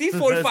 I got these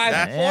 45.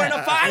 4 and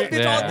a 5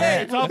 bitch Yeah. all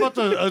day.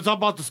 It's all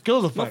about the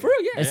skills of But fight. for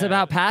real, yeah. It's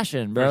about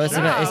passion, bro. It's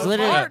about. It's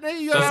literally. heart, man.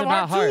 You gotta It's have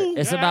about heart, heart. too.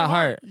 It's You about gotta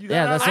heart. have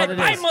Yeah, that's what it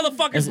I is.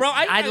 motherfuckers, bro.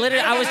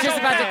 I was just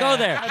about to go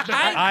there.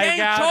 I ain't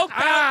getting choked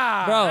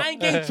out. Bro. I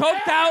ain't getting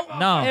choked out.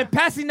 No. And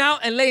passing out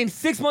and letting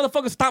 6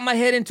 motherfuckers stomp my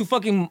head into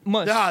fucking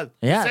mush.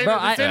 Yeah, bro,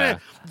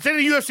 It's in a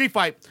UFC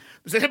fight.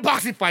 It's in a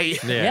boxing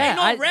fight. Yeah,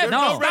 no ref,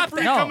 no,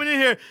 referee no. coming in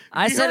here.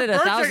 I You said heard it a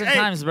Berchik- 1,000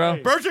 times, bro.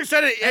 Berchik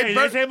said it. Hey,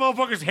 they say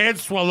motherfuckers'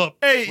 heads swell up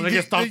when they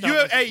get stomped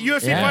out.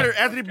 UFC Yeah. fighter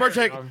Anthony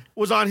Berchik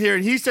was on here,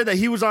 and he said that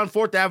he was on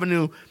 4th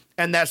Avenue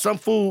and that some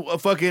fool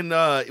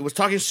was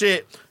talking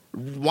shit,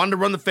 wanted to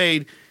run the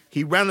fade.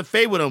 He ran the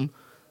fade with him,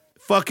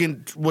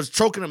 fucking was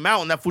choking him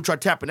out, and that fool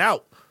tried tapping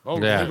out. Oh,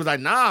 Yeah. He was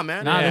like, nah,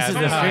 man. Nah, this is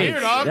Come the on streets. here,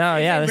 dog. No,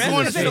 yeah, this We're is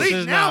going the to streets.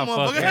 sleep now, now,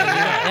 motherfucker.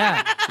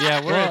 Yeah,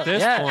 Yeah, we're Well, at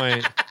this yeah.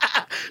 point.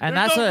 and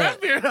that's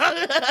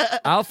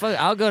what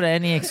I'll go to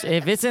any if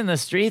it's in the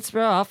streets,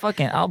 bro.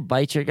 I'll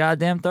bite your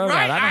goddamn throat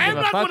Right, out. I I am don't give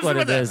a not fuck gonna what do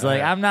it that. is.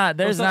 Like I'm not.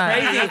 There's so not.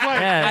 crazy.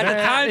 Yeah, At the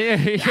time-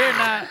 you're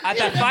not. At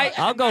that fight,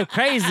 I'll go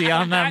crazy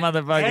on that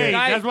motherfucker. Hey,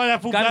 Guy that's why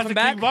that fool got passed him to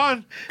back. King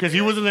Von, because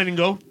he wasn't letting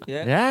go.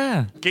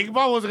 Yeah. King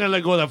Von wasn't gonna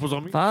let go of that fool's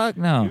on me. Fuck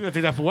You no. gonna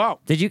take that fool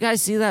out. Did you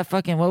guys see that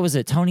fucking what was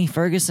it? Tony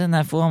Ferguson.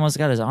 That fool almost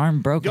got his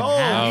arm broken. in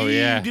half. Oh,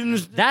 yeah.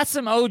 That's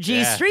some OG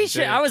Yeah, street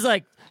shit. dude. I was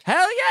like, hell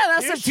yeah,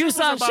 that's some His shit was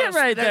Tucson about- shit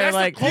right that's there. the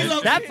Like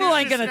pull-up that shit. fool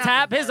ain't gonna His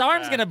tap. His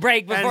arm's gonna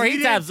break before he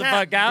didn't taps the tap,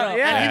 fuck out. bro.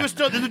 Yeah. And he was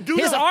still the dude.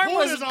 His that arm pulled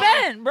was his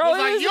bent, bro. was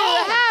It like, was yo. in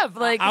half.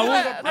 Like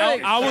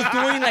I was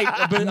doing like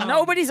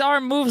nobody's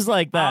arm moves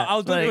like that. I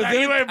was doing Like,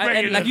 Brazilian, ain't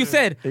breaking and like it. you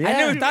said, I Yeah.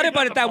 never thought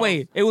about it that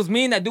way. It was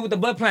me and that dude with the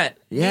blood plant.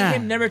 Me Yeah.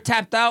 and him never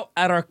tapped out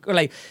at our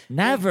like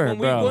Never, when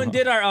bro. we went and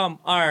did our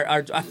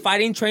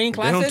fighting training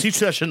They don't classes. teach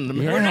that shit in the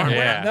Yeah.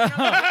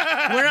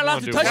 Yeah. We're not allowed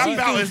to do touch what? these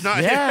That dudes. is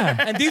not. yeah.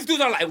 And these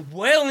dudes are like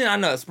wailing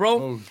on us,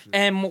 bro.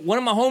 And one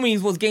of my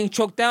homies was getting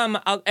choked down.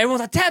 Everyone's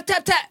like, tap,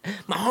 tap, tap.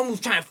 My homie was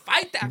trying to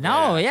fight that.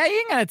 No, yeah, you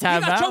ain't gonna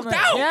tap got out. choked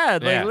out. Yeah,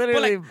 like Yeah. But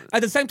literally. like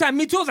at the same time,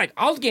 me too. I was like,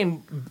 I was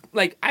getting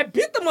like I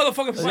bit the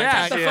motherfucker before I Yeah,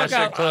 tapped the yeah, fuck shit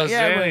out. close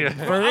yeah, in.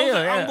 but for I was real.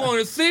 like, Yeah. I'm going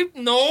to sleep.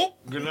 No.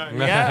 Good night.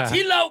 Yeah.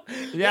 Tilo.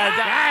 Yeah,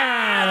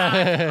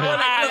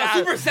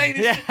 Super Saiyan.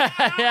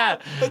 yeah.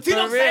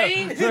 Tilo For real.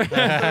 Saiyan. For real,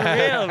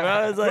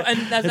 bro. It's like And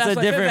that's it's what I a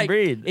said, different like,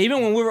 breed.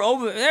 Even when we were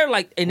over there,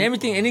 like in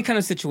everything, any kind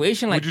of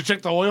situation, like Would you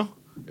check the oil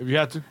if you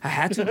had to? I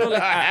had to, bro.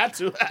 Like, I had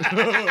to.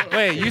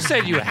 Wait, you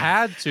said you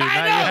had to, not you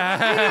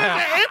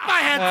had. If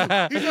I had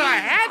to. He said I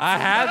had to. I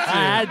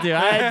had to.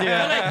 I had to.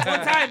 like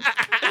one time,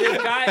 this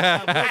guy.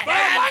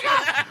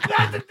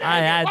 I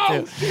had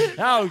to.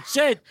 Oh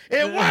shit!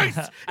 It works.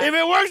 If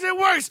it works, it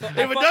works. If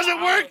it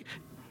doesn't work,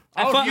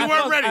 you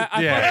weren't ready.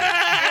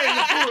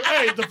 Yeah.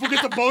 Hey, the fool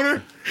gets the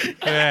boner.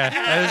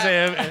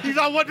 Yeah. He's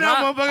on one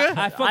down, motherfucker.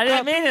 I fucked I didn't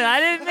up. mean it. I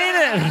didn't mean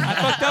it. I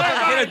fucked up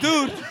and hit a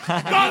dude. He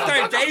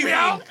started dazing.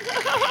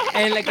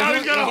 And like, Now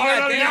he's got a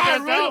hard on the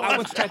arm, bro. I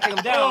was trying to take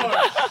him down.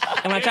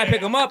 And when I tried to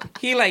pick him up,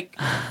 he like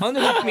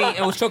underhooked me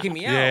and was choking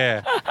me out.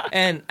 Yeah.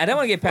 And I didn't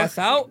want to get passed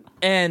out.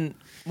 And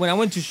when I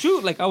went to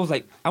shoot, like I was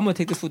like, I'm gonna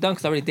take this fool down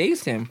because I already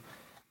dazed him.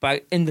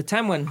 But in the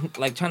time when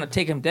like trying to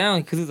take him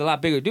down because he's a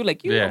lot bigger dude,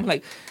 like you, Yeah. I'm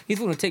like he's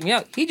gonna take me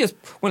out. He just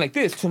went like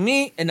this to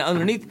me and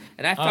underneath,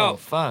 and I felt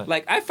fuck.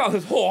 like I felt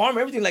his whole arm,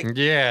 everything like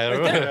Yeah.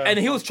 right there. And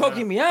he was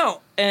choking me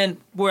out. And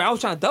where I was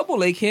trying to double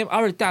leg him, I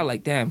already thought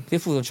like, damn,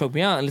 this fool's gonna choke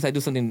me out unless I do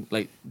something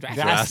like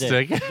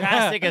drastic. Drastic.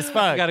 Drastic as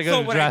fuck. Gotta go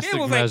So to what I drastic did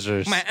was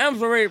measures. like my arms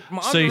were already,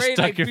 So you already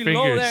stuck like your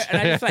below fingers. there, and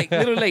I just like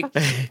literally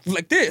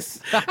like this,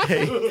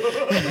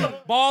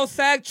 ball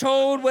sack,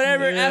 chode,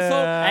 whatever,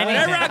 asshole,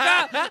 whatever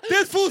I got.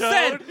 This fool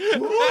said,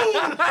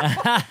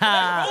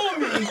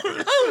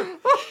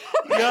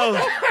 Yo,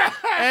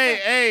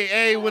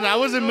 hey, when I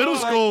was in middle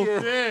school,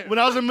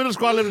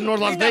 I lived in North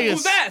Las "Eat that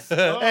fool's Vegas. ass."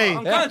 Hey,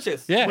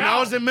 Unconscious. Yeah. when I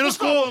was in middle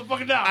school,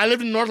 I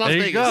lived in North Las There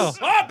you Vegas. go.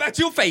 Oh, back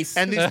to your face.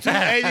 And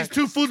these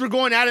two fools were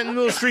going at it in the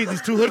middle of the street.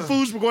 These two hood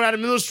fools were going at it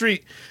in the middle of the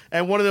street.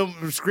 And one of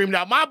them screamed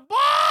out, "My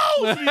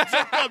balls!" And he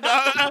jumped up,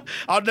 dog.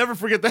 I'll never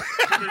forget that.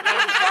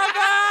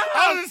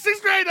 I was in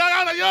 6th grade, dog.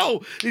 I was like,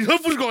 yo, these hood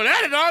fools going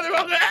at it, dog.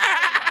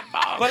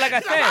 But like I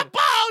He's like, "My said,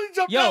 balls!" He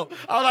jumped Yo, up.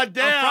 I was like,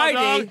 damn,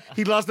 Friday- dog.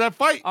 He lost that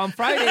fight. on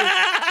Friday,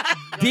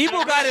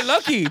 Debo got it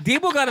lucky.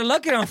 Debo got it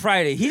lucky on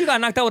Friday. He got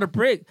knocked out with a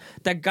brick.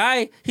 That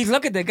guy, he's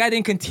lucky that guy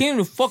didn't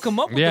continue to fuck him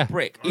up with Yeah. the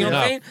brick. You know what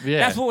I'm saying? Yeah.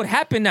 That's what would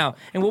happen now.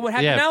 And what would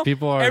happen Yeah, now?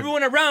 people are-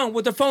 Everyone around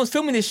with their phones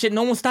filming this shit.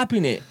 No one's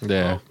stopping it.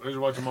 Yeah.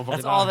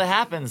 That's all that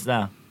happens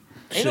now.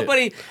 Ain't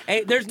nobody.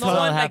 Hey, there's no one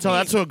like So me.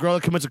 that's to a girl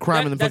that commits a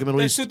crime in the fucking Middle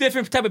There's East. two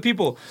different type of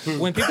people.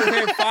 When people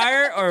hear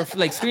fire or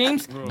like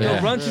screams, they'll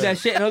run to that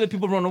shit, and other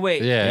people run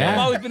away. Yeah. I've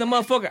always been the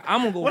motherfucker. I'm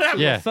gonna go. Whatever.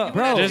 Yeah. What's up?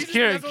 Bro. Just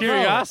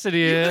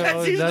curiosity.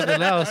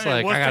 Nothing else.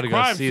 Like, I gotta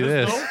go see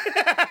this.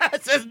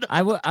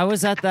 I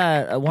was at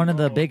that one of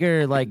the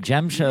bigger like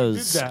gem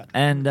shows, that?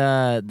 and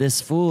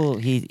this fool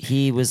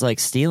he was like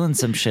stealing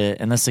some shit,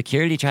 and the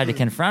security tried to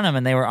confront him,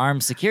 and they were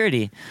armed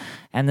security,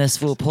 and this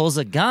fool pulls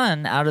a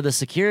gun out of the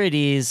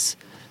security's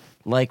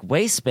like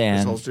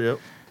waistband,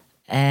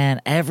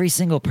 and every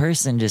single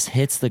person just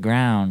hits the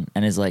ground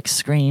and is like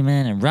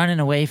screaming and running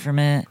away from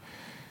it.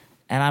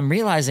 And I'm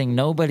realizing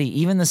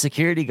nobody, even the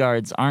security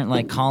guards, aren't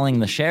like calling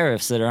the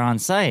sheriffs that are on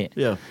site.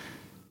 Yeah.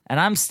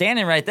 And I'm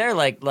standing right there,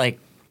 like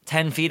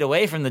 10 feet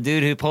away from the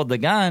dude who pulled the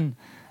gun.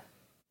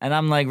 And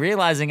I'm like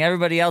realizing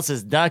everybody else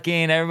is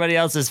ducking, everybody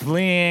else is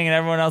fleeing, and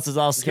everyone else is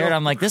all scared.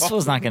 I'm like, this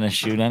fool's not going to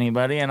shoot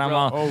anybody. And I'm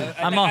all,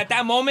 At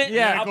that moment,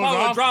 Yeah. I'll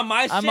probably draw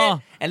my I'm shit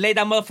all- and lay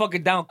that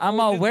motherfucker down. I'm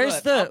all,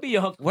 where's I'll be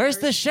your hook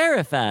the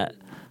sheriff at?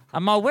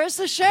 I'm all, where's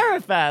the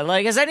sheriff at?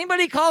 Like, has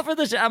anybody called for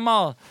the sheriff? I'm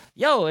all,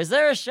 yo, is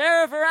there a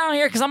sheriff around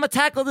here? Because I'm going to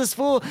tackle this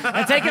fool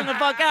and take him the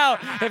fuck out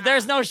if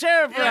there's no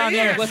sheriff around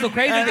here. What's so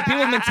crazy is that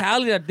people's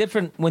mentality are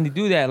different when they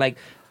do that. Like,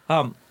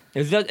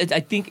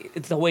 I think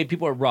it's the way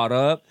people are brought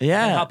up.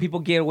 Yeah. And how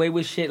people get away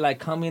with shit like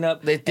coming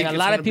up. They think and a it's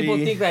lot of gonna people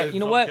be- think that, you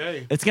know what?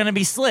 It's going to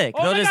be slick.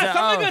 Oh They'll my just God, say,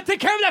 somebody's going to take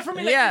care of that for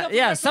me. Like, yeah, you know,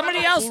 yeah, somebody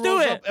else do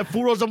it. If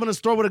fool rolls up in the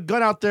store with a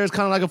gun out there, it's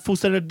kind of like a fool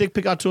sending a dick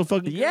pic out to a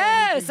fucking.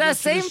 Yeah, it's that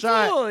same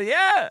fool.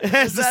 Yeah.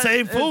 It's the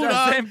same fool, It's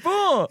that dog. same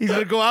fool. He's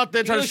gonna go out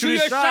there trying to shoot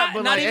your his shot,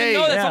 but not like, even hey,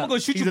 know that yeah. someone going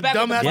to shoot he's you a back.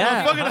 dumbass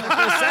Yeah.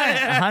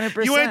 motherfucker.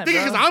 100%. You ain't thinking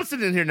because bro. I'm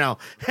sitting in here now,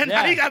 and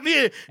now Yeah. you got me.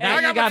 Now And I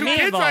you got got my me two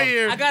kids involved. right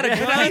here. I got a gun.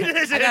 I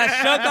got a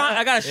shotgun.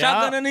 I got a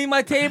shotgun underneath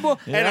my table.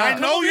 And I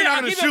Come know over you're here, not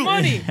I'll gonna give you shoot.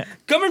 money.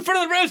 Come in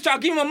front of the restaurant. I'll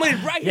give you my money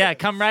right here. Yeah,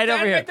 come right Stand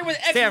over here. right there where the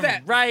X is Stand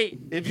at. right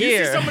If you see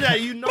here. somebody that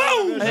you know,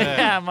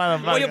 Yeah, Where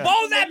motherfucker. your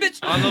balls at, bitch?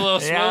 On the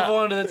little Yeah. swivel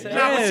under the table.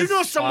 nah, but you know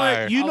Fire.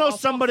 somebody, you know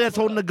somebody that's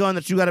holding a gun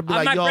that you got to be I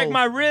like, might yo, break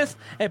my wrist.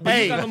 But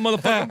Hey. you got no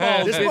motherfucking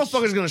balls, this bitch.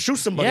 motherfucker's gonna shoot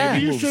somebody. Yeah. if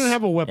he You moves. shouldn't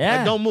have a weapon. Yeah.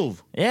 Like, don't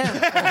move.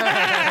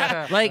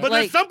 Yeah. like, But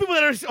like there's some people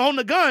that are holding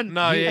a gun,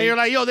 No, yeah. and you're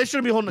like, yo, they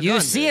shouldn't be holding a gun. you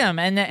see him,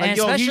 and Like, yo, he's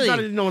especially not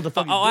even know what the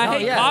fuck he's Oh, I doing.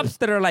 hate yeah. cops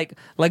that are like,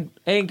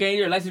 ain't getting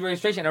your license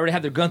registration and already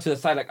have their gun to the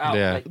side, like, out.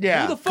 Yeah. Like,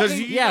 Yeah, who the fuck 'cause are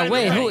you? you- yeah,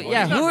 wait, who? Hey,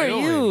 Yeah, he's who not are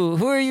doing you?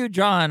 Who are you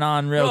drawing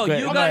on, real Bro, quick?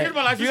 you I'm got- not here to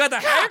my license. You got the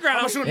high ground.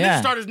 I'm gonna shoot a Yeah. nigga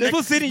start his neck.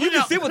 People sitting, you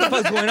can see what the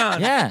fuck's going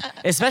on. Yeah,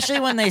 especially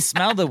when they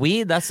smell the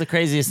weed. That's the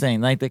craziest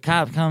thing. Like the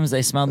cop comes,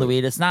 they smell the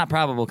weed. It's not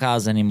probable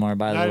cause anymore,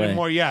 by Not the way.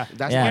 anymore, yeah.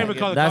 That's Yeah, why I even didn't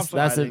call get- the that's cops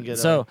that's I didn't it. get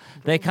So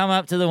they come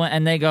up to the window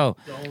and they go,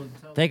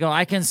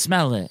 I can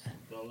smell it,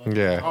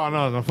 Yeah. Oh,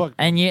 no, fuck.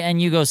 and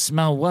you go,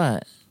 smell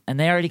what? And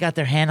they already got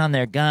their hand on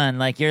their gun,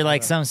 like you're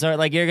like some sort,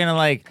 like you're gonna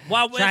like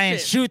Wild West try and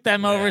shit. shoot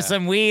them over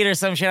some weed or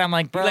some shit. I'm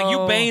like, bro, Like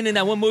you Bane in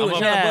that one movie with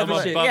Shia yeah, LaBeouf and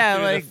but- shit. yeah,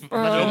 through like the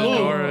bro.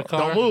 door of the car.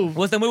 Don't move.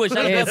 What's the movie with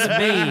Shia It's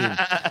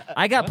LaBeouf? me.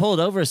 I got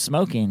pulled over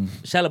smoking.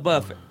 Shia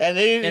LaBeouf. And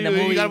they, In the you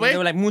movie, got they away?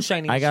 were like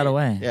moonshining. I got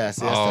away. Yes,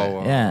 yes.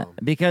 Oh, Yeah,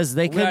 because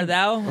they We Are couldn't.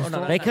 Thou? Or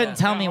no, They couldn't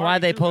tell me why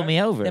they pulled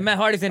me over. And Matt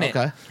Hardy's in it.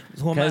 Okay.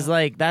 Who am I? Because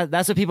like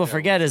that's what people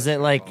forget is that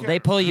like they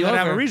pull you gotta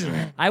over. have a reason.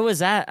 I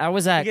was at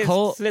He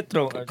gets slit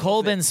throat.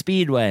 Colbin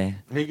Speedway,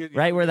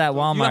 right where that You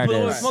got Walmart pulled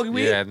over is. smoking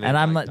weed? Yeah, And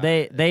I'm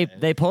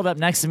they pulled up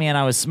next to me and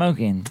I was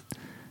smoking,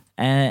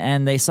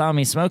 and they saw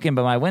me smoking,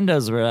 but my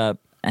windows were up,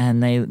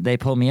 and they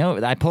pulled me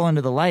over. I pull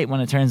into the light when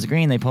it turns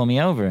green. They pull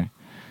me over,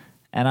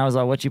 and I was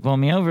like, "What you pull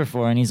me over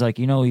for?" And he's like,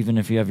 even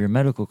if you have your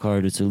medical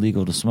card, it's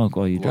illegal to smoke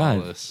while you drive.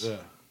 Lawless.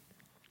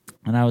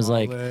 And I was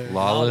like,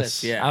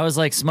 Lawless. Yeah. I was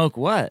like, smoke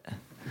what?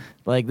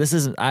 Like this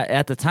is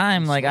at the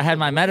time, like I had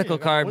my medical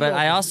card, but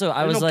I was no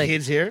like,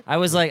 kids here. I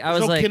was like,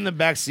 There's no kid in the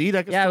back seat.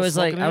 yeah, I was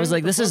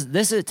like, this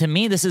is to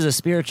me, this is a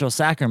spiritual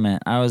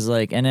sacrament. I was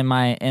like, and in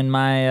my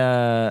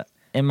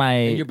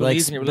your like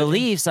beliefs and your religion?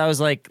 beliefs, I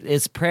was like,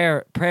 it's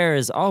prayer. Prayer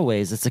is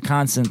always, it's a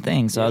constant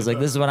thing. So I was like,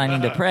 this is what I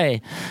need to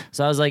pray.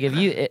 So I was like,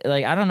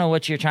 like, I don't know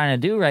what you're trying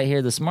to do right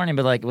here this morning,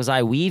 but like, was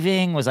I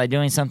weaving? Was I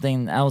doing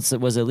something else that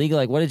was illegal?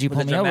 Like, what did you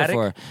pull it me over dramatic?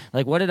 for?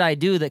 Like, what did I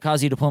do that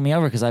caused you to pull me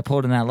over? Because I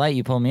pulled in that light,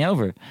 you pulled me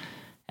over.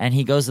 And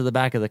he goes to the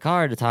back of the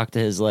car to talk to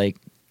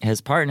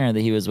his partner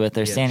that he was with.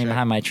 They're standing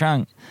behind my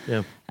trunk.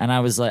 Yeah. And I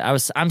was like,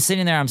 I'm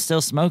sitting there, I'm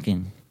still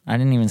smoking. I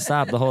didn't even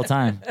stop the whole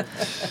time.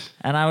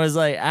 And I was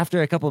like,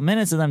 after a couple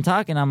minutes of them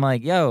talking, I'm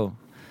like, yo,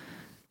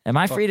 am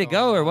I free to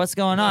go or what's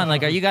going on?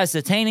 Like, are you guys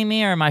detaining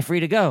me or am I free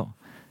to go?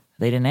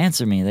 They didn't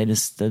answer me. They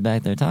just stood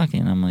back there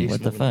talking. I'm like,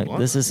 what the fuck?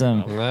 This is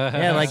some,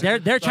 yeah, like they're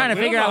trying to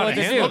figure out what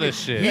to handle do. this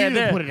shit. He Yeah, didn't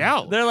they're- even put it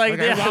out. they're like,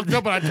 I yeah. walked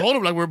up and I told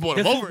him like we're pulling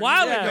him This over. is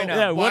wild Yeah, right now.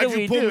 yeah, what Why'd do you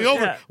we pull do? me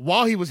over Yeah.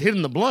 while he was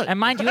hitting the blunt? And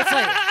mind you,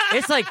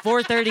 it's like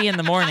 4:30 in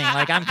the morning.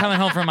 Like I'm coming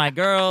home from my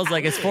girls.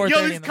 Like it's 4:30.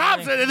 Yo, these in the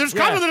cops, morning. there's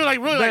cops that are like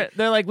really like,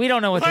 They're like, we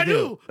don't know what What to do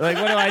I do. Like,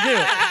 what do I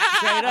do?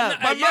 Straight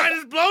up. my mind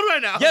is blown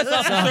right now. Yes,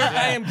 officer,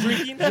 I am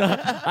drinking.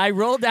 I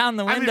rolled down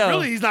the I mean, window.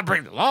 really, he's not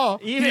breaking the law.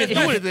 He Even- didn't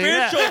do anything.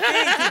 Spiritual thing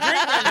to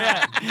drink right now.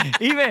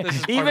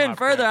 even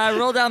further, I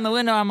roll down the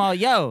window. I'm all,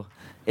 yo,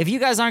 if you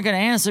guys aren't going to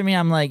answer me,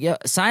 I'm like, yo,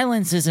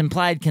 silence is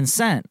implied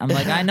consent. I'm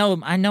like, I know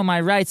my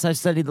rights. I've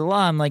studied the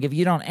law. I'm like, if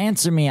you don't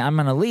answer me, I'm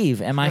going to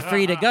leave. Am I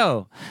free to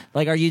go?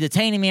 Like, are you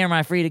detaining me or am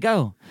I free to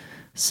go?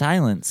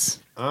 Silence.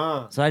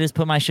 So I just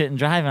put my shit in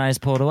drive and I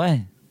just pulled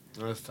away.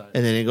 And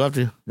they didn't go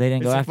after you. They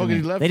didn't go It's a after me.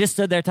 fucking left. They just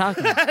stood there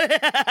talking.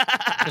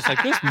 Just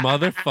like this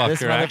motherfucker,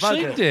 This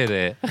actually motherfucker. did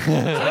it.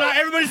 Not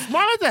everybody's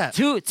smart at that.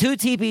 Two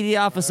TPD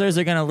officers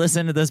are gonna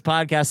listen to this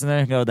podcast and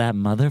they're gonna go, that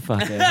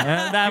motherfucker.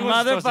 That He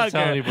wasn't supposed to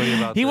tell motherfucker. anybody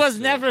about He this was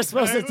shit. never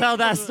supposed to tell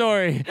that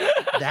story.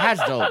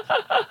 That's dope.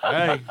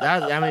 Hey,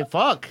 I mean,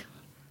 fuck.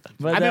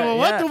 But, I mean, well,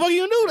 what yeah. the fuck you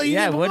gonna do? Like, you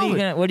Yeah, get what are you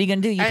pulled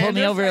gonna do? You And pulled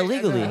me there's over like-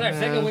 illegally. That's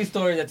our second week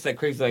story that's like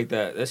crazy like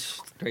that. That's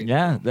crazy.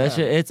 Yeah, that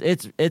shit.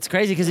 It's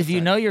crazy because if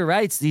you know your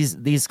rights,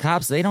 these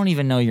cops they don't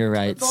even know your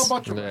rights. It's all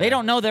about your Yeah. They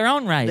don't know their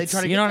own rights.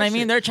 try to You get know what that I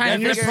mean? shit. They're trying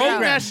And to they're figure it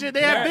program out. that shit.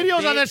 They have Yeah.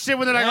 videos on that shit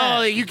when they're like, Yeah.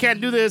 oh, you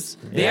can't do this.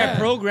 They are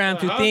programmed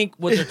to think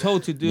what they're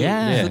told to do.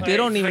 Yeah. So they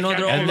don't even know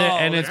their own law.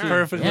 And it's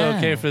perfectly Yeah.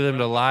 okay for them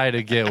to lie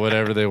to get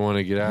whatever they want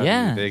to get out.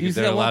 Yeah. of you. You see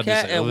They're that one allowed to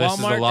cat say, at oh, this is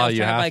the Walmart law. that was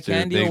You trying to buy have to.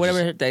 candy They or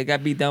whatever. just- They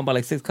got beat down by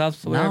like 6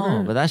 cops or whatever.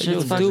 No, but that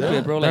shit's fucked stupid,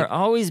 up. bro. They're Like,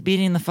 always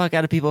beating the fuck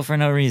out of people for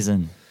no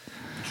reason.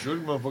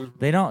 Shooting motherfuckers.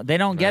 They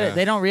don't get it.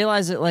 They don't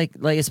realize it. Like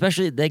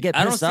especially they get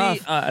I don't pissed see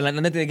off. like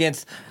nothing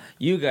against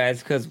you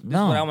guys because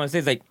No. what I want to say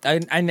is like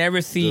I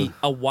never see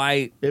a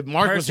white If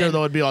Mark was here, person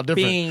though, it'd be all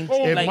different. being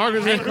If like, Mark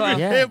was here, handcuffed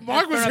Yeah. if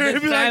Mark was in front here, of he'd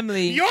be his like,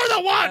 family you're the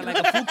at, one. like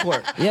a food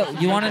court. Yeah,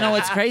 you want to know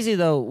what's crazy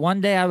though?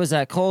 One day I was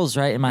at Kohl's,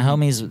 right, and my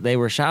homies they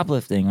were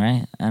shoplifting,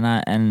 right, and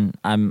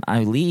I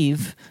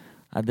leave.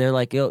 They're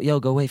like, yo,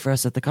 go wait for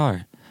us at the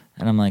car.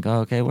 And I'm like,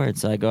 oh, okay, word.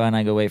 So I go and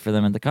I go wait for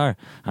them at the car.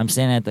 I'm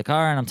standing at the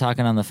car and I'm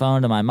talking on the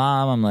phone to my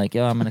mom. I'm like,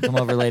 yo, I'm going to come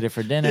over later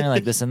for dinner,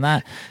 like this and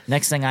that.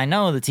 Next thing I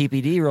know, the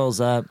TPD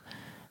rolls up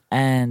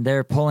and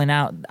they're pulling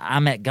out.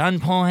 I'm at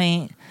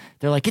gunpoint.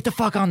 They're like, get the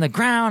fuck on the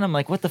ground. I'm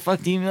like, what the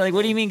fuck do you mean? Like,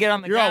 what do you mean get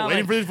on the You're all ground?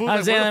 waiting Like, for these fools? I'm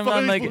Like, saying, where the fuck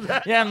I'm are like, these fools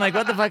at? yeah, I'm like,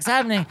 what the fuck's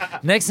happening?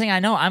 Next thing I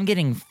know, I'm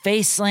getting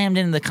face slammed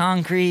into the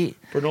concrete.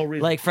 For no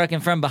reason. Like fucking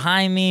from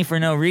behind me for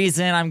no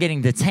reason. I'm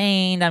getting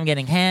detained. I'm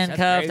getting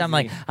handcuffed. I'm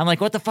like,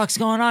 what the fuck's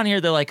going on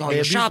here? They're like, oh, They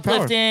you're abuse their power.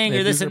 shoplifting They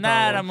or this abuse and their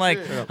that.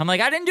 power. I'm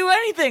like, I didn't do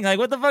anything. Like,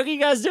 what the fuck are you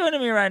guys doing to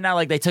me right now?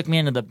 Like, they took me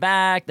into the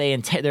back.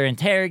 They're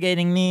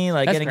interrogating me,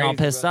 like That's getting all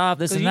crazy, pissed bro. off,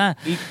 this So and you- that.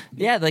 you-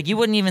 Yeah, like you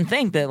wouldn't even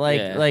think that,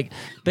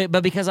 Yeah.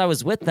 but because I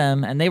was with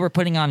them and they were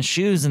putting on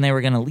shoes and they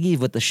were gonna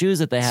leave with the shoes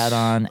that they had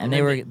on and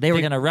they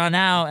were gonna run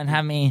out and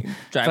have me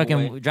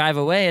drive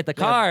away at the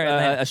car and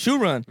then, a shoe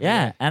run.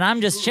 yeah, and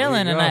I'm just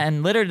chilling,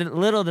 and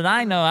little did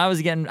I know I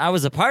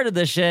was a part of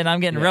this shit. And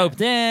I'm getting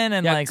roped in,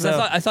 and Yeah, like 'cause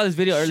so. I saw this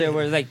video earlier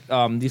where it's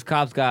like these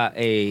cops got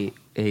a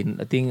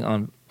thing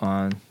on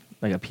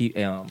like a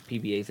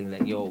PBA saying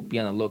like, yo, be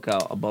on the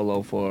lookout a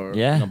bolo for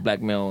Yeah.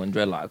 blackmail and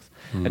dreadlocks.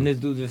 And this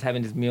dude's just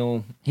having this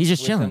meal. He's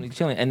just with chilling. them, he's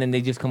chilling, and then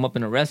they just come up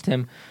and arrest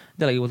him.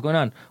 They're like, what's going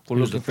on? We're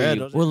Who's looking the for Fed,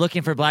 you. doesn't We're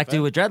looking for black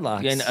dude with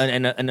dreadlocks. Yeah,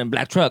 and a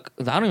black truck.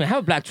 I don't even have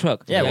a black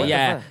truck. Yeah, what the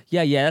yeah, fuck?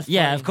 yeah. That's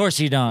Yeah, funny. of course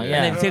you don't. And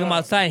then Yeah, take him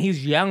outside, and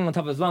he's young on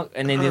top of his lung.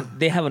 And then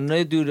they have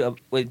another dude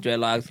with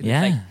dreadlocks. And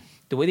Yeah. it's like,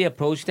 the way they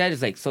approach that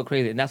is like so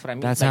crazy, and that's what I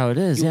mean. That's Like, how it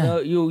is, You yeah. know,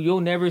 you'll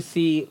never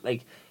see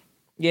like,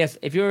 yes,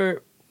 if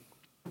you're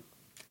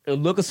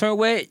look a certain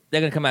way,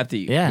 they're gonna come after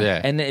you. yeah.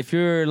 Yeah. And if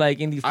you're like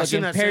in these I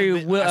seen fucking that Perry,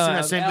 same vi- I seen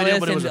that same video,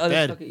 but it was a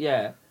Fed.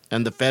 Yeah,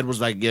 And the Fed was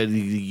like, yeah,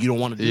 you don't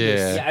want to do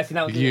this. Yeah, I seen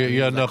that one too.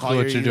 You have no clue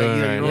what you're doing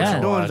You right know what Yeah.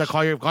 you're now. doing. He's like,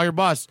 call your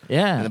boss.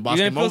 Yeah. And the boss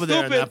You're came gonna over feel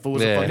there, and that stupid. fool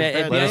was a Yeah. fucking Yeah.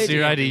 Fed. Let us Yeah. see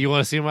your ID. You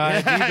want to see my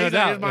ID? Yeah, No here's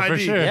doubt, my for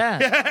ID. sure.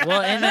 Yeah.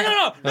 Well, and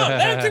No,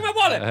 let him take my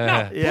wallet. No, Yeah.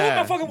 pull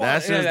my fucking wallet.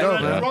 That's just Yeah, dope,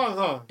 yeah, man. That's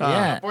wrong,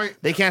 huh? Yeah.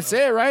 They can't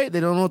say it, right? They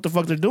don't know what the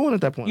fuck they're doing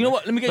at that point. You know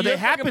what? Let me get But your it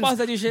fucking happens. boss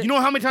that do shit. You know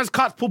how many times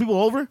cops pull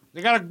people over?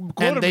 They got a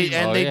quota. And they people.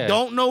 and yeah.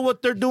 don't know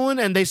what they're doing,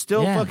 and they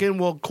still Yeah. fucking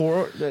will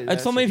And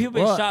so many people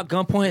been Well, shot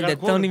gunpoint that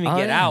don't even Oh,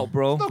 get yeah. out,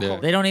 bro. Yeah.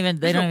 They don't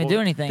even do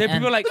anything. There are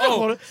people And- like,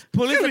 oh,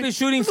 police have been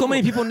shooting so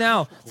many people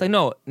now. It's like,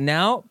 no,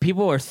 now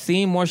people are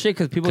seeing more shit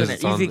because people 'Cause are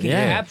it's on easily the- can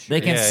yeah, capture. they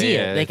can Yeah, see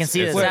yeah, it. They can it's-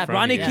 see it's it. Where from-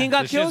 Ronnie yeah. King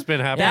got This shit's killed. been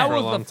happening that for a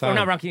was long the time.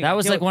 not Ronnie King. That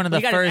was got like one of the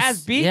killed. He got his first-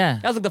 ass beat. yeah.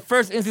 That was like the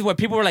first instance where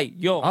people were like,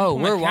 yo, Oh,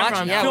 put my we're camera watching.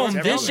 on, Yeah, film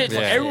we're this shit so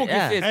Yeah. everyone Yeah.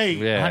 can see it. Hey,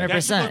 Yeah.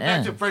 100%, Back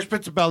yeah. to Fresh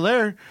Prince of Bel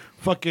Air.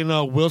 Fucking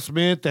Will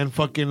Smith and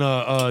fucking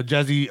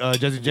Jazzy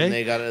They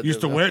J got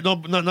used to wear. No,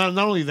 not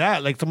only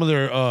that. Like some of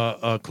their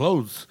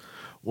clothes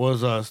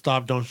was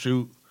stop, don't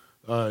shoot.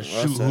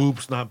 Shoot it.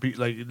 hoops, not be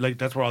like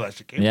that's where all that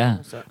shit came Yeah.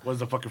 from. Was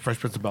the fucking Fresh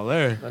Prince of Bel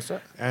Air. That's it.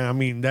 And I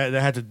mean that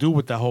had to do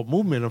with that whole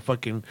movement of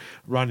fucking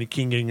Ronnie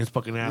King getting his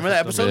fucking ass. Remember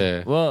that and stuff. episode?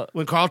 Yeah. Well,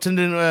 When Carlton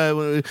didn't,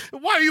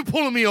 why are you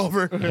pulling me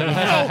over? No,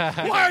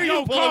 why are you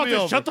Yo, pulling me Carlton,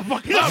 over? shut the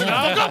fuck Shut the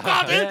up. fuck up,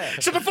 Carlton!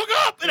 Shut the fuck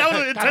up! And that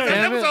was an intense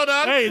Damn it. episode,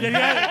 dog. Hey, then he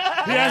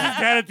asked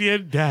his dad at the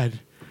end, Dad,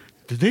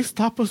 did they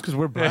stop us because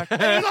we're black? And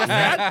the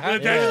dad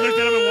just looked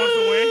at him and walked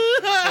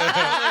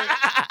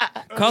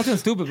away. Carlton's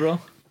stupid, bro.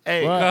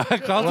 Hey,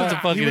 Carlton's a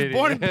fucking he was idiot.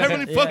 born in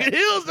Beverly fucking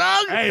Hills,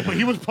 dog. Hey, but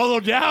he was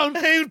poloed down.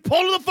 Hey, he was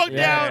pulling the fuck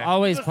down,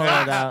 always pull it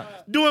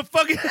out. doing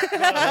fucking. It's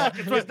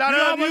not You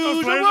know how much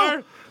those sweaters unusual.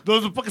 are?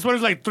 Those fucking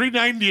sweaters like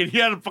 $3.90, and he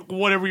had a fucking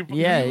whatever.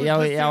 Yeah,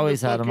 he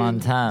always had them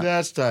on top.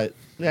 That's tight.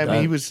 Yeah, I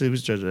mean, he was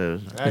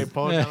judging. Hey,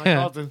 pole down like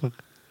Carlton.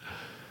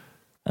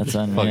 That's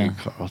Fucking unreal.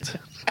 Carlton.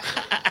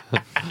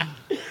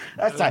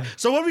 That's tight.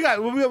 So what we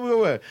got? What do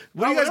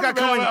you guys got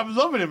coming? I'm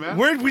loving it, man.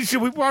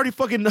 We've already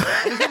fucking. We're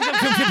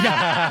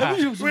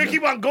gonna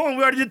keep on going.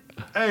 We already did.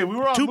 Hey, we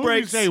were on Two movies.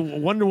 breaks. Hey,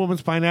 Wonder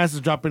Woman's Fine Ass is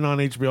dropping on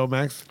HBO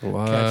Max.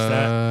 What?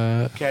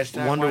 Catch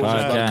that. Wonder Watch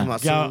Woman's that. about to come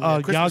out soon.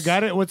 Y'all Christmas.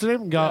 got it? What's her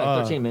name?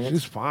 Yeah, 13 minutes.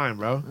 She's fine,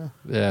 bro.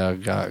 Yeah,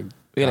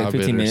 We got like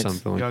 15 or minutes.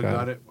 something like Y'all that.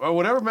 got it. Or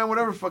whatever, man.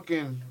 Whatever.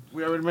 Fucking.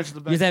 We already mentioned the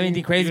You vaccine. guys have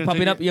anything crazy You gonna popping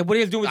take up? Yeah, what are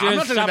you guys doing with I'm your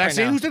not taking shop the right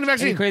vaccine. now? Who's taking the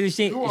vaccine? Any crazy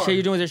shit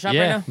you're doing with your shop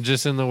Yeah, right now?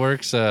 just in the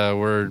works.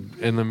 We're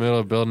in the middle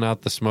of building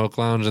out the smoke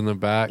lounge in the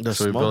back. The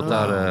So we smoke built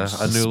out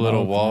a new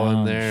little Smoke wall in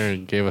lounge. there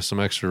and gave us some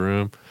extra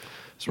room.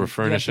 So we're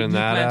furnishing Do you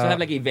that plan to out. have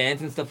like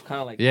events and stuff,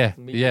 kind of like Yeah,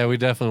 we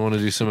definitely want to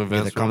do some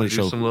events. the We want comedy to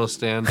do show. some little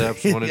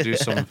stand-ups. We want to do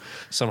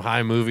some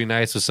high movie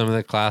nights with some of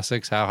the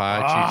classics. How High,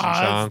 Cheech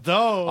and Chong, that's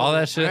dope. all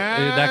that shit,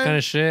 that kind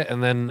of shit.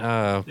 And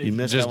then You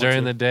missed just that one,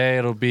 during too. the day,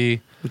 it'll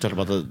be We talked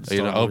about the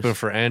Star Wars. open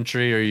for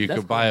entry, or you That's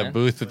could buy cool, a man.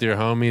 booth with your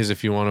homies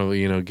if you want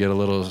to get a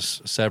little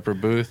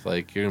separate booth.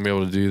 Like you're gonna be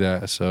able to do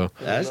that. So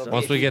That's dope.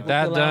 once we get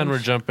that done, we're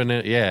jumping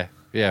in.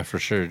 Yeah, for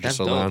sure. That's Just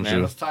a dope, lounge,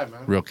 man. That's tight,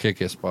 man. real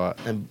kick it spot.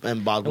 And Bob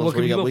And Blunt's, where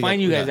can people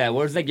find you guys at?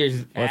 Where's like your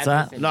What's address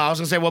that? and- No, I was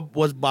gonna say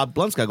what's Bob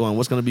Blunt's got going?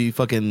 What's gonna be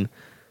fucking?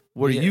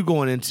 What are you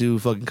going into?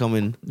 Fucking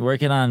coming?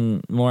 Working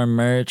on more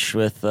merch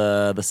with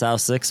the South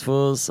Six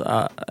Fools,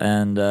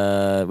 and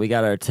we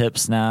got our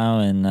tips now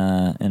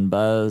in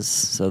Buzz.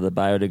 So the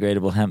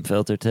biodegradable hemp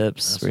filter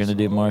tips. We're gonna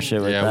do more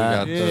shit with Yeah,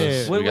 that. we got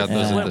those. What, We got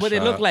those. what, in what the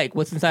they look shop. like?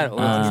 What's inside?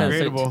 What's inside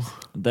the Gradable.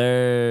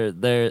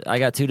 They're I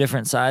got two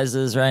different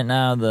sizes right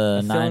now.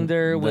 The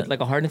cylinder with the-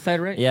 like a hard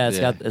inside, right? yeah,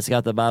 it's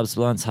got the Bob's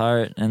Blunt's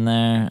heart in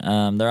there.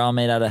 They're all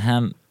made out of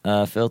hemp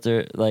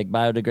filter, like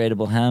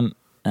biodegradable hemp.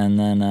 And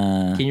then,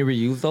 Can you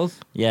reuse those?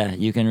 yeah,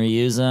 you can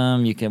reuse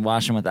them. You can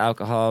wash them with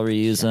alcohol,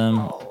 reuse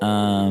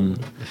them.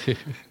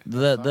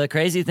 The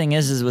crazy thing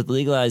is with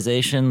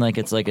legalization, like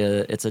it's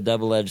a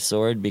double-edged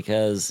sword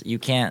because you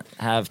can't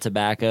have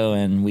tobacco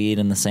and weed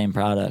in the same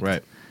product.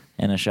 Right.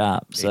 In a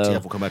shop. So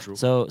ATF will come at you.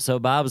 so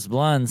Bob's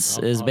Blunts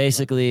is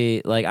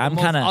basically like I'm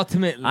Most kind of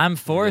ultimate. I'm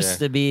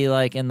forced Yeah. to be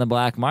like in the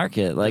black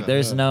market. Like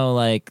there's no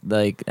like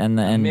and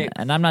Mix.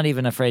 I'm not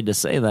even afraid to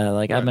say that.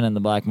 Like I've been in the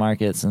black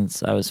market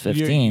since I was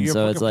 15. Your so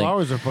fucking it's like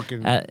flowers are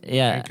fucking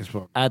yeah. dank as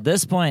fuck. At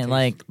this point,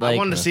 like I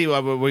wanted to see. Well, I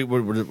was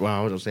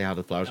gonna say how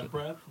the flowers.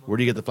 Where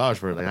do you get the flowers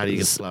for? Like, how do you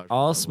get the flowers?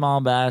 all small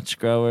batch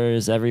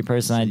growers. Every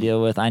person I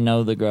deal with, I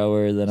know the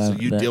grower that So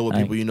I'm. you that deal with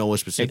I- people you know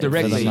what's specific. Like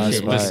direct for the link most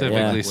shit. part.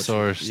 Specifically Yeah.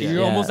 sourced. You're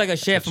Yeah. almost like a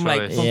chef from That's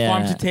like right. from Yeah.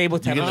 farm to table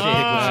type You of get shit. to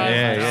pick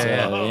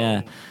Yeah. So,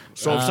 yeah.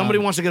 So if somebody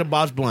wants to get a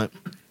Bob's Blunt,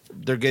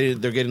 they're getting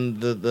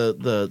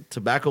the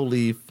tobacco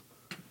leaf.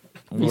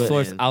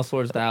 Resource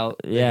outsourced out.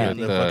 Yeah. And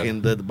the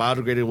fucking the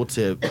biodegradable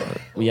tip.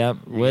 Yep.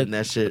 With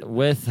that shit.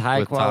 With high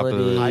With top of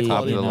the- quality,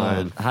 top of the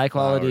line high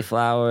quality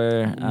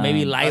flour.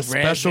 Maybe A light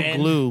special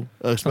resin. glue.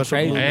 A special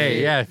crazy. glue.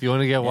 Hey, yeah. If you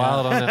want to get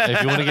wild on it,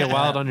 if you want to get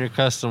wild on your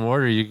custom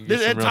order, you can get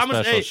This- some real Thomas,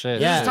 special hey,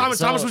 shit. Yeah. this is Thomas.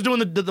 so- Thomas was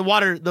doing the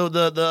water.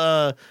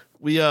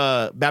 We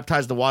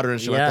baptized the water and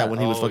shit like Yeah. that when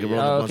he was fucking rolling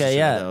Oh, blunts and okay, shit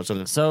yeah. like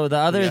that. So the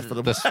other, Yeah, for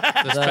the- The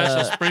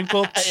special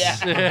sprinkle.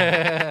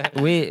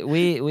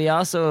 we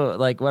also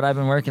like what I've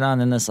been working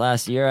on in this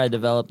last year. I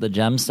developed the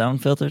gemstone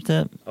filter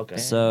tip. Okay.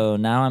 So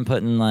now I'm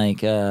putting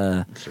like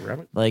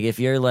if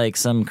you're like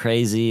some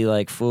crazy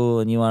like fool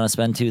and you want to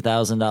spend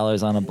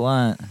 $2,000 on a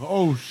blunt,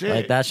 Oh shit!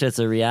 like that shit's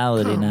a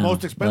reality now.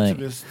 Most Like,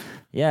 expensivest.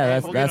 yeah,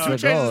 that's the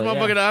Change this goal.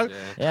 motherfucker, Yeah, dog.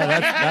 yeah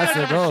that's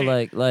the goal.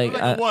 Like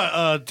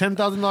What?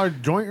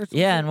 $10,000 joint or something?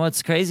 yeah, and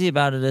what's crazy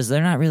about it is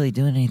they're not really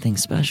doing anything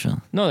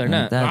special. No, they're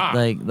Like not.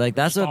 that, like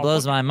that's what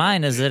blows my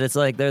mind is that it's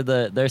like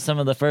they're some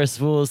of the first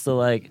fools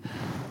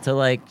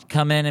to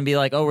come in and be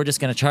like, oh, we're just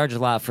gonna charge a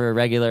lot for a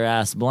regular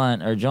ass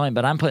blunt or joint,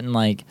 but I'm putting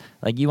like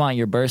you want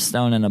your burst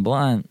stone in a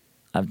blunt.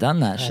 I've done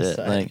that shit.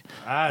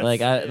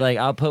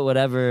 I'll put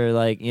whatever,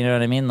 like, you know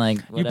what I mean? Like,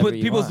 You whatever put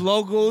people's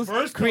want.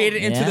 logos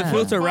created into the Yeah.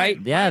 filter, right?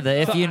 Yeah, the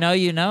if you know,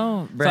 you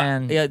know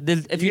brand. So, yeah,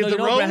 if you know, the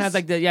brand rose? has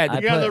like the I You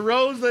got put- the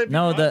rose.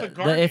 No, the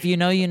if you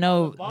know, you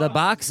know the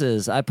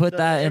boxes. I put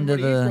that into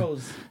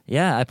the.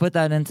 Yeah, I put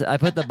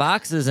the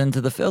boxes into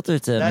the filter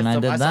tip, That's and I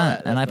dope. did I saw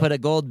that, that. and I That's put a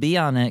gold B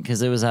on it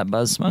because it was at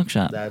Buzz Smoke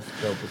Shop. That's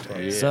dope as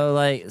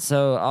fuck.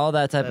 So all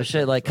that type of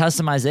shit, like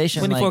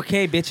customization, like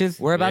 24K bitches.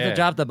 we're about to Yeah.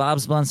 drop the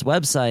Bob's Blunts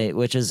website,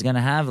 which is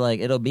gonna have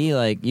it'll be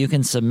like you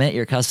can submit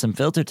your custom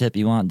filter tip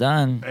you want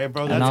done, Hey,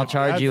 bro, and that's- I'll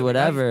charge you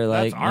whatever.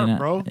 that's like art, you know,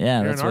 bro. Yeah,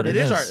 You're that's an what artist. it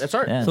It is is. art. That's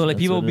art. Yeah, So like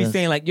that's people what it be is.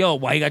 saying like, "Yo,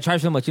 why you got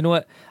charged so much?" You know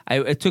what?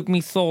 It took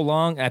me so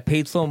long. I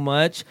paid so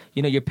much.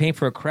 You know, you're paying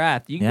for a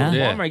craft. You can go to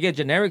Yeah. Walmart and get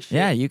generic shit.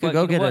 Yeah, you could but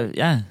go know get what?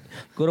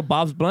 go to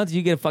Bob's Blunts.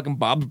 You get a fucking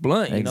Bob's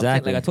Blunt. You Exactly. know what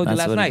I'm saying? Like I told you That's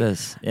last what night. it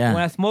is. Yeah.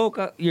 When I smoke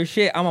your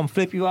shit, I'm gonna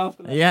flip you off.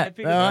 Yeah, It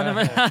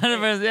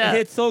 100%, yeah.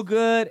 hits so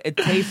good. It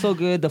tastes so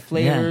good. The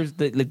flavors,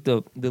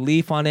 the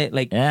leaf on it,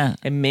 like Yeah.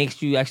 it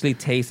makes you actually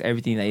taste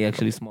everything that you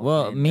actually smoke.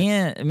 Well,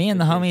 man. me and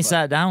the homie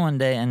sat down one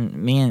day, and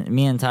me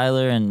and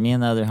Tyler and me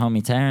and the other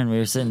homie Taryn, we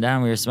were sitting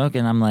down, we were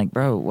smoking. I'm like,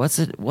 bro, one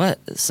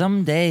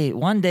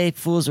day,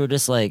 fools were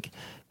just like,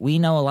 we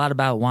know a lot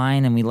about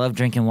wine and we love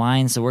drinking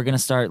wine, so we're gonna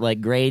start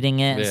like grading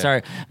it and Yeah.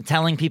 start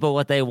telling people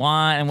what they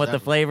want and what the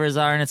flavors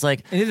are, and it's like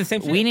It is the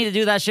same shit. we need to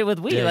do that shit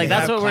with weed. Yeah, like yeah.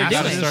 that's what we're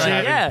Classes doing. and Like,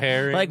 shit. yeah,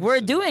 Pairings like we're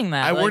doing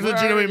that. I Like, worked with we're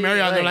Gino already-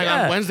 Marriott. They're like,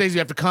 yeah. on Wednesdays you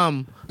have to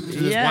come to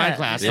this Yeah. wine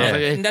class. Yeah. I was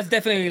like, And that's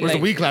definitely where's like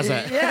the weed class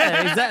at?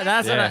 Yeah,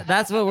 exactly. Yeah.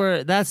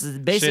 That's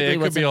basically Shit, it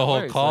could what's be in a whole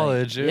course,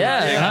 college. Like,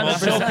 yeah, I'll 100%.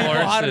 show people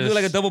how to do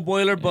like a double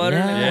boiler butter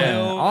Yeah. and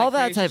oil, All like,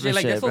 that crazy type of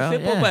Like shit, that's so bro.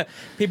 simple, Yeah. but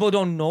people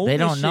don't know. They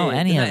this don't know shit.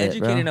 any They're of not it,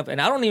 educated bro. enough,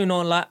 and I don't even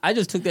know a lot. I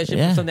just took that shit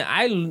Yeah. from something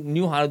I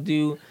knew how to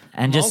do.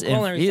 And my just own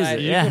culinary infuse side.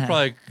 it. You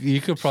Yeah.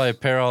 could probably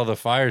pair all the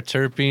fire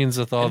terpenes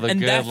with all the And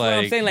good that's what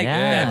I'm saying. Like,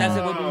 Yeah. that's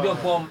what we do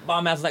for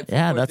bomb ass. Like,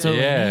 Yeah, that's what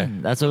Yeah. we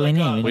need. That's what we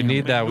need. We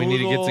need that. We need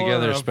to get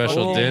together a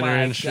special Oh dinner my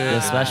and shit. God.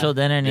 The special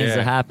dinner needs Yeah,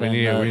 to happen. we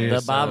need the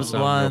to set up Bob's something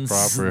real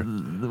blunts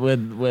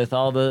proper. with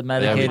all the Yeah, we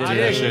medicated. do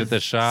that shit at the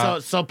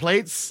shop. So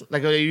plates,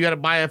 like you got to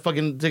buy a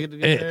fucking ticket to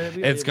get there.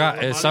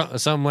 It's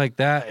something like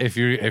that. If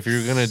you're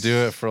gonna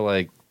do it for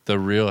like the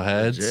real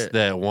heads Legit.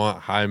 that want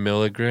high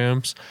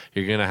milligrams,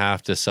 you're gonna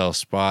have to sell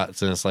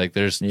spots, and it's like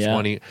there's Yeah.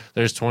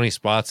 20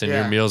 spots, and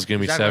Yeah, your meal's gonna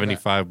be exactly like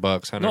that.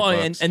 $75, $100. No,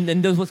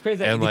 and that's what's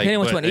crazy. and Depending on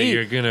what you but want to eat,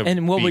 you're gonna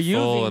and what be we're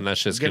full, using, and that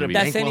shit's Get gonna a be.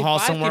 that banquet hall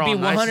 75 somewhere could be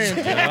all nice.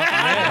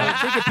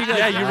 150.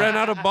 Yeah, you rent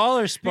out a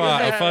baller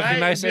spot, a Yeah, fucking right,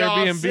 nice be all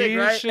Airbnb sick, and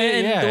right? shit.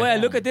 And yeah. the way I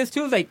look at this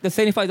too is like the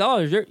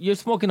 $75. You're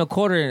smoking a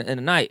quarter in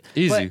a night.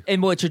 Easy.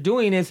 And what you're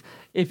doing is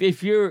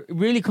if you're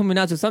really coming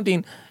out to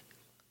something,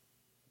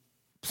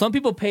 some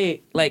people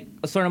pay like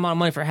a certain amount of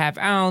money for a half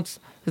ounce.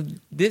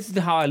 This is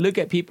how I look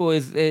at people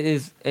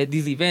is at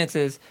these events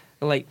is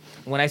like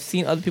when I've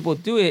seen other people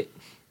do it.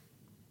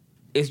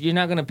 Is you're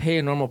not gonna pay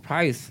a normal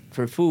price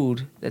for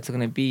food that's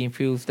gonna be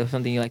infused with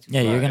something you like to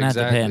Yeah, you're gonna have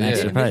to pay an Exactly,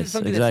 extra And this price. is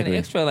something that's Exactly. an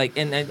extra like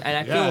and I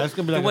feel Yeah, that's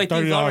gonna be the way like a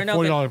things are right now, $30,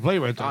 like, $40 plate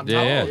right there.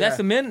 Yeah, yeah. that's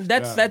the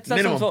that's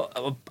Minimum.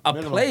 also a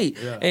Minimum, plate.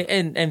 yeah.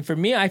 And for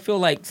me, I feel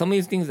like some of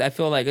these things I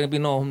feel like gonna be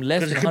no less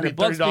Because than it could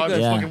be $100 $30 because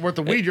Yeah. fucking worth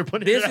of weed you're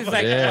putting. this in is there.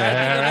 like,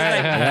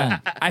 Yeah.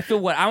 Yeah. I feel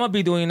what I'm gonna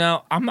be doing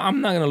now. I'm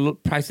not gonna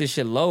price this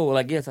shit low.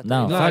 Like yes, I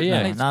No, think fuck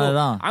yeah. no, not at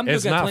all. I'm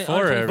It's looking at not 20,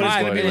 for 25, But it's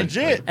gonna be everybody.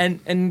 legit.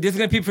 and this is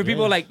gonna be for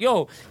people like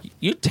yo,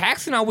 you're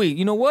taxing on weed.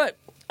 You know what?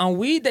 On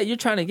weed that you're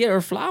trying to get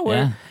or flour.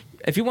 Yeah.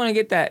 If you want to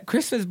get that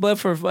Christmas bud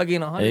for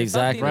fucking 100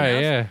 Exactly. something, Right,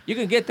 you know, yeah. you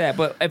can get that.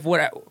 But if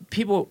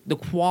the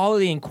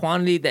quality and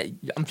quantity that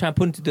I'm trying to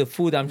put into the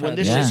food that I'm trying When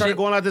to this Yeah. shit started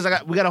going like this,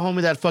 we got a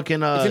homie that fucking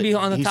gonna be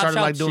on the he top started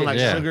shelf like doing shit. like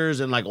Yeah. sugars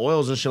and like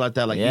oils and shit like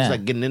that. Like Yeah. he's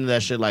like getting into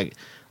that shit like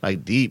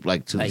deep,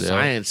 like to Like- the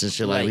science and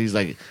shit. Like like- he's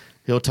like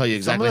he'll tell you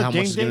exactly how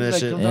much is in that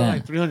shit. comes out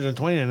like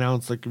 320 an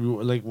ounce, like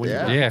when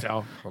Yeah. you Yeah.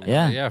 tell.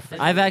 Yeah.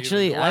 I've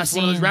actually I've That's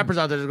one of those seen rappers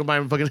out there that's gonna buy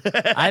him fucking.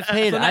 I've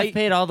paid So now I've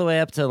paid all the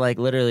way up to like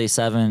literally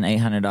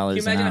 $700-800 Can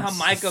you imagine an how ounce.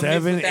 Micah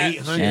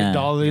 $700-800 Yeah.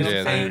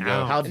 an There you go.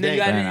 ounce. How And then you dang.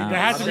 got Fair enough. It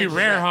has to be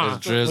rare, huh?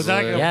 It's drizzle, Was that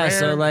like a Yeah, rare?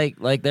 so like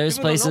there's People don't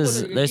know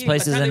places what they're there's eating,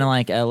 places but in now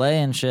like LA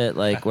and shit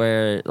like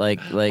where like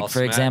All for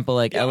smack. example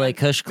like Yeah, LA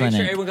Kush make sure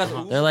Clinic. everyone got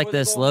the They're like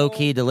this low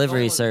key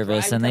delivery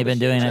service and they've been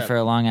doing it for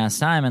a long ass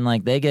time and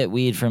like they get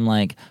weed from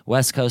like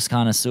West Coast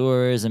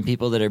connoisseurs and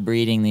people that are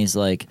breeding these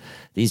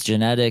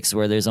genetics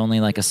where there's only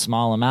like a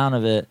small amount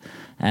of it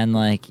and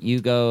like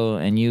you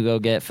go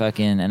get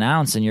fucking an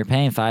ounce and you're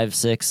paying $500,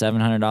 $600,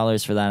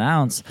 $700 for that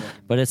ounce,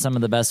 but it's some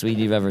of the best weed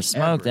you've ever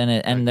smoked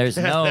and there's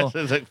no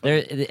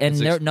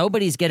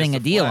nobody's getting a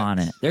deal on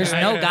it. There's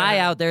no guy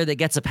out there that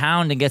gets a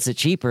pound and gets it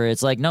cheaper.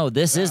 It's like no,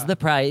 this is the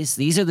price.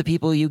 These are the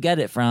people you get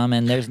it from,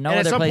 and there's no And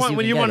at other some place point, you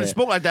when can you get want to it.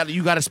 smoke like that,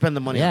 you got to spend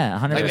the money. Yeah,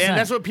 100%. And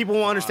that's what people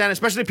won't understand,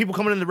 especially people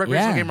coming in the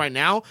recreational Yeah. game right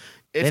now.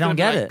 It's They don't gonna be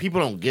get like, it. People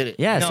don't get it.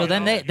 Yeah, so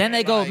then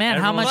they go, man,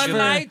 how much Bud for?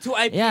 Light to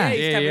IPAs Yeah. type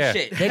Yeah. of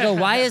shit. They go,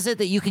 why is it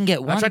that you can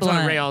get one try telling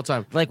blunt? Ray all the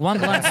time. Like one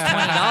blunt's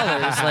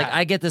 $20. Like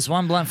I get this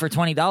one blunt for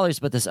 $20,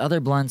 but this other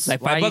blunt's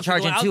Like why are you $5 is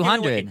charging what I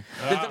was giving away.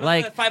 $200? The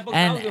Like $5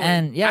 I was giving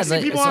and yeah, I see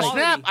like, people it's on like-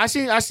 Snap.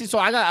 I see. So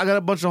I got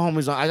a bunch of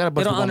homies on. I got a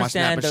bunch They of don't people on my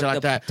Snap and understand shit like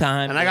the that.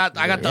 time, And I got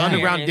the Yeah.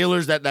 underground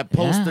dealers that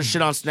post Yeah. the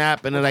shit on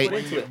Snap, and they're like,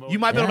 you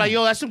might be Yeah. like,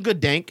 yo, that's some good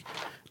dank.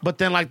 But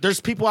then like,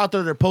 there's people out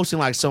there that are posting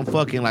like some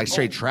fucking like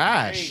straight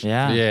trash.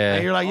 yeah, Yeah.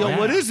 And you're like, yo, Yeah.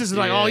 what is this? It's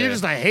like, oh, Yeah. you're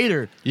just a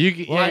hater.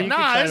 You, Well, like,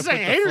 nah, this ain't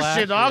hater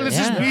shit, dog. This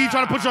is Yeah. me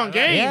trying to put you on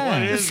game. Yeah.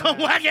 It's some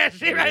whack ass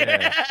shit right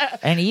here.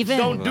 and even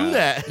Don't do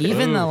that.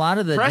 even a lot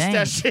of the Press dang,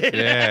 that shit.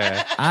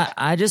 Yeah.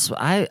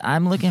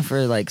 I'm looking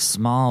for like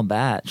small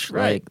batch.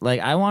 Right. Like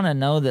I want to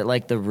know that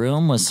like the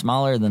room was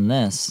smaller than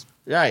this.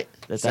 Right.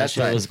 That That's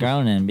shit right. was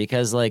grown in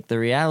because like the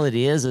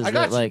reality is I got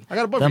that you. like I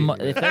got a book the for you. mo-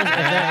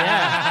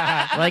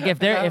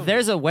 if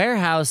there's a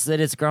warehouse that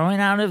it's growing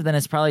out of, then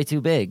it's probably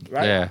too big.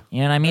 Right. Yeah.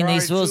 You know what I mean? There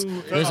These are fools,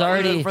 two- there's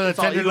already for the It's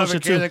all 10 illegal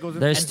shit, too. that goes in.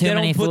 there's And too they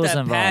many don't put fools that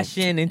involved.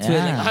 passion into Yeah.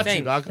 it. Like I'm Got you,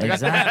 saying, dog. if I got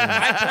Exactly.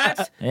 5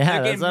 plants, Yeah, they're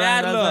that's getting what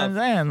mad I'm love.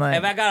 saying. Like,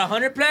 If I got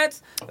 100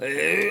 plants,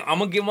 I'm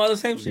gonna give them all the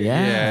same shit.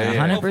 yeah, Yeah, yeah.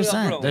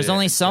 100%. There's Yeah,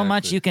 only so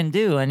much exactly. you can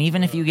do, and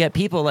even if you get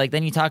people, like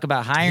then you talk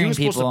about He hiring was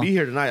supposed people. to be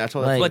here tonight. I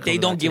told him. Like- But they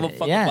don't give a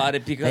fuck Yeah, about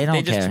it because they they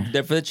don't just care.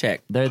 there for the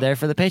check. They're there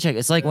for the paycheck.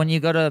 It's like when you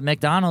go to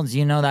McDonald's,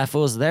 you know that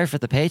fool's there for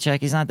the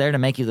paycheck. He's not there to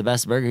make you the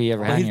best burger you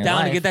ever had in He's your down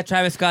life. to get that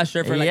Travis Scott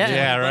shirt for like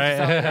Yeah.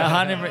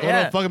 right. 100%. Go to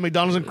Yeah. fucking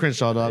McDonald's in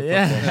Crenshaw, dog. Fuck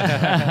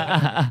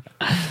Yeah.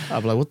 that.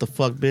 I'd be like, what the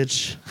fuck,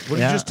 bitch? What did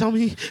Yeah. you just tell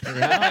me?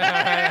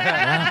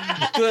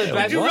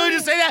 Did you really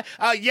just say that?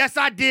 Yes,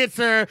 I did,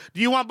 sir.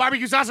 Do you want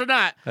barbecue sauce or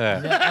not?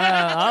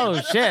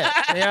 Oh shit.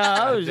 Yeah.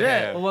 Oh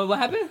shit. What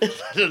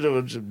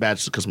happened? Bad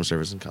customer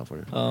service in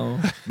California. Oh,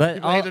 But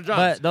People hate their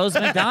jobs. but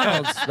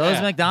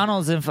those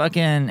McDonald's in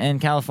fucking in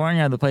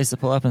California are the place to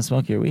pull up and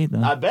smoke your weed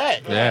though. I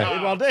bet.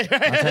 Yeah. All day. I'll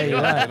tell you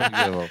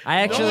what.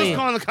 I actually,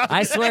 calling the cops.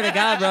 I swear to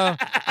God, bro.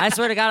 I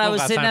swear to God, I was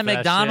about sitting time at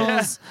for that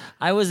McDonald's.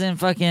 I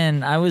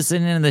was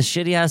sitting in the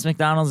shitty ass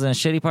McDonald's in a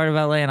shitty part of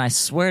LA, and I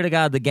swear to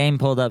God, the game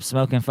pulled up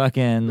smoking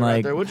fucking right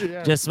like there with you,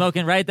 yeah. just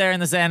smoking right there in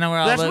the sand, and we're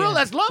all That's looking, real.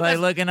 That's love. like That's,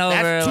 looking over,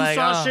 that's like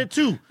Tucson oh, shit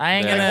too. I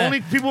ain't Like, gonna.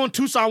 only people in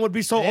Tucson would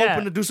be so Yeah.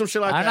 open to do some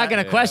shit like that. I'm not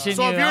gonna question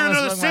So you. if you're in I'm gonna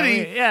another smoke my city,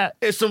 weed. Yeah.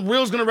 if some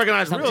real's gonna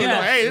recognize real, Yeah.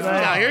 like, hey, this Right.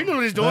 is out here. You know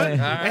what he's doing.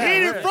 And he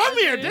ain't even from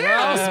here. Damn,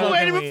 all this fool smoking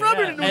ain't even weed, from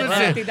here to yeah. do and this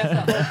I shit. think that's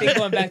the whole thing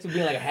going back to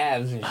being like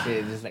halves and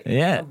shit. Just like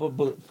Yeah.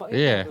 fuck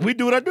Yeah. We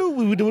do what I do.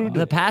 We do what we do.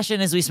 The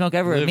passion is we smoke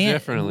everywhere. Live Me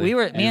differently.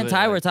 and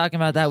Ty were talking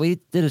about that. We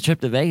did a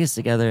trip to Vegas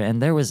together,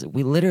 and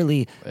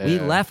we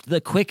left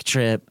the quick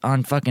trip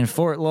on fucking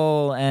Fort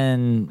Lowell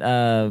and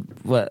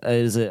what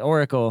is it,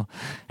 Oracle,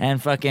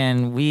 and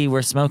fucking we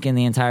were smoking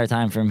the entire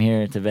time from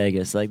here to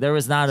Vegas. Like there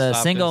was not a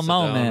Stopped single in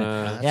moment.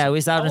 Sedona. Yeah,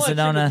 we stopped I in wanna trip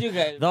Sedona. with you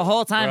guys. The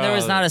whole time there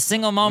was Bro, not a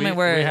single moment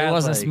where we it had,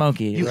 wasn't like-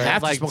 smoky. You Right?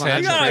 have to Like smoke 10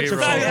 on that.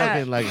 pre-rolls.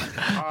 Fucking like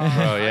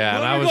Bro, yeah,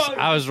 and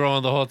I was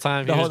rolling the whole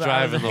time. He The was whole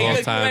driving the Hey, whole look,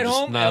 you time, went just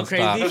home? Oh,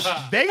 crazy.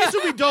 nonstop. Vegas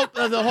would be dope.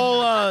 The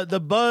whole the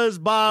Buzz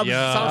Bob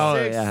Yeah. South Oh,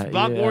 Six yeah,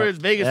 Block yeah. Warriors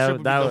Vegas Yeah, trip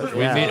would be that dope. was-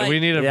 We yeah.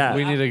 need Yeah.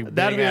 we need a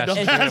That'd be a big dope-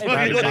 ass that's trip.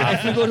 what we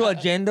That'd be If we go to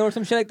Agenda or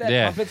some shit like that,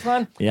 Yeah. on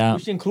FlixCon, Yeah. we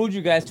should include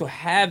you guys to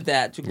have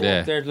that to go Yeah.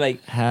 up there.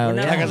 Like, Hell we're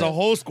not yeah. Like as a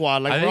whole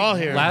squad, like I we're think all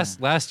here.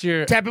 last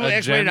year, Tapping with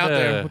X-rated out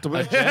there.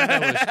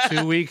 Agenda was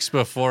 2 weeks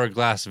before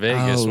Glass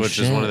Vegas, Oh, which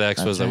is one of the shit.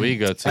 expos That's that we right.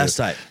 go to. That's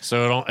tight.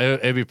 So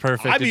it'd be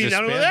perfect. I to mean, just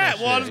none of spam that.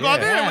 Well, I'll just go out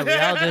there.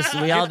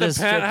 Yeah, we all Get just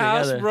the trip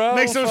penthouse, together. bro.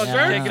 Make some Fucking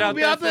shirts. take it out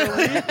We'll be out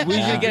there.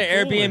 we should get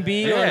an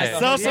Airbnb or like Yeah.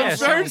 Sell a, some Yeah,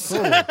 shirts.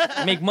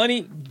 something make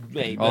money.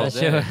 Hey, All That day.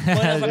 shit-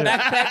 put on some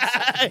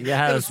backpacks.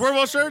 Yeah,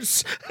 Swervo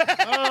shirts.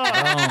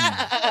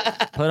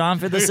 put on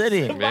for the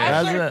city.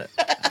 That's it.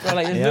 So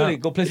like, let's Yeah. do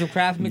it. Go play some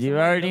craft. make You some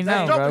already money.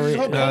 know, Dope, bro. it's just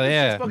We- hook up, Oh,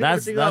 yeah. just fucking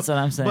That's everything what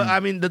up. I'm saying. But I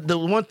mean, the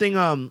one thing,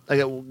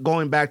 like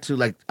going back to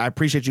like, I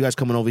appreciate you guys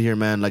coming over here,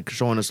 man. Like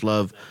showing us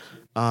love.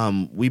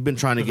 We've been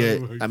trying to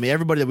get. I mean,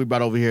 everybody that we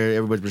brought over here,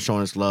 everybody's been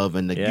showing us love,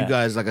 and like, Yeah. you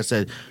guys, like I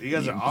said, You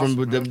guys are from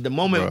awesome, the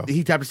moment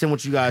he tapped us in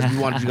with you guys, we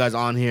wanted you guys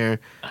on here.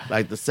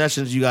 Like the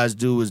sessions you guys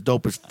do is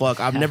dope as fuck.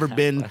 I've never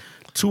been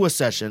to a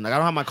session. Like I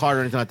don't have my card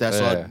or anything like that.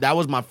 So Yeah. that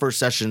was my first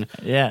session.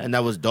 Yeah. and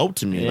that was dope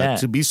to me. Yeah. Like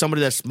to be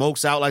somebody that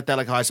smokes out like that,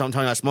 like how I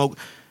sometimes I smoke,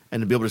 and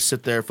to be able to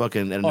sit there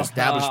fucking at an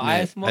establishment.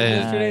 I smoked Yeah.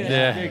 yesterday.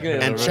 Yeah. Very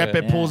good. And Right.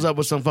 Chepe pulls up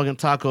with some fucking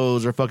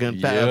tacos or fucking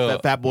Yeah.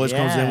 fat boys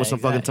comes in Yeah, with some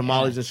fucking exactly.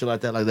 tamales and shit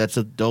like that. Like that's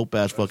a dope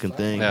ass fucking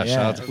thing. Yeah, shout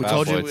out to We Fat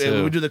told you Boy,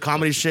 too. we do the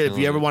comedy shit. If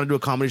you ever want to do a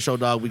comedy show,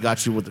 dog, we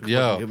got you with the Yo.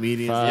 fucking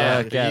comedians.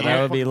 Fuck yeah,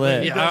 that would be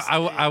lit. Yeah,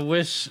 I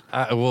wish.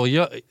 Well,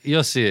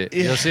 you'll see it.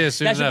 You'll see it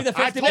soon That should be enough.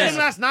 the I first told him event.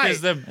 last night.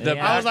 Because the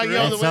Yeah. I was like, yo,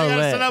 the It's way so you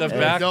gotta lit. set up the is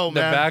back dope, the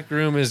man. back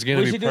room is gonna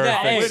We be should do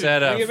that. perfect Hey,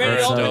 setup when you're for ready a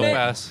to open dope it,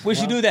 ass. we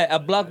should do that. A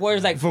Block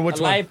Warriors like For which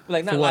a one? live,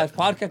 like not For what? live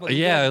podcast, but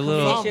Yeah, a do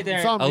little- shit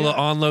there. some- A little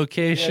on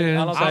location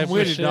Yeah, type I'm of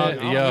with it, shit. dog.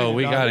 I'm Yo, with it,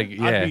 we dog. gotta.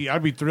 Yeah.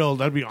 I'd be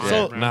thrilled. I'd be honored,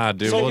 So- man. Nah,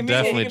 dude, So we'll he can be-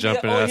 definitely he can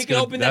jump be- in. or he That's can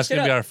gonna open that that's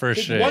gonna shit be up. our first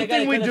He- shit. One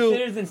thing we kinda do-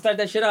 scissors and start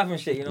that shit off and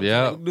shit. You know,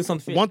 Yeah. like, do some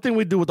shit. One thing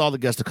we do with all the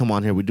guests that come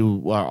on here, we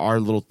do our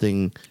little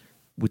thing.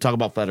 We talk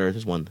about flat Earth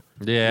is one.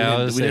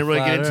 Yeah, we didn't really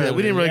get into that.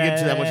 We didn't really get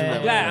into that much. Yeah,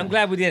 Of that. I'm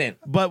glad we didn't.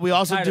 But we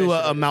also Tired do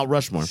of a Mount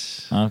Rushmore.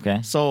 Okay.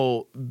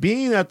 So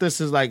being that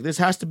this is like this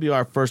has to be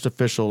our first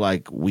official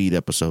like weed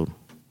episode,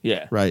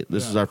 Yeah. right?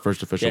 This is our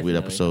first official weed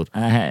Definitely. episode.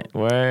 All right.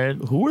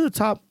 Word. Who are the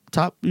top?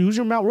 Who's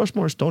your Mount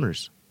Rushmore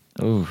stoners?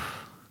 Ooh.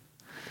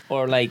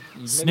 Or like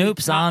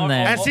Snoop's on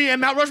there. And see, and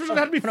Mount Rushmore's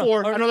gonna have to be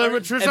four. I know that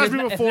Trish has to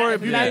be before.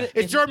 If you,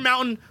 it's your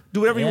mountain, do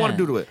whatever you want to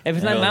do to it. If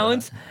it's not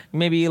mountains,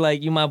 maybe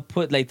like you might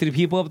put like 3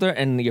 people up there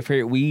and your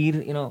favorite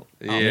weed. You know,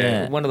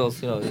 Yeah. one of those.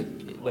 You know,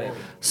 whatever.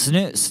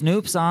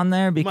 Snoop's on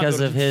there because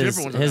go of to his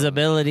different ones.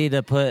 ability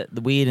to put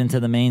the weed into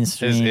the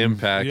mainstream. His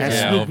impact. Yeah. And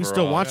Yeah, Snoop, we still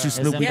overall. want you,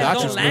 Snoop. We Yeah, got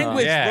no you, Snoop.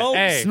 language, Yeah. bro.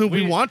 Hey, Snoop,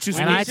 we want you,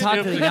 Snoop. And I talk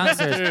to the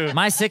youngsters.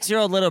 My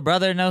 6-year-old little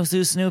brother knows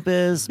who Snoop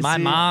is. My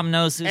See, mom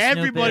knows who Snoop is.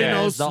 everybody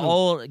knows The Snoop.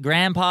 old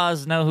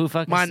grandpas know who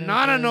fucking My Snoop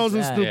nana is. knows who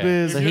Yeah. Snoop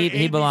is. So If he you're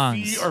ABC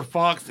belongs. Or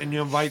Fox, and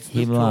you invite He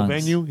this to a belongs.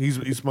 venue,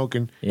 he's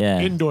smoking Yeah.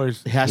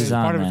 indoors. has It's to.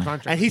 part of on his there.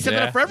 contract. And he set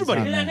that up for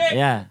everybody. He's on there.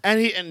 Yeah. And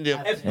he If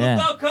Snoop Yeah.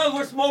 Dogg comes,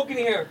 we're smoking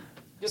here.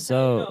 Just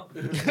So- so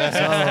you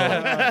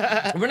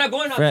know. We're not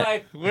going Fred-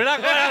 outside. We're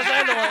not going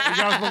outside You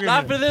gotta smoke in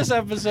Not there. for this But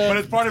episode.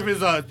 it's part of his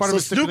so his Snoop,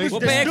 is, stipulation.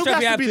 We'll pay Snoop extra if has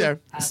we to have be to. there.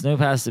 Snoop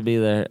has to be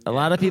there. A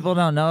lot of people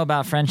don't know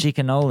about Frenchie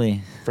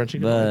Cannoli, Frenchie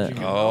but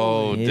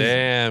Oh He's-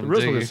 damn!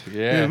 Real Diggy. is.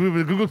 Yeah. we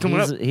Google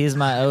coming up. he's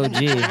my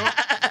OG.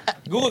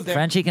 Google's there.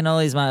 Frenchie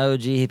Cannoli's my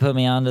OG. He put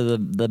me onto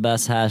the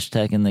best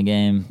hashtag in the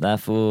game. That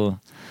fool.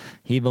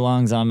 he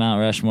belongs on Mount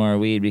Rushmore of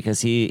weed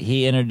because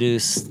he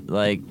introduced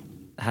like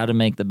how to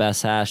make the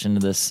best hash into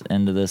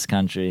this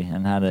country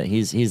and how to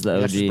he's the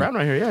That's OG Brown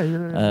right here.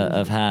 Yeah.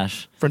 of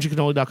hash.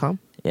 FrenchyCannoli.com.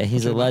 Yeah,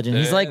 he's a legend.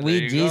 He's like there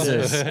weed you go.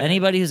 Jesus.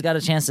 Anybody who's got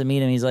a chance to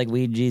meet him, he's like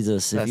weed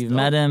Jesus. If That's you've dope.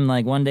 met him,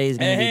 like one day he's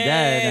gonna be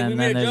dead, we and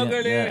made then a joke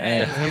there's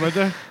earlier. Him right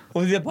there.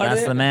 Was he a part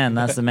that's of the it? man.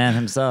 That's the man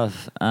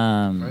himself.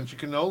 French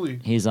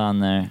cannoli. He's on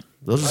there.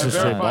 Those are I some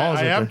straight verify. balls.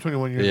 I right am there.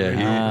 21 years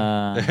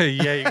Yeah, old.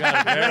 yeah, you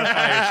gotta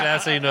verify your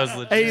shit so he knows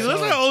legit. Hey, he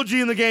looks like an OG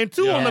in the game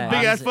too on the Yeah.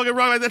 big ass fucking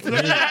rock like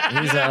that.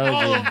 He's an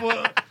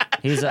OG.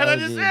 He's an And I OG.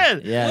 just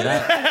said.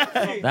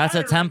 Yeah, that's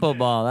a temple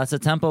ball. That's a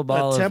temple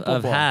ball temple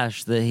of ball.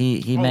 hash that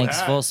he makes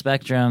hash. full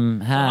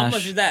spectrum How hash.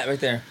 much is that right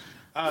there?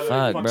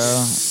 Fuck, bro.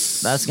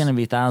 That's gonna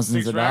be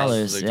thousands of racks?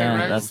 dollars. Like Yeah,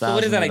 10 that's So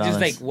what is thousands that? of Like just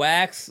dollars. like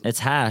wax? It's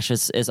hash.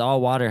 It's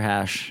all water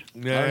hash.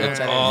 Yeah.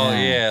 Oh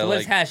yeah, So what is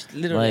like hash?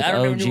 Literally, like I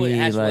don't even know what OG,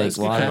 hash like was.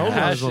 water. Cannoli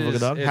hash on this motherfucker,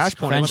 dog. is Hash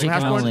point. Frenchy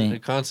Hash point. cannoli. the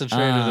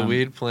concentration of the Um,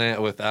 weed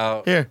plant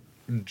without Here.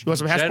 You want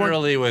some hash point?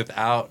 generally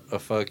without a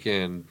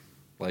fucking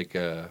like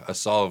a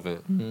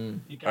solvent.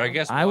 Or I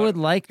guess I would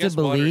like to guess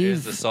water believe-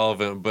 is the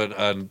solvent, but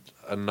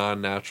a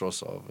non-natural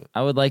solvent.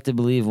 I would like to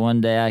believe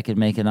one day I could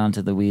make it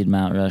onto the weed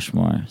Mount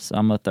Rushmore. So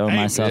I'm gonna throw Hey,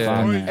 myself yeah.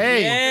 on there.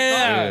 Hey,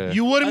 Yeah.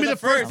 you wouldn't be the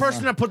That's the first first.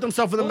 person to put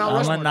themselves in the Mount I'm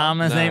Rushmore. gonna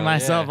nominate No,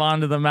 myself yeah.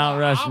 onto the Mount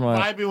Rushmore.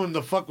 I'm vibing with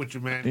the fuck with you,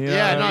 man.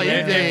 Yeah, no,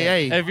 yeah.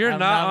 hey. If you're I'm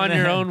not on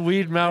your nominated. own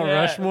weed Mount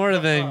Rushmore,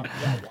 then What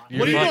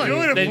are you fucking-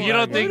 doing? Then you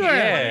don't think, What are you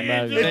yeah.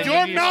 doing? Then It's you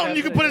your need mountain.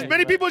 You can put as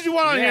many people as you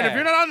want on here. And if Yeah.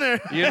 you're not on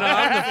there, You know,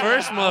 I'm the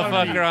first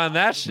motherfucker on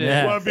that shit.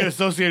 Yeah. I want to be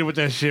associated with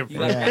that shit,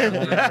 bro.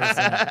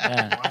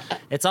 Yeah.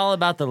 It's all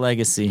about the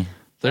legacy.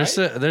 There's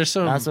some That's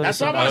what That's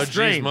it's all about. about OGs.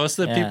 strain. Most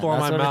of the Yeah, people on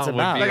that's my what it's mountain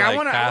would about. be like like, I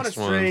want a past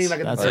strain, ones. like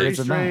a That's what 30 it's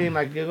about. strain.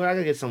 Like I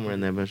gotta get somewhere in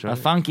there, bitch. A Right?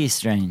 funky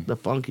strain. The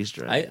funky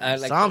strain. I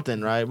like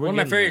something, right? We're one of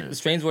my getting favorite there.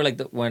 strains were like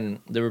when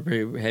they were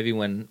very heavy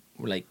when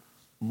we're like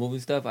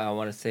moving stuff. I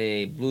want to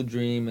say Blue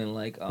Dream and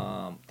like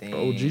dang.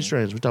 OG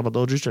strains. We talk about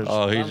the OG strains.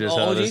 Oh, he just Oh,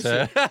 held his OG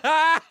head.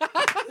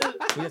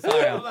 Yeah,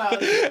 sorry.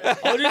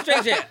 OG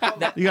strain shit.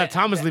 That, You got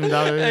Thomas leaving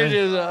down He there.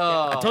 just,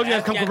 oh. I told you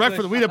I'd come correct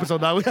for the weed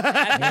episode, dog.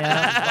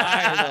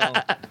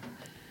 Yeah.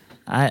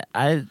 fire,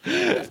 I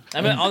though.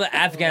 I mean, all the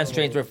Afghan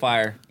strains were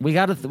fire. we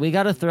gotta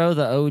throw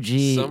the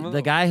OG, Some of the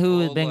the guy who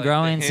has old, been like,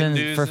 growing the since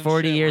Hindus for and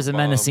 40 shit years were in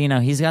bomb. Mendocino.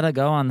 He's got to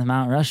go on the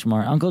Mount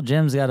Rushmore. Uncle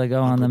Jim's got to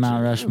go on the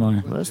Mount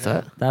Rushmore. That's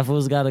that. That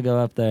fool's got to go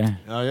up there.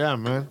 Oh, yeah,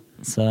 man.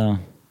 So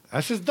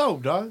That's just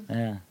dope, dog.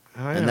 yeah,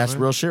 Oh, yeah, And that's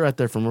man. real shit right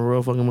there from a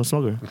real fucking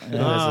smoker.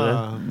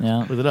 Ah.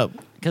 yeah. Look it up.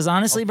 Because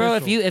honestly, bro,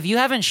 if Official. you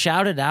haven't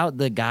shouted out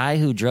the guy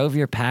who drove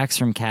your packs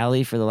from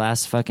Cali for the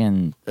last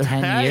fucking 10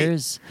 Hey.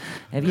 years,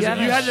 if If you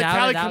haven't had the shouted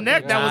Cali out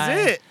Connect, the that was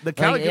guy- it. The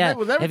Cali Like, Connect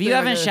was everything. If you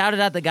haven't Like, shouted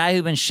out the guy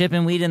who been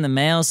shipping weed in the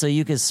mail so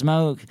you could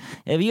smoke,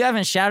 if you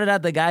haven't shouted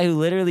out the guy who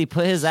literally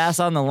put his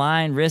ass on the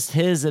line, risked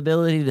his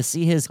ability to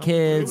see his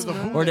kids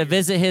or to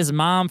visit his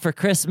mom for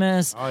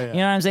Christmas, Oh, yeah. you know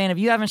what I'm saying? If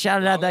you haven't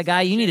shouted out that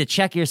guy, you need to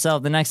check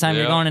yourself the next time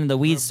you're Yeah. going into the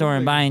weed store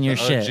and buying your Oh,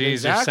 shit.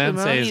 geez, your Exactly, man.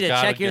 sensei's You need to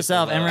gotta check get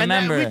yourself the and love. And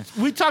then remember.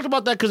 we talked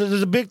about that because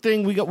there's a big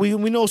thing.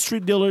 We know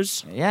street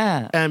dealers,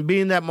 Yeah. and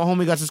being that my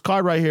homie got his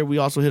card right here, we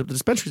also hit up the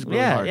dispensaries really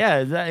Yeah, hard. yeah,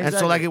 And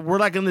so like we're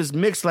like in this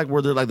mix, like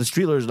where they're like the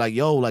street dealers, like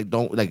yo, like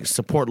don't like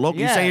support local.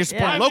 Yeah, You're saying you're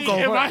supporting yeah. local, I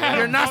mean, if I had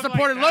you're a not bug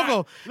supporting like that,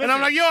 local. And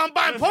I'm like, yo, I'm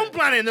buying Pome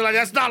Planet, and they're like,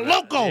 that's not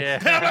local. Yeah.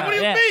 And I'm like, what do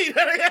you Yeah.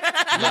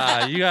 mean?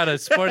 Nah, you gotta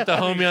support the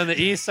homie on the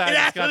east side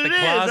That's that's got what the it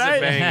is, closet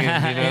right?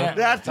 banging, you know?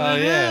 That's what Oh,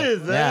 it yeah.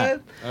 is,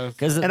 man.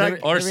 Because And the,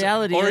 I- the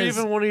reality or is,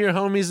 even one of your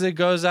homies that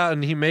goes out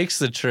and he makes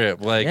the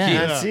trip. Like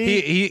Yeah.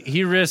 See?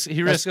 he risks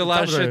a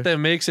lot of Thomas right shit that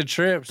makes a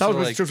trip. That So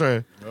was like, Mr. Trips right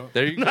here.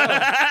 there you go.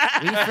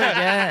 we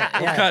forget.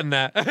 I'm yeah, cutting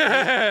that.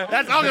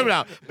 That's all coming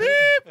out. Beep.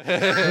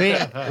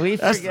 we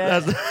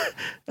forget.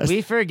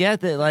 We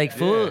forget that like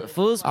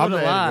fools I'm put the a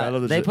editor. I love lot.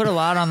 this They shit. put a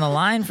lot on the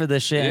line for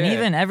this shit. And Yeah.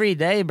 even every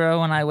day, bro,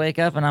 when I wake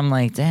up and I'm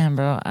like, damn,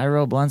 bro, I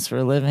roll blunts for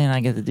a living.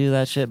 I get to do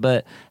that shit.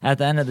 But at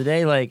the end of the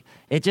day, like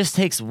it just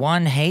takes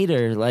one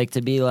hater like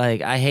to be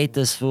like, I hate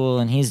this fool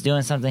and he's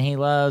doing something he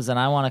loves and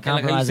I want to And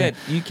like how you compromise. said,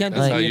 him. you can't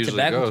That's just how it eat usually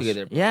tobacco goes.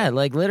 together. Bro. Yeah,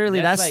 like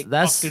literally, That's that's like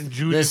that's fucking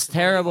Judas this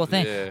terrible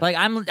thing. Yeah. Like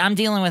I'm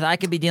dealing with. I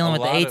could be dealing A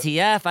with the lot of-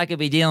 ATF. I could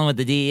be dealing with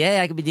the DEA.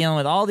 I could be dealing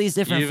with all these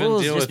You different even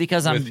fools deal just with-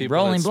 because I'm with people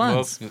rolling that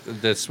blunts.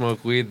 that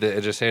smoke weed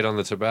that just hate on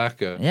the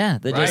tobacco. Yeah,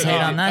 they just Right?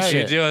 hate on that You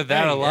shit. deal with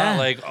that a lot. Yeah.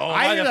 Like, oh, I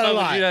why hear the that a fuck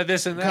would lot. you do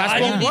this and I that?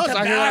 smoke blunts.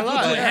 I hear that a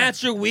lot. to Yeah.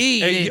 enhance your weed.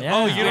 Hey, Yeah,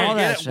 oh, you all don't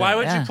that get it. shit, Why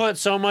would yeah. you put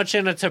so much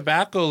in a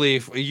tobacco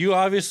leaf? You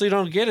obviously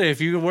don't get it.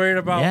 If you're worried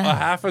about Yeah. a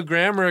half a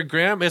gram or a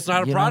gram, it's not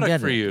a You don't product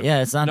get for it. you.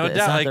 Yeah, it's not No the- it's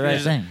doubt. not like, the right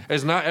it's, thing.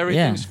 it's not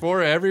everything's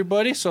for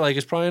everybody, so like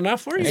it's probably not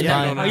for you. It's You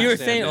probably don't not. Oh, you were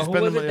understand saying, it. who Spend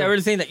was the it? money. They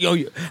were saying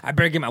that, I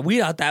better get my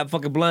weed out that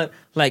fucking blunt.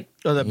 Like,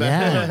 Oh, that Yeah,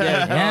 bad.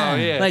 yeah. Oh,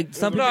 yeah. Like,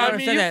 some no, people I mean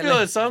understand you that, feel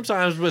like- it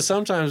sometimes, but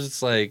sometimes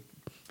it's like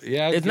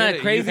Yeah, I It's get not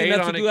it. crazy You hate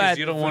enough on to it do 'cause that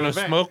you don't for want the to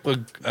back. smoke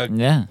a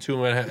Yeah.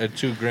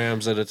 2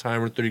 grams at a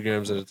time or 3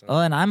 grams at a time. Oh,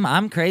 and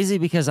I'm crazy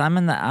because I'm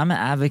an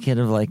advocate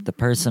of like the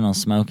personal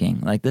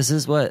smoking. Like this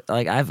is what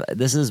like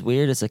this is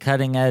weird. It's a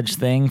cutting edge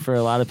thing for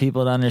a lot of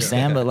people to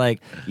understand. But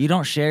like you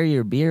don't share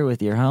your beer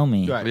with your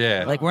homie. Right.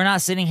 Yeah. Like we're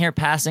not sitting here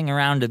passing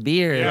around a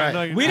beer. Yeah,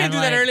 no, We didn't And, do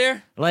that like,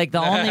 earlier. Like the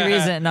only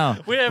reason no.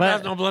 We didn't but,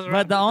 pass no blood but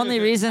around. the only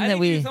reason I that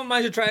think we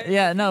somebody should try it.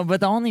 yeah no. But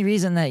the only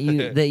reason that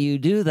you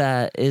do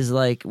that is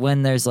like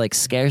when there's like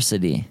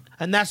scarcity.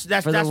 And that's For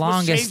what's the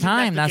longest changing.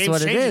 time, the that's game's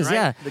what it changing, is. right?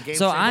 Yeah. The game's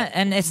So changing.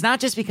 and it's not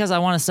just because I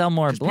want to sell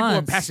more People are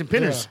blunts, passing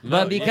pinners.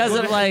 but because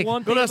of like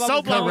One Go to thing a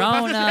about soap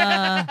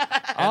Corona,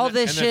 all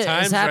this and the shit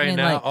times is right happening.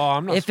 now- like, oh,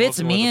 I'm not if it's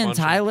smoking me with a and bunch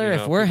of, Tyler, you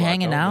if know, we're people I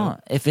hanging don't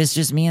out, if it's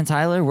just me and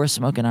Tyler, we're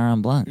smoking our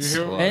own blunts.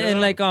 And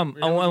like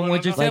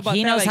what you said Like about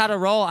he that, knows like, how to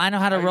roll. I know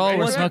how to roll.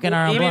 We're smoking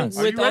our own even blunts.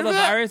 with all the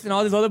virus and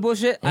all this other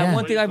bullshit. Yeah.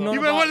 One thing I've known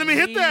You better about let me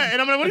hit weed, that.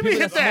 And I'm like, what do you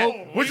mean hit people that that?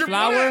 smoke What's your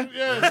flower?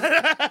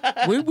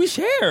 plan? we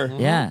share.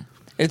 Yeah,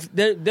 It's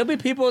there'll be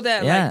people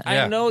that Yeah. like I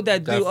Yeah, know that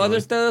do definitely. other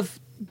stuff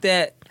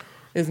that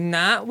is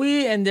not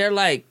weed, and they're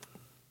like,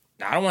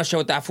 I don't want to share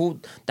with that fool.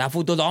 That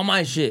fool does all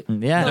my shit.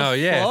 yeah. No,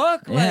 yeah.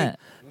 Fuck, Yeah. like,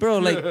 bro,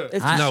 like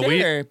it's I- to No,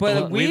 share,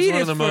 but weed's weed one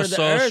is of the for most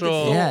the earth. It's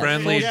social, so- Yeah.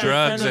 friendly so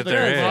drugs that friendly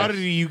there drugs. is.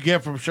 commodity you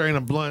get from sharing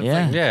a blunt. It's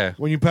Yeah. like Yeah.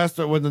 when you pass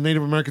when the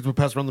Native Americans would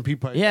pass around the pea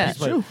pipe. Yeah, It's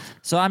like,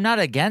 so I'm not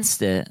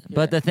against it,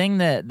 but the thing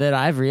that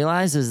I've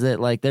realized is that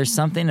like there's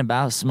something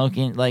about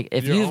smoking. Like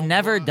if Your you've own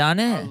never blunt. done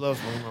I it, love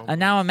smoking my own and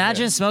now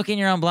imagine smoking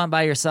your own blunt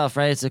by yourself,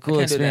 right? It's a cool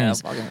can't do that.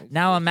 experience. I'll fucking-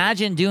 Now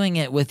imagine doing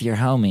it with your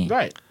homie.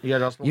 Right. You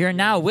got also. You're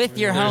now with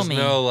your There's homie.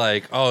 no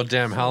like, oh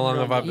damn, how long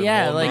have I been?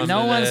 Yeah, holding like on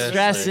no to one's this?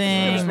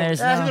 stressing. There's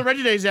Yeah, I think the no,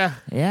 Reggie days, yeah.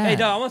 yeah. Hey,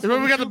 dog, I want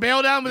Remember we got the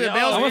bail down, but the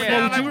bails I were was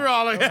down. smoking We were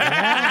all like,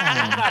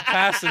 I'm not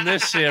passing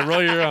this shit.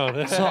 Roll your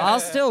own. So I'll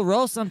still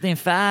roll something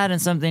fat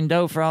and something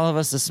dope for all of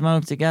us to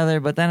smoke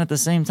together. But then at the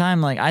same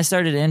time, like I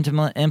started to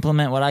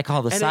implement what I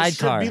call the and it should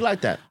sidecar. be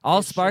like that.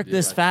 I'll spark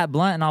this fat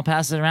blunt and I'll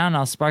pass it around. And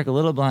I'll spark a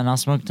little blunt and I'll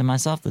smoke it to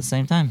myself at the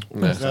same time.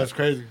 That's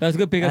crazy. That's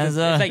good because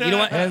As, it's like you know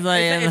what? it's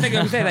like- It's like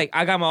I'm saying, like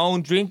I got my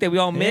own drink that we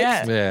all mix.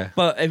 Yeah. Yeah.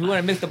 But if we want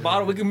to mix the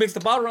bottle, we can mix the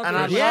bottle around. And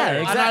I to the Yeah, love, shot.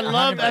 and I exactly.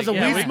 love as a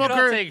Yeah, weed we could all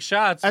smoker. take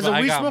shots. As but a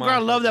I weed got smoker, mine. I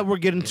love that we're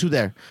getting to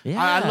there.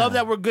 Yeah. I love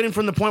that we're getting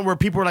from the point where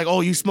people are like,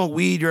 "Oh, you smoke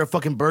weed, you're a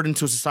fucking burden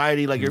to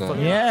society, like you're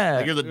fucking, Yeah.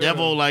 like you're the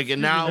devil." Like,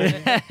 and now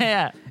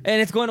yeah.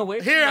 And it's going away.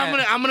 From here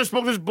that. I'm gonna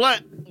smoke this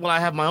blunt. Well, I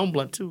have my own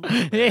blunt too.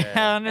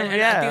 Yeah. And I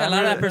think a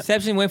lot of that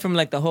perception went from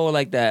like the whole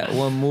like that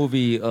one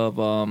movie of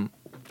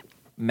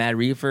Mad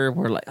Reefer,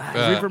 where like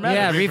Reefer Madness.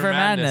 Yeah, Reefer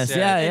Madness.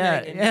 Yeah,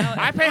 And yeah.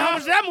 I pay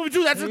homage to that movie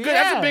too. That's a good.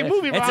 That's a big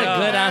movie. It's a bro.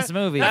 good ass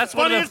movie. That's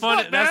one funny of as the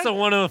funny. fuck, That's man. the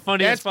one of the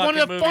funniest That's one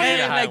fucking of the movies.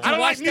 funniest. I like, I don't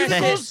like watch that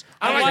musicals. shit.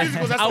 I don't like I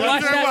musicals. That's watched one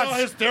of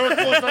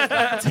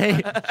that- the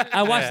Hysterical.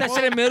 I watched that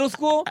shit in middle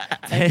school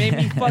and it made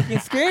me fucking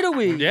scared of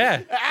weed. Yeah.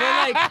 So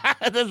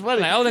like, That's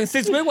funny. I was like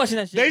in 6th grade watching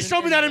that shit. They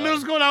showed me that in middle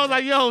school, and I was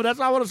like, "Yo, that's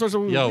how I want to start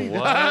some weed." Yo,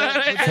 what?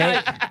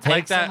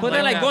 Like that. But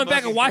then like that going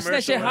back and fucking watching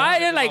that shit commercial high,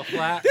 where and like it's all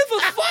flat. this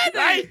was fun.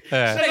 Right?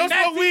 Yeah. So don't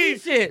Like, smoke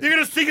weed. shit. You're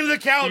gonna sneak into the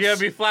couch. You gotta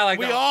be flat like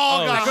We that.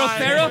 all Oh, got Girl high.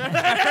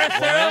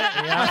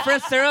 Sarah, my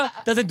friend Sarah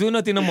doesn't do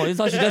nothing no more. This is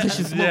all she does is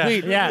she smoke Yeah.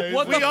 weed. Yeah.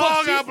 What We the all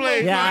fuck? got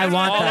blazed. Yeah, I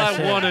want All that I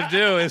shit. want to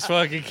do is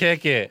fucking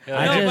kick it.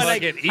 I know, but,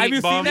 like, Fucking have eat you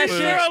seen bomb that food,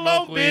 shit? You're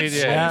alone, smoke weed,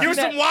 bitch. Yeah. Give her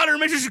some water.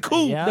 Make sure she's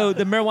cool. Yeah.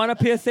 The marijuana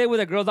PSA where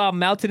the girls all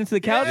melted into the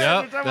couch.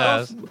 Yep.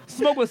 That's-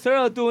 Smoke with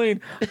Sarah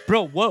doing,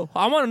 bro. Whoa!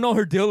 I want to know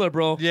her dealer,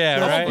 bro. Yeah,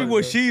 I right. want to be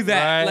where she's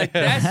at. Right. Like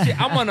that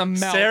shit. I'm gonna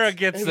melt. Sarah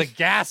gets the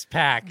gas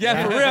pack.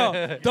 Yeah, for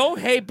real. Don't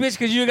hate bitch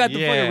because you got the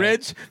Yeah. fucking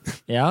rich.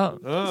 Yeah.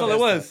 That's all it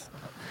was.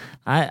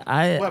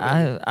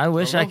 I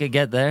wish I could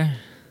get there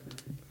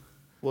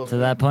Well, to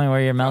that point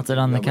where you're melted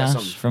on the Yeah, we got couch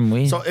something. from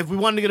weed. So if we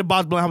wanted to get a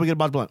Boss Blunt, how we get a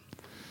Boss Blunt?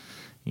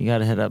 You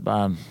gotta hit up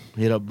Bob.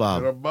 Hit up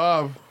Bob.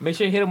 Bob. Make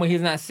sure you hit him when he's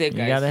not sick, You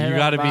guys. gotta hit You up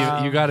gotta Bob.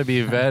 be. You gotta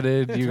be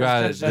vetted. You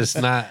gotta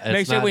just not. It's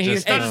Make sure not when he's-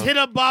 just, Hey, Just hit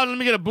up Bob and let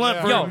me get a blunt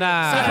for Yo, him.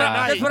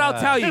 that's what I'll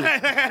tell you.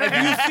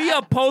 If you see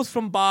a post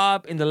from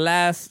Bob in the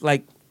last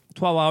like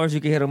 12 hours, you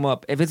can hit him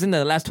up. If it's in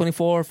the last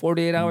 24,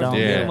 48 hours, Don't you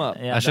can hit Yeah. him up.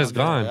 Yeah, That shit's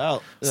don't do gone.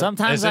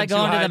 Sometimes It's I in go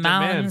too into high the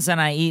demand. mountains and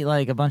I eat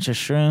like a bunch of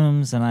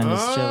shrooms and I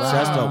just chill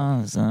That's out.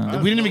 dope. So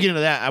We didn't even get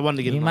into that. I wanted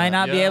to get you into might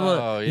that. not be able.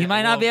 Yo, You yeah,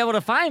 might not be well, able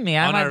to find me.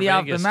 I on might our be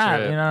off the Vegas map.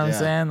 trip. You know what I'm Yeah.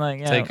 saying? Like,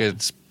 yeah. Take a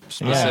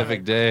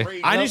specific day.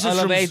 I need some I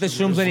love shrooms. ate the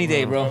shrooms any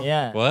day, bro.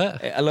 Yeah.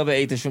 What? I love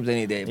ate the shrooms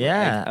any day. Bro.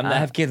 Yeah, I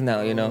have kids now,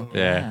 you know.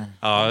 Yeah.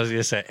 Oh, I was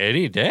gonna say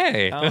any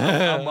day.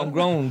 I'm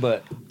grown,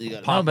 but No,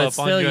 Pop but up on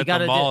still, you you at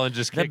gotta the mall do. and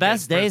just The kick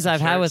best it in days front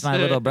I've of had with my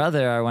shirts. little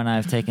brother are when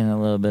I've taken a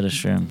little bit of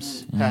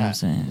shrooms. You know what I'm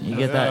saying? You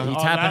get that. You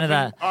tap into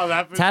that.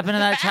 Tap into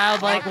that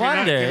childlike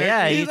wonder.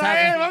 Yeah. You He's like,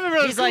 hey, my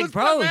brother's He's cool like, as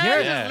bro, fuck, man.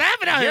 you're Just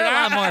laughing out you're here. a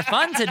lot more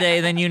fun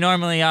today than you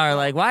normally are.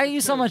 Like, why are you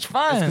so much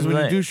fun? Because when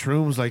Like, you do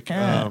shrooms, like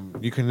Yeah.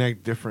 you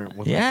connect different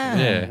with Yeah.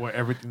 Yeah. where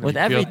everything With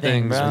that you feel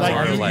everything, things bro. more,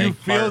 like, like, you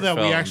feel that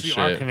we heartfelt actually and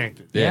are shit.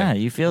 connected. Yeah,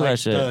 you feel Like that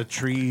shit. the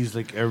trees,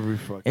 like every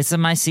fucking. It's a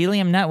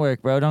mycelium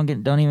network, bro. Don't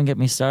even get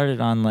me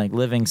started on like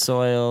living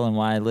soil and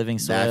why living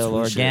That's soil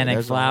what shit. organic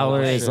That's flour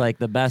all is shit. like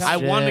the best. I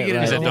want to shit,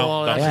 get like- into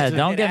all that. Yeah, shit.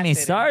 don't get me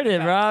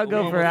started, bro. I'll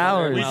go for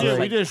hours.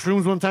 We did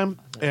shrooms one time,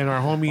 and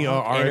our homie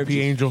R.I.P.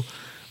 Angel,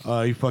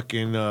 he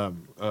fucking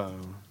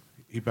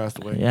he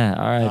passed away. Yeah,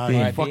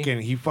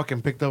 R.I.P. He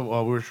fucking picked up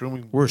while we were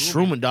shrooming. We're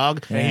shrooming,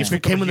 dog. Yeah. And he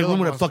came in the room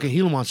with a fucking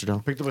Gila monster, though.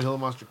 Picked up a Gila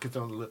monster, kicked it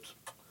on the lips.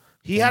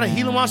 He had a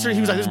Gila monster. He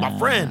was like, "This is my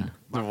friend."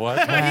 What?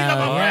 He's like, my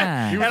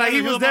yeah. friend. And like,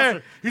 he was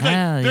there. He's like,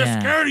 Hell they're yeah.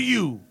 scared of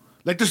you.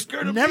 Like they're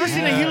scared of Never me.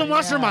 seen a Gila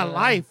monster in my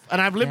life, and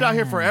I've lived out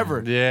here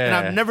forever. Yeah. and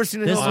I've never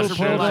seen a This Gila was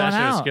monster in pulled my one life. That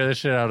shit out. scared the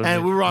shit out of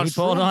And me. we were on He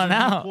pulled shrooms, one and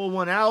he out. pulled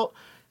one out,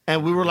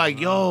 and we were like,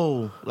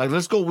 "Yo, like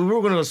let's go." We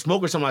were gonna go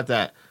smoke or something like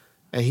that.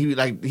 And he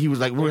was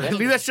like, "We're gonna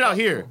leave that shit out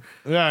here."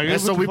 Yeah, And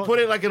so we put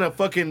it like in a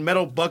fucking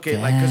metal bucket,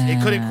 like because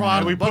it couldn't crawl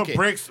out of We the put bucket.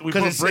 bricks- we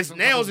because put it's bricks on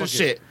top nails of the and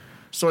bucket. shit.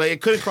 So like,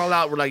 it couldn't crawl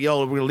out. We're like, "Yo,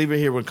 we're gonna leave it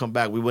here. We're gonna come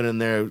back." We went in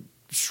there,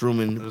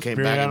 shrooming, came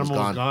back, and it was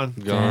gone. gone.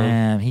 Gone.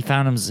 Damn, he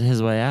found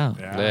his way out.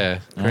 Yeah,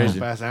 Crazy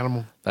fast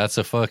animal. that's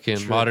a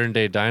fucking modern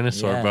day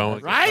dinosaur, Yeah. bro.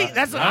 Right?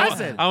 That's what I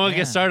said. I'm gonna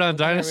get started on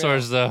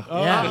dinosaurs though.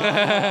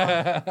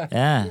 Yeah,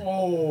 yeah.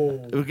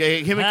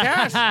 Okay, him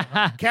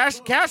and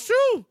Cash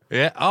too.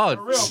 Yeah.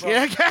 Oh,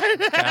 Yeah,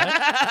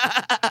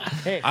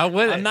 Cash. Hey, I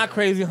wouldn't. I'm not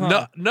crazy,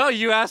 huh? No.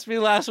 You asked me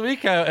last week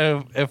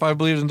if I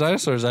believed in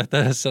dinosaurs. I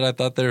said I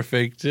thought they were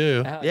fake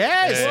too.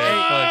 Yes.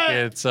 Yeah,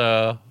 fucking,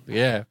 so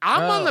yeah.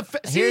 I'm on the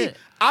see. here-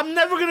 I'm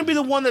never gonna be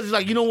the one that's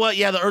like, you know what?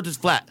 Yeah, the Earth is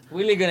flat. We're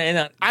really gonna end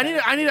up. I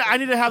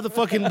need to have the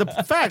fucking the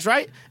facts,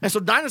 right? And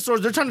so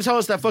dinosaurs, they're trying to tell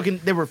us that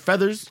fucking they were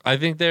feathers. I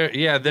think they're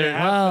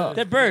Well,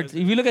 They're birds.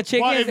 If you look at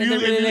chickens, Well, if and you,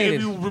 they're if, you, related.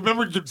 if you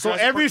remember, So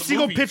every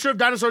single picture of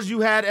dinosaurs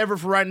you had ever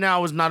for right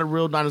now is not a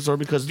real dinosaur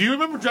because Do you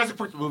remember Jurassic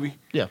Park the movie?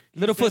 yeah,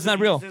 Littlefoot's not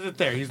real. He says it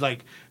there. He's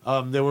like,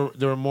 they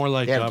were more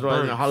like yeah, throw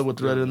birds. in a Hollywood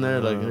thread in there,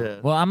 like yeah.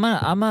 well,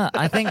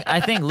 I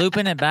think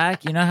looping it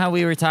back. You know how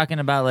we were talking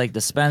about like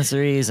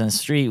dispensaries and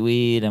street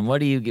weed and what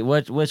do you get?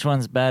 Which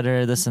one's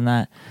better? This and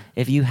that.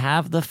 If you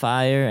have the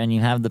fire and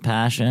you have the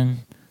passion,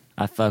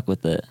 I fuck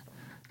with it.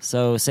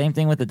 So same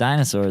thing with the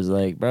dinosaurs.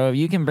 Like, bro, if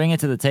you can bring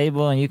it to the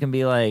table and you can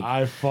be like,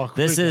 I fuck.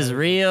 this with is that.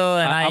 real,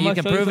 and I'm you gonna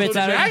can show you prove some it's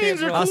out of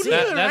Dragons are I'll cool see- too,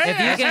 If right?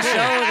 you can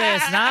show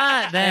this,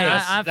 not then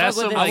I that's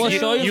fuck with some, I it. will like,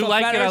 show you, you some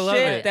like it, flat I earth love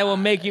shit it. that will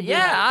make you. Be like,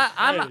 Yeah,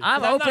 I'm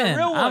not a open.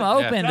 real one. I'm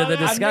open to the I've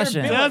never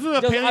discussion. been That's what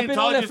I've the been on that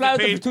paleontologist flat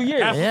paid earth for 2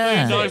 years. $500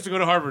 Yeah. million to go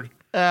to Harvard.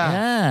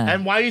 Yeah.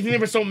 And why do you think they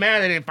were so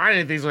mad they didn't find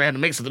anything, so they had to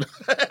make something?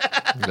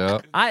 no.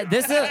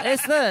 It's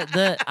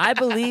the I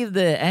believe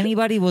that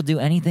anybody will do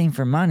anything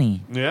for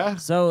money. Yeah.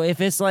 So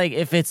if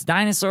it's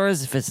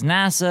dinosaurs, if it's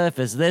NASA, if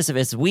it's this, if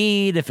it's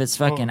weed, if it's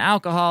fucking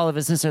alcohol, if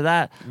it's this or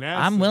that, NASA.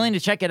 I'm willing to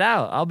check it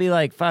out. I'll be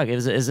like, fuck,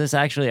 is this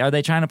actually? Are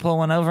they trying to pull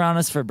one over on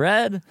us for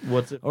bread,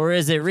 What's it? or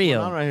is it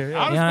real? on right here? You know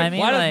what I mean?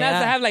 Why does Like,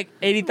 NASA have like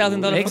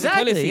 $80,000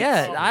 exactly?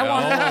 Yeah, I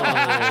want.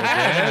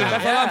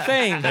 That's what I'm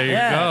saying. There you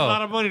Yeah. A lot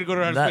go. of money to go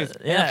to outer That, space.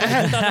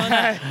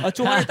 yeah. A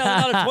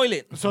 $200,000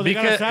 toilet. So they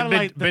got a Because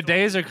satellite.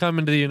 bidets are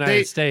coming to the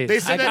United States. They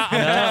said I that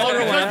got- I ordered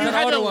one. because you I had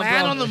to ordered one,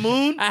 land bro. on the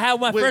moon. I had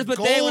my with first bidet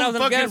when I was gold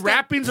in fucking Afghanistan.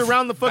 wrappings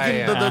around the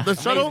fucking the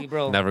shuttle. Amazing,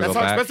 bro. Never That's go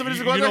how back. expensive it is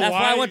to go You know there. That's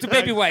why I went to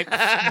baby wipes.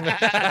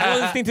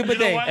 Closest thing to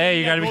bidet. why? Hey,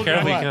 you gotta be Yeah,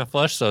 careful. You gold- can't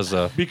flush those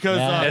though. Because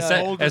Yeah. It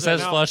says- older it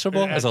says than now,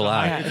 flushable? it It's a has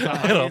lie. the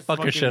highest It'll fuck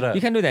your fucking- shit up.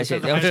 You can do that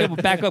shit.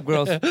 Back up,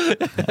 girls.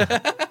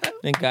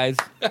 Think, guys.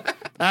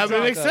 It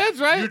makes sense,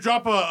 You right?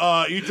 drop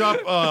Why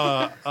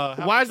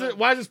is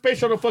the space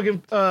shuttle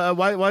fucking?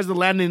 Why is the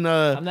landing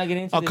I'm not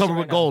getting into this covered shit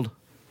with right gold?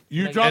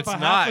 you drop It's a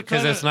half not a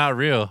because ton it's of- not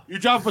real. You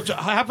drop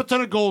half a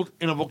ton of gold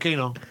in a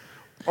volcano,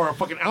 or a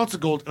fucking ounce of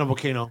gold in a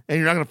volcano. And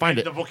you're not gonna find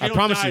it. The I volcano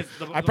promise dies.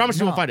 you. I promise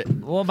you won't find it.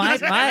 Well, my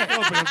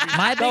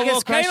The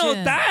biggest volcano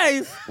question.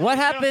 dies. What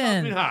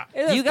happened?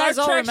 It's a You guys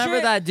Star all Trek remember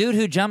shit. that dude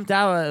who jumped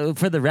out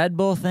for the Red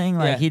Bull thing?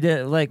 Like Yeah. he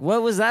did. Like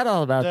what was that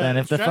all about then?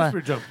 If the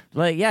stratosphere jump.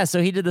 like yeah,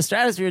 so he did the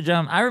stratosphere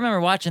jump. I remember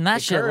watching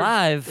that shit curved.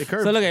 live. It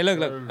curved. So look,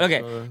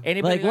 okay.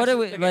 Anybody Like what are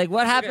we? actually- Like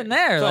what happened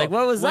there? So, Like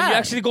what was when that? you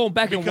actually go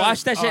back and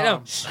watch that shit?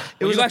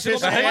 It was you a actually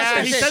fish. go back and watch Yeah,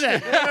 that he shit.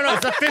 said that. No.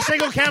 It's a fish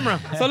angle camera.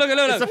 So look,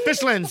 It's a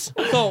fish lens.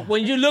 So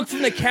when you look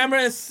from the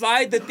camera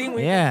inside the thing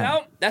when Yeah. he comes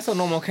out, that's a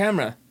normal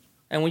camera.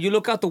 And when you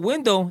look out the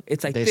window,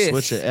 it's like They this.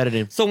 switch it,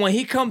 editing. So when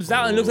he comes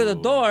out and looks at the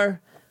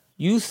door,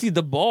 you see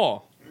the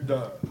ball.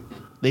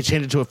 They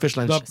changed it to a fish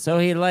lens. So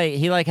he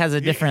has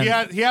a different.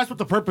 He asked what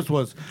the purpose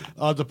was.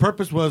 The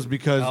purpose was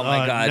because. Oh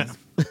my god.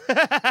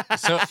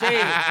 So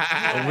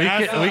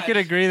we could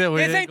agree that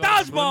we This ain't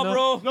dodgeball,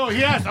 bro. No,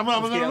 he asked. I'm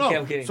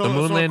I'm kidding. So, The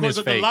moon so landing of course, is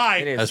the fake. lie,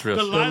 It is. That's real.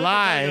 The The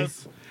lie.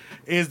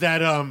 is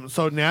that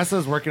so NASA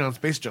is working on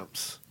space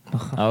jumps,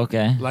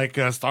 Okay. like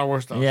Star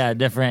Wars stuff. Yeah,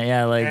 different.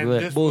 Yeah, like And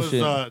what- this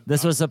bullshit. was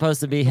this was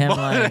supposed to be him.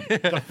 Like,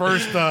 the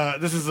first.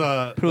 This is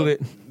Prove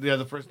it. Yeah,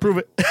 the first. Prove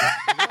it.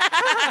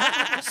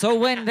 so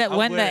when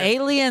the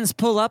aliens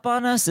pull up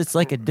on us, it's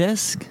like a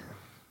disc.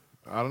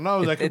 I don't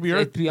know. That could be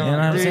Earth. It's You know beyond.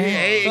 what I'm saying?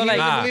 Hey, So, he like-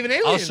 doesn't Nah, believe in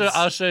aliens.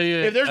 I'll show you.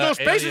 If there's no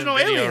space, there's no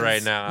video aliens.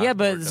 right now. Yeah,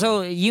 but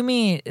so you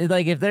mean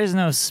like if there's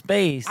no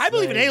space? I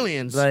believe in like-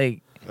 aliens.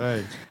 Like,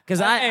 Hey, because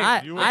Hey, I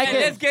hey,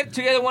 let's could. get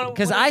together one.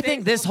 Because one I of these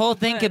think days. this whole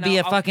thing could be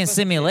a fucking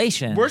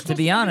simulation. We're To still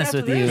be honest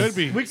with after you, this. Could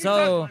be. We can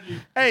so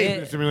hey,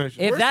 it-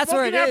 simulation. if we're that's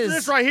where it smoking after is,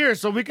 this right here,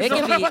 so we can. it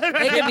could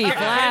be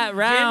flat,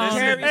 round.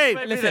 Carrey-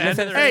 Hey,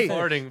 listen. Hey,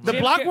 Recording. the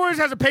Block Warriors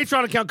has a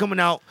Patreon account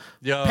coming out.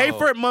 Yo. Pay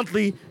for it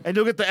monthly, and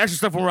you'll get the extra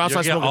stuff when we're You'll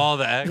outside get smoking. all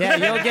the extra.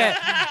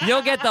 Yeah,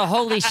 you'll get the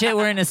holy shit.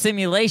 We're in a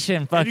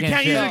simulation. Fucking. you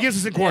can't use shit. it against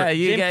us in court. Yeah,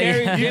 you Jim get.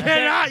 Carrey- You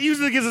cannot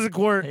use it against us in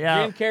court.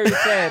 Yeah. Jim Carrey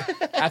said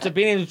after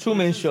being in the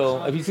Truman Show.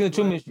 Have you seen the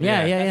Truman Show?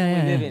 Yeah, yeah, That's yeah,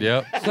 what we yeah, live in.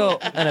 Yep.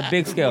 So on a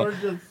big scale,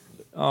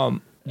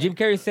 Jim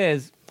Carrey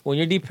says when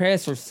you're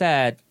depressed or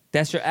sad,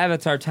 that's your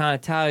avatar trying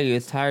to tell you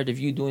it's tired of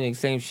you doing the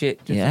same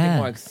shit. Do something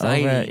more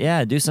exciting.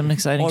 Yeah, do some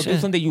exciting Or shit. do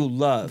something you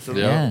love.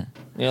 Yeah.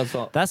 You know,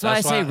 so That's why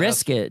That's I say why-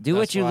 risk it. Do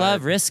what that's you why-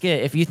 love, risk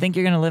it. If you think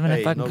you're gonna live in a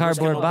Hey, fucking no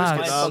cardboard risk it, no box,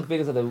 biscuit, fuck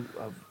videos of the.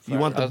 You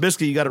want the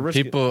biscuit, you got to risk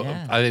People,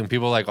 Yeah. I think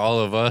people like all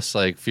of us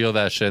like feel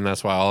that shit, and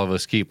that's why all of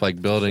us keep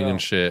like building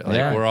and shit. Like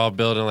Yeah. we're all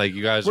building. Like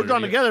you guys, it. We're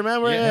done together,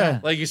 man. We're, yeah.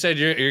 Like you said,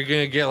 you're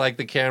gonna get like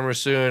the camera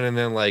soon, and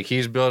then like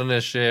he's building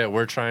this shit.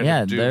 We're trying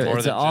Yeah, to do there- more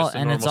it's than all- just a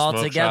and it's normal all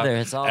smoke together.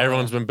 shop. It's all-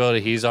 Everyone's been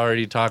building. He's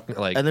already talking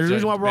like, And there's a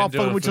reason why we're all been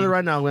doing fucking with each other food.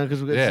 right now, man,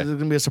 because Yeah. there's going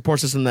to be a support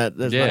system that's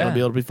not Yeah. going to be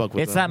able to be fucked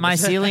with. it's that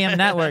mycelium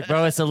network,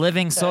 bro. It's a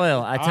living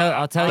soil.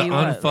 I'll tell The you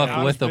what.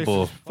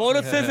 unfuckwithable.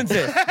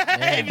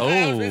 Photosynthesis.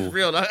 Oh,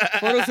 real.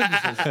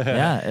 Photosynthesis.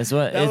 Yeah, it's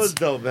what That was it's.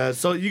 dope, man.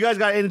 So you guys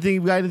got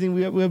anything? We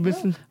have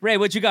missing? Ray,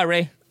 what you got,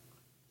 Ray?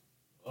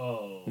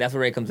 Oh. That's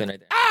where Ray comes in right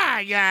there.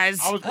 Hi guys.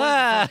 I was going,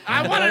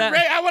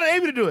 I wanted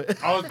Amy to do it.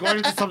 I was going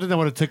into something that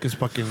would have took us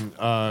fucking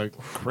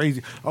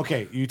crazy.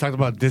 Okay, you talked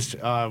about this.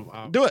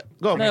 Do it.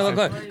 Go. No,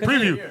 go.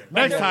 Preview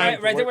next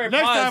time. Right there where it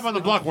next paused. time on the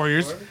Block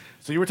Warriors.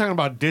 So you were talking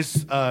about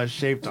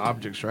disc-shaped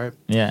objects, right?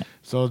 Yeah.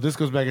 So this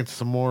goes back into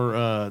some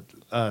more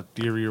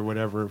theory or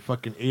whatever.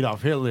 Fucking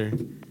Adolf Hitler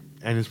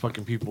and his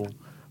fucking people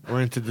were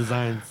into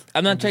designs.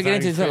 I'm not trying to get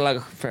into Designing it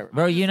like forever.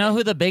 Bro, you know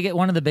who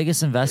one of the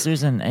biggest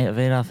investors of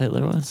Adolf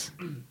Hitler was?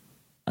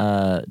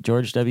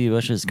 George W.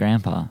 Bush's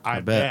grandpa. I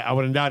bet. I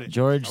wouldn't doubt it.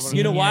 George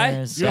You know why?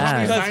 Sr.'s You know how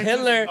many dad. Because scientists,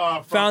 Hitler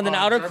from, found an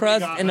outer Germany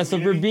crust got and a on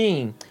super immunity?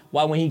 being.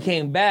 Why, when he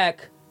came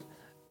back,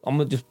 I'm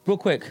gonna just real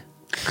quick.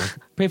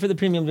 Pay for the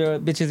premium,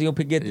 bitches. You'll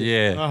get this.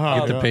 yeah.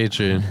 Uh-huh. Get the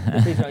Patreon.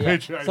 Patreon, yeah.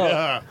 Patreon, So,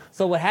 yeah.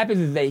 so what happens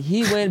is that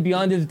he went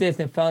beyond his disc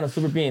and found a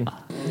super being,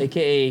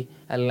 aka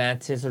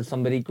Atlantis or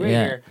somebody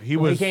greater. He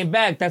When was- he came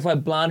back. That's why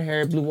blonde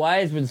hair, blue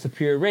eyes were the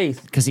superior race.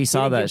 Because he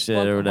saw He didn't that give a shit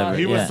fuck or whatever. about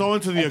He it. was Yeah. so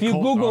into the If you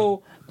occult.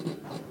 Google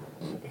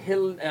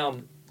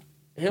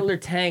Hitler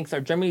tanks or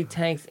Germany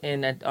tanks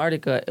in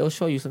Antarctica, it'll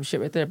show you some shit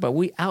right there. But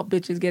we out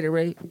bitches, get it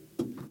right.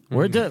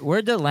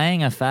 We're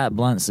delaying a fat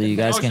blunt so you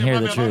guys Oh, can shit, hear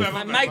my the bad, my truth.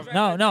 bad, my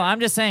bad. No, I'm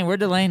just saying we're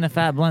delaying the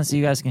fat blunt so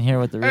you guys can hear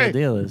what the real Hey,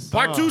 deal is.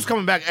 Part two's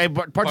coming back. Hey,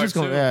 part two's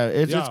coming. two. Yeah,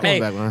 it's Yeah.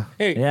 coming back, man.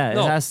 Hey, Yeah, it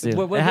no. has to.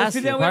 What It has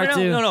season to. are we Part right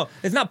two. now? No,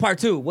 it's not part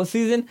two. What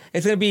season?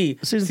 It's gonna be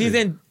Season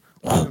season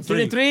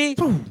three,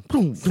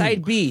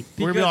 side B.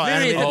 We're gonna Because be all there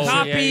is animated. a Oh,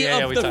 copy yeah,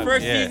 of we the talked-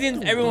 first yeah.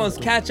 season. Everyone's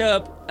catch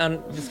up and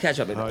just catch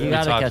up. You We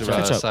gotta talked catch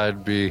about up.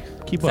 side B.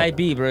 Keep up. Side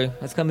B, bro.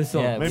 That's coming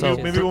soon. Yeah, Maybe, So-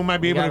 maybe we might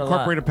be we able to got a lot.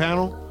 incorporate a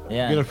panel.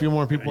 Yeah. Get a few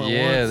more people at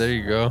Yeah, once. there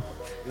you go.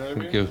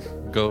 We could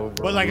go.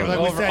 But like we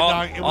said, all,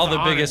 dog, it was all an the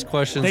honor. biggest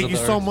questions. Thank of you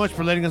the so earth. much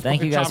for letting us.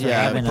 Thank you fucking guys for chop it.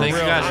 having us. Thank you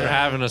guys Real. for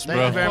having us, Thank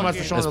bro. you very much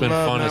for showing It's the been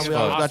love, fun man. as We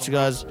always fuck. got you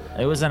guys.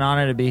 It was an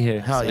honor to be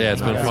here. Hell Yeah,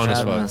 it's been Thanks fun for as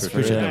having fuck. us, for for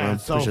Appreciate real. that, man.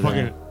 So Appreciate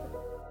fucking. that.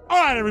 All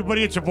right,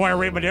 everybody, it's your boy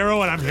Ray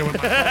Madero, and I'm here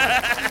with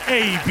my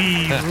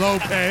AB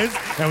Lopez,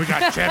 and we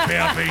got Chepe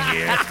up in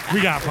here.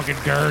 We got fucking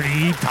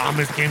Dirty.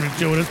 Thomas came and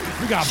chilled with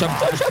us. We got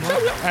Bob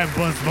Smoke and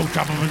Buzz Smoke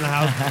Chop up in the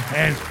house,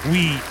 and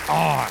we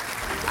are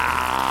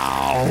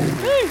out.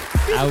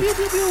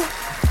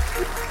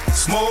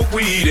 Smoke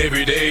weed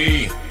every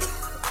day.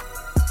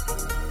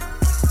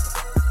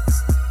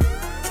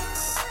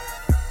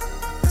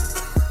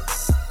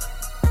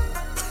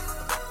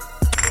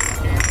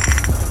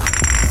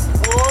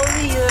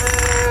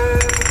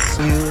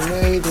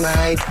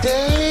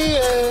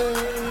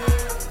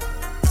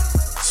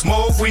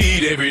 Smoke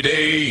weed every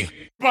day.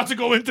 About to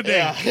go in today.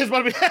 Yeah, it's about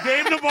to be.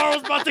 Dave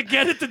Navarro's about to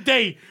get it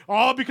today.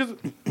 All because.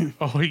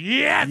 Oh,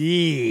 yes.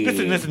 Yeah.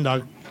 Listen,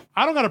 dog.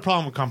 I don't got a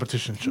problem with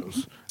competition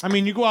shows. I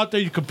mean, you go out there,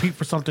 you compete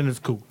for something that's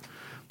cool.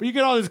 But you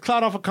get all this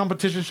clout off a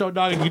competition show,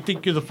 dog, and you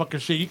think you're the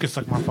fucking shit. You can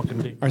suck my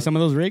fucking dick. Are some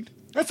of those rigged?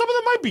 And some of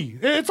them might be.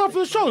 It's off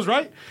the shows,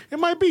 right? It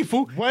might be,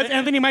 fool. Was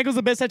Anthony Michaels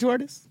the best tattoo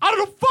artist? I don't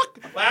know. Fuck.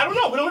 I don't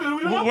know. We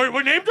don't know.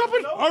 We're name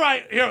dropping? All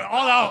right. Here.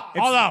 All out.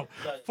 All out.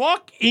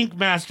 Fuck Ink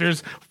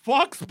Masters.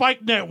 Fuck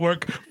Spike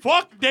Network.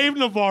 Fuck Dave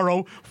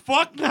Navarro.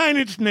 Fuck 9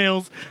 Inch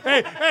Nails.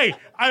 Hey.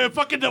 I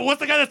fucking. What's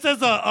the guy that says,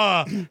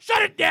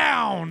 shut it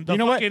down? The You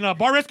know what? fucking,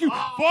 Bar Rescue.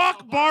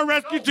 Fuck Bar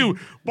Rescue too.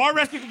 Bar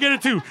Rescue can get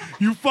it too.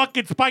 You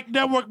fucking Spike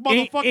Network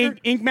motherfucker.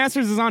 Ink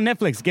Masters is on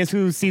Netflix. Guess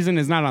whose season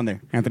is not on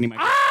there? Anthony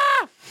Michaels.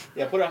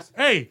 Yeah, put it on.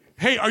 Hey,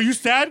 are you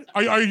sad?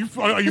 Are you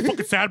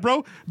fucking sad,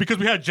 bro? Because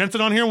we had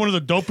Jensen on here, one of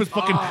the dopest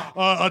fucking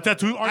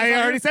tattoo artists. I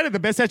already said it. The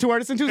best tattoo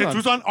artist in Tucson. In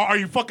Tucson. Are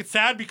you fucking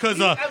sad because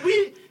No.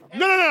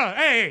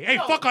 Hey,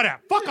 fuck all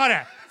that. Fuck all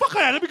that.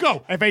 Let me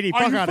go. FAD, Are you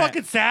fuck all that.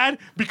 fucking sad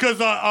because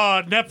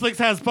Netflix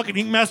has fucking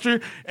Ink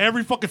Master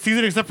every fucking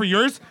season except for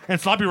yours and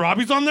Sloppy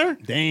Robbie's on there?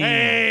 Damn.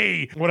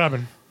 Hey, what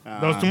happened?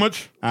 That was too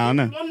much? I don't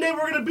know. One day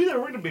we're gonna be there.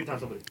 We're gonna big time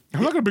somebody.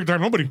 I'm not gonna big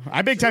time nobody.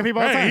 I big time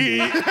people all the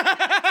time.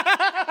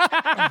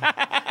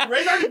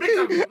 Ray's already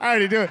big time. I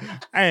already do it.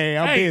 Hey,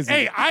 I'm busy.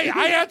 Hey, I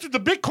answered the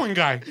Bitcoin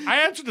guy.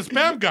 I answered the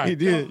spam guy. You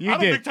did. You I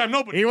don't did. big time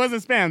nobody. He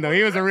wasn't spam though.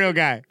 He was a real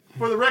guy.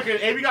 For the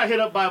record, Abe got hit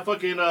up by a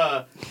fucking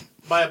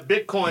by a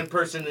Bitcoin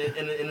person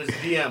in his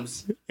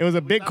DMs. It was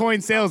a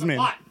Bitcoin salesman.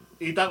 Bot.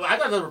 I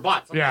thought they were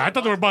bots. Yeah, I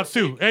thought they were bots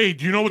too. Hey,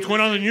 do you know what's going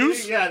on in the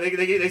news? Yeah,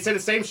 they say the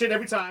same shit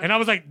every time. And I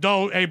was like,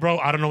 no, hey, bro,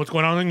 I don't know what's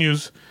going on in the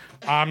news.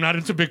 I'm not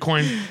into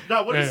Bitcoin.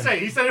 No, what did he say?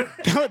 He said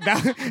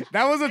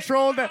that was a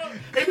troll. That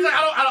he was like,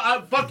 I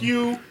don't, fuck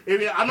you.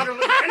 I'm not gonna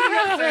listen to anything you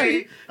have to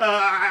say.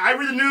 I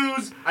read the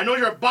news. I know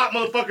you're a bot,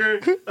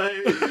 motherfucker.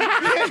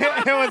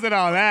 it wasn't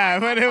all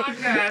that, but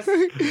podcast.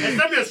 And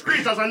send me a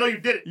screenshot so I know you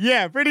did it.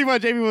 yeah, pretty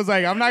much. Amy was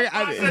like, I'm not.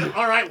 I said,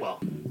 all right, well.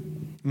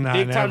 Nah,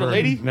 Big time never, the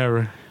lady?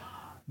 Never.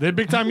 They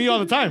big time me all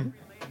the time.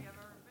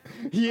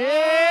 Yeah.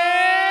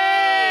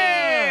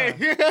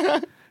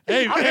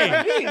 Hey,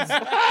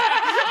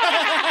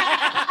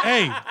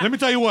 hey, let me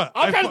tell you what.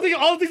 I'm trying to think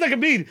of all the things I can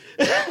mean.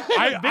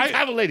 I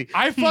have a lady.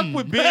 I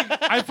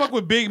fuck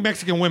with big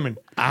Mexican women.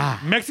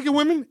 Mexican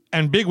women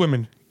and big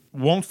women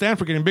won't stand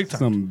for getting big time.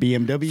 Some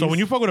BMWs. So when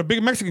you fuck with a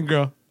big Mexican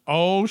girl,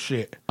 oh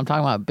shit. I'm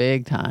talking about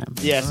big time.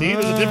 Yeah, see,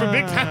 there's a different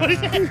big time.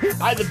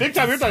 The big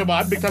time you're talking about, I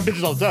have big time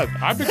bitches all the time.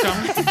 I big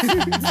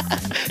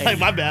time. Hey,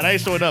 my bad, I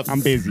ain't showing up.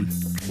 I'm busy.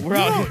 We're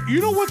out here.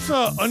 You know what's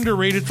a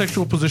underrated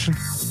sexual position?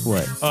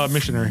 What?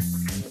 Missionary.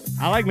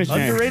 I like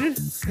missionary. Underrated?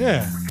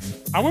 Yeah.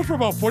 I went for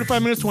about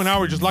 45 minutes to an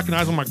hour just locking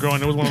eyes on my girl,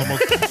 and it was one of the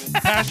most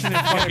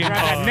passionate fucking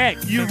neck.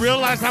 You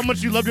realize how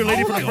much you love your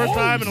lady for the first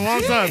time in a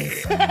long time.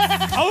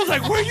 I was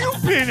like, where you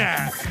been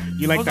at?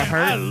 You I like was the like,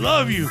 hurt? I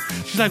love you.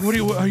 She's like, are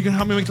you gonna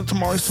help me make the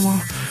tamales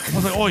tomorrow? I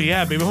was like, oh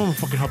yeah, baby, I'm gonna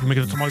fucking help you make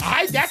the tamales.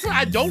 That's what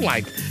I don't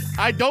like.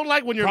 I don't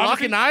like when you're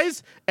Promising? locking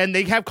eyes and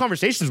they have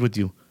conversations with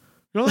you.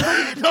 You know what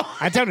I'm saying? No,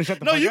 I tell her to shut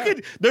the no, fuck you up.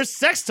 could. There's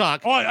sex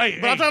talk. Oh, hey,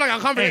 but I'm talking like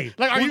a conversation.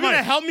 hey, Like, are who's you gonna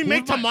my- help me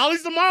make who's my-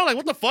 tamales tomorrow? Like,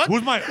 what the fuck?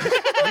 Who's my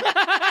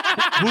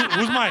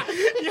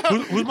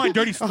who's my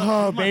dirty stuff?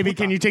 Oh, baby,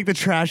 can you take the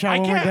trash out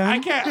when we're done? I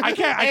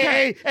can't.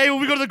 Hey, when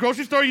we go to the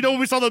grocery store, you know when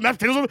we saw the mashed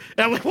potatoes,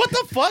 and I'm like, what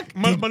the fuck?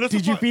 Melissa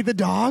Did you feed the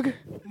dog?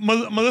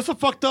 Melissa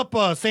fucked up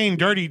saying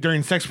dirty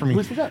during sex for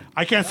me.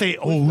 I can't say,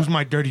 oh, who's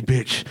my dirty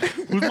bitch?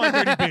 Who's my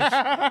dirty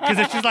bitch? Because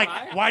then she's like,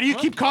 why do you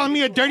keep calling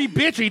me a dirty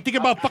bitch? Are you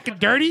thinking about fucking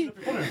dirty?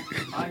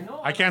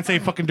 I can't say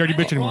fucking dirty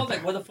bitch anymore.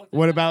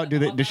 What about,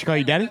 does she call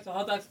you daddy?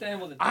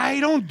 I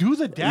don't do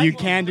the daddy. You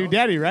can do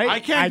daddy, right? I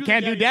can't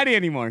do do daddy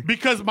anymore.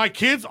 Because my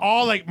kids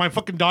all like my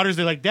fucking daughters,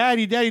 they're like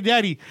daddy, daddy,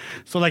 daddy.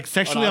 So like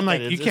sexually, I'm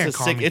like, you can't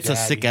call me It's a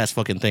daddy. sick ass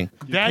fucking thing.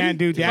 Daddy? can't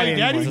do You call daddy me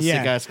daddy? anymore. It's a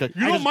Yeah. sick ass.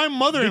 You know my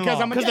mother-in-law.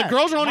 Because I'm a Because the dad.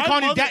 girls are only My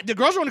calling you mother- daddy. The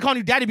girls are only calling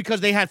you daddy because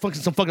they had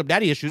some fucked up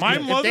daddy issues. My If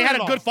they had a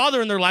mother-in-law- good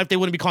father in their life, they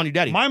wouldn't be calling you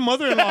daddy. my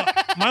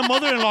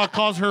mother-in-law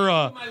calls her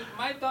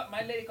My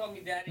lady called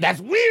me daddy. That's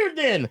weird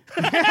then.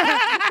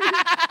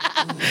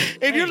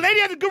 If your lady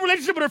has a good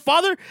relationship with her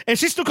father and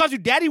she still calls you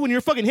daddy when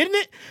you're fucking hitting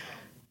it,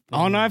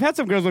 Oh, no, I've had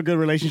some girls with good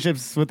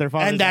relationships with their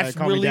fathers. and that that's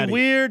call me really daddy.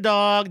 weird,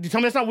 dog. You tell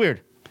me that's not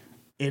weird.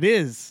 It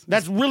is.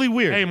 That's really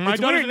weird. Hey, my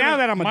It's daughters weird now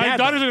that I'm a my dad,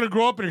 daughters are gonna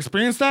grow up and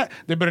experience that.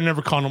 They better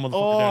never call no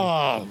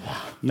motherfucker daddy.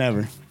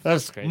 Never.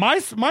 That's crazy.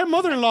 My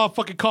mother-in-law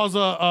fucking calls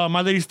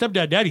my lady's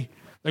stepdad daddy.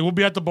 Like we'll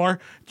be at the bar.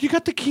 You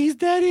got the keys,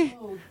 daddy?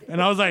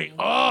 And I was like,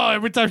 oh,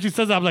 every time she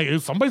says that, I'm like,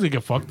 somebody's gonna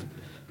get fucked.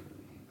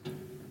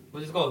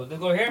 Let's go. Let's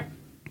go here.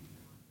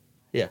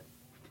 Yeah.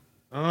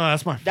 Oh,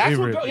 that's my That's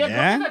favorite. what girls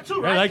Yeah? do that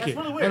too, I right? like That's it.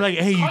 really They're weird. like,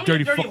 hey, Call you me a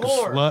dirty fucking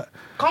whore. slut.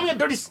 Call me a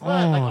dirty slut.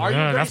 Oh, Like, are you a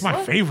yeah, dirty that's my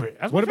slut? favorite.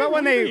 That's What my about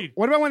when favorite.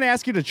 what about when they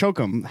ask you to choke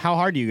them? How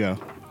hard do you go?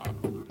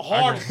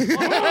 Hard.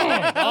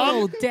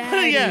 Oh,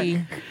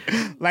 daddy.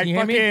 Like you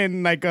hear me?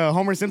 fucking like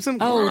Homer Simpson?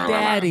 Oh,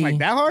 daddy. Like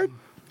that hard?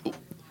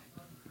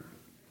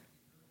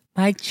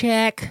 Mic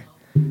check.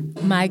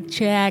 Mic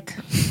check.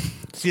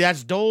 See,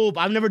 that's dope.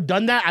 I've never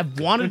done that. I've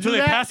wanted Until to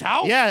do they that. pass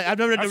out? Yeah, I've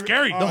never. That's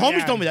scary. The Oh, homies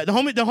yeah. told me that. The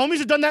homies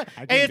have done that.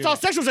 can't Hey, it's do all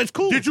that. sexual, so it's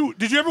cool. Did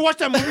you ever watch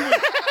that movie?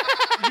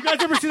 Did you guys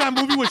ever see that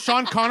movie with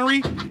Sean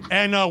Connery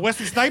and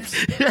Wesley Snipes?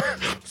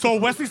 So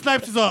Wesley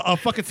Snipes is a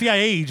fucking CIA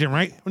agent,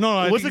 right? No,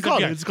 I What's think it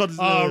called? he's It's called,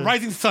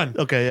 Rising Sun.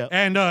 Okay, yeah.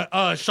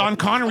 And Sean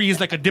Connery is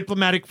like a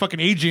diplomatic fucking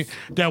agent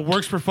that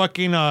works for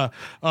fucking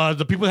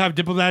the people that have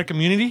diplomatic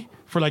immunity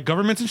for like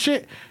governments and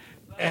shit.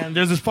 And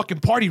there's this fucking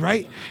party,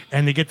 right?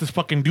 And they get this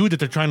fucking dude that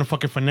they're trying to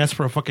fucking finesse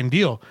for a fucking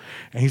deal.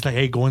 And he's like,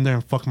 hey, go in there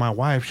and fuck my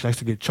wife. She likes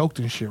to get choked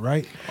and shit,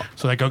 right?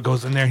 So that guy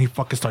goes in there and he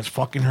fucking starts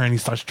fucking her and he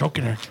starts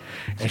choking her.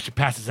 And she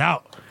passes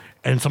out.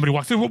 And somebody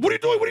walks in, what are you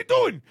doing? What are you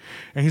doing?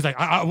 And he's like,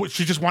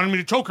 she just wanted me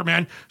to choke her,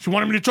 man. She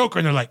wanted me to choke her.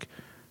 And they're like,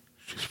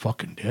 she's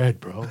fucking dead,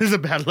 bro. This is a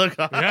bad look.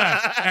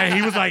 Yeah, and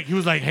he was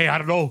like, hey, I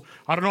don't know,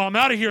 I'm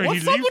out of here. And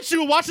What's he up leaves. with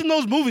you watching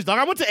those movies, dog?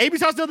 I went to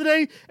AB's house the other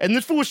day, and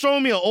this fool was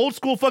showing me an old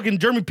school fucking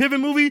Jeremy Piven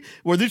movie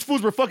where these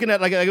fools were fucking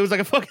at like it was like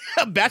a fucking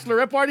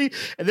bachelorette party,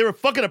 and they were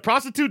fucking a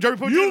prostitute. Jeremy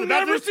Piven. You've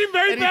never seen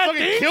Very and Bad he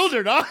fucking Things? killed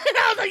her, dog. And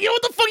I was like, yo,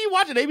 what the fuck are you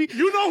watching, AB?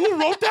 You know who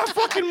wrote that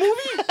fucking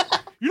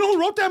movie? You know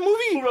who wrote that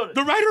movie? Who wrote it?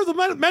 The writer of the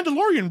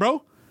Mandalorian,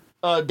 bro.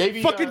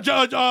 Davey. Fucking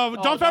John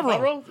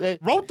Favreau. Yeah.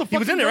 Wrote the. He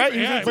was in there, right? He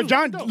was in it But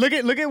John, look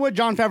at what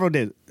John Favreau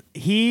did.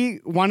 He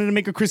wanted to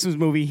make a Christmas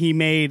movie. He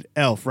made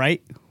Elf,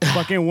 right?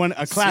 Fucking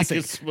a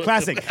classic.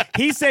 Classic.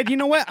 He said, you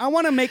know what? I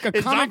want to make a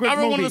Is John comic book Favreau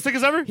movie. one of the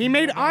sickest ever? He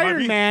made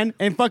Iron Man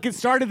and fucking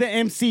started the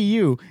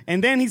MCU.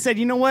 And then he said,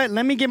 you know what?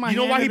 Let me get my You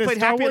know hand why in he this played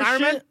Star Happy in Wars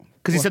Iron Man? shit.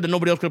 Because he said that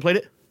nobody else could have played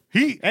it.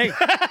 He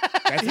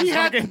That's he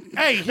had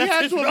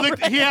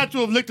he had to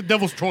have licked the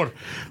devil's throat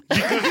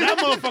because that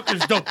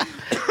motherfucker's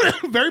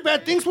dope. Very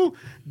Bad Things, fool.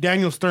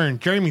 Daniel Stern,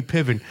 Jeremy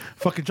Piven,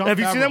 fucking John. Have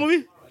you seen that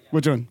movie?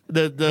 Which one?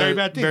 The Very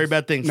Bad Things. Very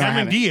Bad Things. No, I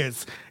Cameron haven't.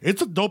 Diaz.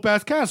 It's a dope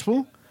ass cast,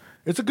 fool.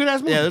 It's a good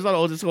ass movie. Yeah, there's a lot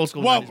of old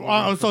school. Well,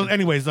 90s movies. so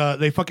anyways,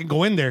 they fucking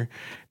go in there,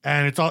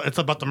 and it's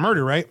about the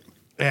murder, right?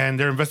 And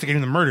they're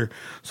investigating the murder.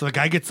 So the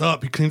guy gets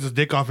up, he cleans his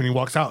dick off, and he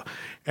walks out.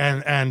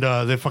 And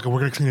they fucking, we're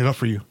gonna clean it up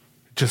for you.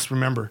 Just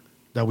remember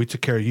that we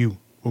took care of you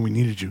when we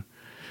needed you.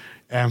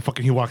 And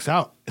fucking, he walks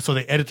out. So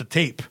they edit the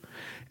tape,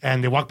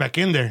 and they walk back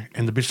in there,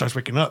 and the bitch starts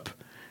waking up,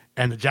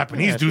 and the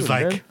Japanese dude's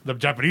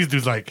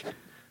like,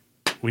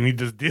 we need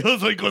this deal.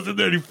 So he goes in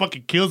there and he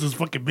fucking kills his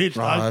fucking bitch.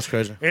 Oh, dog. that's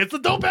crazy. It's a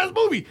dope ass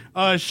movie.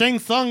 Shang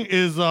Tsung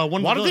is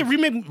one. Why of do the they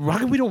villains. remake? Why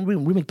can we don't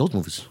remake those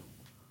movies?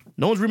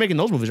 No one's remaking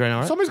those movies right now,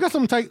 right? Somebody's got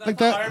something tight like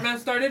That's how that. Iron Man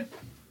started.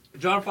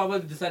 John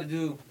Favreau decided to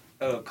do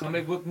a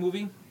comic book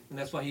movie, and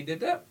that's why he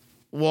did that.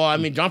 Well, I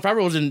mean, John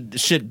Favreau was in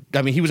shit.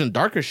 I mean, he was in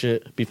darker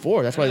shit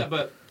before. That's why Yeah,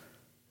 but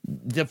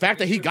the fact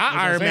that he got what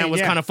I'm Iron Man saying, was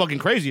yeah. kind of fucking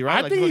crazy,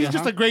 right? I think he's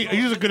just a good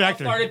It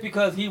actor. started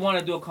because he wanted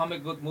to do a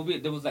comic book movie.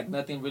 There was like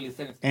nothing really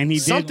set in stone. And he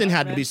did. something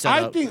had to be set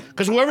I up. think-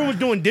 Because whoever was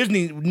doing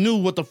Disney knew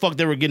what the fuck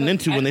they were getting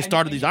into when they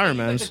started these Iron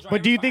Mans.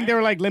 But do you think they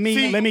were like, let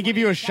me give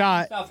you a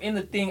shot? In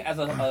the thing as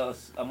a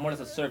more as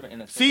a servant in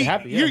a See,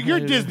 happy, yeah.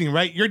 you're Disney,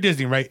 right? You're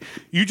Disney, right?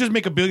 You just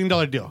make $1 billion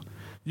deal.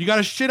 You got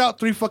to shit out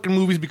 3 fucking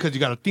movies because you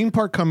got a theme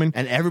park coming,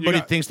 And everybody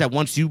You got- thinks that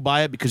once you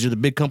buy it because you're the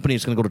big company,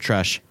 it's gonna go to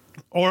trash.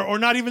 or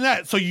not even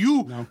that. So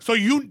you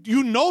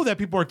know that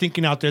people are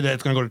thinking out there that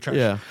it's gonna go to trash.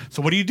 Yeah.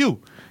 So what do?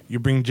 You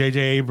bring J.J.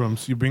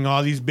 Abrams. You bring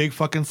all these big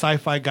fucking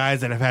sci-fi guys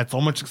that have had so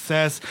much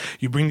success.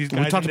 You bring these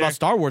guys. We talked in there. about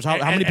Star Wars. How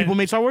many people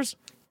made Star Wars?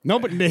 No,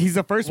 but he's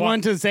the first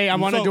one to say, I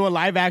want to So- do a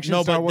live action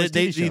No, Star but Wars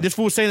TV show. this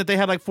fool was saying that they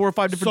had like 4 or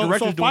 5 different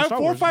directors doing Star 4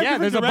 or Wars. 5 Yeah,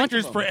 different there's a bunch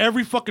directors of for them.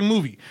 every fucking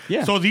movie.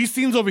 Yeah. So these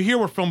scenes over here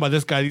were filmed by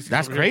this guy. These scenes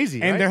That's over here.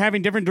 crazy. and right? they're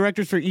having different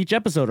directors for each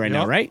episode right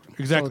now, Yep. right?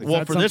 Exactly. well,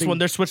 that's for this something- one,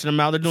 they're switching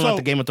them out. They're doing like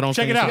the Game of Thrones.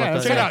 Check thing it and out. stuff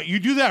like Check it that. out. You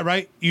do that,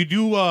 right? You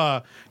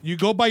do. You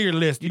go by your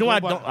list. You know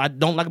what I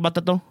don't like about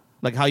that though?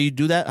 Like how you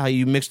do that, how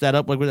you mix that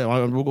up. Like with that.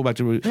 We'll go back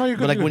to it. No, you're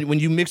good, But like you're good. when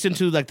you mix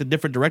into like the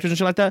different directors and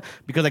shit like that,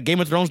 because like Game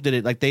of Thrones did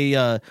it. Like they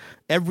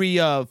every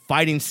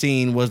fighting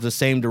scene was the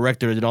same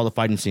director that did all the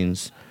fighting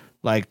scenes.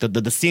 Like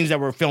the scenes that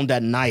were filmed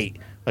at night,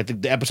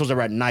 like the episodes that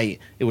were at night,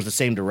 it was the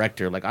same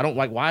director. Like I don't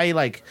like why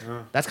like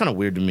that's kind of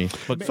weird to me.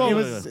 But So- it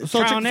was so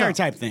check trial and this error out.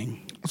 type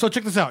thing. So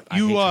check this out. hate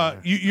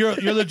You're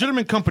a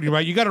legitimate company,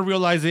 right? You got to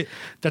realize it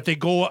that they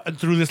go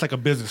through this like a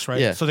business, right?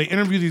 Yeah. So they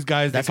interview these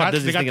guys. That's they how got,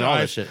 Disney's they got thinking their all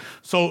that eyes. shit.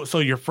 So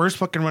your first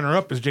fucking runner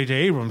up is J.J.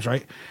 Abrams,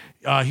 right?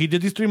 He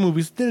did these 3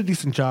 movies, did a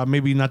decent job.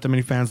 Maybe not that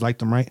many fans liked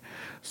them, right?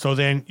 So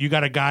then you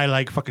got a guy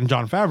like fucking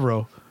Jon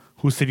Favreau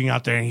who's sitting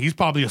out there, and he's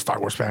probably a Star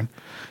Wars fan.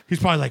 He's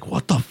probably like,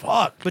 "What the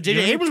fuck?" But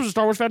J.J. Abrams was a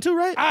Star Wars fan too,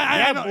 right?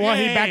 I know. well,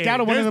 he backed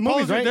out of one of the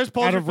movies, right? There's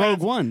poser Out of Rogue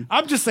fans. One.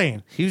 I'm just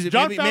saying. He was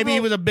Jon maybe he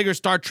Favreau- was a bigger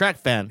Star Trek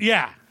fan.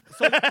 Yeah.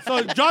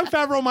 So Jon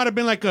Favreau might have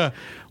been like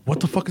what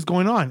the fuck is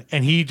going on?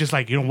 And he just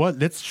like, you know what?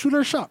 Let's shoot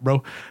our shot,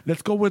 bro.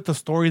 Let's go with the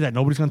story that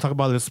nobody's gonna talk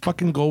about. Let's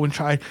fucking go and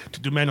try to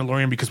do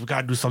Mandalorian because we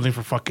gotta do something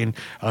for fucking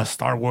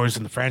Star Wars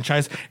and the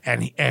franchise.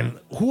 And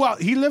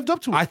he lived up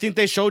to it. I think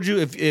they showed you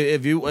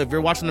if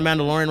you're watching The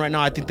Mandalorian right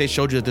now, I think they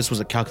showed you that this was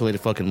a calculated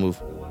fucking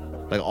move.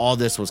 Like all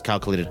this was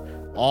calculated.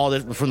 All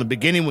this from the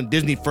beginning when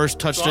Disney first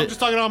touched So I'm it. just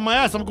talking on my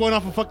ass. I'm going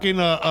off of fucking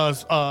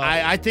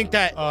I think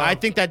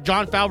that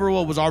Jon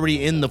Favreau was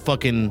already in the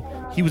fucking.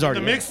 He was already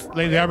the mix.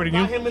 They already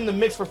knew. got him in the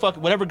mix for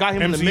fucking whatever got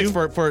him in the mix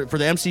MCU? for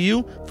the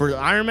MCU for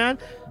Iron Man.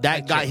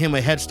 That got him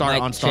a head start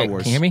on Star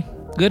Wars. Can you hear me?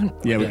 Good.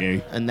 Yeah, we hear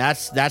you. And that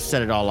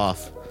set it all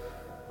off.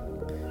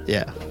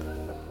 Yeah,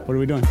 What are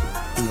we doing?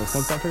 You gonna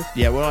smoke that first?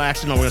 yeah. Well,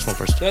 actually, no. We're gonna smoke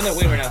first, They're on their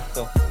way right now.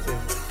 So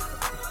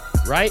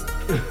right?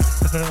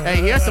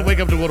 Hey, he has to wake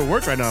up to go to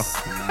work right now.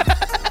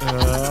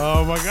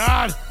 Oh my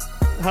god.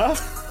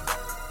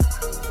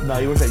 No,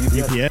 he works at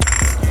UPS. Yeah.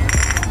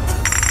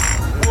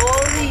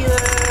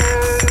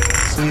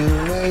 Warriors, you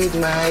made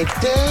my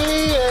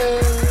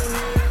day.